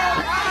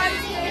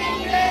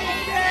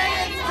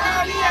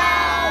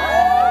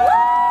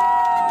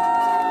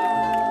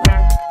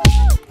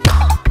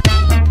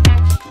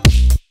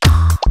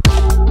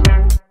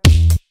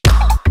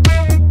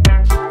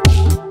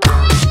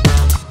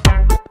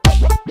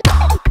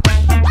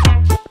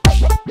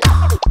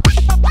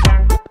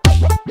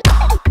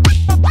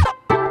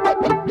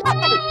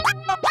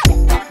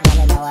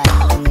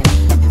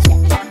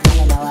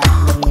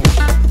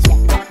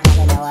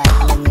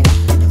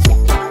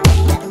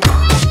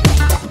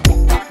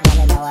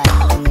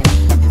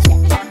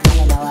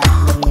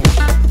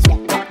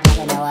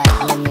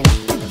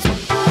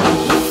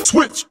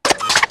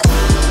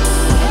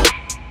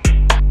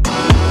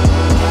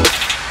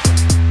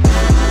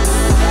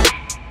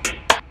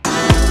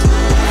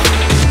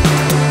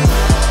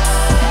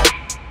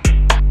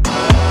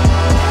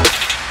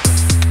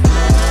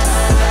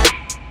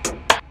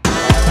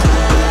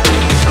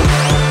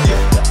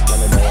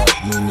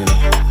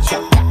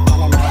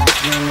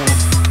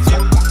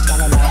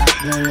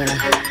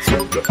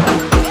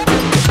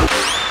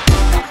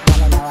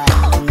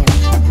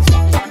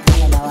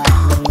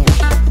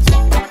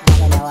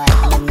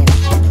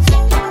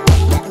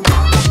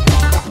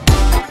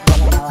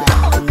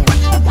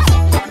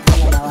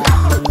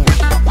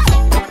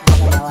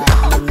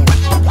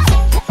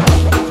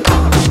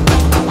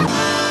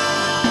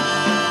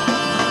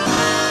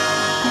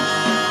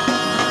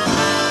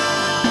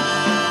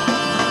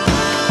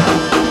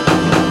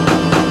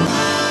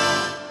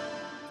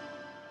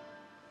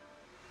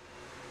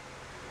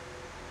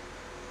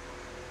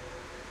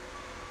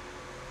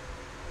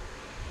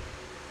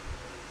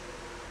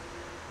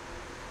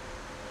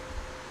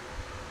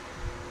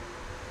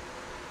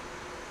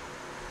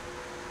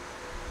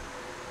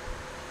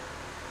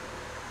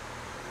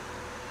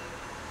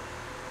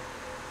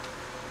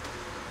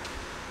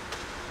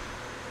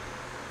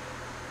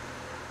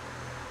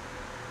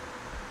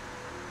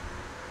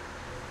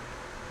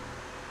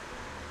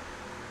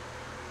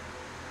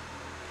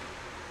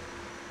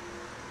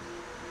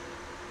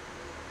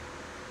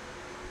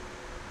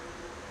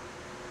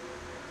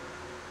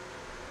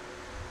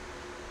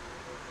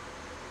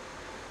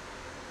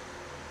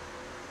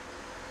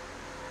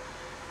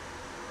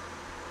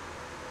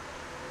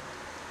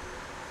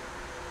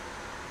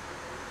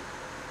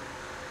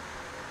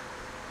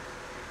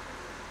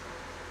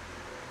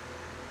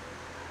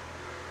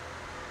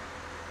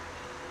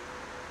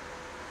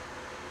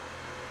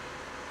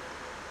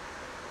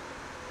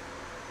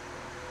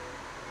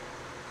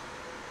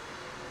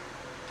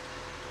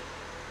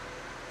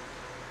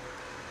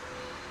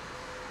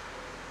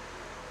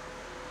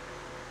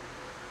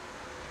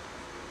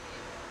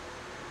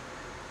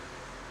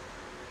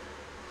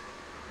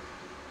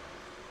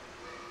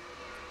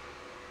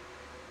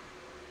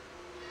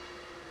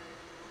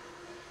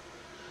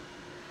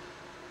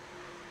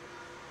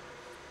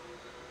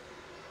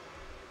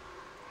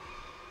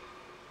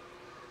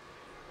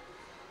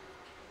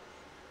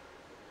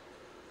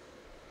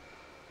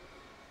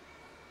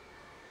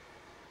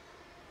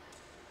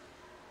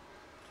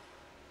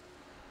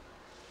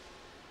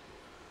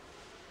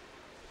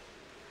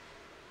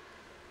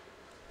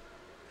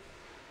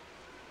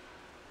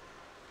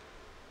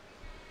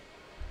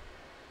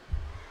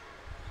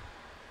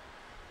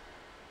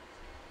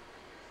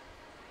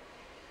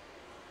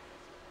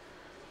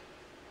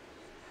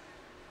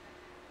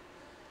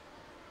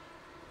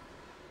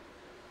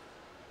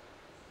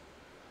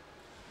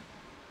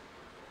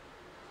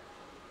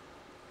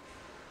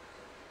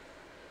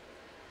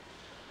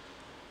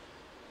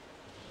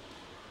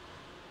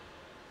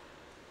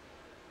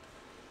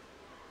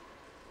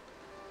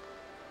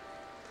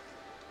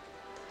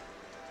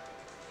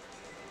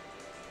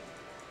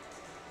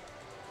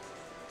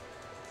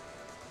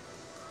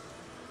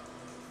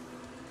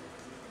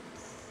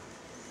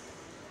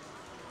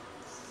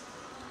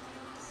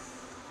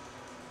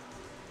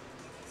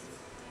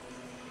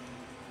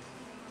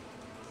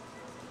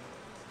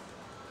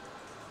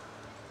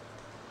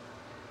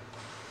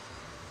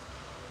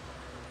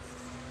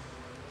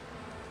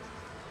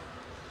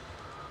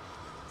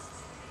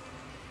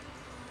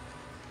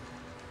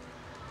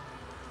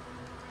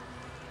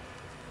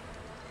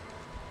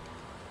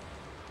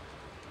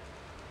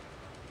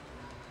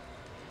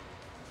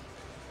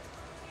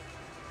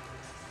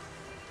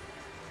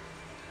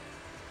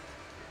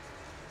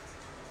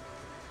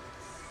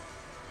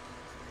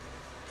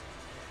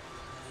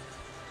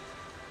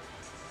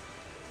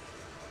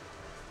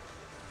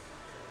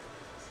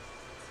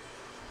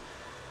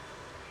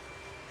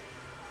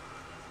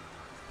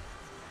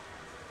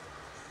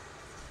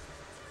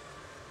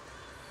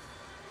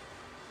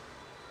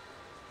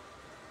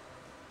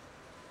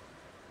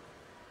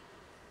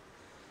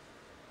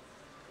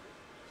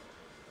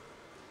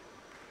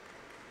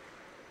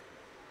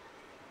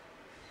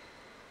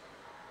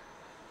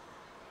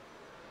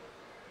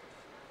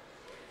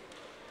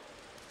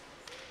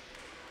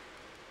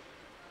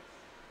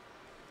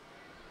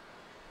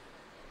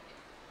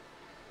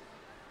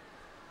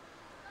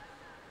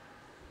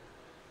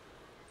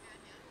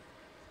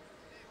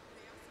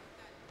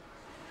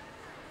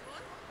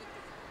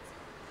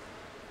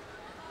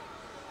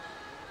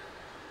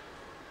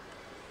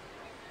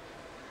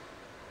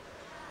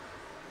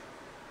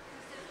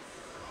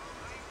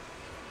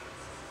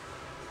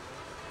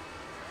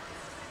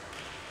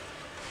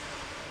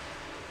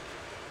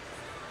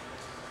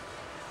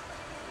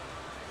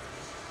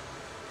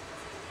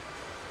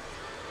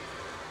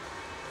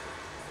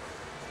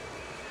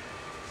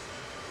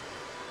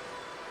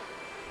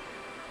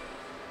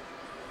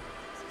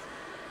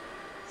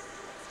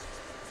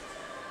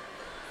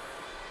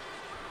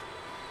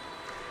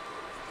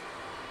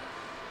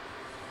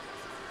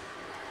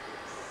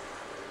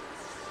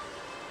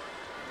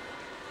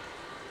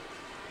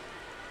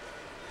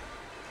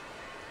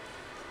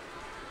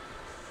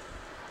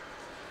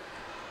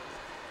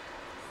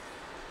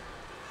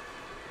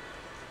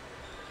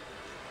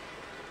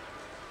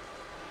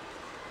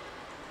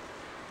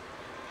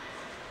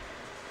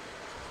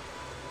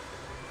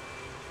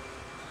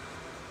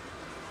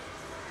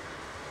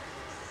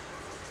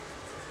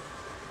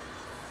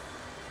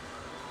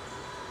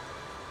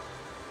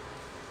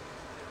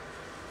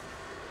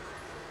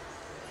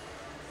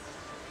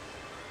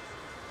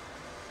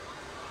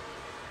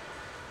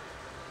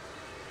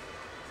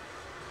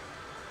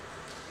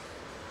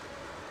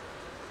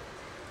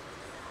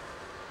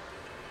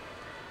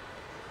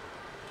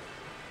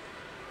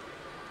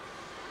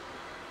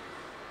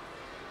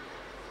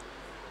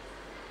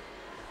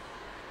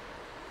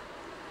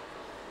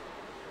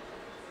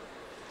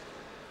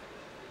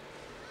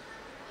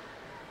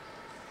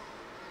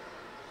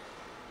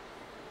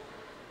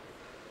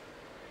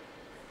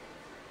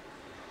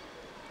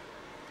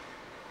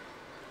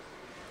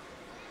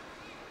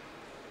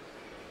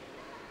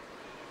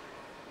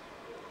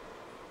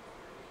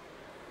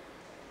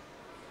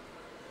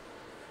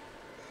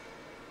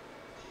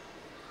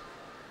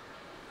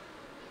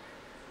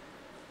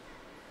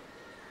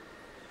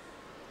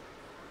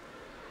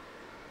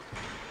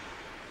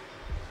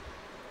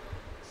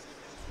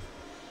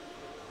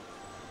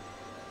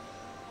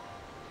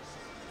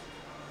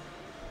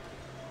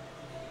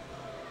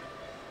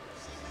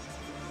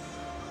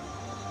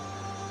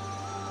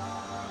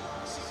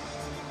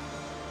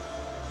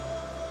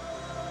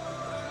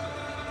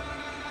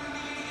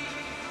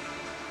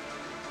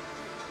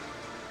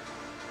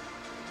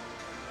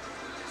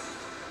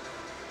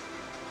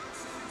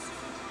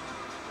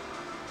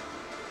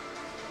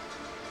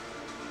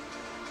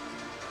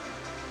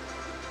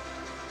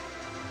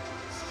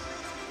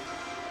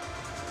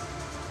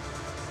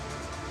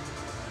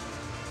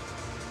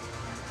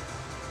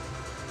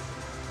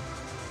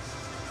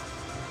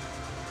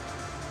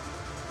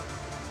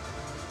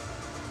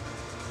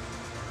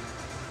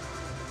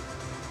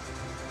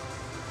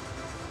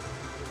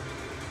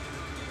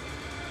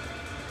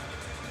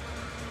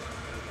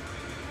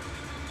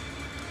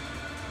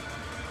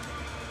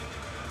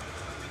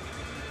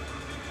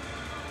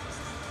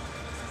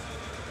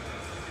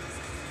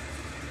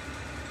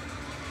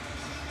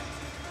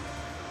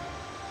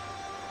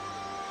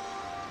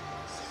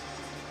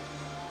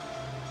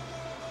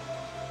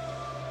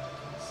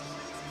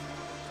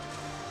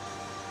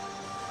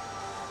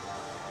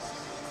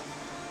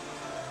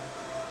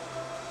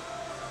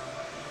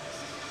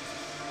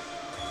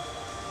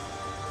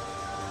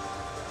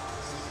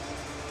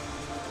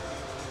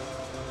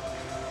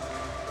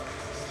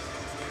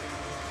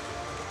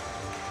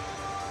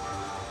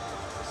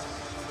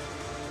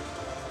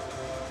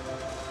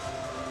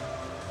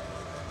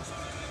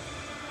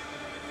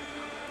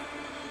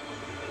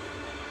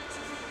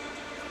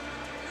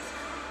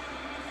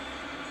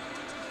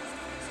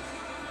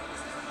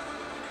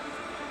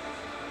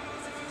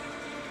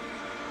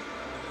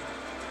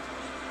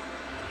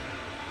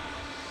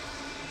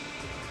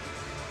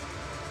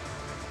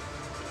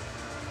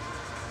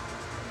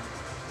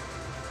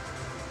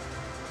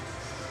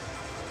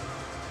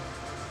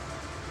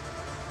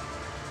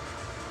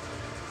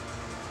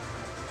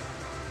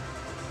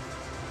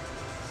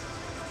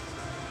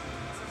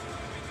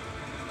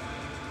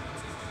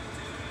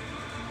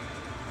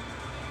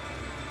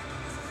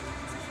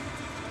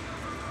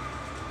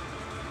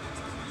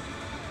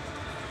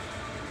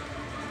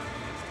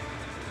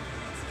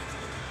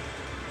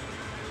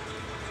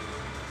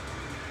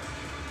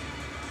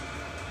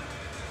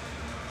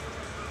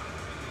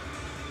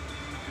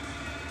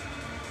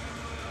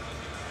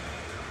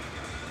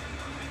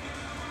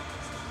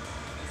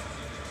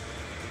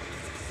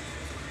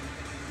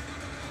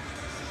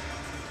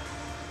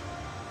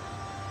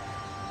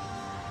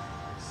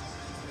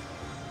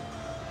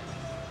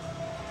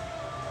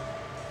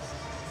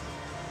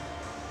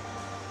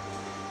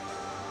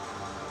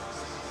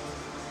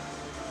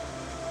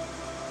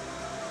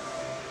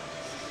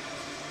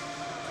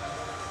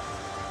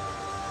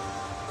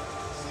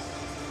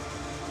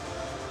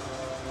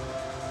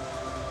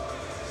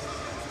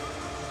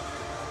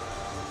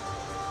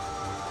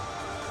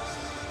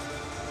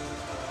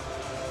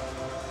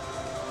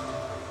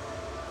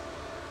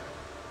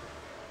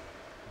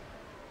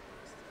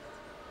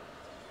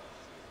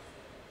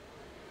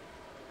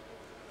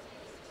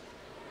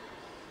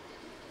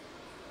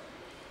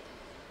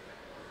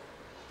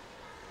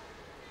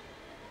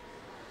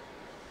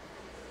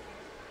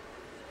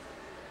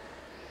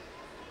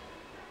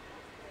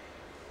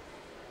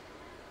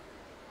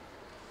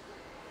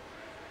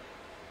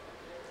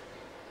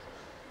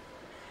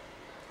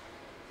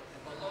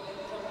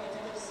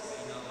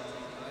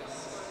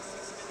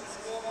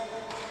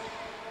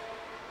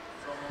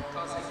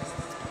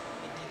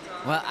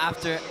 Well,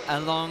 after a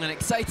long and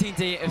exciting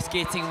day of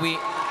skating, we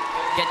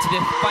get to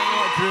the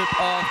final group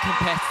of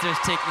competitors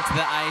taking to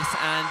the ice,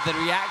 and the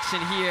reaction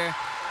here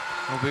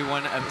will be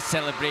one of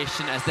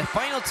celebration as the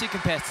final two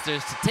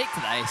competitors to take to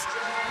the ice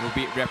will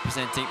be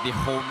representing the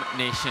home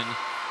nation.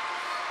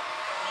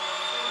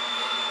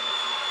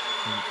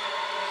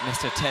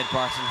 Mr. Ted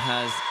Barton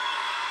has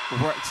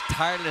worked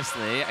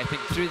tirelessly, I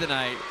think, through the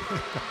night,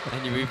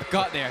 and we've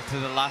got there to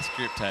the last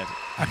group, Ted.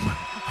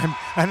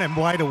 I'm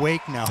wide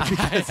awake now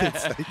because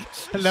it's like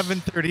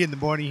 11:30 in the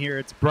morning here.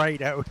 It's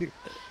bright out.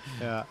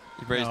 Yeah.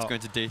 You're ready to go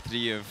into day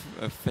 3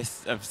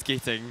 of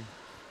skating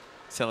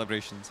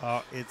celebrations.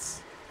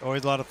 It's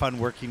always a lot of fun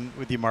working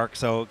with you, Mark,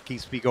 so it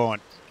keeps me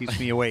going, keeps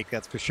me awake,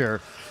 that's for sure.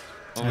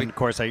 Well, and of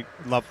course, I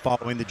love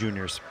following the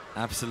juniors.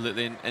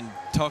 Absolutely, and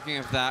talking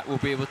of that, we'll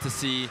be able to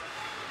see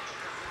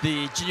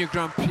the Junior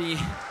Grand Prix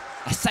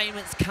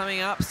assignments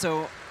coming up.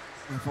 So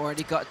we've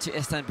already got to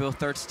Istanbul,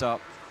 third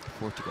stop,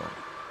 Portugal.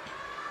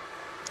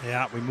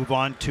 Yeah, we move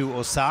on to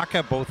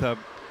Osaka. Both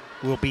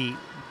will be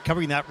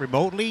covering that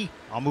remotely.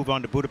 I'll move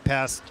on to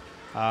Budapest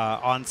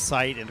on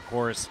site, and of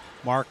course,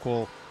 Mark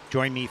will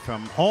join me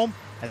from home.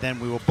 And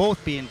then we will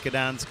both be in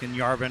Gdansk and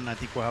Yerevan. I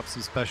think we'll have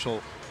some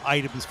special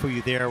items for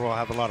you there. We'll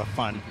have a lot of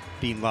fun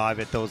being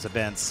live at those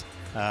events.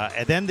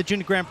 And then the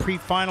Junior Grand Prix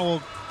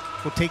final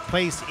will take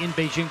place in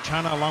Beijing,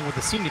 China, along with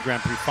the Senior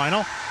Grand Prix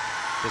final,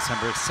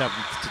 December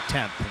 7th to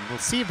 10th. And we'll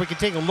see if we can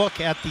take a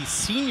look at the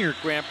Senior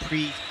Grand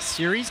Prix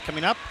series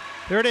coming up.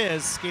 There it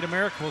is. Skate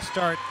America will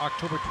start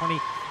October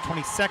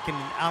 22nd in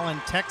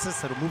Allen,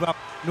 Texas. It'll move up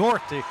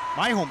north to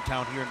my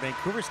hometown here in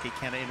Vancouver, Skate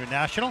Canada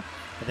International.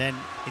 And then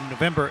in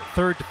November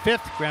 3rd to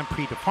 5th, Grand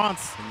Prix de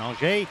France in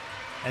Angers.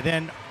 And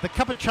then the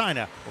Cup of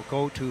China will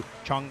go to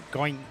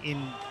Chongqing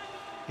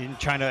in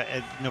China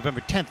at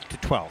November 10th to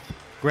 12th.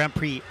 Grand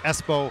Prix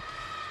Espoo,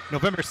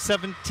 November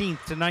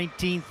 17th to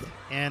 19th,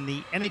 and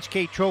the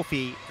NHK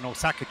Trophy in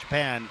Osaka,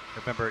 Japan,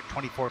 November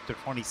 24th to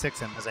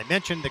 26th. And as I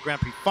mentioned, the Grand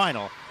Prix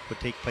final will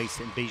take place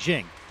in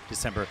Beijing,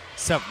 December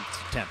 7th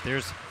to 10th.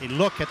 There's a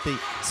look at the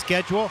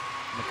schedule,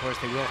 and of course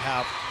they will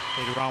have,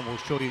 later on we'll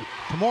show you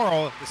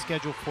tomorrow, the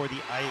schedule for the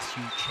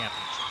ISU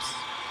Championships.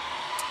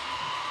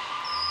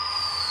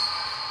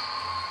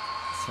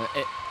 So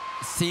it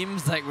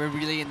seems like we're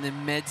really in the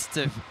midst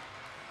of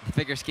the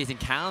figure skating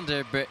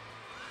calendar, but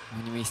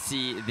when we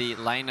see the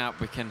lineup,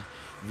 we can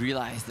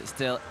realize that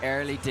still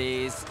early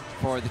days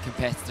for the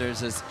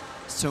competitors, as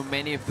so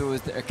many of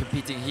those that are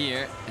competing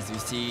here, as we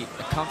see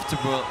a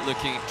comfortable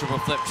looking triple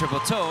flip, triple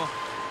toe,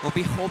 will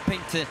be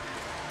hoping to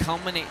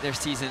culminate their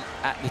season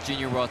at the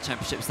Junior World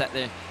Championships, at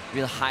the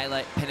real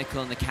highlight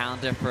pinnacle in the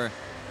calendar for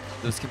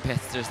those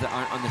competitors that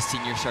aren't on the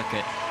senior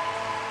circuit.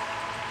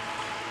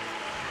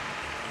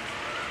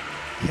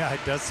 Yeah,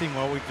 it does seem,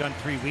 well, we've done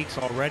 3 weeks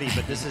already,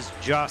 but this is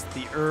just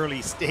the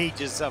early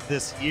stages of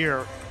this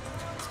year.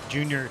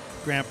 Junior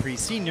Grand Prix,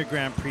 Senior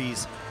Grand Prix,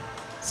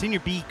 Senior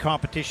B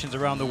competitions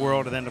around the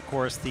world, and then, of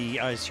course, the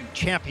ISU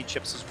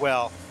Championships as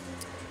well,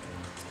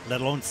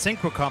 let alone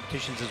synchro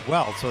competitions as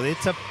well. So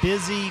it's a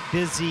busy,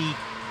 busy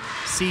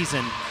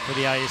season for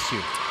the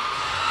ISU.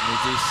 They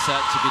do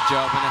such a good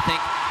job, and I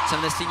think some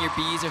of the Senior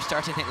Bs are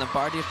starting. I think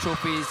Lombardia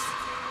trophies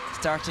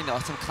starting, the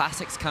Autumn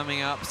Classics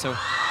coming up, so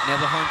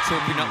Neville Horn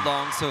Trophy not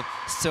long,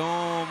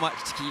 so much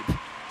to keep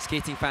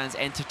skating fans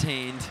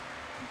entertained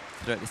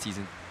throughout the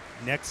season.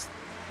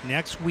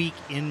 Next week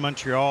in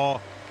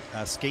Montreal,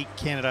 Skate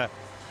Canada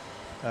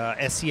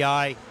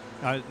SCI,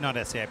 not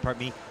SCI,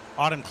 pardon me,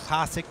 Autumn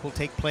Classic will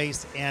take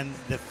place, and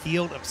the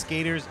field of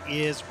skaters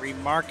is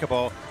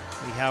remarkable.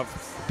 We have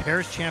the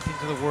pairs champions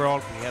of the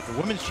world, we have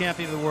the women's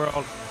champion of the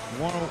world.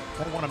 You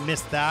won't want to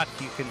miss that.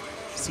 You can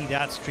see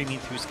that streaming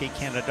through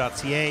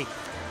skatecanada.ca.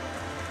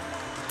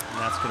 And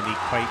that's going to be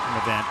quite an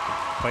event,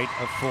 quite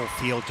a full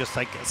field, just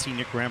like a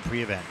Senior Grand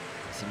Prix event.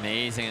 It's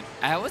amazing. And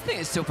I always think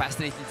it's so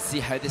fascinating to see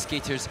how the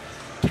skaters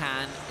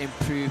can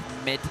improve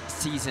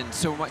mid-season.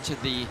 So much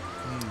of the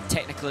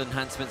technical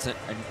enhancements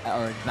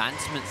or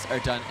advancements are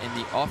done in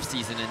the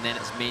off-season, and then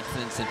it's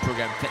maintenance and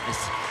program fitness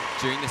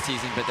during the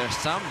season. But there are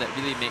some that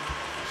really make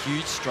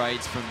huge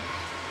strides from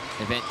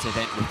event to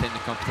event within the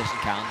competition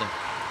calendar.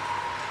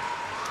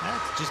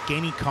 It's just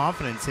gaining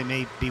confidence. They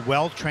may be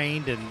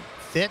well-trained and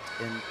fit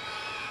and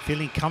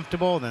feeling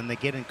comfortable, and then they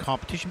get in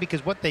competition,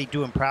 because what they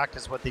do in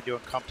practice, what they do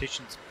in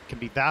competitions can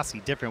be vastly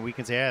different. We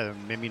can say, yeah,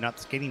 maybe not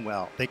skating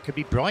well. They could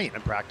be brilliant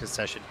in practice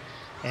session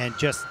and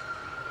just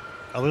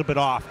a little bit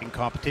off in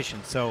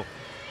competition. So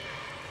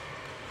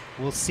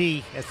we'll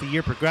see as the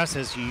year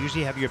progresses. You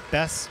usually have your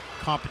best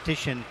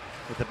competition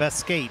with the best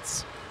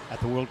skates at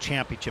the World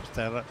Championships.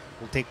 That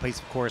will take place,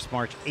 of course,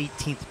 March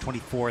 18th to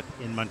 24th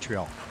in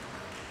Montreal.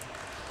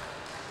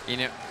 You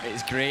know,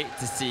 it's great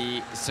to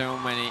see so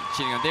many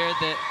cheering on there.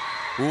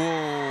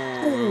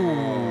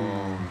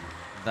 Ooh.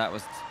 That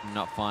was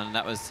not fun.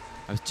 I was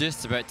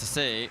just about to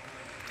say,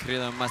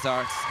 Kirill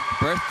Mazar's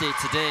birthday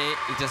today.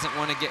 He doesn't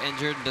want to get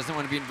injured and doesn't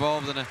want to be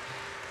involved in a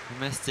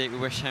mistake. We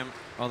wish him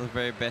all the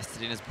very best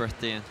today on his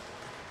birthday. And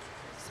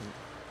it's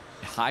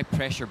a high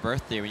pressure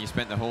birthday when you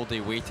spent the whole day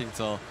waiting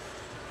till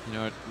you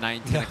know,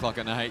 9, 10 o'clock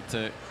at night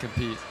to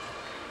compete.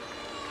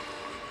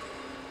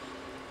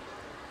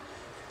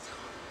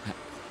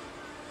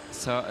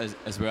 So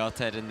as well,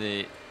 Ted, in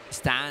the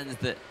stands,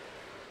 that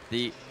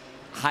the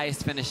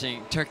highest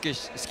finishing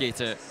Turkish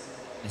skater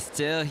is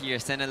still here,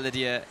 Sena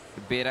Lydia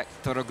Berak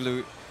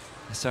Toroglu.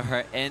 I saw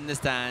her in the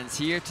stands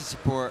here to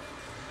support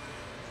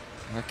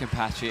her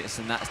compatriots,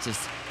 and that's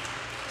just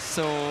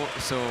so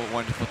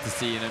wonderful to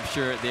see. And I'm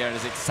sure they are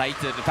as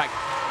excited, in fact,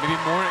 maybe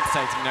more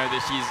exciting now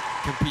that she's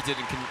competed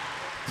and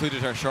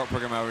concluded her short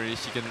program already.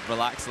 She can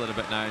relax a little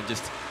bit now and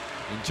just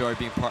enjoy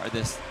being part of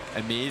this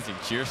amazing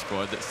cheer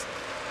squad that's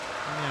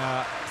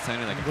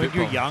sounding like a when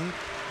football.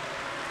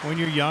 When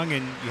you're young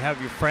and you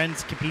have your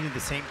friends competing at the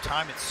same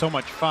time, it's so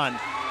much fun.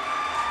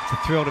 It's a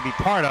thrill to be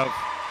part of,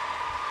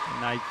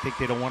 and I think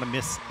they don't want to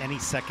miss any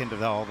second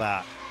of all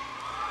that.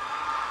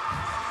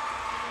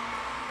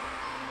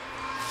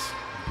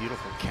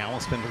 Beautiful camel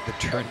spin with the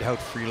turned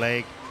out free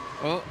leg.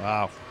 Well,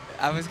 wow.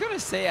 I was going to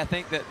say, I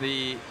think that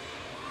the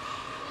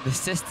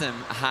system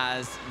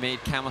has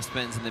made camel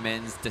spins in the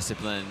men's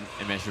discipline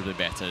immeasurably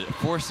better.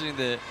 Forcing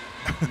the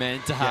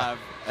men to have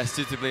a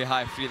suitably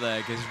high free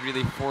leg has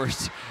really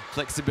forced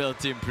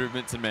flexibility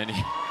improvements in many.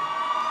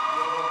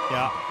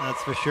 Yeah,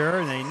 that's for sure.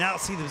 And they now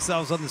see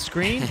themselves on the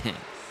screen.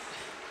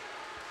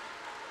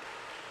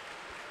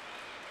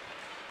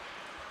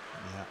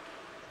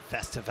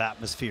 Festive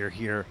atmosphere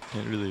here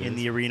in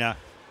the arena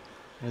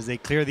as they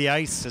clear the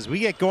ice as we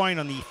get going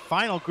on the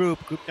final group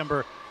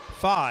number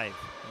 5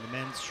 in the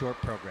men's short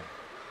program.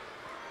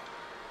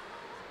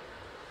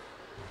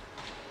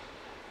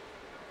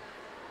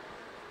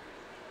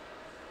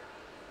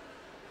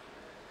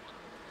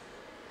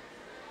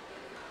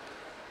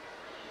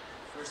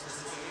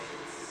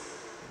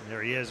 And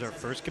there he is, our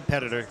first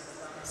competitor,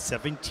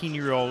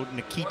 17-year-old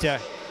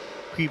Nikita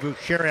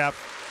Krivosherev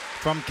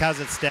from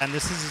Kazakhstan.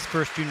 This is his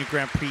first Junior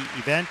Grand Prix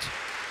event.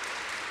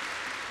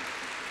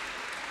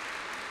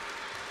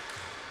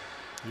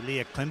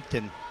 Ilya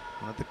Klimpton,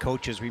 one of the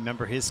coaches,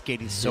 remember his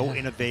skating so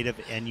innovative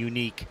and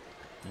unique.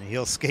 And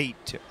he'll skate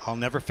to I'll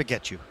Never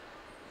Forget You.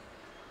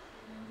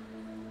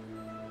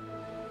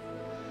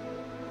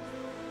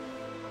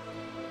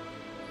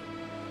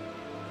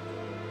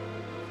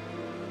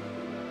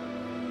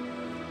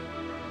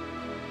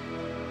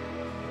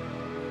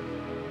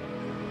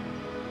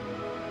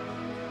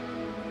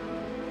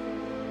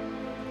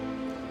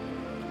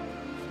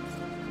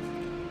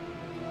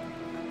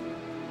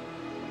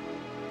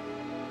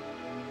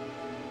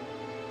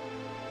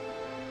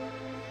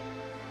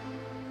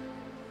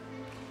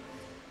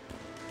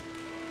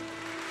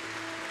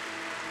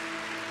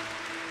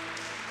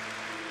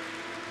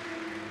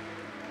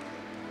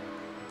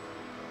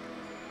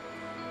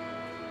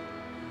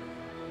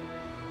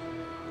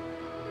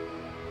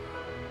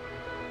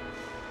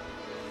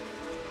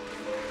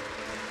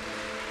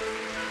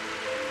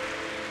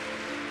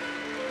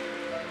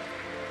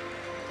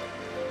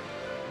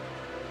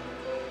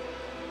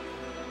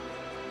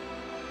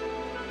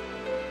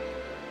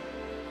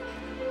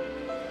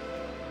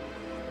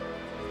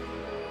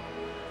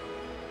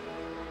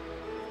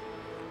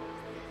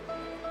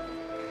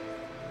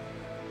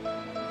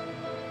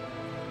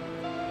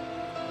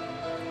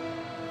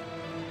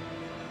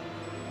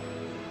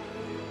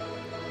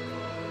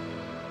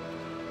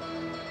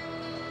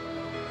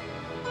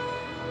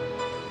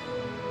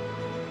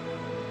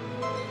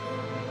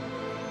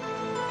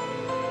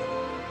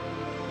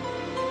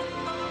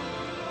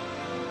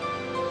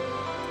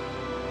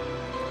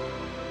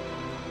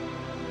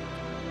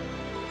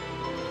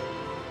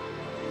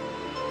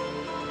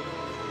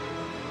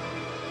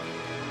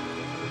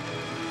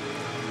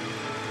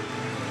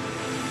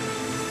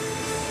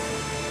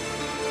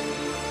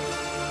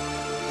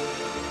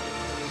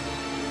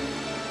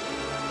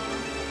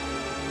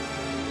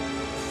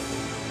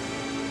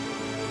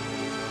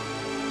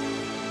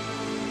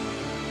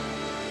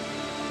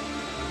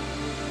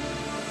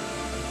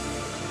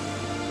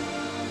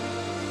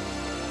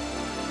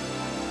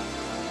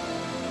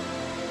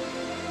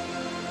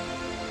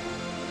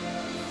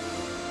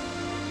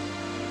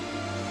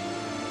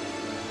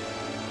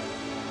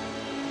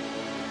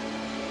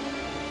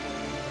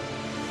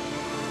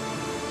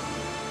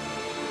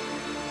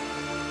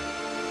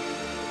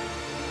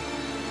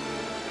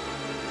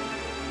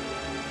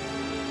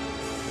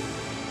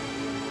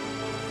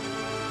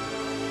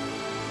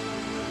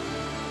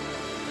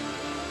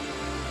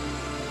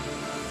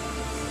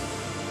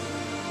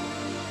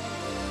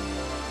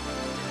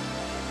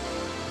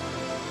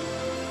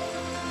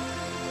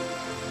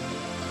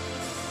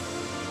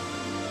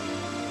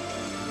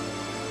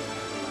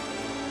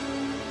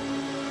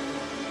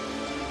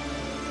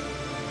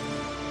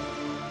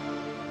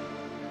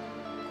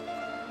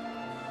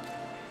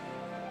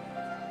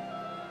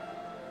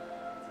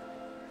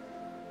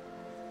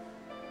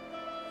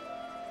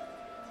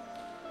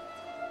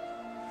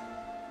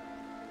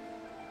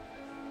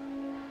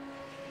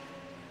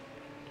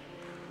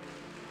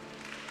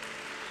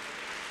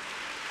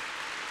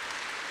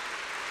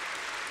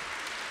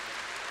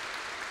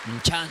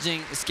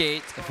 Challenging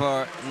skate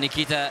for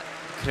Nikita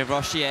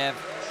Krivosherev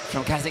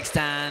from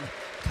Kazakhstan.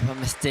 A couple of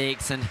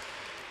mistakes, and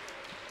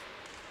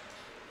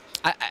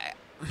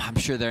I'm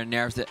sure there are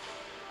nerves that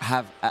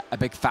have a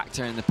big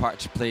factor in the part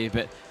to play,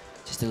 but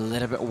just a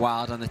little bit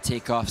wild on the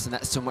takeoffs, and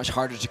that's so much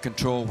harder to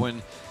control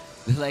when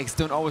the legs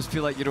don't always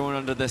feel like your own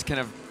under this kind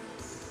of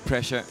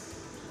pressure.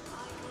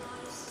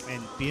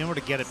 And being able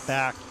to get it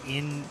back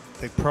in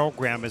the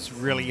program is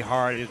really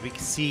hard. As we can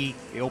see,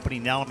 the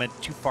opening element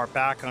too far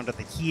back onto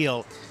the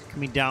heel,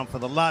 coming down for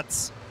the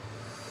Lutz.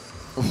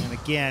 And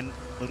again,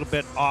 a little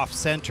bit off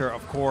center,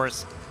 of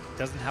course.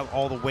 Doesn't have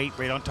all the weight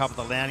right on top of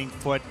the landing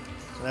foot.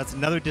 So that's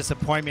another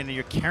disappointment, and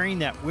you're carrying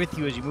that with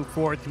you as you move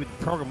forward through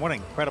the program. What an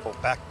incredible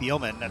back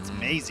Bielman. That's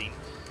amazing.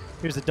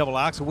 Here's the double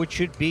axel, which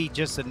should be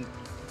just an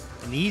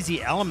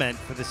easy element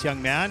for this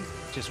young man.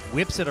 Just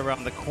whips it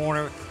around the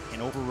corner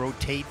and over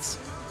rotates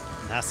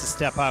and has to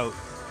step out.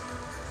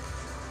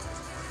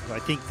 So I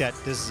think that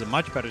this is a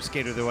much better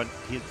skater than what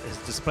he has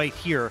displayed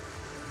here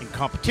in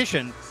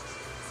competition.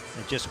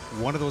 And just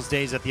one of those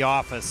days at the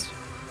office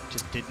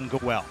just didn't go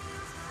well.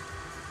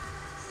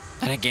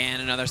 And again,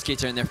 another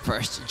skater in their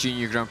first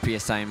Junior Grand Prix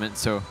assignment.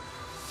 So,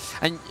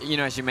 and you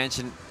know, as you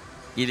mentioned,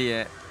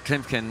 Ilya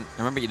Klimkin, I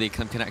remember Ilya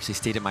Klimkin actually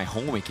stayed at my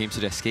home. He came to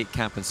the skate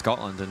camp in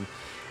Scotland, and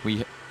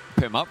we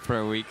put him up for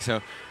a week.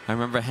 So I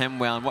remember him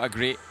well, and what a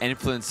great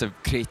influence of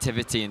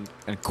creativity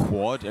and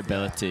quad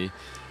ability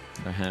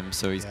for him.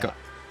 So he's got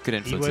good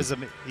influence.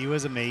 He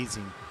was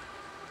amazing.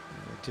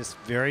 Just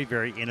very,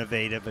 very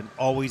innovative and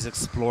always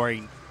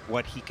exploring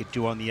what he could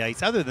do on the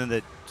ice, other than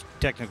the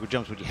technical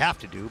jumps, which you have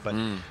to do, but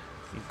in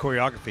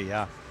choreography,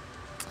 yeah.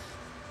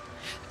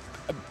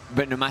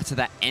 But no matter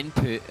that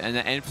input and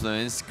that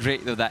influence,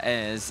 great though that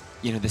is,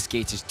 you know, the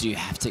skaters do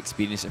have to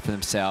experience it for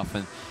themselves.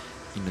 And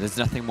you know, there's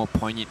nothing more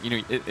poignant. You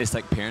know, it's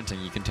like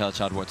parenting. You can tell a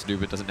child what to do,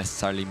 but it doesn't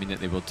necessarily mean that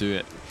they will do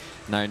it.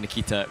 Now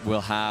Nikita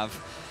will have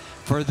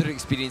further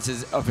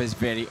experiences of his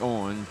very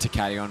own to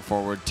carry on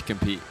forward to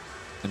compete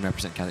and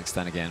represent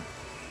Kazakhstan again.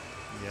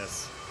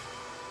 Yes.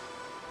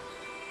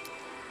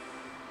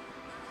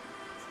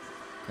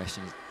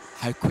 Question is,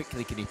 how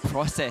quickly can he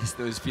process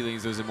those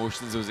feelings, those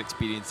emotions, those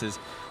experiences?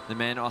 The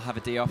men all have a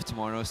day off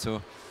tomorrow,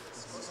 so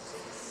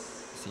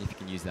see if he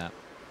can use that.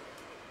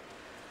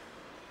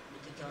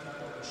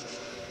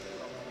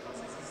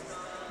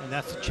 And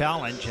that's a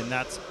challenge, and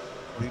that's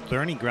the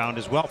learning ground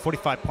as well.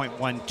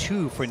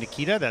 45.12 for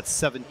Nikita. That's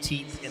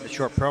 17th in the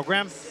short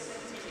program.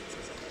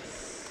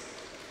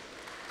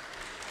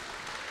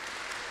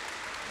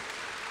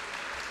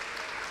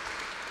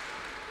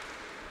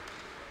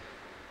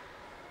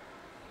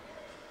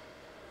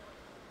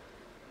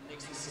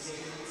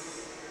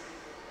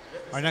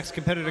 Our next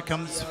competitor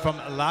comes from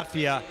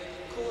Latvia.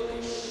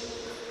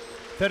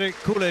 Fedor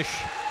Kulish,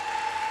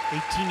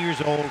 18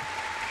 years old.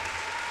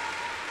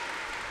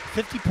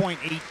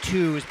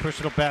 50.82 is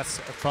personal best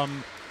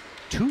from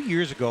 2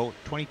 years ago,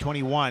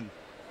 2021.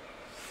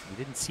 We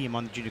didn't see him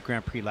on the Junior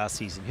Grand Prix last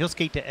season. He'll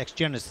skate to X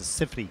Genesis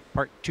Symphony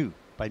Part 2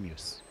 by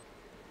Muse.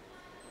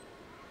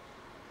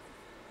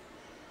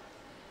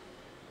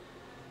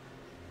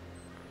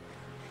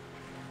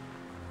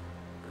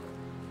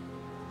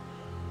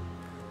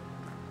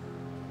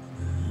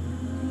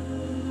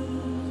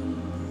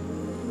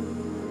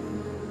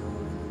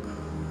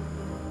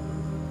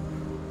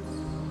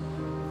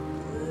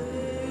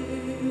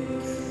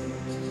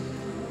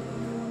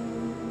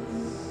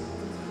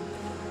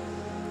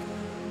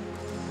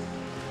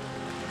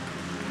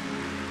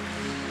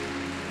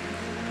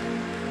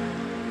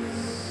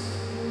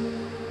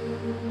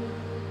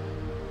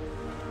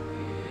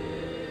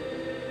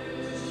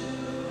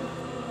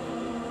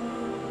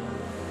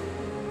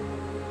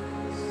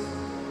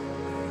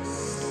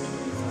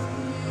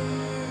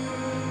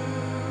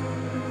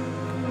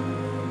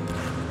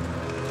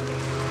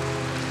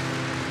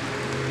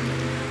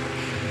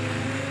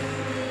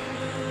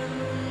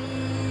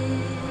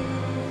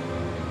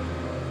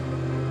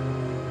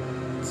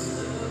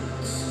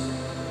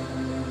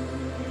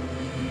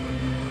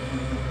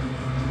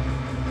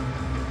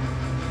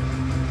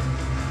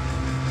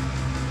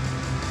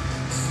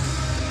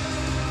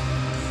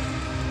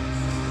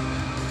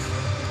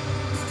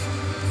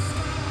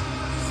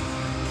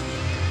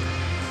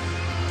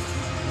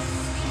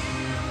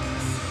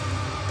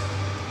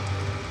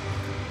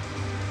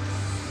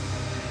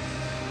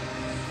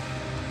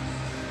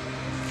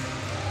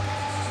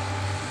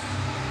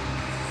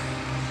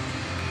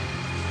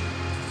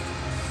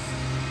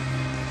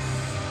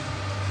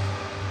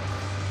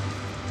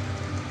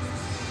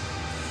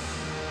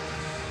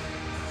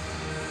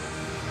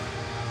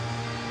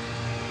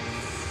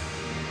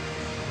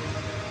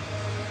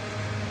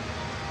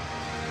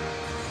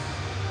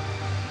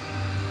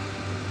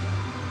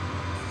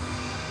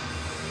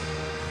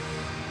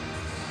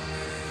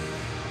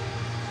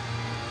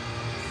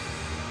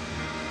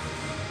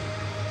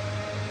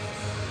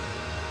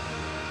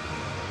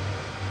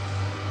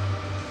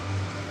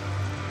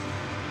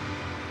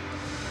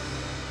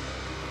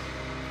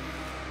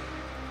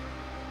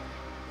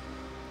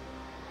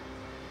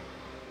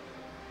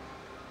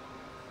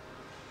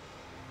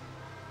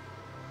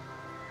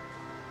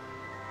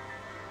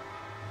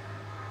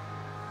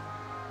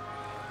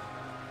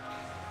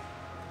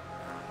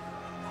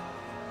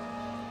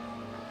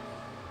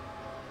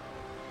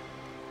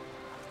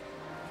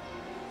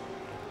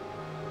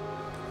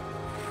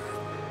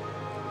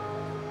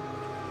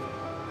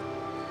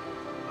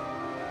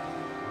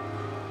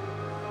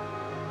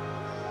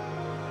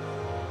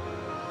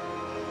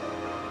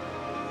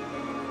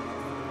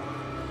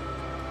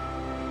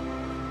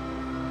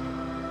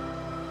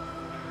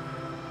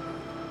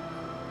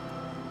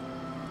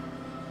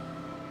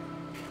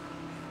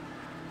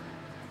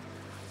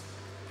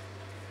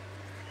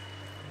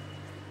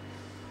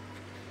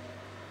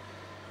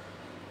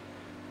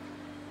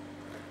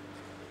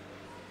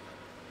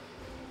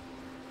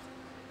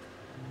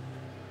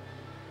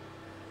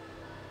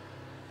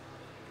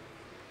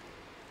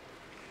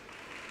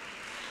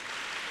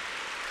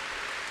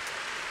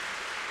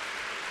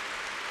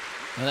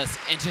 Well, that's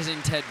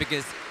interesting, Ted,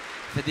 because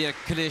Fedir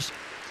Kulic,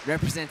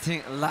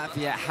 representing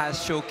Latvia, has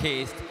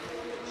showcased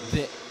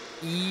the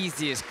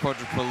easiest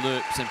quadruple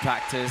loops in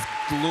practice,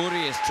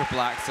 glorious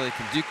triple axel, he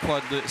can do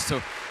quad loops, so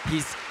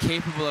he's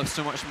capable of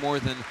so much more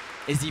than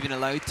is even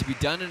allowed to be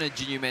done in a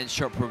junior men's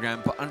short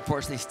program, but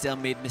unfortunately still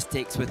made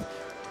mistakes with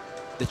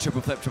the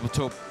triple flip, triple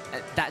toe.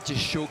 That just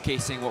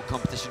showcasing what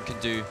competition can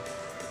do.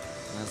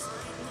 As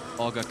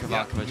Olga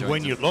Kovalkova joins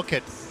when you him. look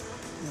at,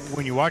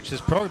 when you watch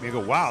this program, you go,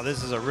 wow,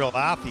 this is a real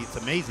athlete. It's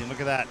amazing. Look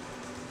at that.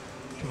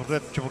 Triple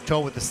flip, triple toe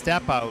with the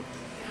step out.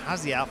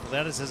 Has the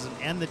athleticism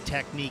and the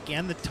technique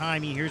and the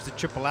timing. Here's the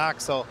triple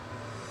axel.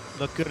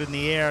 Look good in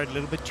the air, a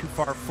little bit too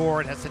far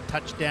forward. Has to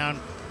touch down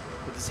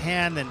with his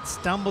hand, then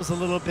stumbles a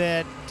little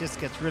bit. Just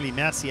gets really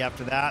messy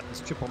after that.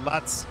 This triple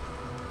lutz.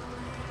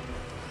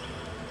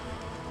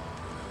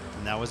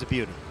 And that was a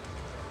beauty.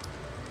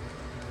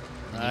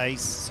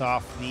 Nice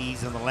soft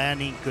knees on the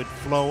landing, good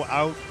flow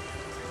out.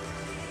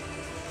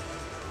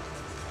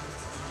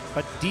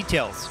 But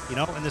details, you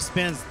know, in the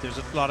spins, there's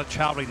a lot of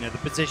traveling there. The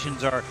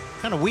positions are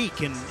kind of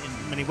weak in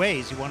many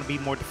ways. You want to be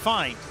more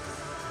defined.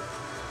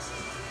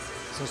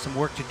 So some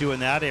work to do in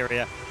that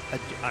area.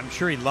 I'm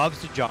sure he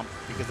loves to jump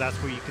because that's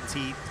where you can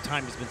see the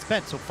time has been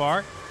spent so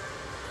far.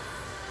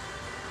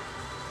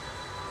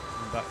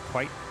 But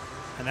quite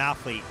an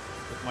athlete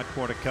with much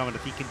more to come. And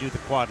if he can do the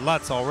quad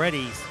lutz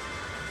already, he's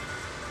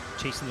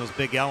chasing those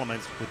big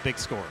elements with big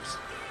scores.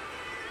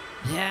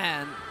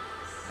 Yeah, and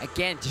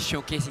again, just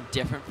showcasing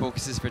different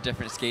focuses for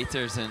different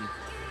skaters, and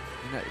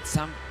you know,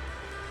 some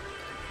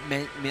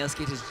male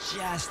skaters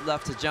just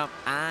love to jump,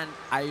 and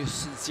I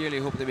sincerely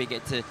hope that we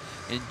get to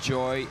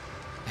enjoy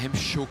him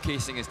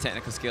showcasing his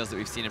technical skills that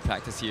we've seen in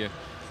practice here.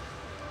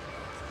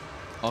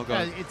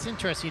 It's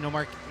interesting, you know,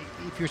 Mark,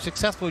 if you're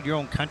successful in your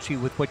own country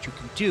with what you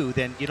can do,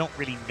 then you don't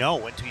really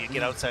know until you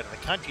get outside of the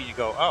country. You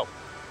go, oh,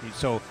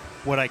 so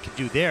what I can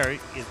do there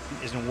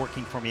isn't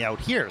working for me out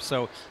here.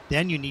 So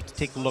then you need to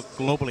take a look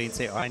globally and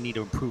say, oh, I need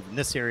to improve in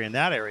this area and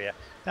that area.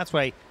 That's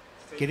why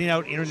getting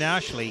out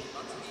internationally,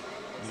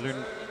 you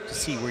learn to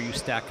see where you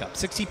stack up.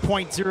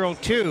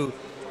 60.02.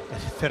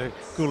 Fedor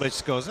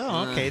Kulic goes,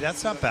 oh, okay,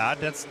 that's not bad.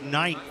 That's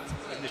 9th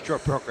in the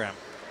short program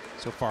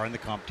so far in the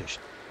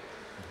competition.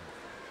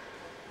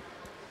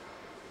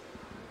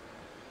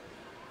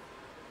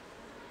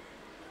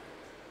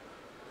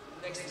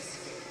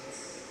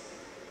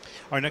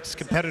 Our next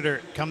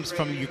competitor comes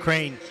from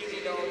Ukraine.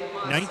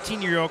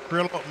 19-year-old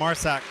Kirill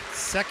Marsak,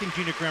 second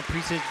junior Grand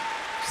Prix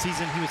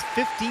season. He was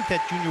 15th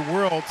at Junior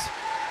Worlds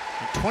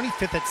and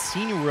 25th at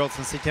Senior Worlds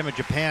in Saitama,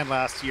 Japan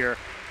last year.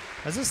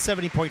 That's a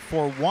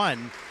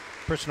 70.41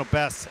 personal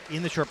best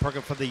in the short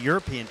program for the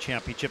European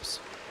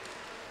Championships.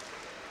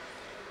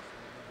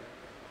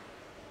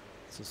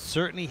 So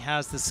certainly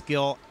has the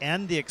skill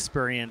and the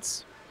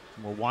experience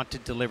and will want to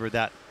deliver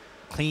that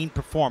clean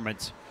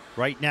performance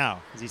right now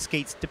as he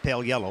skates to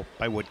Pale Yellow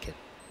by Woodkin.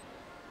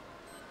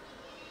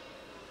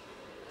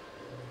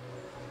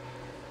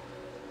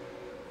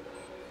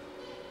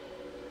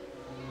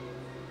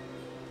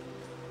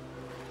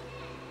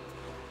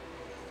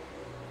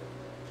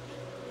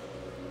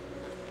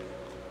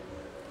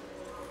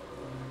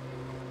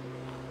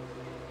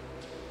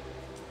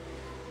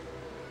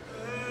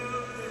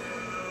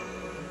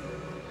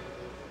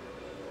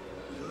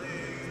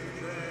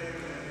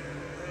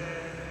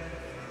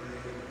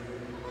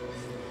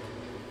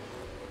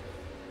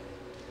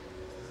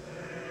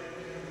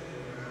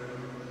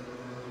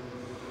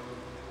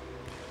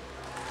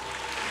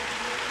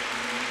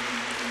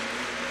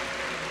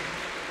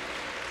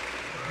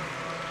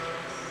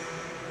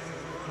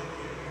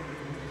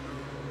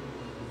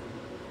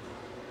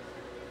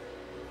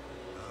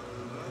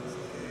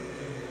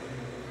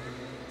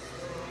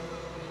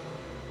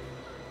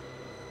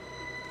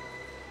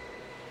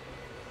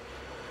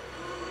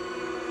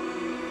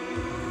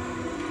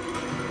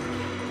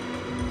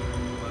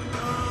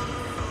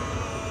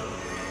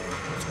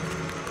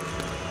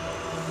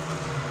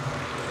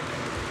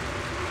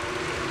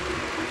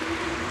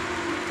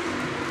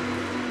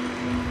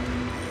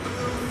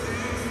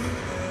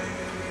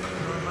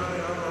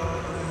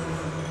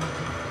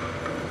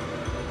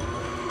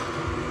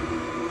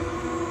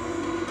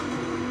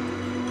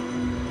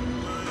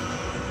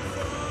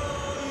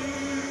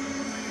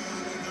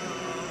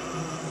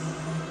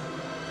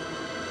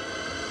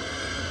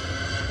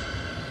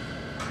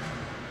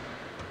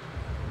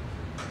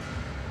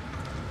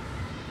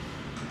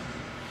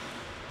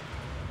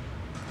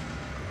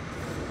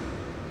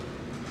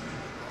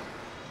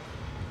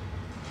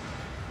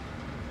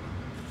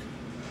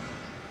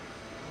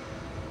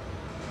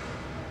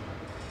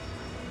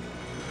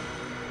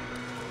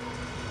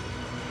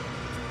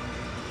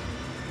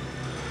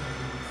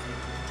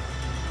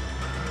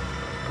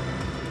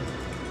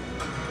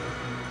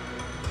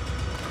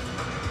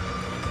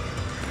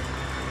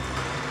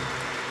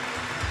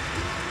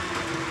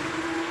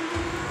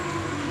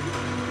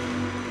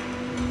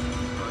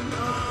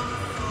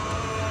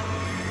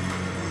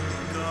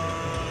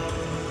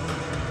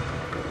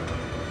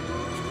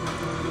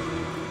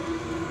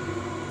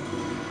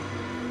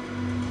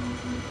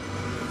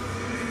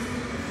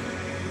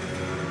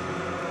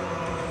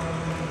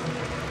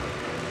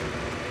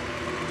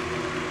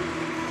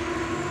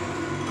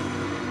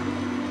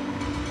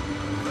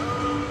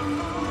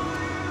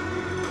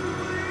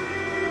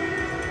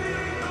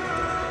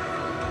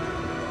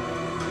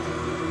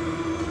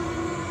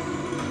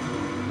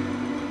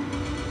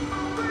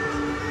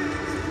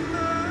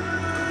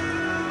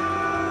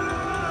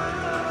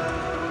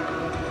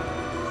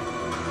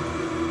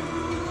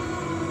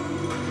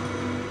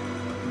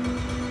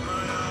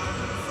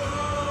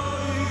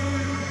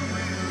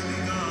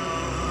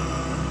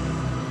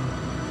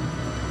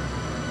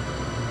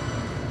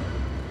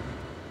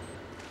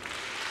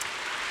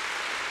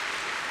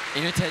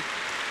 You know,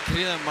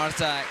 Kirill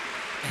Marzak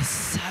is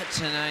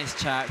such a nice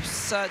chap,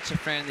 such a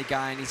friendly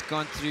guy, and he's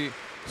gone through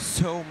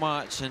so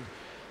much, and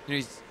you know,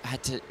 he's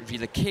had to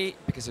relocate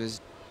because of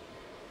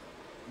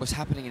what's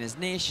happening in his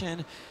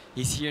nation.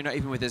 He's here not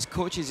even with his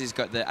coaches. He's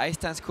got the ice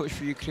dance coach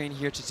for Ukraine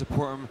here to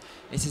support him.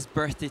 It's his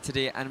birthday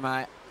today, and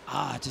my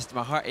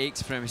heart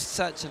aches for him. He's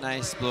such a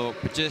nice bloke,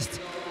 but just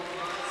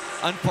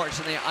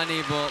unfortunately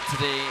unable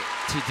today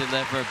to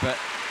deliver. But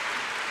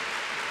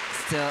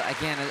still,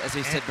 again, as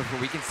we said before,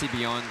 we can see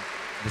beyond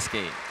the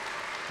skate.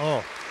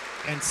 Oh,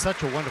 and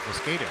such a wonderful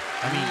skater.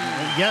 I mean,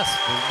 yes,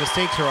 the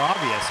mistakes are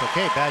obvious.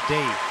 Okay, bad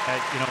day,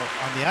 you know,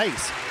 on the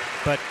ice.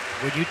 But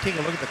when you take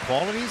a look at the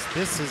qualities,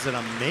 this is an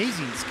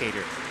amazing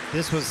skater.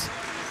 This was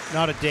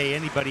not a day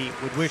anybody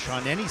would wish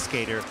on any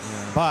skater.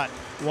 But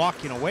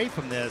walking away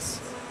from this,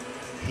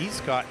 he's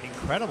got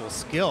incredible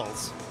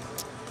skills,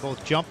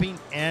 both jumping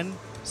and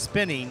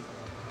spinning.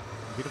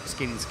 Beautiful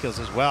skating skills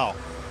as well.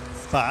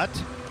 But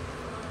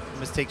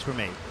mistakes were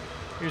made.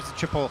 Here's the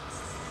triple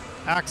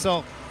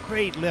axel.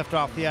 Great lift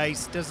off the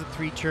ice. Does a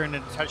 3-turn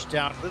and a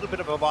touchdown. A little bit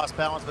of a lost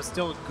balance, but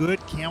still a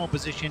good camel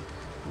position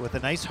with a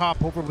nice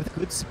hop over with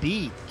good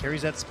speed.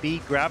 Carries that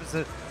speed, grabs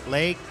the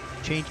leg,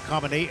 change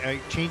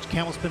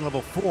camel spin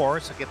level 4,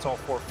 so gets all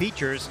 4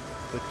 features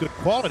with good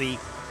quality.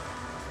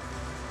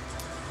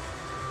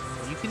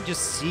 You can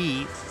just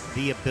see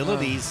the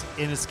abilities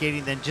in his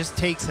skating, then just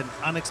takes an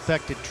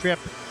unexpected trip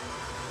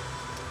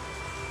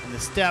in the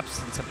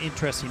steps and some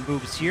interesting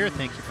moves here.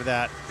 Thank you for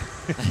that,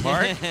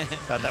 Mark.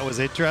 Thought that was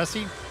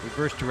interesting.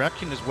 Reverse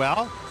direction as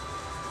well.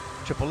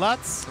 Triple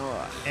Lutz.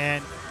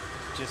 And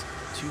just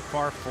too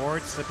far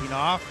forward, slipping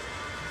off.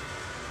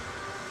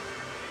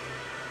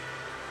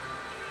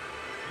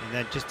 And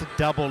then just a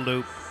double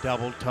loop,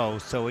 double toe.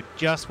 So it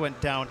just went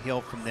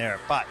downhill from there.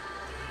 But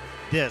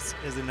this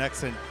is an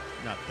excellent,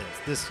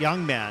 this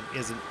young man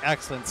is an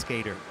excellent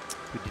skater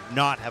who did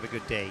not have a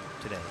good day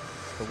today.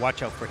 So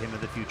watch out for him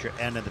in the future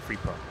and in the free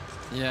pro.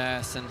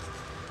 Yes, and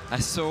I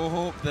so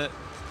hope that,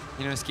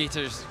 you know,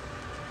 skaters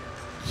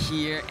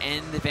here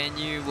in the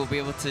venue will be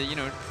able to, you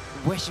know,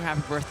 wish him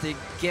happy birthday,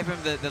 give him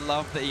the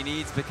love that he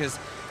needs, because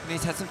you know,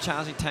 he's had some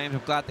challenging times.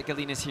 I'm glad that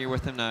Galina's here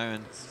with him now,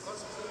 and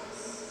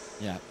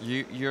yeah,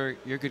 you're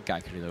a good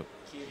guy, Kirilo.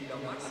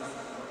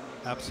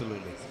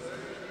 Absolutely.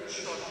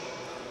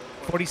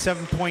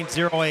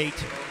 47.08.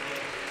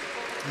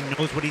 He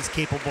knows what he's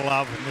capable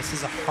of, and this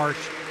is a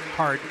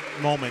hard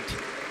moment,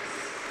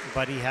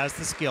 but he has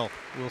the skill.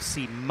 We'll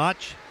see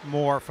much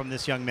more from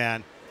this young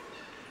man.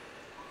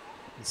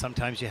 And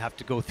sometimes you have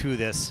to go through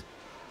this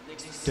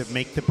to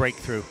make the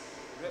breakthrough.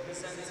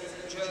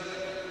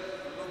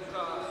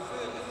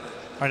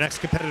 Our next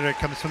competitor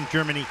comes from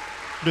Germany,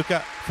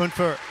 Luca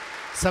Funfer,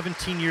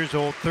 17 years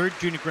old, 3rd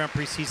Junior Grand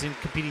Prix season,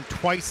 competing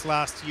twice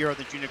last year on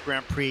the Junior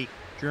Grand Prix,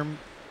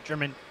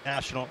 German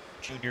national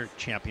junior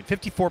champion.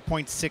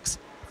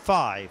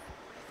 54.65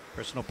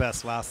 personal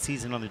best last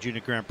season on the Junior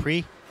Grand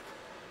Prix.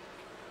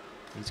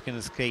 He's going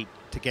to skate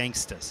to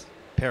Gangsta's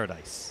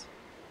Paradise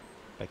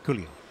by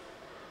Coolio.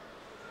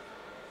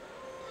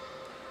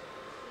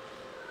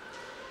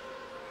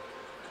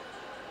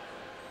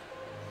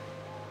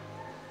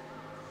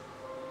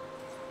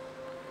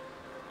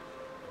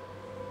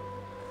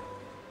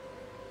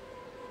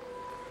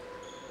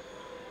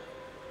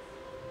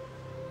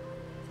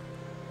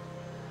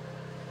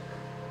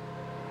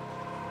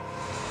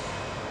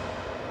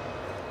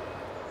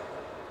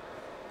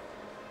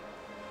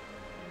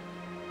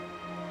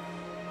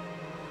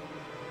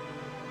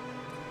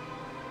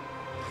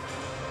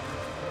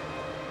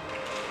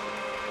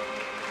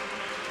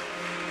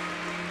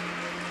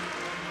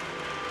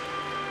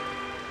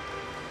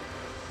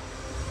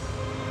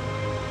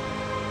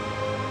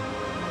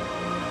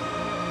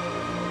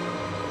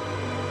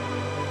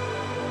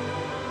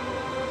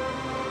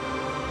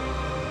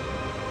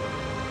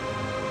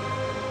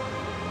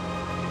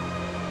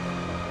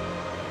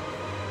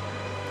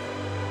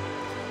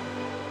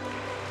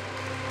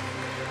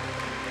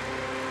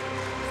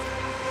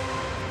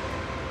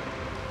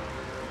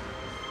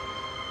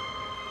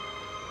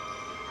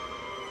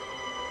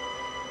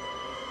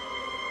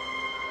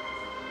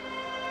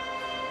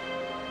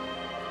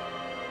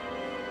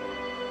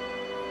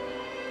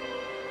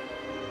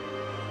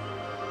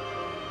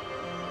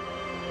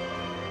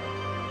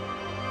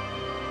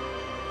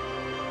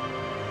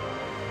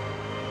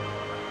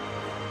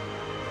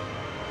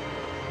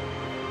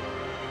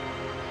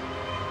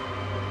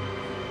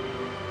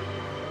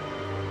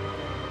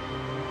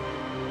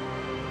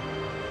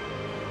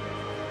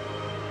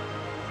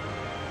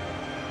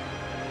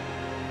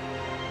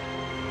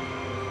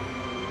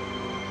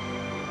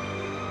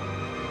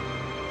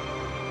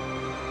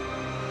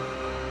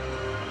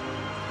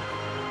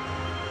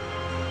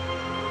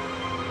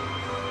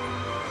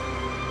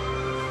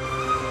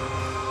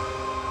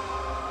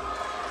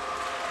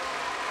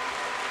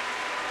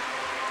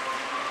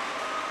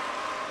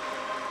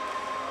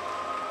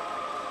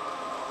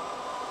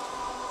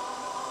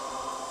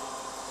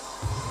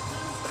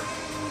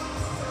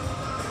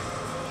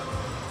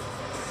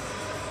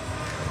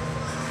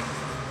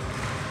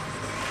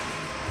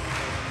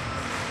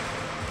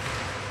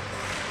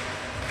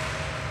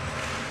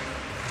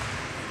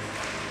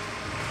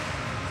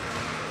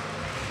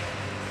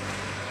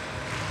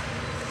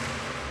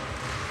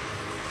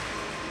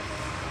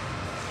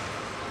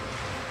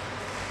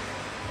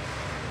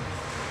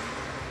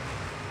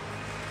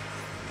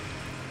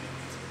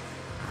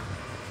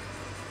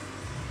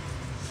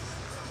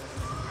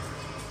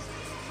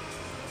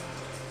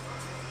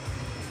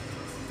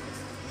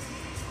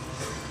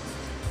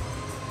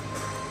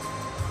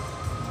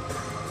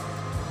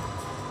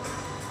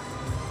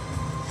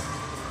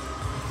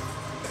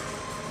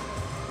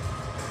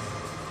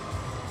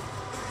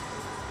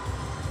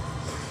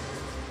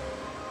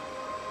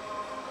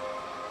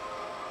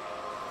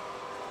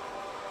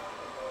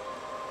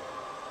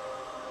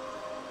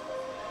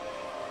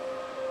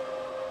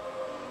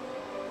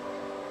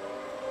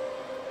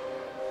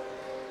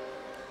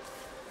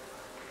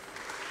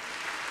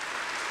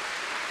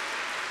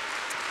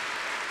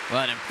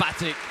 Well, an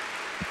emphatic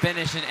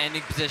finish and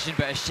ending position,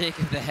 but a shake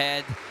of the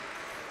head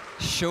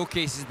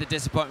showcases the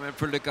disappointment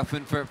for Luca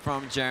Funfurt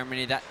from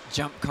Germany. That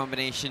jump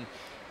combination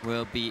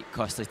will be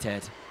costly,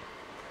 Ted.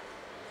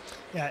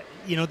 Yeah,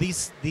 you know,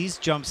 these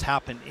jumps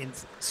happen in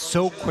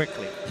so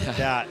quickly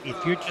that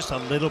if you're just a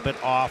little bit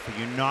off or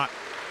you're not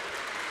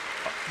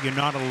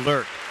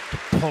alert to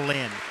pull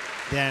in,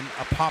 then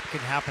a pop can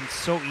happen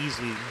so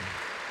easily.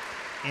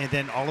 And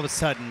then all of a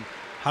sudden,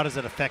 how does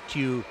it affect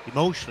you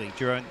emotionally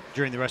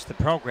during the rest of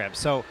the program?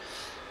 So,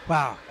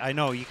 wow, I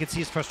know you can see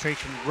his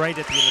frustration right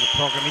at the end of the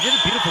program. He did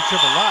a beautiful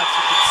triple lutz.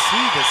 You can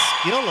see the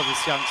skill of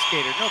this young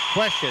skater, no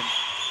question.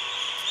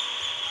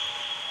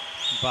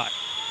 But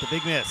the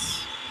big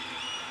miss.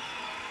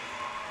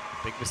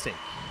 Big mistake.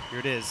 Here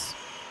it is.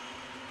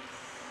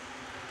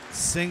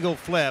 Single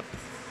flip.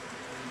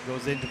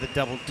 Goes into the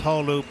double toe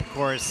loop, of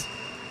course.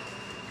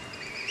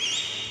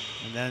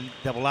 And then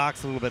double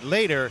axe a little bit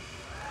later.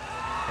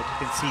 But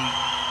you can see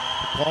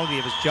the quality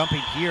of his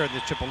jumping here in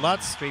the triple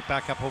lutz. Straight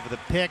back up over the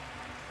pick.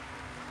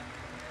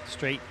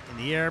 Straight in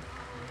the air.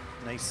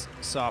 Nice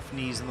soft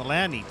knees in the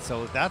landing.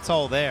 So that's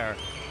all there.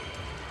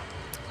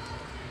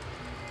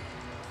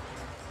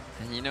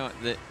 And you know,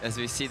 as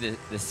we see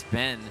the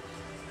spin,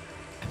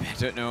 I mean, I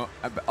don't know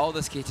about all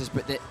the skaters,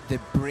 but the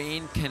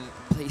brain can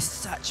play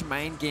such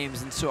mind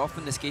games, and so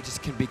often the skaters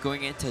can be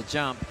going into a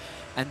jump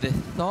and the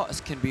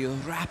thoughts can be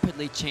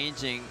rapidly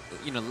changing,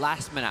 you know,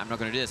 last minute, I'm not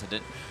going to do this, I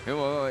didn't,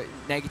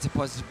 negative,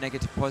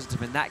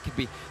 positive, and that can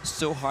be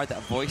so hard,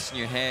 that voice in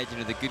your head, you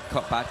know, the good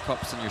cop, bad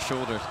cops on your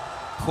shoulders,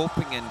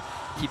 coping and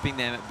keeping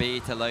them at bay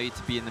to allow you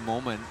to be in the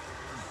moment.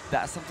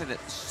 That's something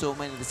that so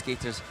many of the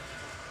skaters,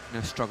 you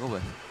know, struggle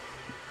with.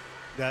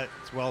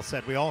 That's well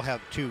said. We all have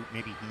two,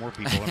 maybe more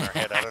people in our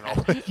head. I don't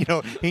know. You know,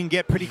 it can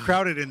get pretty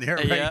crowded in there,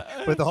 right?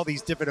 Yeah. With all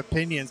these different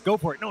opinions. Go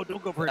for it. No,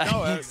 don't go for it.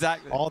 No,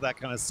 exactly. All that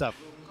kind of stuff.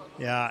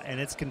 Yeah, and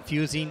it's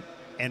confusing,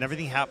 and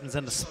everything happens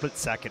in a split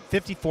second.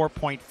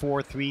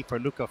 54.43 for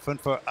Luca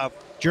Funfurt of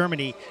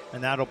Germany,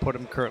 and that'll put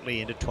him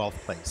currently into 12th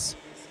place.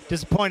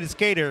 Disappointed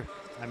skater.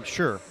 I'm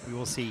sure we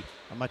will see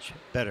a much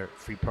better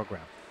free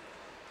program.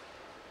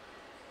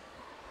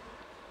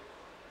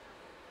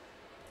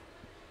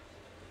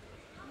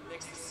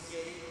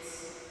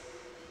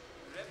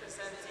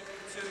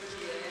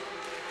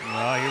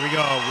 Well, here we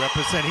go,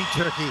 representing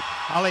Turkey,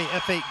 Ali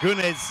Efe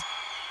Güneş.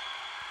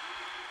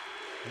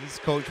 He's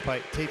coached by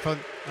Tayfun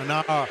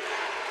Anar,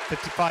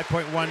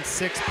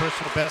 55.16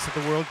 personal best of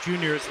the World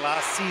Juniors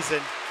last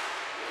season.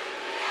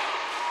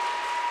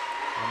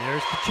 And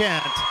there's the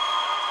chant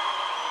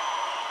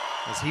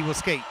as he will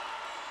skate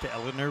to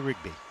Eleanor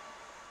Rigby.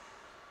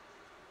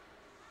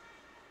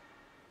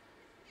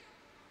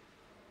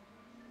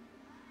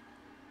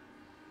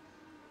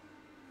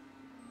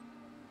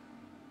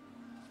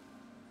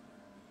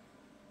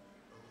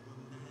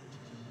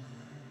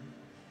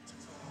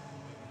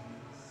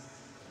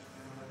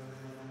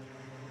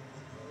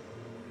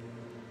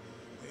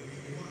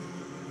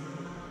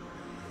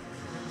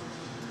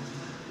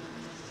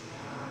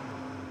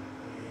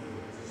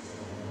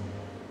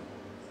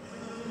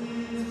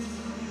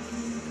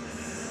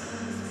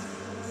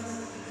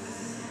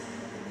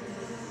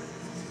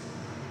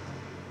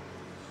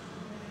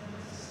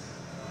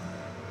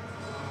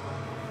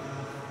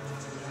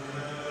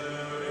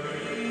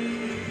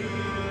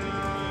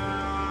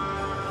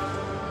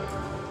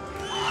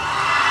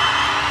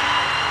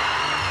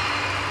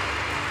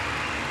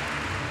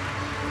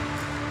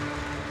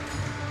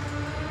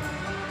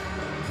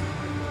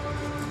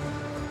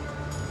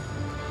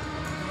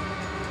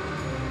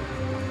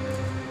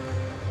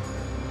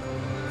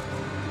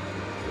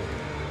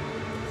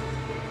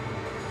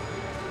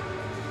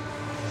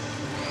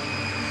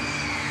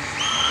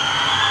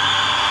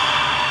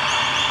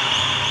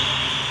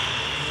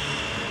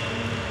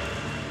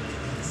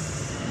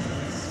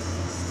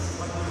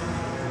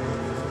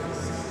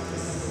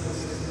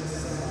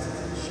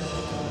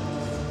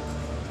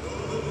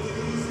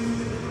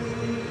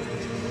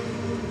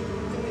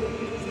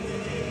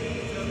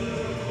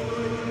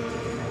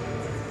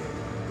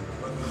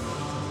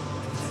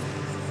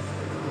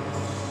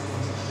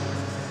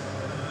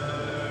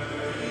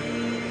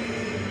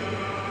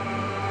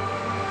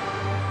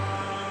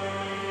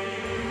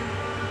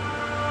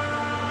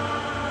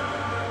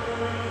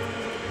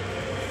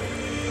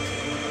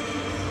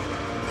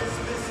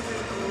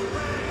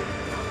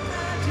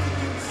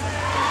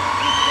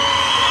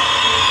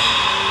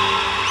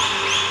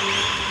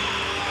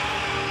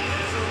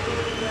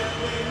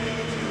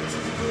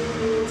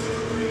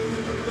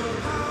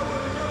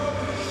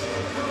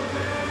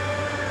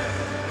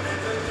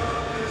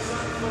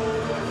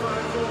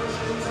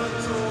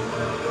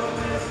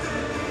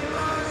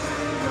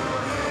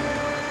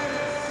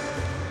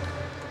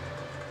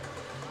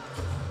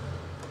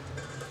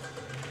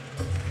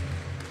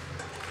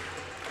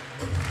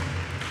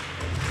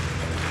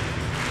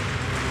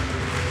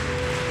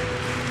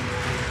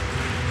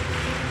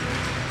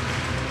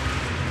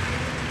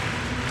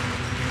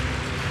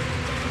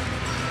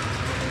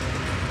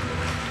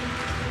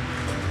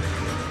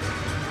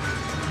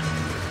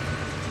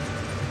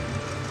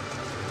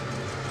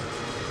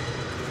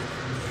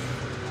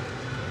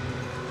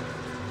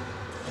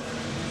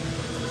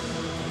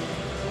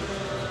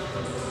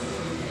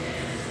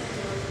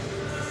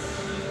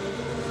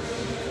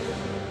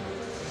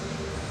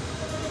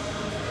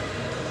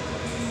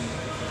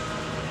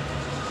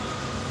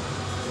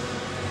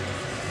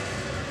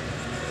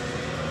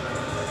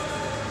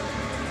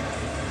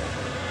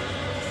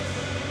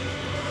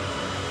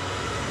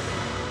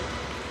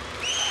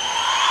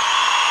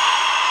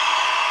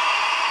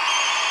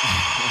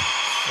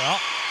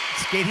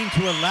 skating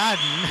to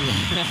Aladdin.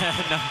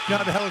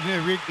 Not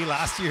Eleanor Rigby,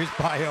 last year's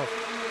bio.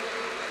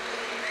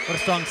 What a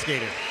strong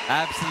skater.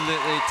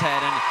 Absolutely,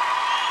 Ted. And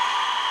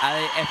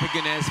Ali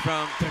Epigones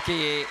from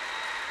Turkey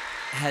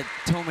had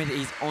told me that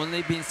he's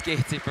only been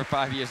skating for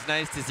 5 years.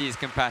 Nice to see his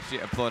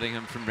compatriot applauding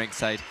him from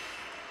ringside.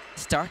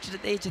 Started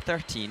at the age of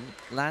 13,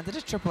 landed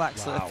a triple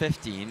axel at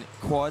 15,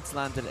 quads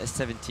landed at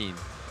 17.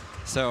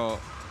 So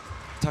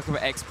talk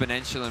about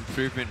exponential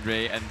improvement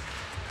rate and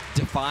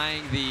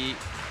defying the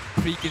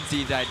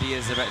preconceived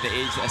ideas about the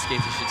age that a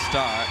skater should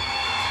start.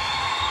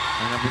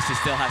 And obviously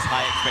still has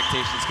high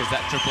expectations because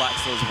that triple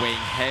axel is weighing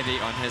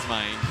heavy on his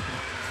mind.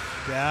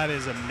 That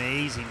is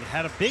amazing.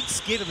 Had a big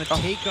skid on the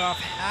takeoff,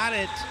 had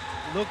it,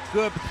 looked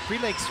good, but the free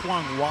leg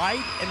swung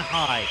wide and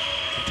high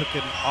and took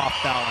him off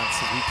balance.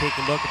 As we take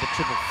a look at the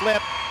triple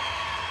flip,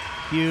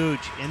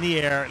 huge in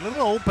the air, a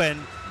little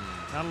open,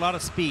 not a lot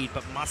of speed,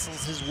 but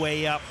muscles his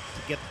way up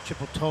to get the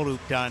triple toe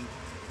loop done.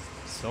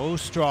 So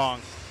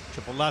strong.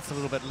 Triple Lutz a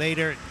little bit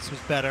later, this was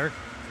better.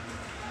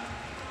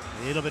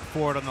 A little bit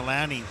forward on the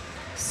landing.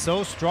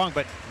 So strong,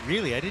 but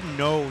really, I didn't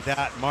know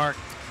that Mark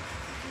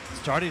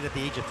started at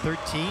the age of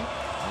 13.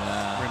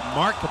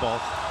 Remarkable.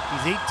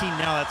 He's 18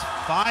 now. That's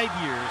 5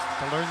 years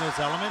to learn those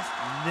elements.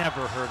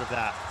 Never heard of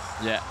that.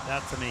 Yeah.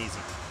 That's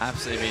amazing.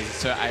 Absolutely amazing.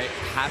 So I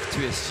have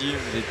to assume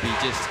it'd be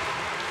just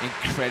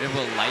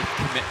incredible life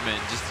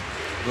commitment, just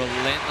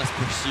relentless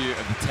pursuit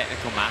of the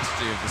technical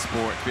mastery of the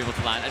sport to be able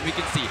to land. And we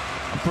can see,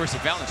 of course, he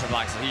fell in the triple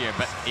axel here,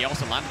 but he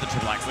also landed the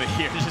triple axel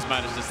here. He just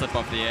managed to slip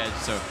off the edge.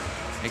 So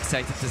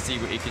excited to see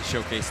what he can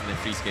showcase in the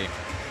free skate.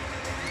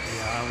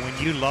 Yeah, when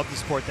you love the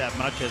sport that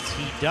much as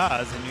he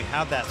does, and you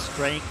have that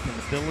strength and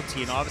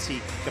ability and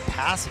obviously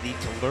capacity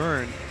to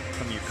learn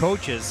from your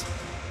coaches,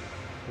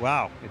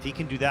 wow, if he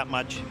can do that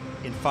much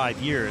in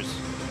 5 years,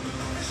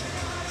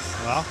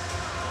 well,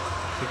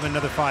 give him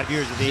another 5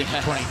 years at the age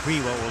of 23,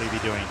 what will he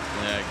be doing?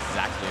 Yeah,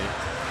 exactly.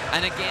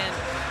 And again,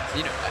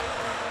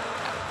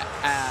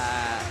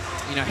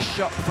 a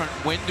shot front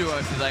window,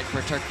 if you like,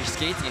 for Turkish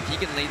skating. If he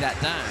can lay that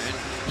down,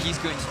 he's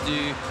going to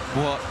do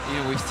what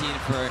we've seen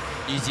for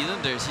New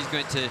Zealanders. He's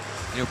going to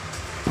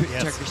put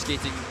Turkish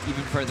skating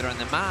even further on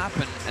the map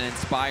and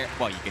inspire.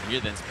 Well, you can hear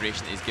the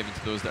inspiration that he's giving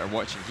to those that are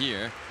watching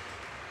here.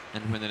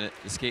 And when the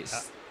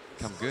skates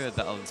come good,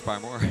 that'll inspire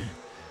more.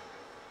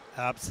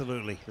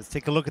 Absolutely. Let's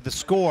take a look at the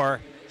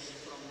score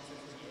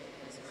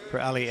for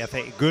Ali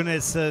F.A.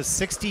 Gunas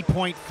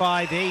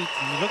 60.58,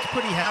 and he looks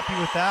pretty happy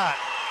with that.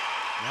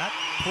 That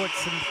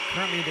puts him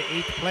currently into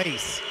 8th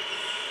place.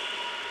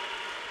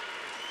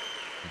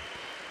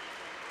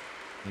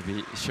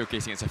 Maybe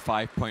showcasing it's a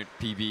 5-point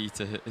PB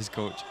to his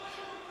coach.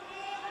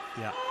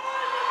 Yeah,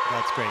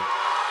 that's great.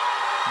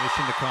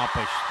 Mission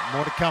accomplished.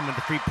 More to come in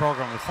the free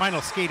program. The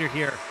final skater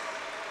here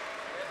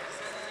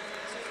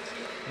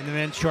in the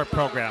men's short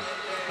program.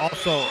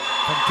 Also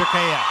from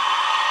Turkey,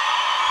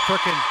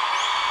 Furkan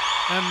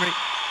Emre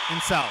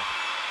Ünsal,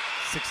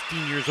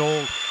 16 years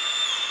old.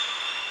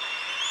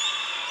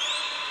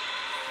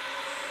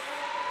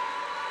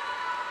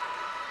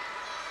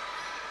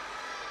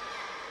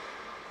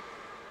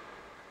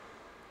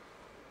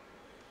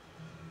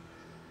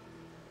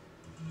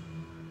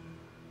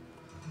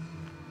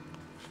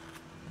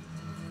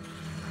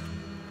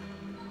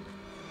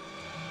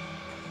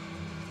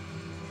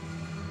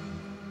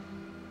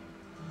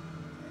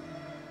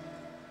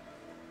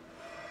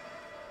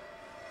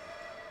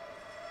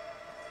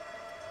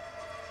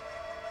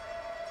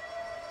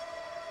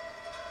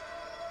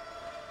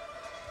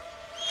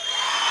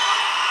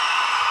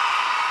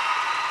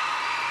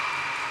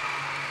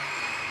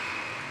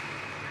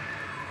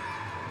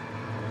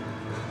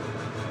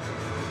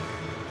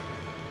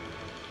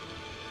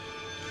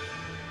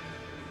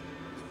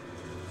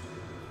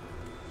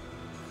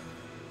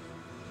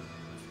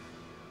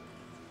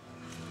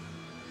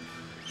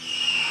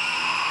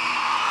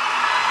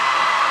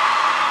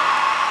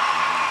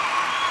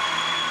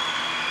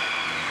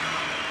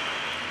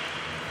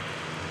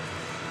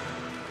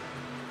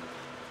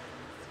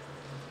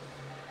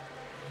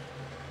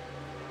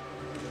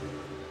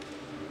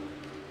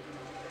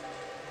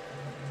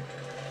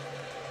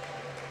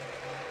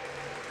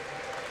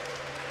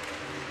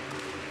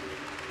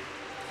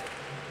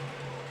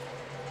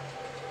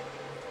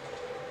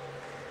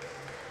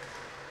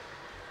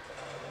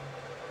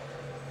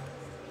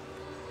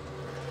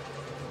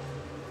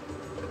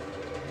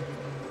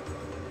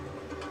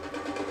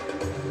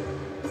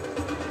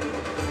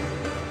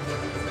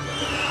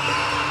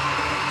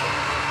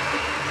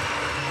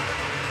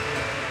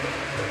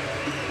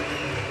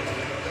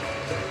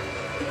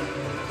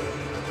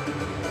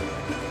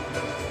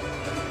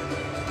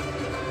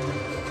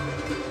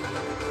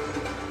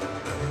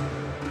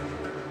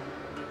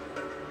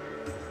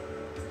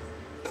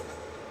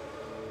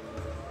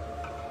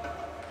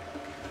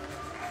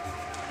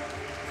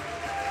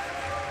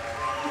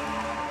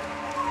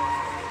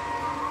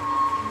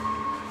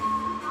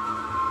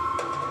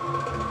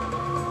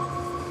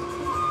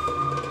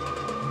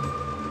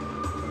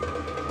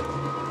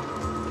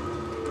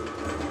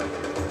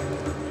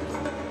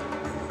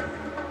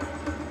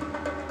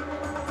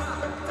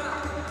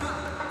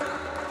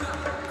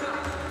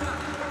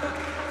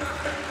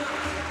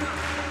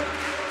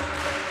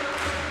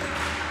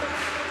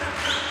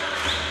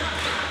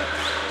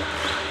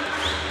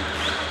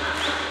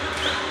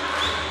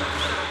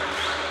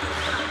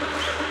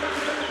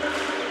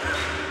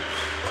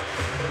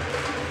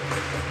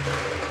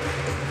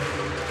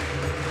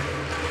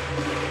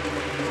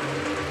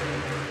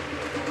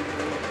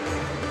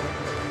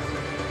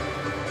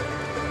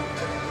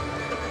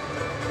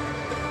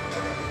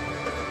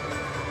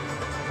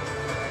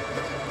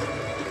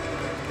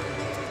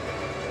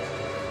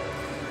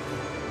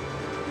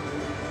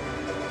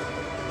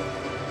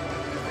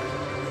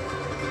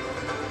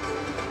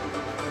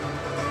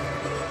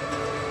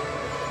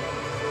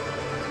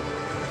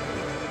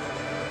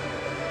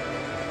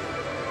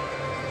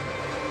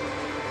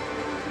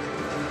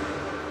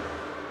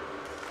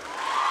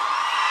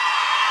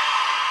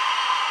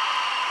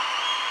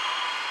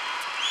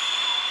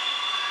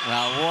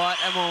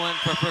 a moment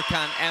for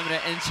Furkan Emre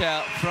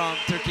İncel from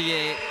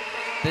Turkey,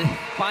 the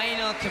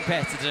final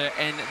competitor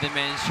in the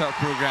men's short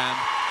program.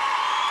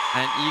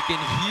 And you can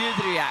hear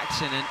the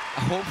reaction, and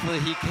hopefully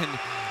he can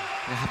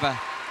have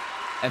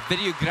a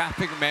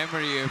videographic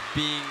memory of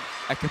being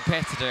a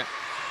competitor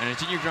in a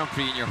Junior Grand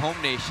Prix in your home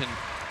nation,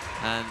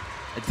 and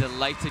a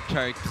delighted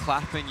crowd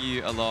clapping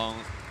you along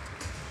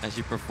as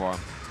you perform.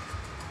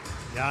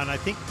 Yeah, and I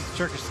think these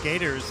Turkish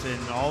skaters in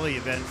all the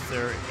events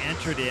they're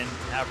entered in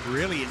have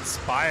really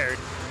inspired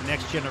the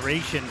next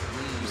generation.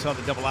 You saw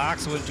the double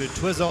axel into a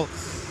twizzle. You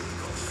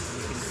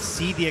can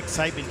see the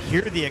excitement,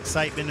 hear the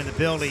excitement in the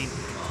building.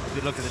 If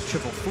you look at the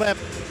triple flip,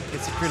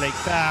 it's a free leg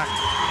back,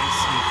 and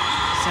see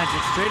sends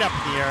it straight up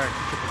in the air,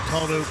 triple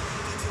toe loop.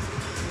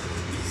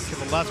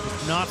 Triple Lutz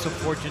was not so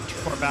fortunate,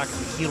 too far back on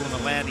the heel on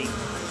the landing.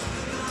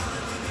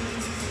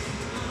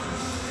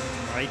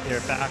 Right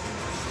there, back.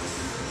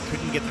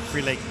 Couldn't get the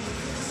free leg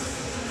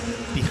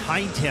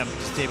behind him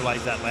to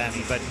stabilize that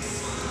landing, but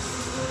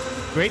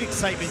great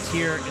excitement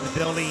here in the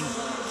building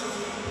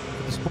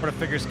for the sport of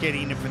figure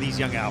skating and for these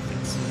young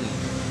athletes.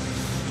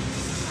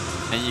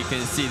 And you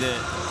can see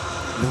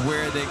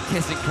where the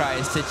kiss and cry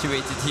is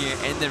situated here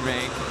in the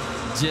ring.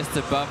 Just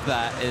above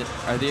that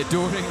are the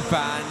adoring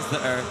fans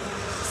that are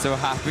so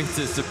happy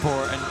to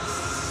support. And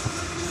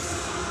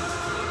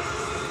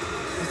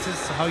this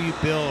is how you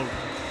build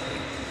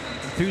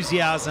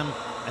enthusiasm,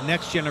 a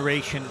next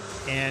generation,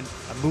 and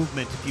a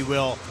movement, if you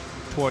will,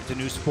 towards a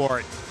new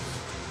sport.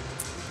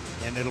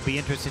 And it'll be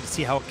interesting to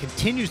see how it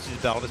continues to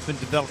develop. It's been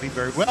developing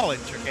very well in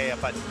Turkey,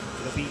 but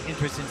it'll be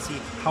interesting to see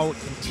how it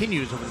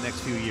continues over the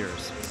next few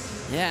years.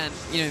 Yeah, and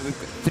you know, we've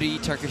got 3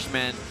 Turkish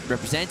men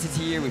represented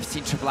here. We've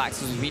seen triple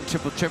axels, we've seen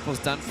triple triples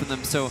done for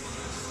them. So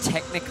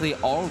technically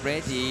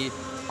already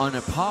on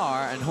a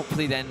par, and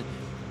hopefully then,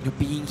 you know,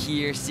 being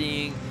here,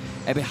 seeing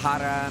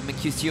Ebihara,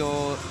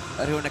 Mercutio,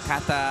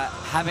 Rionakata,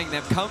 having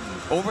them come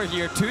over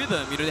here to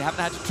them. You know, they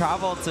haven't had to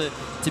travel to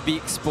be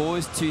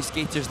exposed to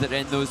skaters that are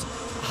in those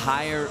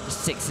higher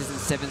 6s and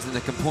 7s, and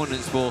the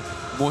components will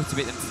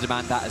motivate them to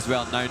demand that as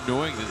well, now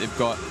knowing that they've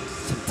got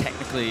some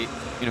technically,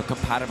 you know,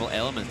 compatible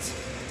elements.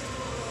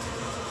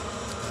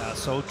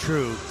 So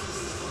true.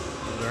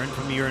 You learn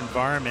from your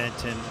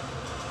environment, and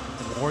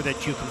the more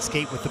that you can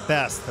skate with the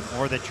best, the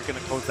more that you're going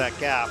to close that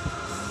gap.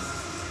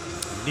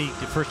 You need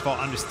to first of all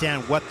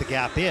understand what the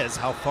gap is,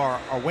 how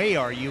far away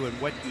are you, and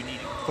what you need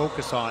to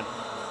focus on.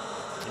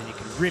 And you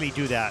can really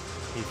do that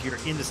if you're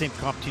in the same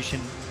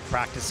competition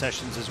practice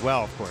sessions as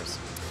well, of course.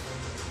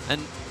 And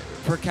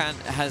Furkan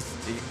has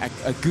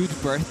a good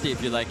birthday,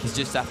 if you like. He's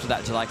just after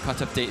that July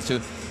cut-off date, so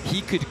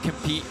he could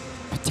compete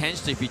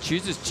potentially, if he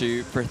chooses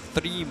to, for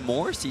 3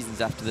 more seasons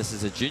after this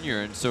as a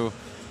junior. And so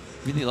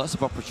really lots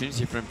of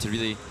opportunity for him to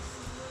really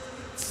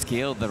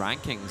scale the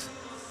rankings.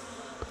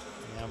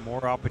 Yeah,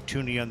 more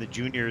opportunity on the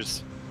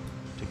juniors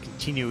to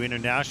continue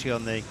internationally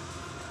on the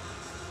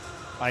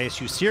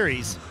ISU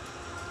series.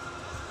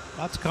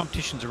 Lots of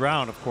competitions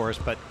around, of course,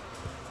 but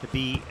to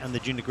be on the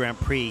Junior Grand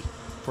Prix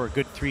for a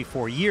good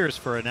 3-4 years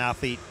for an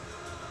athlete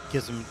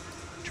gives them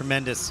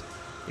tremendous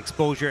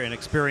exposure and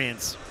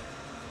experience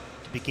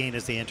to be gained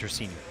as they enter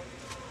senior.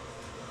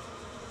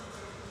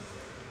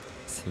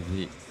 So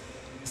the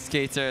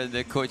skater,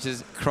 the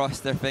coaches cross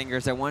their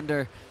fingers. I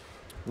wonder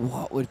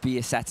what would be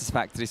a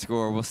satisfactory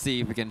score. We'll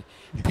see if we can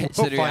pitch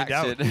the reaction. Find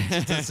out in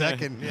just a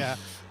second, yeah.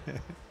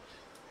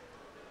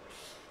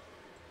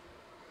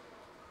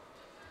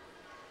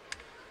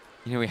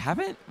 You know,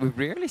 we've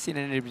rarely seen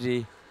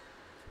anybody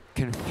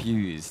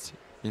confused.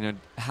 You know,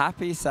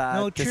 happy,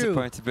 sad,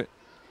 disappointed, but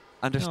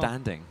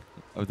understanding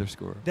of their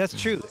score. That's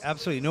true,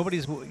 absolutely.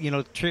 Nobody's, you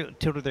know,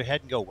 tilted their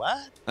head and go,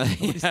 what?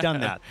 Nobody's done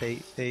that.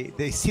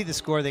 They see the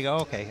score, they go,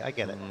 okay, I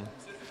get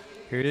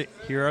it.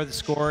 Here are the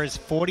scores,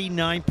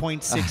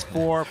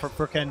 49.64 for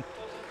Furkan.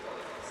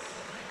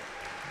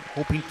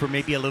 Hoping for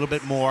maybe a little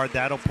bit more.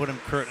 That'll put him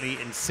currently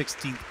in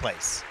 16th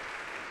place.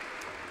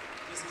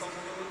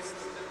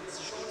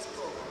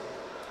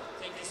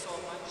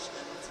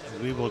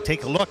 We will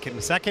take a look in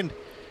a second.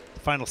 The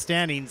final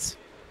standings.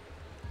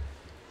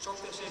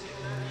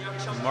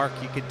 Mark,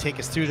 you could take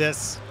us through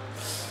this.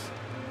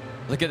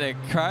 Look at the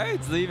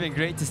crowds leaving,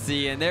 great to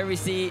see. And there we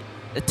see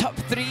the top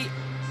 3.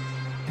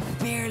 A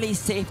fairly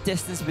safe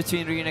distance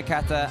between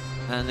Rionakata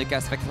and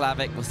Lukas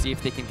Veklavic. We'll see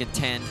if they can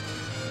contend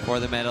for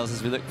the medals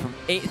as we look from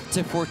 8th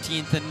to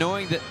 14th, and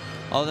knowing that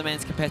all the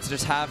men's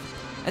competitors have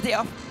a day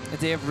off, a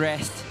day of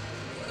rest.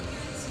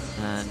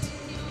 And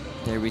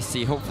there we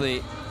see, hopefully,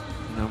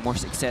 you know, more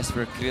success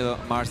for Kirill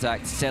Marzak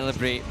to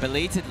celebrate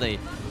belatedly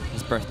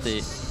his birthday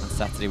on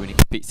Saturday when he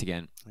competes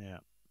again. Yeah,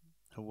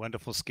 a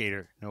wonderful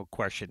skater, no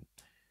question.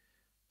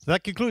 So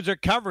that concludes our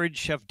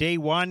coverage of day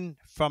 1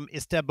 from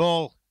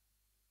Istanbul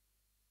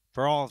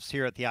for all of us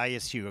here at the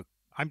ISU.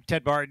 I'm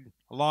Ted Barton,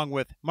 along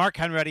with Mark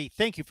Hanratty.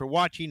 Thank you for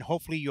watching.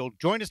 Hopefully you'll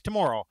join us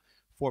tomorrow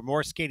for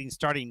more skating,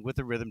 starting with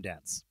the rhythm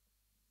dance.